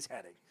that's where he's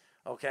heading.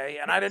 Okay?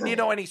 And I didn't need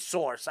any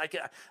source.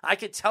 I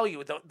could tell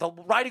you the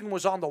writing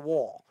was on the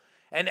wall.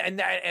 And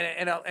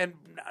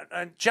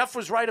Jeff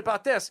was right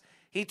about this.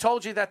 He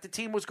told you that the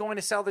team was going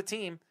to sell the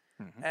team.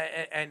 Mm-hmm.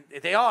 And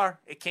they are.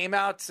 It came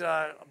out,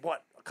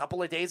 a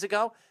couple of days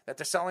ago that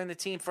they're selling the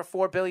team for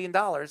 $4 billion.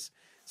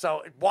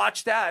 So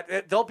watch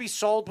that. They'll be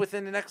sold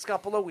within the next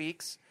couple of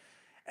weeks.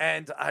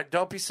 And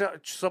don't be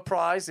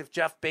surprised if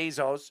Jeff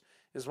Bezos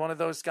is one of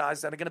those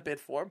guys that are going to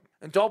bid for him.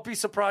 And don't be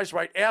surprised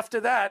right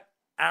after that,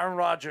 Aaron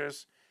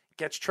Rodgers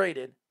gets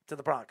traded to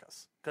the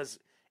Broncos because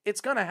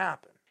it's going to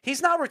happen.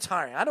 He's not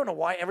retiring. I don't know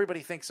why everybody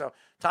thinks so.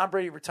 Tom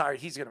Brady retired.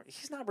 He's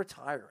not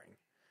retiring.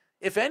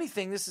 If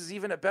anything, this is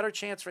even a better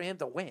chance for him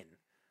to win.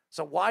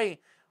 So why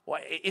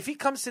if he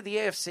comes to the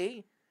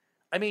AFC,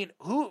 I mean,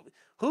 who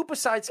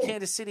besides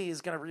Kansas City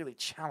is going to really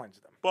challenge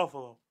them?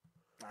 Buffalo.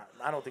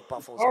 I don't think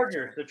Buffalo's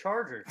the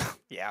Chargers.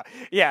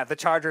 Yeah, the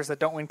Chargers that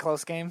don't win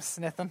close games,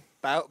 Nathan.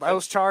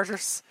 Those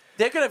Chargers.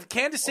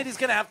 Kansas City's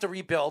going to have to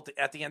rebuild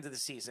at the end of the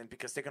season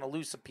because they're going to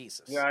lose some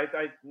pieces. Yeah, I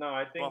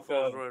think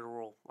Buffalo's ready to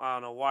roll. I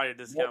don't know why you're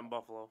discounting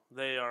Buffalo.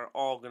 They are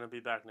all going to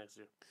be back next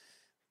year.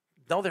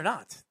 No, they're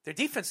not. Their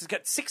defense has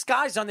got 6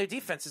 guys on their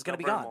defense is going to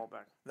be gone.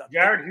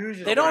 Jared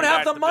Hughes. They don't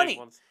have the money.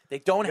 They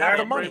don't have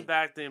the money. Bring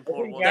back the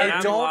important one.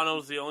 Matt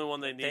Milano's the only one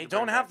they need. They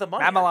don't have the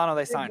money. Matt Milano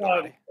they signed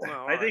already.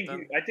 I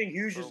think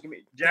Hughes is going to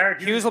be.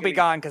 Jared Hughes will be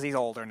gone because he's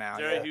older now.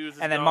 Jared Hughes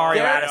and then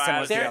Mario Addison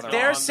was the other one.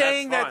 They're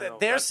saying that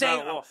they're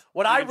saying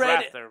what I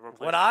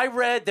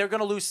read. They're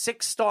going to lose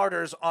 6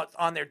 starters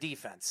on their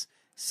defense.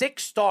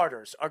 6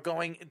 starters they're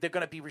going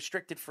to be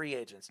restricted free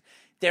agents.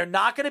 They're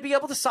not going to be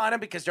able to sign them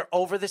because they're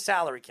over the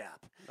salary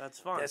cap. That's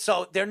fine.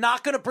 So they're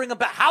not going to bring them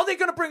back. How are they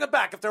going to bring them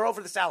back if they're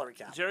over the salary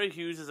cap? Jerry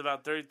Hughes is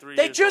about 33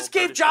 They years just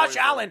old, gave Josh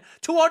Allen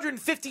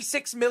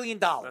 $256 million.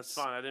 That's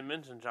fine. I didn't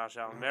mention Josh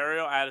Allen.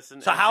 Mario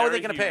Addison so and how Jerry are they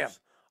going to pay him?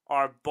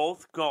 Are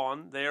both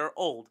gone. They are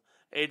old.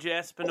 AJ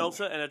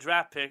Espinosa and a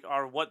draft pick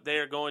are what they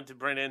are going to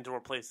bring in to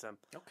replace them.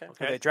 Okay.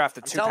 They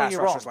drafted 2 pass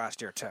rushers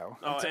last year, too.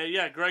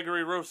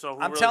 Gregory Rousseau.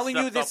 I'm telling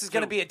you, this is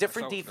going to be a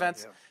different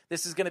defense.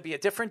 This is going to be a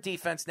different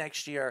defense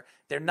next year.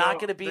 They're not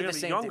going to be the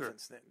same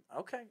defense.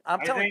 Okay. I'm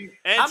telling you.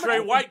 And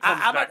Trey White comes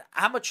back.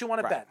 How much you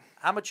want to bet?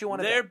 How much you want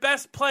to bet? Their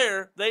best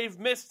player, they've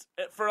missed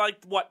for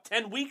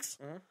 10 weeks?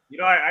 Mm-hmm.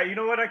 You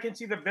know what I can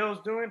see the Bills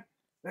doing?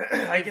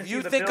 If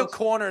you think a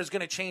corner is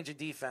going to change a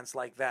defense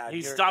like that,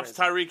 he stops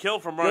Tyreek Hill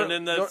from running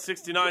in the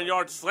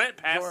 69-yard slant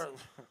pass.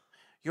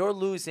 You're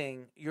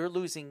losing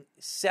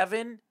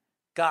 7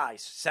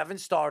 guys, 7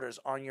 starters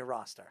on your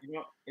roster.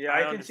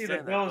 I can see the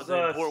Bills.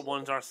 The important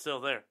ones are still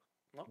there.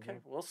 Okay,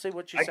 we'll see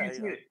what you say.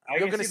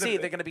 You're going to see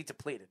they're going to be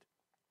depleted.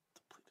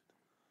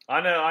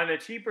 On a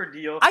cheaper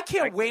deal. I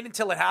can't wait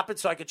until it happens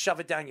so I can shove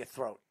it down your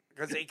throat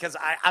because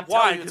I'm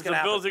telling you it's Because going to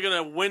happen. the Bills are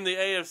going to win the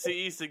AFC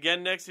East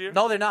again next year?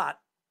 No, they're not.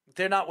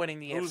 They're not winning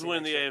the AFC. Who's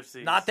winning the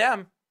AFC? Not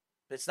them.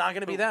 It's not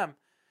going to be them.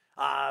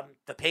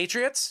 The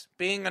Patriots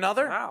being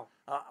another. How?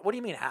 What do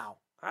you mean how?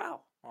 How?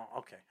 Oh,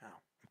 okay.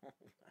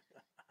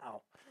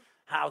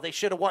 How? They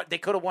should have won. They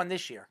could have won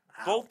this year.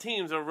 How? Both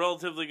teams are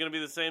relatively going to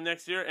be the same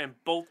next year, and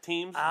both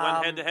teams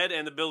went head-to-head,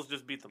 and the Bills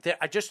just beat them.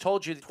 I just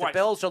told you that the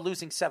Bills are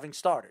losing 7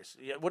 starters.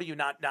 What are you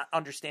not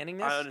understanding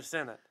this? I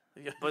understand that.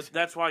 But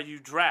that's why you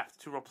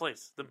draft to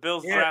replace. The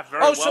Bills draft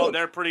very well. So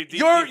they're pretty deep.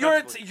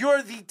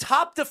 You're the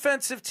top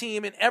defensive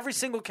team in every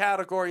single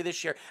category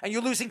this year, and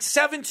you're losing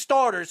 7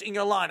 starters in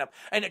your lineup.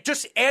 And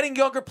just adding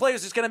younger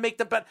players is going to make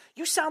them better.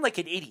 You sound like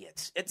an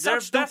idiot. It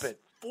sounds stupid. Best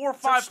 4 or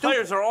 5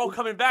 players are all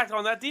coming back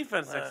on that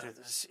defense next year.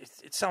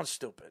 It sounds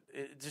stupid.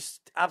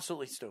 Just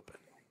absolutely stupid.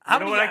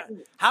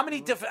 How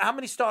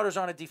many starters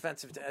on a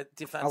defensive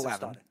 11.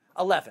 starter?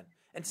 11,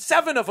 and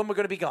 7 of them are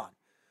going to be gone.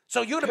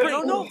 So you're going to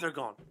don't know if they're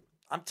gone.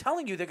 I'm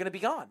telling you, they're going to be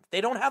gone.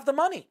 They don't have the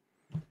money.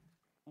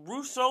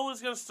 Rousseau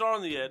is going to start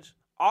on the edge.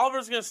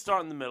 Oliver's going to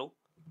start in the middle.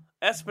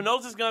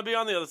 Espinosa's going to be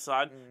on the other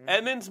side. Mm-hmm.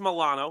 Edmonds,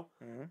 Milano.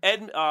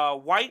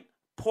 Mm-hmm. White,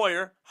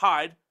 Poyer,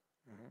 Hyde.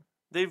 Mm-hmm.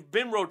 They've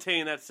been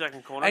rotating that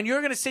second corner. And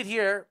you're going to sit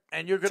here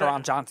and you're going to...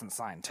 Teron Johnson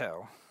signed,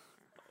 too.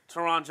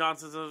 Teron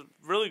Johnson's a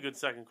really good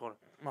second corner.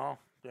 Oh,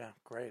 yeah,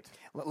 great.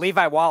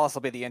 Levi Wallace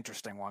will be the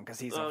interesting one because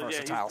he's a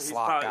versatile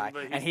slot guy.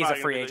 And he's a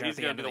free agent at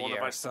the end of the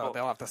year, so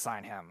they'll have to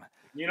sign him.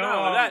 They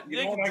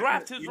can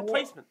draft his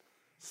replacement.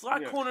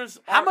 Slot corners.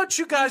 How much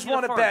you guys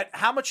want to find. bet?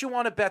 How much you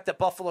want to bet that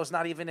Buffalo's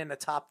not even in the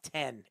top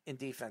 10 in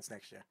defense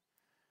next year?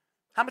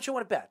 How much you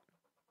want to bet?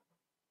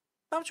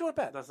 How much you want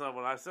to bet? That's not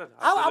what I said.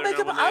 I'll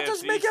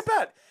just make a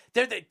bet.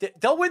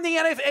 They'll win the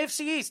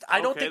AFC East.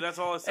 I don't think that's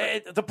all I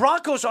said. The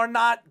Broncos are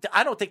not.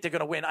 I don't think they're going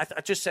to win. I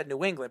just said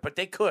New England, but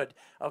they could.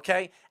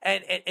 Okay,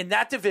 and in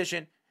that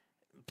division,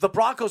 the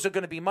Broncos are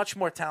going to be much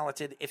more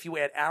talented if you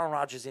add Aaron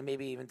Rodgers and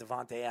maybe even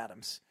Devontae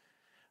Adams.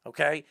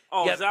 Okay.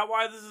 Oh, is that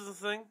why this is a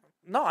thing?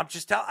 No, I'm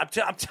just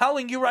I'm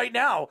telling you right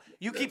now.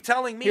 You keep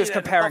telling me. He was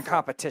comparing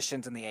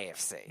competitions in the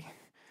AFC,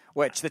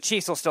 which the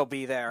Chiefs will still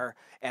be there,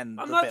 and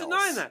I'm the not Bills.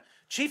 denying that.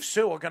 Chiefs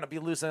too are going to be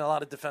losing a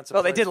lot of defensive.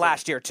 Well, they players did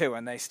last year too,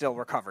 and they still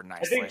recovered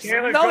nicely.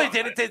 No, they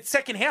did. The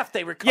second half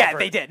they recovered. Yeah,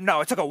 they did. No,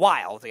 it took a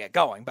while to get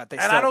going, but they.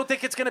 And I don't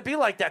think it's going to be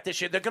like that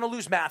this year. They're going to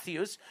lose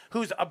Matthews,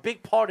 who's a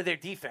big part of their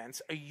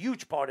defense, a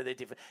huge part of their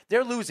defense.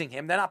 They're losing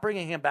him. They're not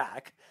bringing him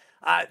back.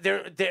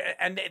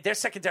 Their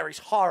secondary's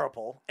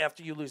horrible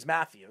after you lose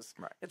Matthews.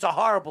 Right. It's a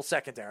horrible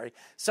secondary.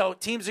 So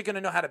teams are going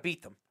to know how to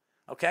beat them.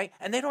 Okay,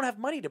 and they don't have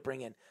money to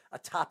bring in a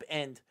top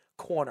end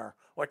corner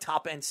or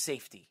top end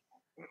safety.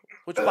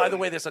 Which, by the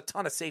way, there's a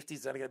ton of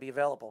safeties that are going to be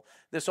available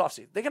this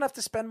offseason. They're going to have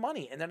to spend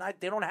money, and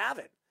they don't have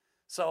it.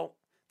 So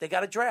they got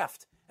to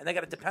draft, and they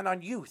got to depend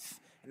on youth,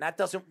 and that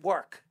doesn't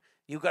work.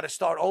 You got to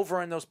start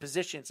over in those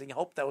positions, and you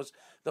hope those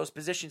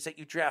positions that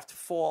you draft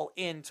fall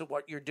into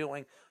what you're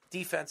doing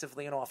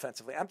defensively and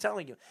offensively. I'm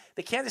telling you,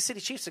 the Kansas City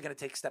Chiefs are going to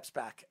take steps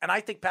back, and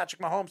I think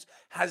Patrick Mahomes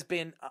has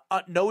been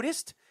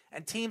noticed,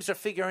 and teams are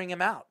figuring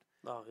him out.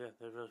 Oh, yeah,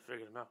 they really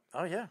figured him out.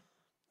 Oh, yeah.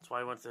 That's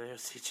why he went to the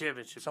AFC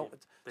Championship.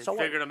 They so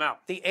figured him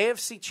out. The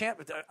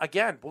AFC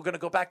again, we're going to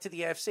go back to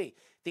the AFC.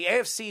 The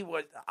AFC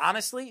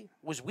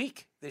was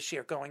weak this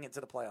year going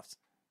into the playoffs.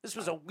 This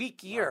was a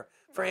weak year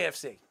for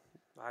AFC.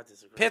 I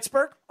disagree.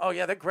 Pittsburgh? Oh,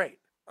 yeah, they're great.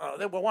 Oh,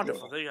 they were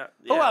wonderful.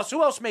 Who else?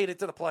 Who else made it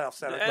to the playoffs?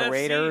 The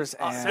Raiders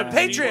and the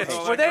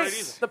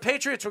Patriots. The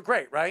Patriots were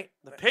great, right?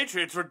 The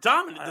Patriots were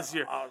dominant this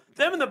year.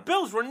 Them and the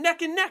Bills were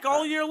neck and neck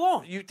all year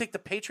long. You think the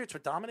Patriots were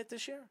dominant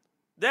this year?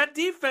 That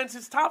defense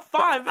is top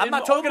 5. I'm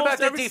not talking about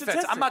their defense.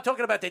 Statistic. I'm not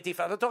talking about their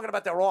defense. I'm talking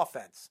about their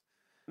offense.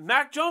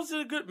 Mac Jones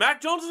is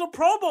Mac Jones is a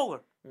Pro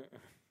Bowler.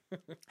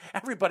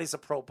 Everybody's a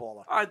Pro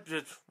Bowler.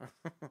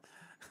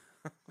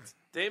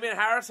 Damian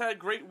Harris had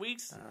great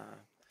weeks.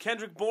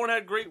 Kendrick Bourne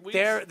had great weeks.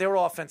 Their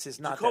offense is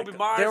not Jacoby that good.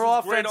 Myers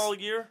was great all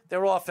year.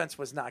 Their offense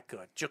was not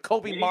good.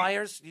 Jacoby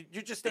Myers,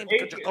 you just named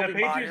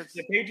Jacoby Myers.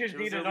 The Patriots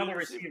need another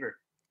receiver.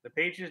 The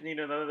Patriots need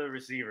another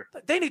receiver.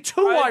 They need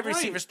 2 wide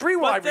receivers, 3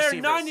 wide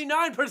receivers. But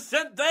they're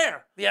 99%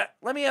 there. Yeah,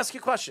 let me ask you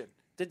a question.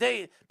 Did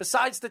they,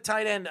 besides the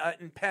tight end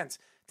in Pence,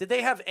 did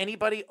they have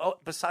anybody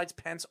besides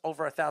Pence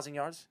over 1,000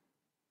 yards?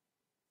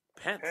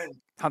 Pence?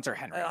 Hunter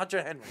Henry.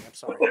 Hunter Henry, I'm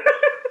sorry.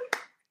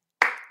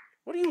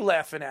 What are you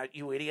laughing at,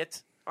 you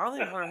idiot? I don't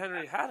think Hunter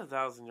Henry had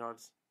 1,000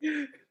 yards.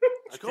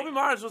 Jacoby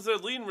Myers was their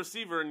leading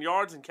receiver in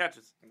yards and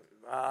catches.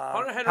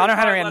 Hunter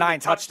Henry had 9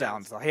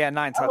 touchdowns, though. He had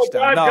 9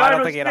 touchdowns. No, I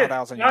don't think he had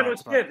 1,000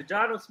 yards.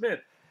 John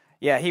Smith.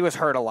 Yeah, he was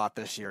hurt a lot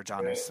this year,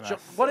 John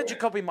Smith. What did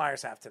Jacoby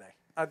Myers have today,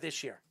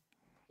 this year?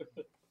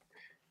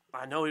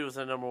 I know he was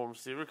the number 1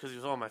 receiver because he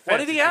was on my fantasy.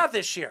 What did he have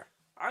this year?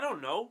 I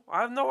don't know.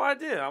 I have no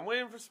idea. I'm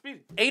waiting for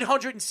Speedy.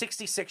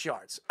 866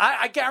 yards.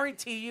 I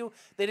guarantee you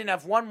they didn't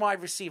have 1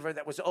 wide receiver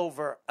that was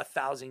over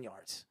 1,000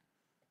 yards.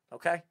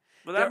 Okay?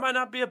 But that might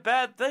not be a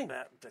bad thing.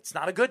 It's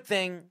not a good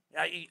thing.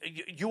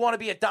 You want to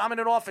be a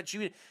dominant offense.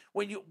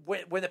 When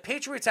the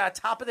Patriots had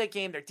top of their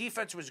game, their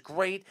defense was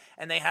great,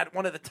 and they had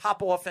one of the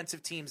top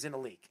offensive teams in the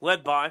league.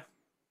 Led by?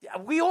 Yeah,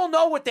 we all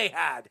know what they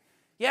had.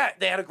 Yeah,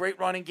 they had a great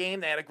running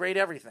game. They had a great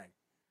everything.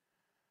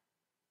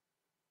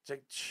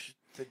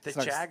 The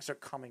Jags are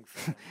coming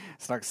for him.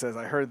 Snug says,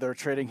 I heard they're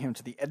trading him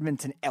to the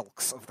Edmonton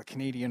Elks of the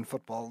Canadian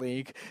Football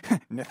League.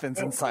 Nithin's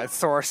inside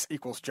source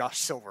equals Josh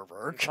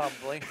Silverberg.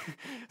 Probably.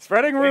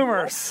 Spreading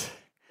rumors.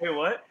 Wait,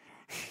 what?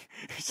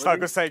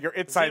 Snug was saying your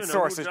inside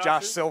source is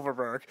Josh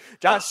Silverberg.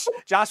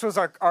 Josh was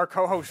our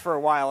co-host for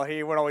a while.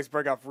 He would always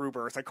bring up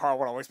rumors, and Carl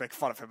would always make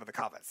fun of him in the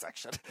comment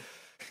section.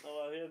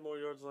 Oh, he had more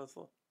yards last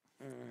year.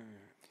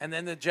 And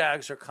then the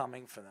Jags are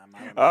coming for them.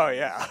 Oh,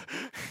 yeah.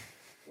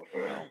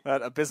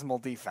 That abysmal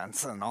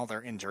defense and all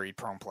their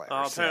injury-prone players.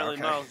 Apparently,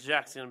 Miles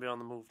Jack's going to be on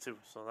the move, too,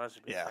 so that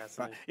should be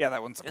fascinating. Yeah,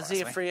 that wouldn't surprise me. Is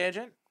he a me. free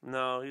agent?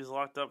 No, he's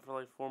locked up for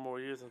like 4 more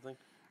years, I think.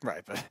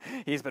 Right, but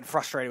he's been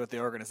frustrated with the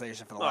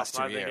organization for the last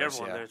 2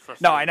 years.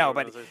 No, I know,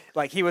 but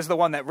like he was the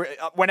one that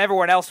when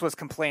everyone else was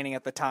complaining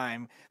at the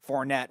time,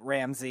 Fournette,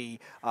 Ramsey,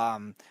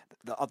 all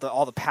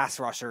the pass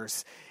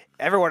rushers,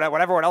 when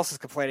everyone else was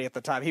complaining at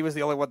the time, he was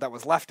the only one that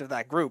was left of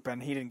that group,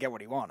 and he didn't get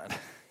what he wanted.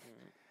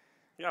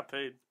 He got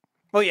paid.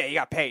 Well, yeah, he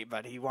got paid,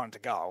 but he wanted to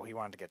go. He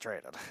wanted to get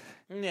traded.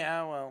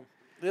 Yeah, well,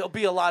 there'll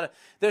be a lot of.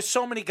 There's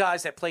so many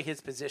guys that play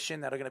his position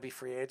that are going to be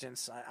free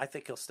agents. I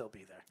think he'll still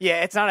be there.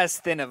 Yeah, it's not as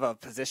thin of a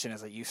position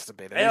as it used to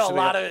be. There's a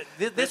lot of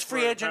this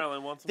free agent.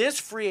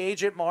 This free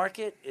agent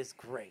market is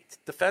great.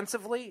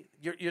 Defensively,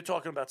 you're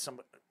talking about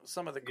some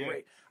of the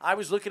great. I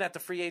was looking at the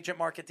free agent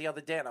market the other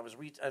day, and I was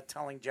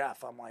telling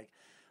Jeff, I'm like,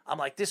 I'm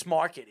like, this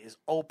market is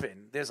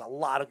open. There's a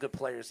lot of good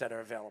players that are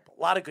available.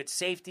 A lot of good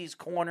safeties,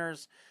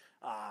 corners,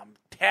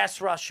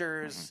 pass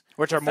rushers.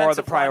 Which are more of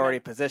the defensive priority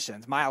linemen.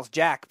 positions. Miles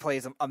Jack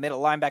plays a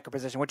middle linebacker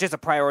position, which is a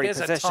priority There's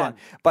a position. ton.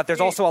 But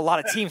there's also a lot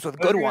of teams with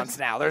good ones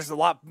now. There's a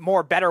lot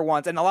more better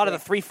ones. And a lot of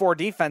the 3-4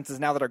 defenses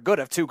now that are good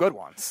have 2 good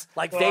ones.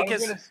 Like Well,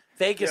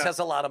 Vegas has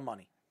a lot of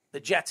money. The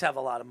Jets have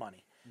a lot of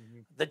money.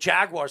 The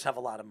Jaguars have a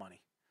lot of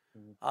money.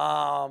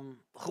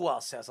 Who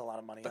else has a lot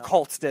of money? The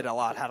Colts had a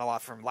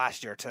lot from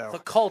last year, too. The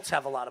Colts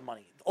have a lot of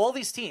money. All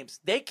these teams,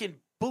 they can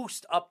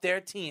boost up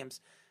their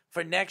teams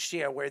for next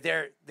year where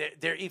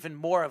they're even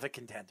more of a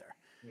contender.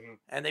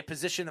 And they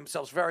position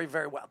themselves very,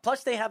 very well.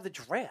 Plus, they have the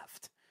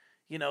draft,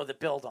 to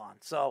build on.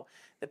 So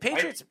the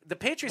Patriots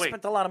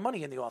spent a lot of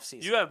money in the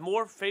offseason. You have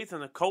more faith in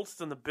the Colts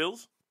than the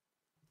Bills?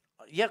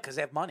 Yeah, because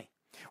they have money.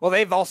 Well,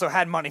 they've also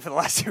had money for the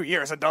last 2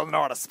 years and don't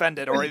know how to spend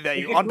it, or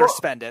they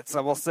underspend it.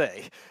 So we'll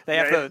see. They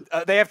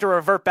have to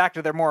revert back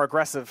to their more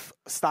aggressive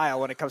style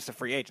when it comes to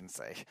free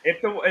agency.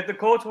 If the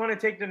Colts want to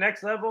take the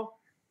next level,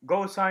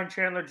 go sign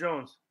Chandler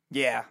Jones.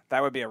 Yeah,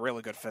 that would be a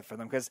really good fit for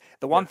them because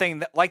the one thing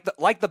that,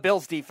 like the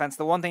Bills' defense,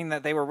 the one thing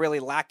that they were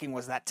really lacking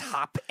was that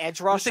top edge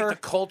I rusher.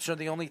 think the Colts are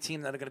the only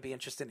team that are going to be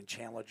interested in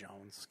Chandler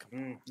Jones.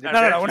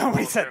 No,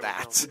 nobody said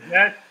that.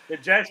 The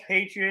Jets,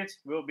 Patriots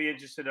will be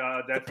interested.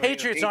 The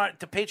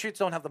Patriots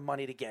don't have the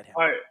money to get him.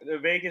 All right, the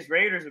Vegas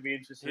Raiders will be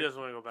interested. He doesn't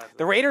want to go back.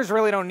 The Raiders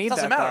really don't need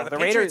Doesn't that. matter. Though.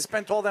 The Patriots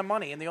spent all their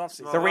money in the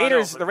offseason.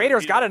 The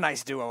Raiders got a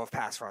nice duo of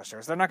pass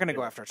rushers. They're not going to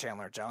go after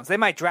Chandler Jones. They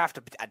might draft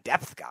a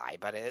depth guy,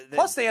 but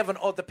plus they have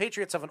the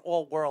Patriots have an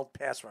all-world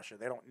pass rusher.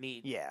 They don't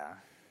need. Yeah.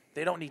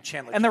 They don't need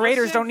Chandler. And the Jones.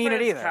 Raiders don't need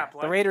it either. cap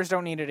like? The Raiders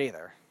don't need it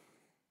either.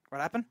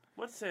 What happened?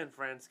 What's San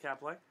Fran's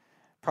cap like?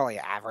 Probably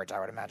average, I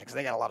would imagine, because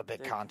they got a lot of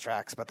big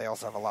contracts, but they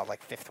also have a lot of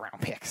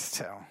fifth-round picks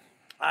too.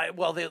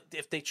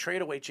 If they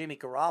trade away Jimmy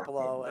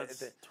Garoppolo,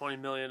 That's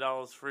 $20 million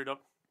freed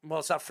up. well,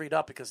 it's not freed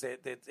up because it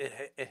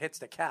hits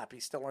the cap.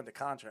 He's still under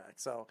contract,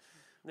 so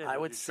Yeah, I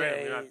but would you trade him,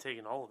 say you're not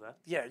taking all of that.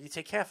 Yeah, you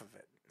take half of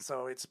it,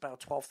 so it's about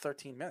 12,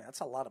 13 million. That's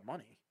a lot of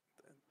money.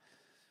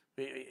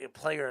 A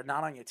player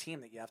not on your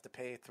team that you have to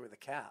pay through the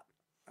cap.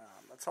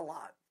 That's a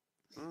lot.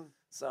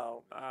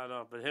 So I don't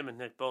know, but him and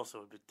Nick Bosa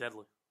would be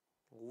deadly,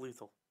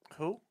 lethal.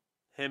 Who?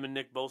 Him and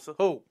Nick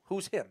Bosa.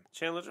 Who's him?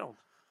 Chandler Jones.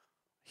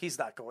 He's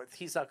not going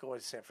to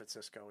San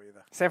Francisco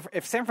either.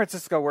 If San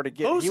Francisco were to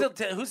get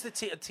who's the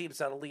teams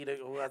that'll lead it?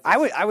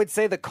 I would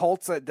say the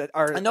Colts that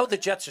are. I know the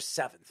Jets are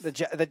 7th. The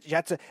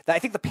Jets. I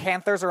think the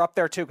Panthers are up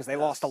there too because they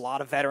lost a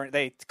lot of veteran.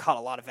 They cut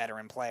a lot of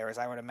veteran players.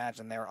 I would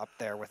imagine they're up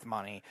there with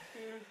money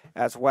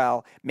as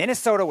well.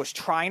 Minnesota was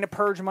trying to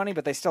purge money,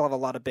 but they still have a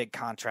lot of big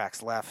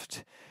contracts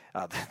left.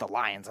 The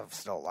Lions have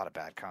still a lot of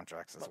bad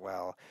contracts as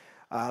well.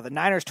 The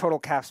Niners' total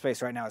cap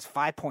space right now is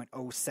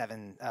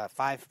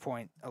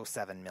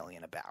 $5.07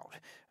 million about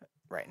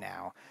right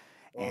now,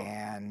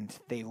 and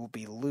they will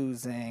be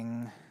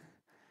losing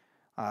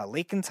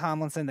Laken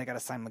Tomlinson. They got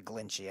to sign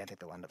McGlinchey. I think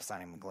they'll end up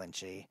signing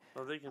McGlinchey.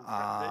 Well, they can.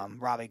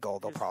 Robbie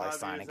Gould they'll probably 5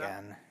 sign years out?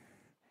 again.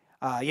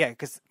 Yeah,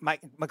 because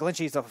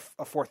McGlinchey's a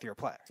fourth-year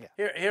player. Yeah.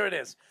 Here it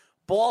is.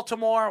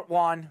 Baltimore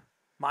 1,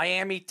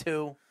 Miami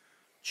 2,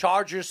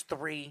 Chargers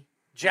 3,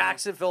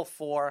 Jacksonville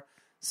 4.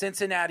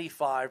 Cincinnati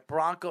 5,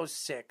 Broncos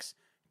 6,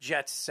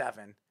 Jets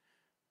 7,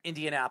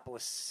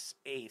 Indianapolis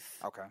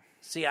 8th. Okay.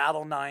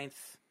 Seattle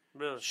 9th,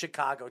 Really?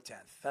 Chicago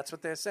 10th. That's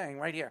what they're saying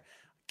right here.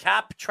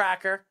 Cap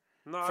tracker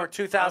for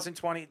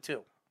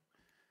 2022.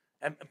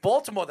 And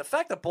Baltimore, the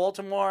fact that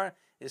Baltimore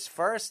is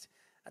first,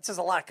 that says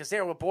a lot because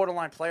they're a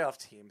borderline playoff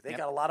team. They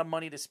got a lot of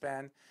money to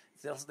spend.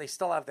 They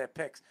still have their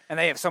picks. And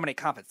they have so many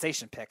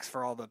compensation picks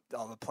for all the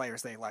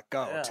players they let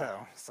go, too.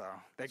 So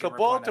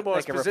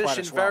Baltimore's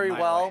positioned very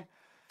well. Way.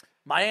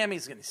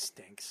 Miami's going to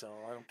stink, so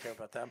I don't care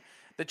about them.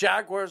 The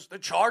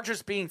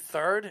Chargers being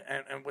third,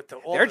 and with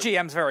their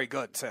GM's very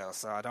good too.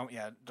 So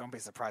don't be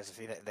surprised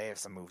if they have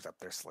some moves up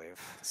their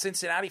sleeve.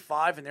 Cincinnati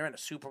 5, and they're in a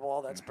Super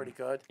Bowl. That's pretty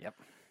good. Yep.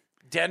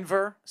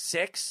 Denver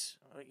 6.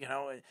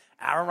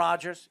 Aaron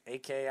Rodgers,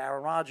 aka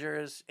Aaron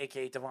Rodgers,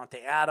 aka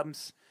Devontae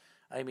Adams.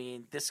 I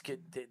mean,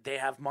 they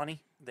have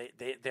money.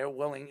 They're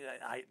willing.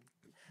 Let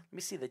me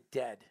see the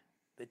dead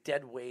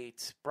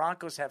weight.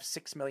 Broncos have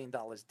 $6 million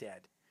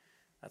dead.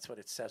 That's what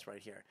it says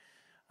right here.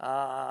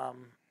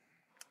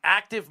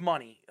 Active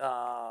money.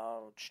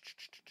 I'm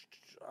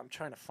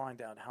trying to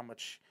find out how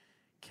much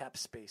cap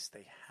space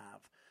they have.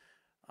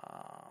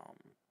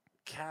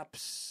 Cap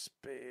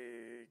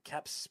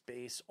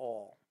space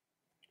all.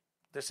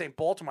 They're saying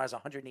Baltimore has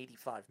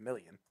 $185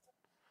 million.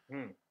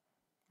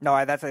 No,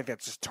 I think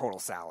that's just total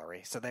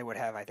salary. So they would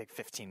have, I think,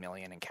 $15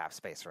 million in cap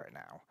space right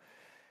now.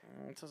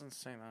 It doesn't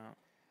say that.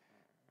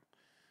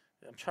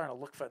 I'm trying to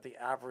look for the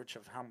average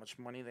of how much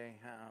money they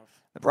have.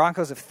 The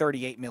Broncos have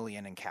 $38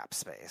 million in cap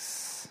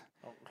space.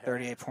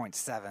 Okay.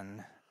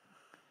 38.7.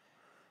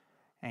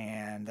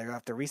 And they're going to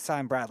have to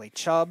re-sign Bradley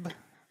Chubb,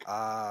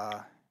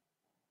 Noah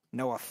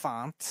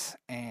Fant,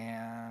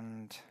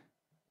 and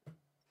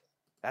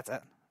that's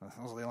it.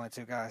 Those are the only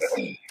two guys.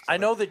 I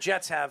know the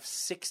Jets have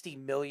 $60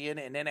 million,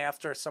 and then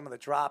after some of the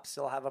drops,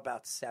 they'll have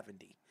about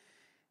 $70.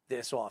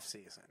 this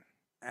offseason.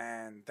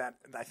 And that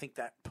I think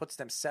that puts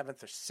them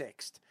 7th or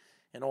 6th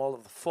in all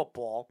of the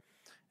football.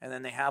 And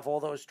then they have all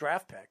those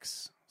draft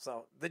picks.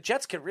 So the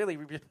Jets could really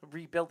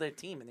rebuild their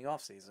team in the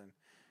offseason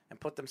and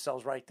put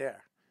themselves right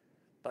there.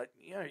 But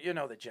you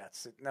know the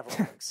Jets. It never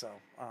works. So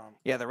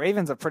yeah, the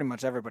Ravens have pretty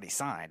much everybody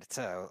signed.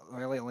 So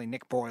really, only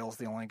Nick Boyle's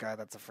the only guy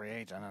that's a free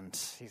agent, and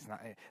he's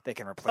not. They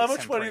can replace him. How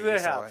much money do they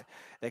have?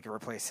 They can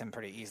replace him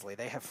pretty easily.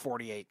 They have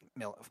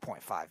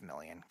 $48.5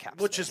 million cap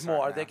space, which is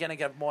more. Right, they're going to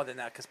get more than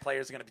that because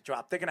players are going to be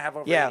dropped. They're going to have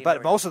over. Yeah,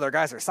 but most of their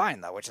guys are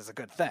signed though, which is a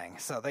good thing.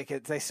 So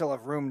they still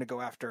have room to go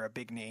after a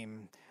big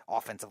name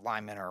offensive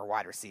lineman or a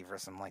wide receiver or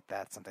something like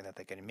that. Something that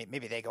they could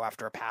maybe they go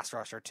after a pass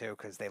rusher too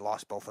because they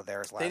lost both of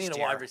theirs last year. They need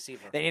a wide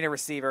receiver. They need a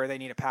receiver. They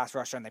need a pass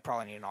rusher, and they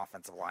probably need an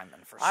offensive lineman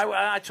for sure.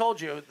 I told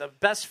you the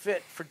best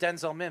fit for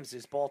Denzel Mims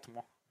is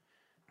Baltimore.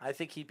 I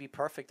think he'd be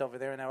perfect over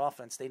there in their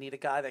offense. They need a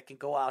guy that can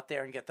go out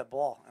there and get the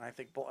ball, and I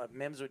think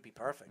Mims would be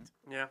perfect.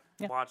 Yeah.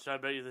 Watch. I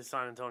bet you they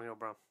sign Antonio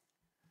Brown.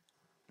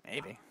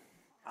 Maybe.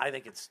 I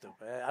think it's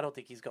stupid. I don't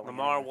think he's going.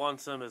 Lamar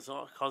wants him. His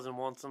cousin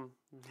wants him.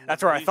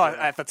 That's where I thought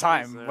at the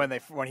time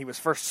when he was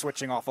first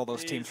switching off all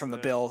those teams from the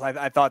Bills.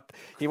 I thought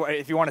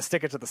if you want to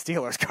stick it to the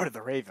Steelers, go to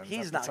the Ravens.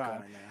 He's not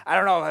going there. I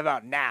don't know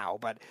about now,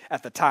 but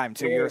at the time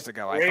 2 years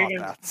ago, I thought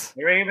that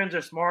the Ravens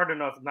are smart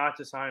enough not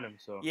to sign him.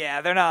 So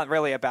yeah, they're not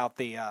really about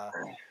the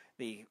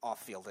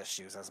off-field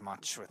issues as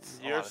much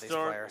with a lot of these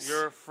players.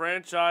 Your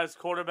franchise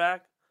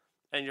quarterback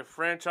and your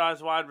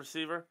franchise wide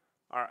receiver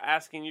are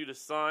asking you to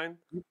sign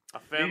a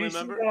family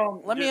member.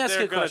 Let me ask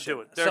you a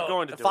question. They're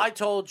going to do it. If I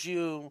told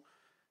you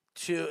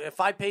if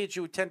I paid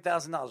you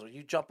 $10,000, would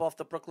you jump off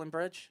the Brooklyn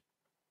Bridge?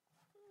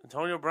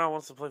 Antonio Brown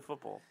wants to play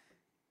football.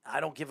 I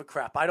don't give a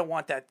crap. I don't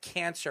want that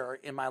cancer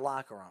in my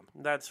locker room.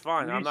 That's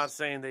fine. I'm not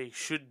saying they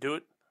should do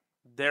it.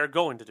 They're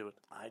going to do it.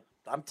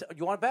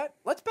 You want to bet?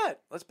 Let's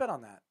bet. Let's bet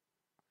on that.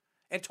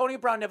 Antonio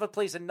Brown never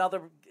plays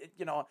another,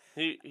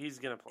 He's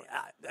going to play.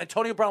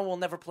 Antonio Brown will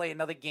never play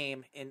another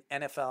game in the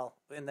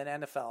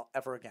NFL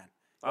ever again.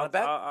 You want to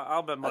bet?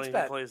 I'll bet money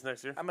he plays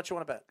next year. How much you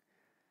want to bet?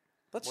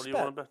 What do you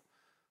want to bet?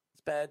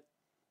 Let's bet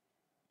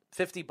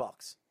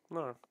 $50.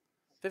 No.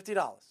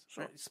 $50.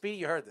 Sure. Speedy,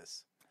 you heard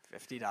this.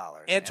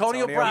 $50.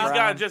 Antonio Brown. He's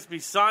got to just be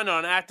signed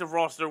on an active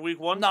roster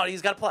week 1. No,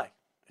 he's got to play.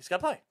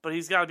 But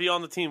he's got to be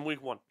on the team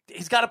week 1.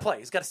 He's got to play.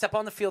 He's got to step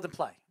on the field and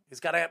play. He's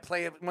got to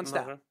play one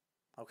step.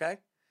 Okay?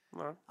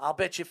 Right. I'll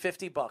bet you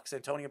 $50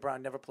 Antonio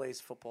Brown never plays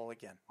football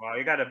again. Wow,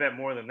 you got to bet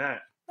more than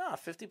that. No,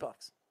 $50.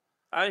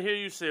 I hear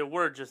you say a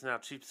word just now,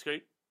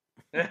 cheapskate.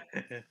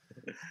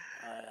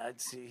 I'd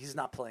see he's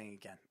not playing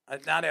again.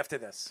 Not after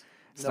this.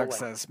 Snug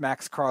says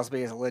Max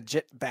Crosby is a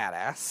legit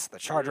badass. The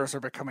Chargers are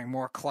becoming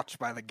more clutch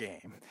by the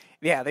game.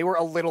 Yeah, they were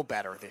a little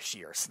better this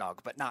year,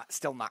 Snug, but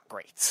still not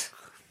great.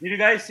 Did you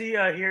guys see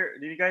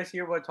Did you guys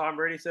hear what Tom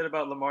Brady said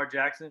about Lamar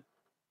Jackson?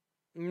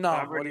 No,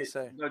 what did he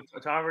say?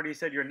 Tom Brady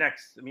said you're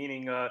next,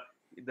 meaning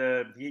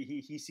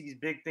he sees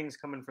big things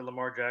coming for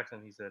Lamar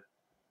Jackson. He said,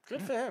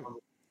 "Good for him."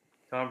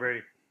 Tom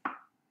Brady.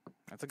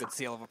 That's a good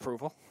seal of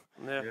approval.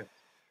 Yeah.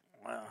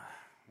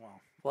 Well,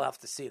 we'll have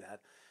to see that.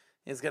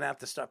 He's going to have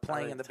to start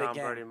playing in the big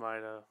game. Tom Brady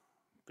might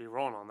be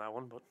wrong on that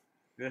one, but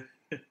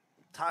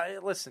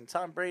listen,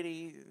 Tom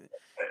Brady,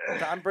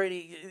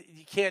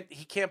 he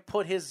can't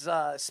put his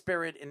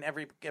spirit in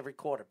every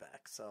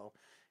quarterback. So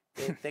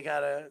they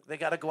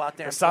gotta go out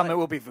there. For some, it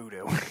will be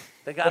voodoo.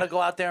 They gotta go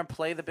out there and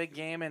play the big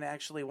game and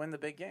actually win the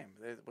big game,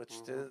 which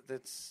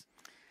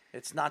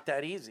it's not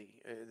that easy.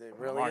 It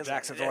really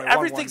isn't.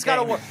 Everything's got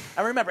to work.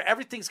 And remember,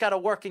 everything's got to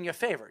work in your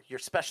favor. Your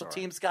special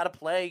teams got to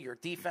play. Your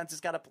defense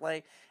has got to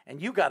play, and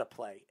you got to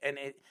play. And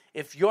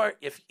if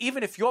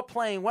you're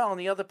playing well and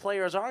the other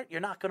players aren't,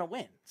 you're not going to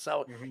win.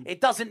 So it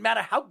doesn't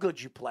matter how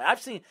good you play. I've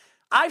seen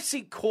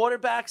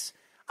quarterbacks.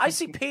 I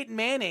see Peyton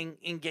Manning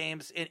in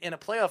games in a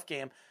playoff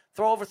game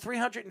throw over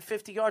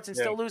 350 yards and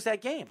still lose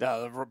that game.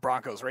 The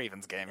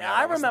Broncos-Ravens game. Yeah,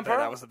 I remember.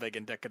 That was the big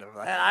indicative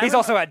of that. He's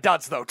also had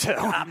duds, though, too.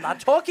 I'm not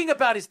talking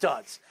about his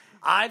duds.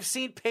 I've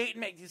seen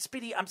Peyton.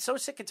 Speedy, I'm so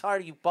sick and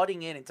tired of you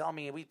butting in and telling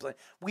me we play.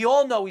 We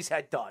all know he's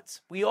had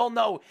duds. We all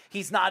know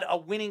he's not a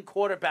winning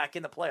quarterback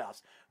in the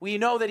playoffs. We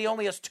know that he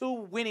only has two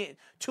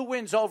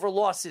wins over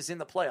losses in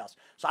the playoffs.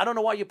 So I don't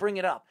know why you bring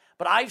it up.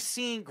 But I've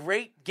seen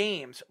great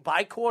games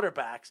by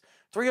quarterbacks,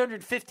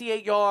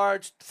 358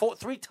 yards,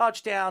 3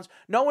 touchdowns,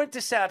 no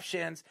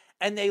interceptions,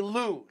 and they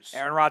lose.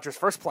 Aaron Rodgers'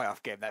 first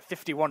playoff game, that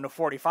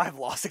 51-45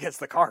 loss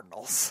against the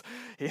Cardinals.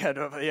 He had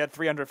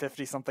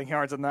 350-something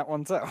yards in that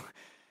one, too.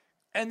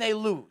 And they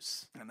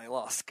lose. And they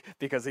lost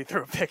because he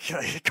threw a pick.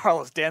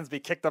 Carlos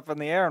Dansby kicked up in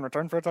the air and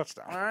returned for a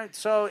touchdown. All right,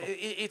 so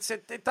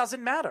it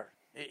doesn't matter.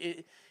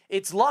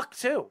 It's luck,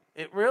 too.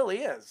 It really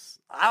is.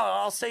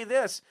 I'll say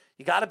this.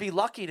 You got to be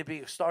lucky to be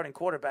a starting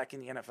quarterback in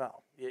the NFL.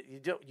 You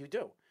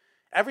do.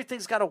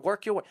 Everything's got to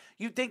work your way.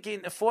 You think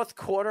in the fourth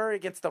quarter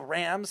against the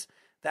Rams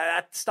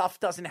that stuff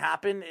doesn't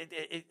happen?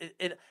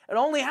 It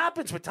only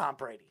happens with Tom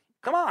Brady.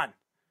 Come on.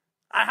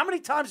 How many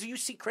times do you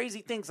see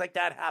crazy things like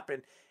that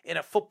happen in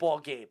a football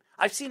game?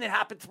 I've seen it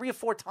happen 3 or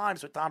 4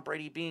 times with Tom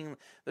Brady being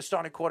the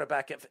starting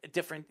quarterback at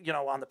different,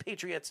 on the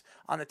Patriots,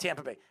 on the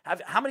Tampa Bay.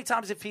 How many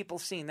times have people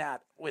seen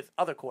that with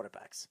other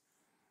quarterbacks?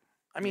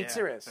 I mean,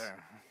 serious.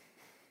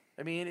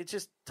 I mean, it's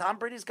just Tom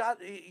Brady's got,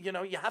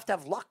 you have to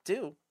have luck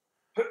too.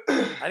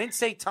 I didn't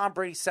say Tom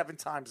Brady's 7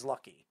 times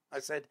lucky. I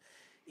said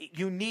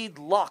you need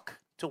luck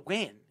to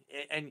win,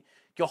 and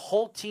your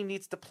whole team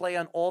needs to play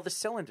on all the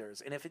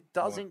cylinders. And if it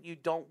doesn't, you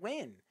don't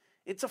win.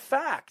 It's a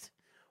fact.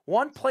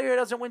 One player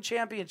doesn't win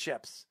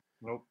championships.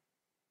 Nope.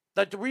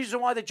 The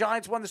reason why the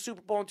Giants won the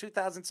Super Bowl in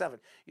 2007,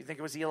 you think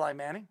it was Eli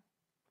Manning?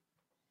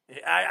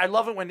 I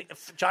love it when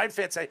Giant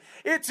fans say,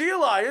 it's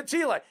Eli, it's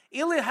Eli.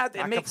 Eli had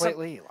Not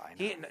completely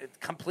Eli.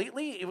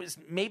 Completely? It was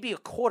maybe a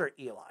quarter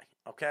Eli,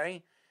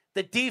 okay?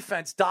 The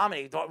defense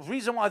dominated. The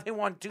reason why they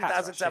won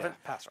 2007,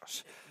 pass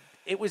rush.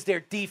 It was their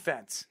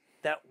defense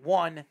that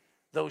won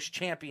those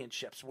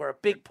championships. Were a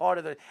big part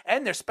of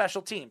and their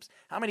special teams.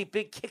 How many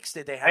big kicks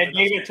did they have? And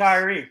David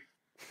Tyree.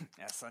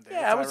 Yes,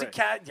 it was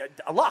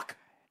a luck.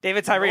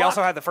 David Tyree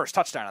also had the first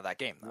touchdown of that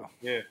game, though.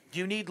 Yeah.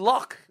 You need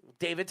luck.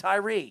 David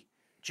Tyree,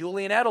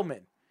 Julian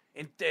Edelman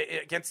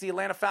against the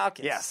Atlanta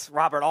Falcons. Yes,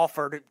 Robert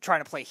Alford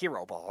trying to play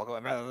hero ball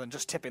rather than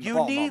just tipping the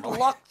ball. You need normally.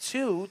 luck,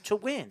 too, to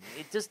win.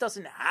 It just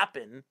doesn't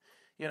happen.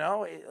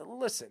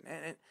 Listen,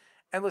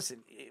 and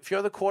listen, if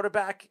you're the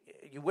quarterback,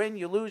 you win,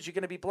 you lose, you're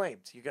going to be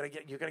blamed. You're going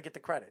to get the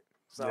credit.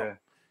 So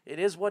It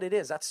is what it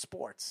is. That's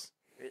sports.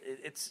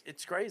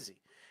 It's crazy.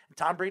 And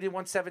Tom Brady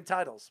won 7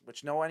 titles,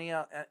 which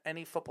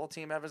any football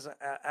team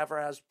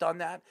ever has done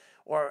that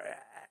or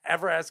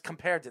ever has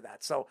compared to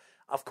that. So,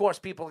 of course,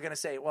 people are going to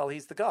say, well,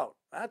 he's the GOAT.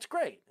 That's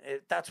great.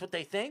 That's what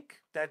they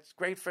think. That's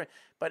great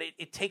but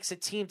it takes a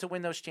team to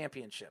win those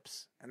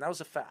championships. And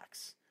those are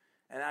facts.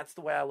 And that's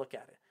the way I look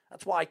at it.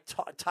 That's why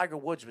Tiger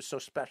Woods was so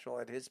special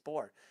at his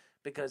board,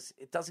 because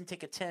it doesn't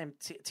take a team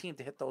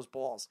to hit those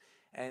balls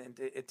and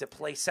to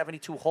play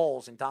 72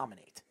 holes and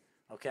dominate.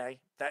 Okay?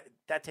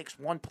 That takes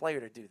one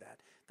player to do that.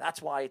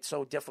 That's why it's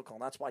so difficult.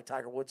 That's why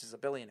Tiger Woods is a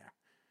billionaire.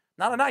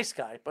 Not a nice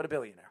guy, but a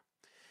billionaire.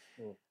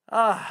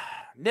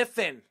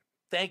 Nathan,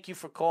 thank you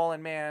for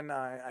calling, man.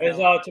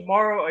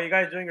 Tomorrow, are you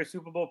guys doing your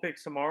Super Bowl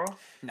picks tomorrow?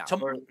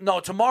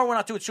 No. Tomorrow we're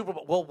not doing Super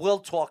Bowl.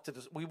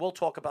 We will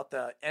talk about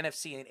the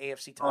NFC and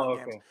AFC title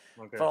games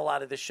for a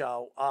lot of the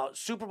show.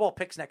 Super Bowl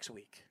picks next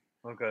week.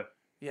 Okay.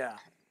 Yeah,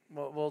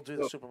 we'll do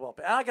the Super Bowl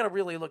pick. I got to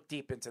really look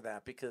deep into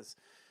that because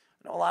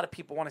I know a lot of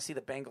people want to see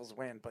the Bengals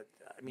win, but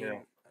I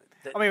mean.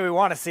 We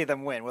want to see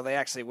them win. Will they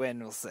actually win?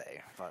 We'll see.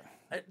 But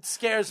it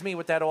scares me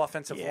with that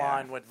offensive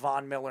line with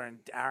Von Miller and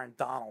Aaron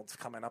Donald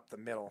coming up the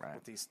middle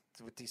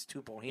with these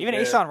 2 Bohemians. Even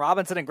Ashawn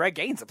Robinson and Greg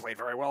Gaines have played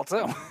very well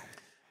too.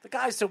 The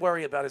guys to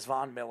worry about is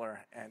Von Miller,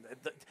 and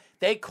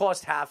they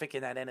caused havoc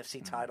in that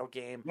NFC title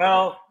game.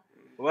 The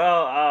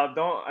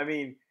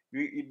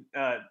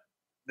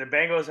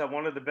Bengals have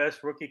one of the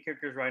best rookie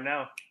kickers right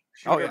now.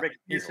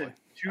 McPherson.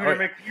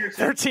 McPherson.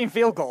 13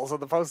 field goals in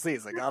the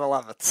postseason. Gotta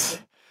love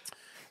it.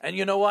 And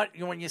you know what?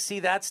 When you see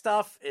that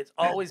stuff, it's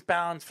always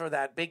bound for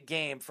that big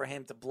game for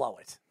him to blow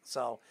it.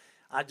 So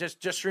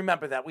just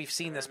remember that. We've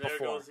seen this before.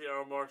 There goes the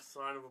Arrow Mark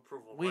sign of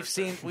approval. We've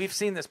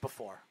seen this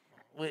before.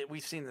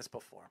 We've seen this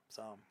before.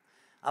 So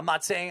I'm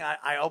not saying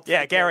I hope.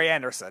 Yeah, Gary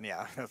Anderson.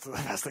 Yeah, that's the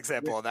best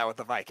example of that with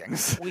the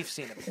Vikings. We've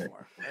seen it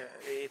before.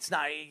 It's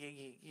not.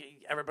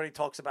 Everybody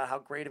talks about how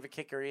great of a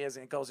kicker he is,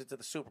 and it goes into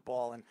the Super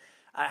Bowl. And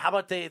how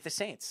about the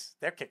Saints?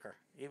 Their kicker.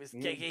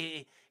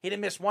 He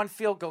didn't miss one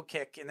field goal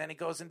kick, and then he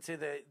goes into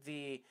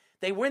the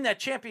they win that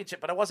championship,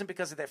 but it wasn't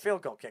because of their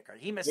field goal kicker.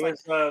 He missed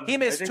he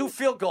missed 2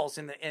 field goals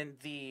in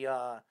the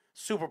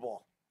Super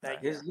Bowl.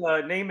 His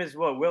name is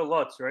what? Will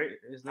Lutz, right?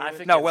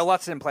 Will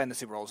Lutz didn't play in the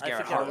Super Bowl. It was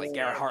Garrett Hartley.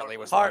 Garrett Hartley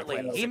was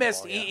He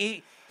missed.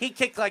 He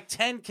kicked like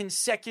 10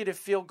 consecutive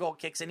field goal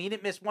kicks, and he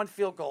didn't miss one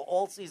field goal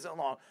all season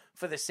long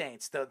for the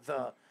Saints.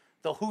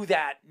 The Who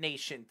That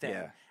Nation thing.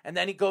 Yeah. And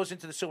then he goes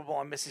into the Super Bowl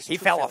and misses. He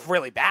fell off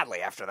really badly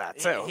after that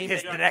too.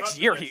 The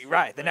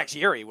next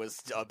year he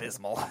was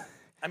abysmal.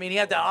 I mean, he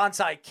had the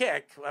onside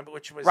kick,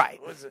 which was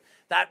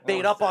that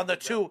made up on the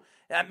 2.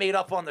 That made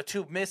up on the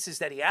 2 misses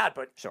that he had,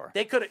 but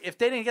they could if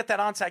they didn't get that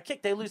onside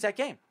kick, they lose that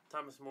game.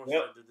 Thomas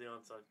Morstead did the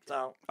onside kick.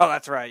 So,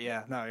 that's right.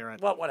 Yeah, no, you're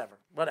right. Well,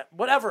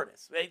 whatever it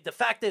is. The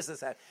fact is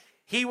that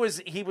he was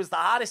the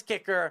hottest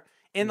kicker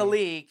in the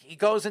league. He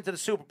goes into the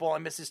Super Bowl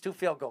and misses 2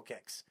 field goal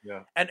kicks.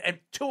 Yeah, and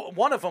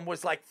one of them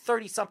was like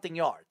 30-something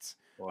yards.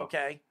 Wow.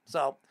 Okay,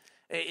 so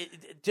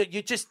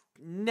you just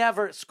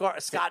never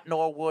Scott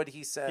Norwood.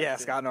 He said, "Yeah,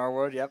 Scott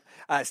Norwood." Yep.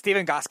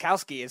 Stephen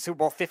Gostkowski in Super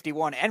Bowl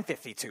 51 and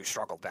 52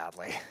 struggled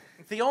badly.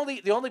 The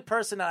only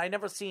person that I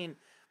never seen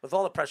with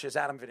all the pressure is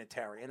Adam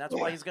Vinatieri, and that's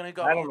why he's going to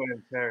go. Adam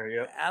Vinatieri,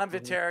 yep. Adam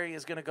Vinatieri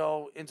is going to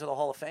go into the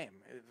Hall of Fame.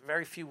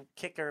 Very few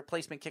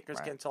placement kickers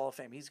get into the Hall of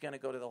Fame. He's going to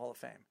go to the Hall of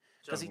Fame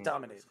because he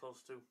dominated.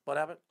 Close too. What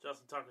happened?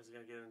 Justin Tucker's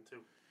going to get in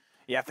too.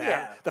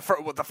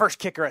 The first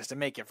kicker has to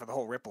make it for the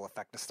whole ripple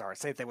effect to start.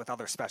 Same thing with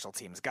other special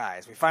teams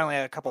guys. We finally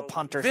had a couple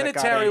punters.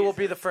 Vinatieri will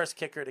be the first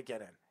kicker to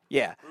get in.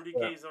 Yeah. Rudy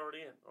Gay's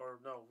already in, or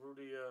no?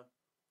 Rudy.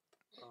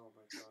 Oh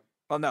my God.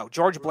 Well, no,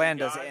 George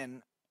Blanda's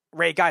in.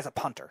 Ray Guy's a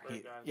punter.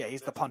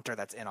 He's the punter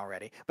that's in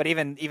already. But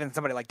even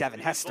somebody like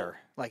Devin Hester,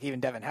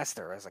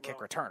 as a kick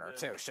returner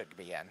too, should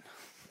be in.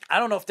 I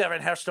don't know if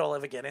Devin Hester will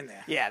ever get in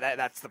there. Yeah,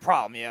 that's the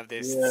problem. You have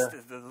this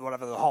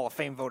whatever the Hall of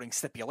Fame voting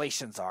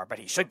stipulations are, but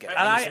he should get in.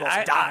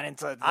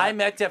 And I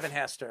met Devin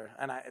Hester,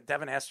 and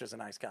Devin Hester's a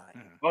nice guy.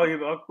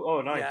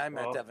 Oh, nice. Yeah, I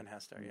met Devin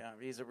Hester. Yeah,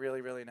 he's a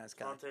really, really nice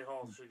guy. Dante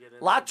Hall should get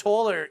in. A lot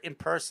taller in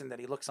person than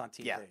he looks on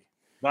TV. Yeah.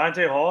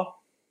 Dante Hall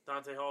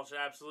should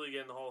absolutely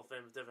get in the Hall of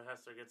Fame if Devin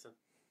Hester gets in.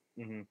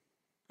 Mm-hmm.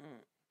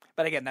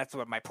 But again, that's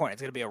what my point.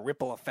 It's going to be a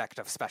ripple effect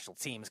of special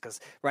teams because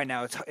right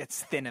now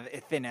it's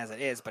thin as it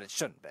is, but it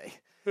shouldn't be.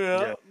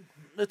 Yeah.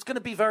 It's going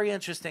to be very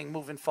interesting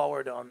moving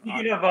forward.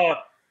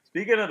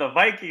 Speaking of the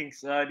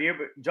Vikings,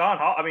 Jim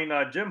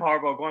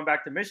Harbaugh going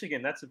back to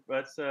Michigan. That's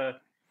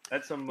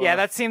some.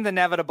 That seemed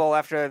inevitable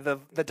after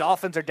the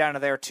Dolphins are down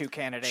to their 2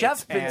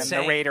 candidates,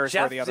 the Raiders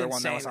were the other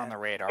one that was on the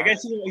radar. I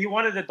guess he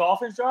wanted the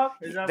Dolphins job.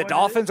 The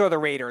Dolphins or the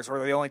Raiders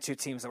were the only 2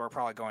 teams that were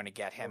probably going to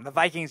get him. The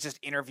Vikings just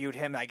interviewed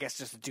him, I guess,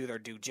 just to do their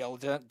due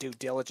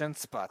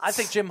diligence. But I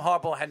think Jim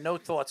Harbaugh had no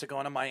thoughts of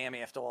going to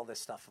Miami after all this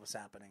stuff was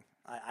happening.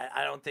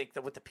 I don't think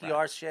that with the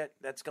PR shit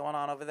that's going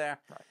on over there.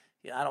 Right.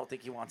 Yeah, I don't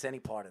think he wants any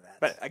part of that.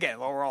 But again,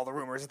 what were all the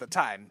rumors at the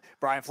time?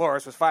 Brian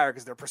Flores was fired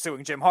because they're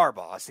pursuing Jim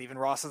Harbaugh. Stephen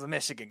Ross is a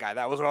Michigan guy.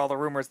 That was what all the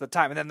rumors at the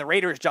time. And then the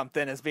Raiders jumped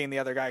in as being the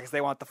other guy because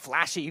they want the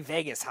flashy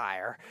Vegas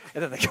hire.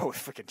 And then they go with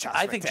freaking Josh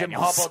I think McDaniels. Jim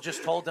Harbaugh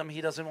just told them he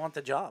doesn't want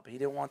the job. He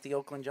didn't want the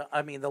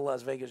the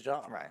Las Vegas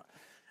job. Right.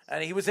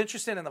 And he was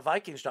interested in the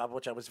Vikings job,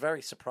 which I was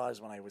very surprised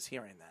when I was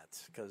hearing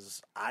that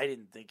because I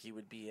didn't think he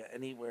would be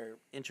anywhere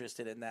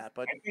interested in that.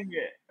 But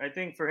I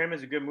think for him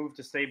it's a good move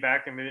to stay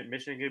back in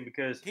Michigan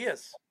because he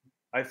is.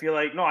 I feel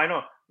like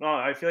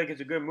I feel like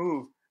it's a good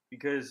move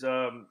because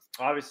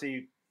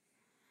obviously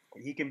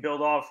he can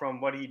build off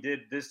from what he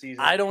did this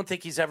season. I don't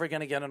think he's ever going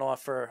to get an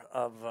offer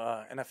of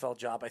NFL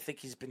job. I think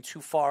he's been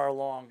too far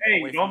along.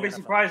 Hey, don't be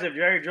surprised if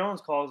Jerry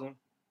Jones calls him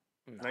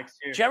next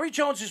year. Jerry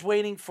Jones is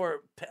waiting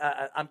for.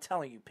 I'm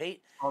telling you,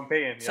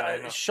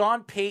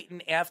 Sean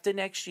Payton after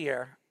next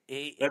year.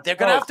 They're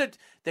gonna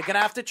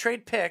have to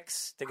trade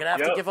picks. They're gonna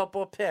have to give up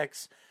more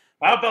picks.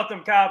 How about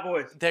them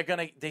Cowboys?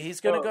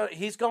 He's going to go.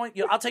 He's going.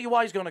 I'll tell you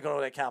why he's going to go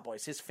to the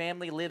Cowboys. His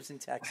family lives in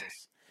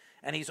Texas,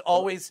 and he's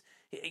always.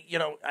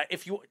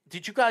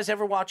 Did you guys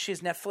ever watch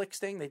his Netflix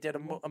thing? They did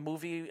a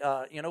movie.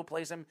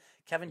 Plays him.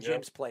 Kevin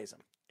James plays him.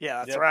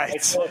 Yeah, that's right.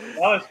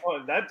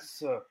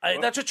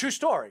 That's a true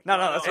story. No,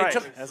 that's right.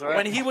 That's right.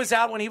 When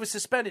he was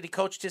suspended, he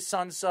coached his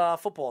son's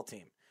football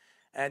team,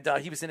 and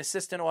he was an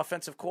assistant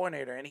offensive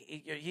coordinator, and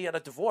he had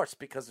a divorce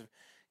because of.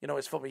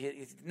 His football.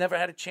 He never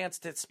had a chance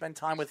to spend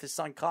time with his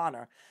son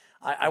Connor.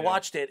 I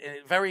watched it,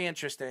 and very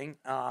interesting,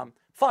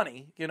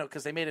 funny,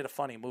 because they made it a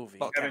funny movie.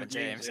 Well, Kevin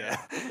James, yeah.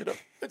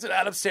 It's an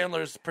Adam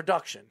Sandler's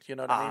production. You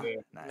know what I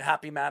mean? Nice.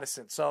 Happy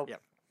Madison. So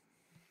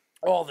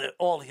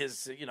all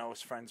his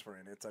his friends were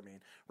in it. I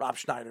mean, Rob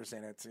Schneider's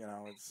in it.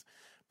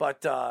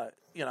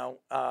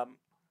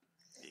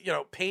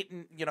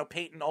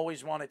 Peyton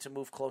always wanted to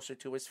move closer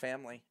to his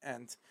family,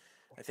 and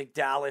I think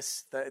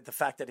Dallas, the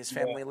fact that his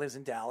family lives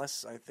in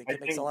Dallas, I think it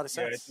makes a lot of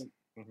sense.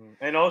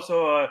 And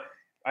also,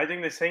 I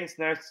think the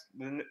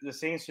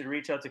Saints should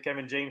reach out to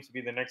Kevin James to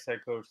be the next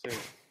head coach too.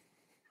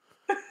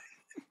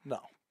 No.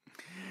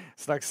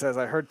 Snug says,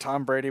 I heard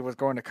Tom Brady was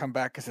going to come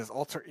back as his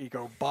alter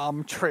ego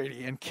Bomb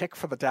Trady and kick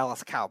for the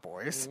Dallas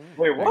Cowboys.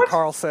 Wait, what? And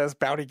Carl says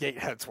Bountygate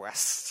heads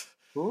west.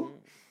 Who?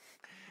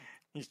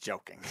 He's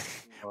joking.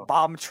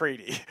 Bomb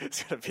Trady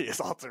is going to be his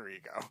alter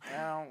ego.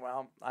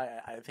 Well,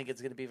 I think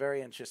it's going to be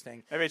very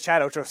interesting. Maybe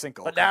Chad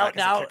Ochocinco. But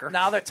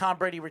now that Tom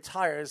Brady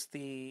retires,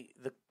 the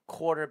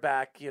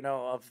quarterback,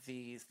 of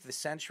the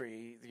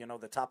century,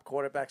 the top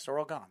quarterbacks are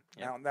all gone.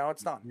 Now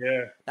it's done.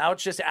 Yeah. Now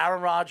it's just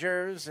Aaron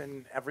Rodgers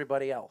and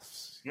everybody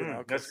else.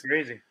 That's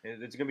crazy.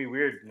 It's going to be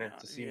weird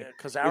to see. Yeah,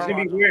 because Aaron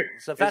Rodgers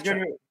is a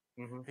veteran.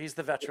 He's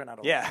the veteran out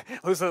of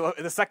who's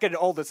the second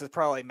oldest is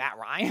probably Matt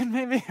Ryan,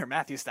 maybe, or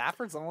Matthew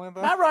Stafford, something like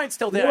that. Matt Ryan's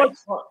still there.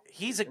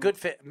 He's a good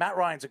fit. Matt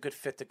Ryan's a good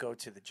fit to go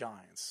to the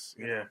Giants.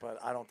 But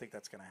I don't think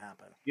that's going to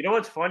happen. You know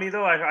what's funny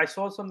though? I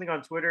saw something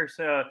on Twitter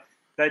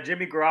that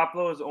Jimmy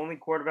Garoppolo is the only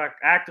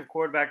active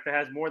quarterback that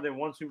has more than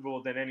one Super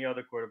Bowl than any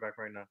other quarterback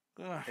right now.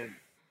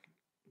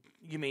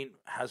 You mean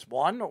has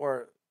one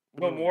or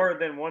more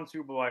than one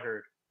Super Bowl? I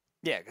heard.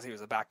 Yeah, because he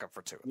was a backup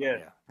for two.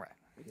 Yeah, right.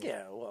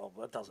 Yeah, well,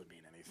 that doesn't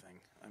mean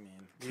anything. I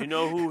mean, do you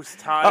know who's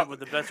tied with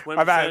the best win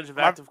percentage of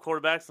active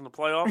quarterbacks in the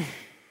playoffs?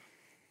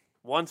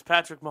 One's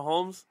Patrick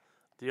Mahomes,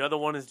 the other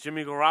one is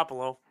Jimmy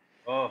Garoppolo.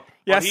 Oh,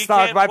 yes,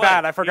 my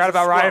bad. I forgot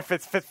about Ryan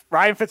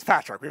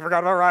Fitzpatrick. We forgot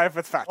about Ryan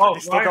Fitzpatrick.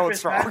 He's still going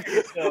strong.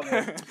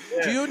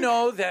 Do you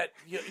know that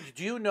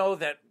Jimmy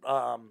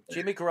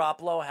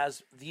Garoppolo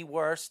has the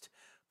worst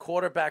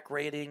quarterback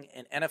rating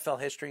in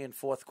NFL history in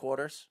fourth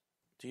quarters?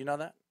 Do you know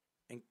that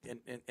in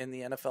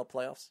the NFL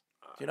playoffs?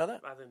 Do you know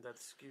that? I think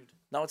that's skewed.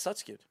 No, it's not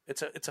skewed.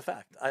 It's a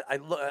fact.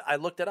 I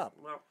looked it up.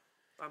 Well,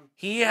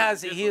 he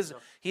has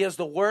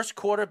the worst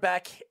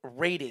quarterback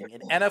rating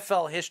in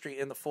NFL history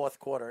in the fourth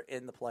quarter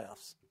in the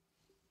playoffs.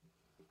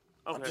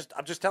 Okay.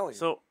 I'm just telling you.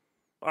 So,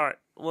 all right,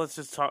 let's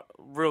just talk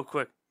real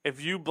quick. If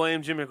you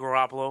blame Jimmy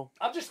Garoppolo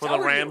for the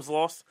Rams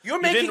loss,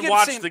 you didn't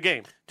watch the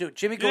game. Dude,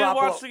 Jimmy Garoppolo. You didn't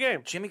watch the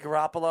game. Jimmy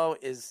Garoppolo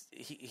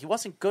he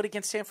wasn't good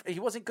against he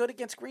wasn't good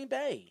against Green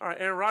Bay. All right,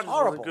 Aaron Rodgers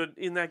wasn't good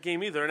in that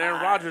game either. And Aaron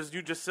Rodgers,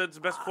 you just said, is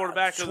the best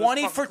quarterback.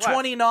 20 for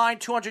 29,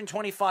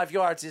 225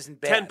 yards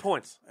isn't bad. 10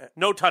 points,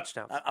 no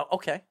touchdowns.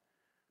 Okay.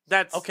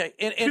 That's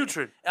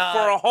putrid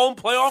for a home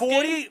playoff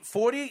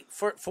 40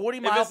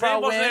 game. mile per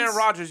hour wins. If Aaron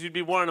Rodgers, you'd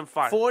be one of them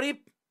fired.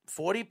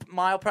 40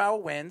 mile per hour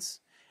wins.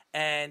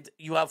 And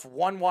you have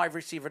one wide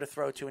receiver to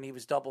throw to, and he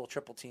was double,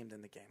 triple teamed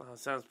in the game. Well, it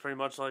sounds pretty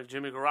much like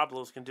Jimmy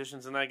Garoppolo's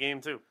conditions in that game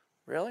too.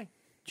 Really,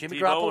 Jimmy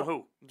Garoppolo? And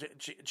who?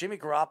 Jimmy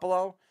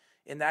Garoppolo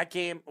in that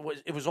game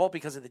was all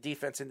because of the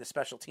defense and the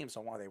special teams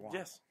on why they won.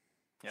 Yes.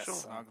 Sure.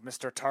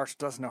 Mr. Tarsh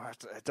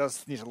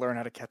does need to learn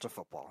how to catch a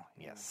football.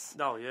 Yes.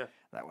 No, yeah.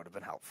 That would have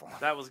been helpful.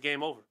 That was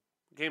game over.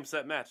 Game,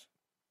 set, match.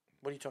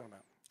 What are you talking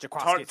about?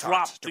 Jaquaski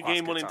dropped the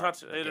game-winning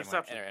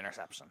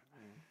interception.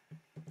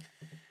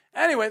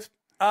 Anyways.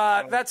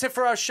 That's it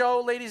for our show,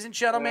 ladies and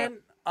gentlemen.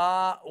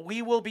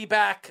 We will be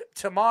back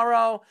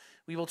tomorrow.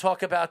 We will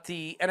talk about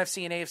the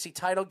NFC and AFC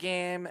title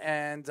game.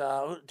 And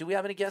do we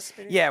have any guests?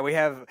 Yeah, we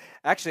have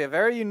actually a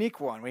very unique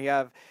one. We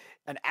have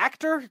an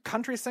actor,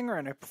 country singer,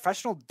 and a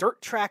professional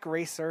dirt track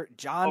racer,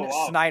 John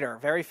Snyder,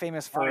 very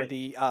famous for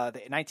the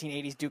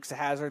 1980s Dukes of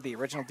Hazzard, the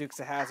original Dukes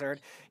of Hazzard.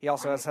 He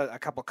also has a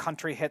couple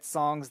country hit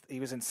songs. He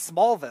was in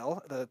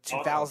Smallville, the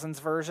 2000s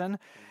version.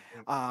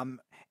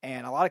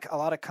 And a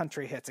lot of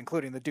country hits,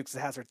 including the Dukes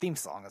of Hazzard theme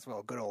song as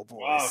well. Good old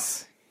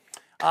boys.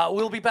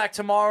 We'll be back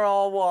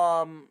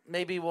tomorrow.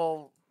 Maybe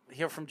we'll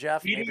hear from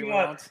Jeff. Maybe we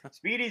won't.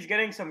 Speedy's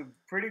getting some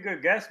pretty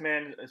good guests,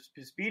 man.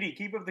 Speedy,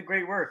 keep up the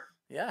great work.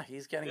 Yeah,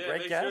 he's getting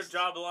great guests. Makes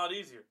your job a lot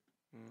easier.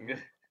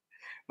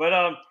 But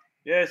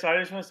so I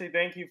just want to say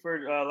thank you for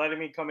letting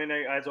me come in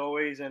as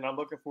always, and I'm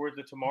looking forward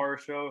to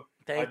tomorrow's show.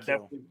 Thank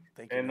you.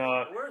 And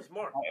where's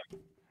Mark?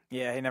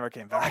 Yeah, he never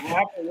came back.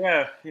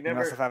 He never.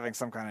 Must have having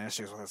some kind of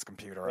issues with his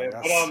computer, I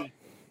But,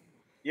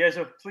 guess.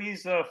 so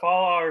please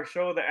follow our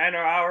show, The Anna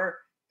Hour.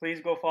 Please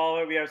go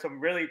follow it. We have some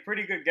really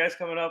pretty good guests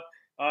coming up.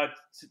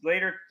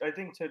 Later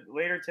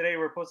today,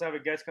 we're supposed to have a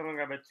guest coming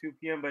up at 2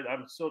 p.m., but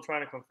I'm still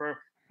trying to confirm.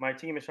 My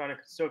team is trying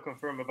to still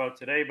confirm about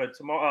today. But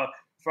tomorrow,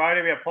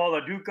 Friday, we have Paul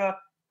LaDuca,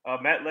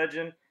 Met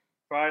Legend,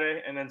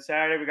 Friday. And then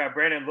Saturday, we got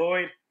Brandon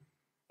Lloyd,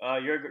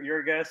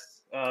 your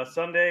guest.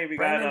 Sunday, we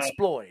got Brandon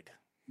Sployd.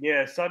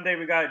 Yeah, Sunday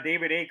we got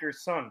David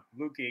Akers' son,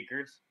 Luke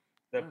Akers,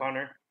 the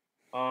punter.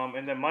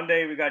 And then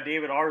Monday we got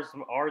David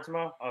Arzma,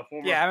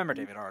 former. Yeah, I remember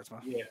David Arzma.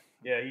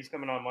 Yeah, he's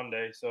coming on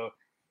Monday. So,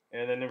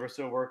 and then we're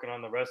still working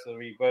on the rest of the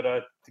week. But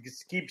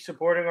just keep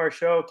supporting our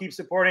show. Keep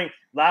supporting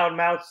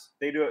Loudmouths.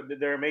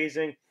 They're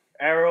amazing.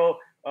 Errol,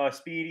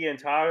 Speedy, and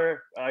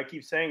Tyler. I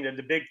keep saying they're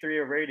the big three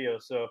of radio.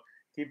 So.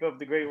 Keep up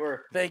the great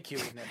work. Thank you,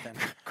 Nathan.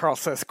 Carl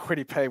says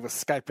Quiddy Pay was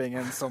Skyping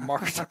in, so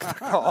Mark took the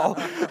call.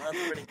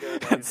 That's pretty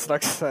good. And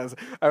Snug says,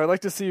 I would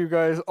like to see you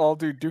guys all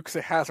do Dukes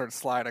of Hazzard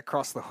slide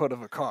across the hood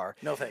of a car.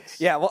 No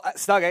thanks. Yeah, well,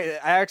 Snug, I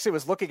actually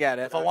was looking at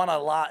it. If I want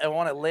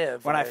to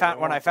live. When I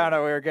found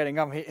out we were getting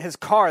his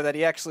car that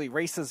he actually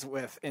races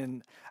with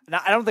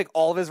I don't think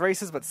all of his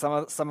races, but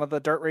some of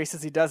the dirt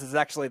races he does is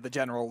actually the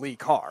General Lee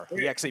car.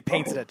 He actually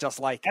painted it just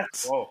like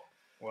it. Oh,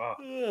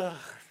 wow.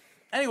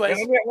 Anyways,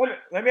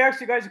 let me ask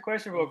you guys a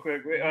question real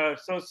quick.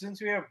 So since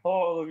we have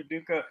Paul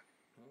LaDuca,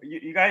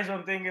 you guys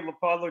don't think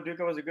Paul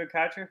LaDuca was a good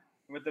catcher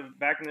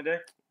back in the day?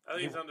 I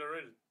think he's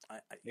underrated.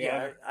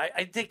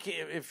 I think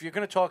if you're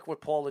going to talk with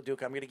Paul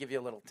LaDuca, I'm going to give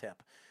you a little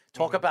tip.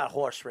 Talk about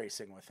horse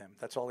racing with him.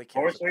 That's all he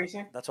cares about.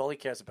 Racing? That's all he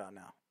cares about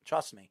now.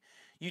 Trust me.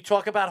 You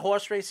talk about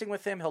horse racing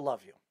with him, he'll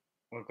love you.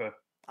 Okay.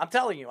 I'm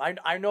telling you.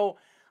 I know.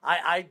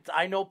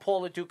 I know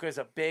Paul LaDuca is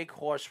a big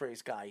horse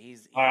race guy.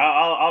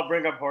 I'll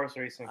bring up horse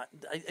racing,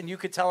 and you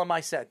could tell him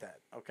I said that.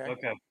 Okay.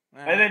 Okay.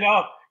 And then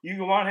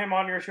you want him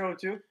on your show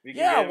too?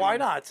 Yeah, why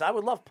not? I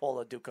would love Paul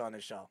LaDuca on the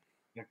show.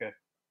 Okay.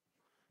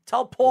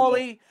 Tell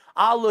Paulie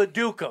I'll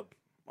LaDuca.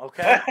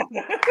 Okay.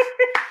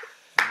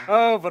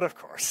 Oh, but of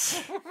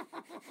course.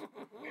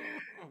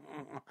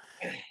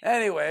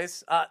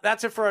 Anyways,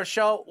 that's it for our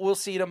show. We'll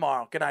see you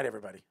tomorrow. Good night,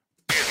 everybody.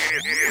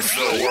 It's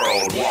the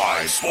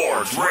Worldwide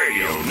Sports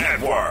Radio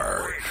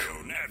Network.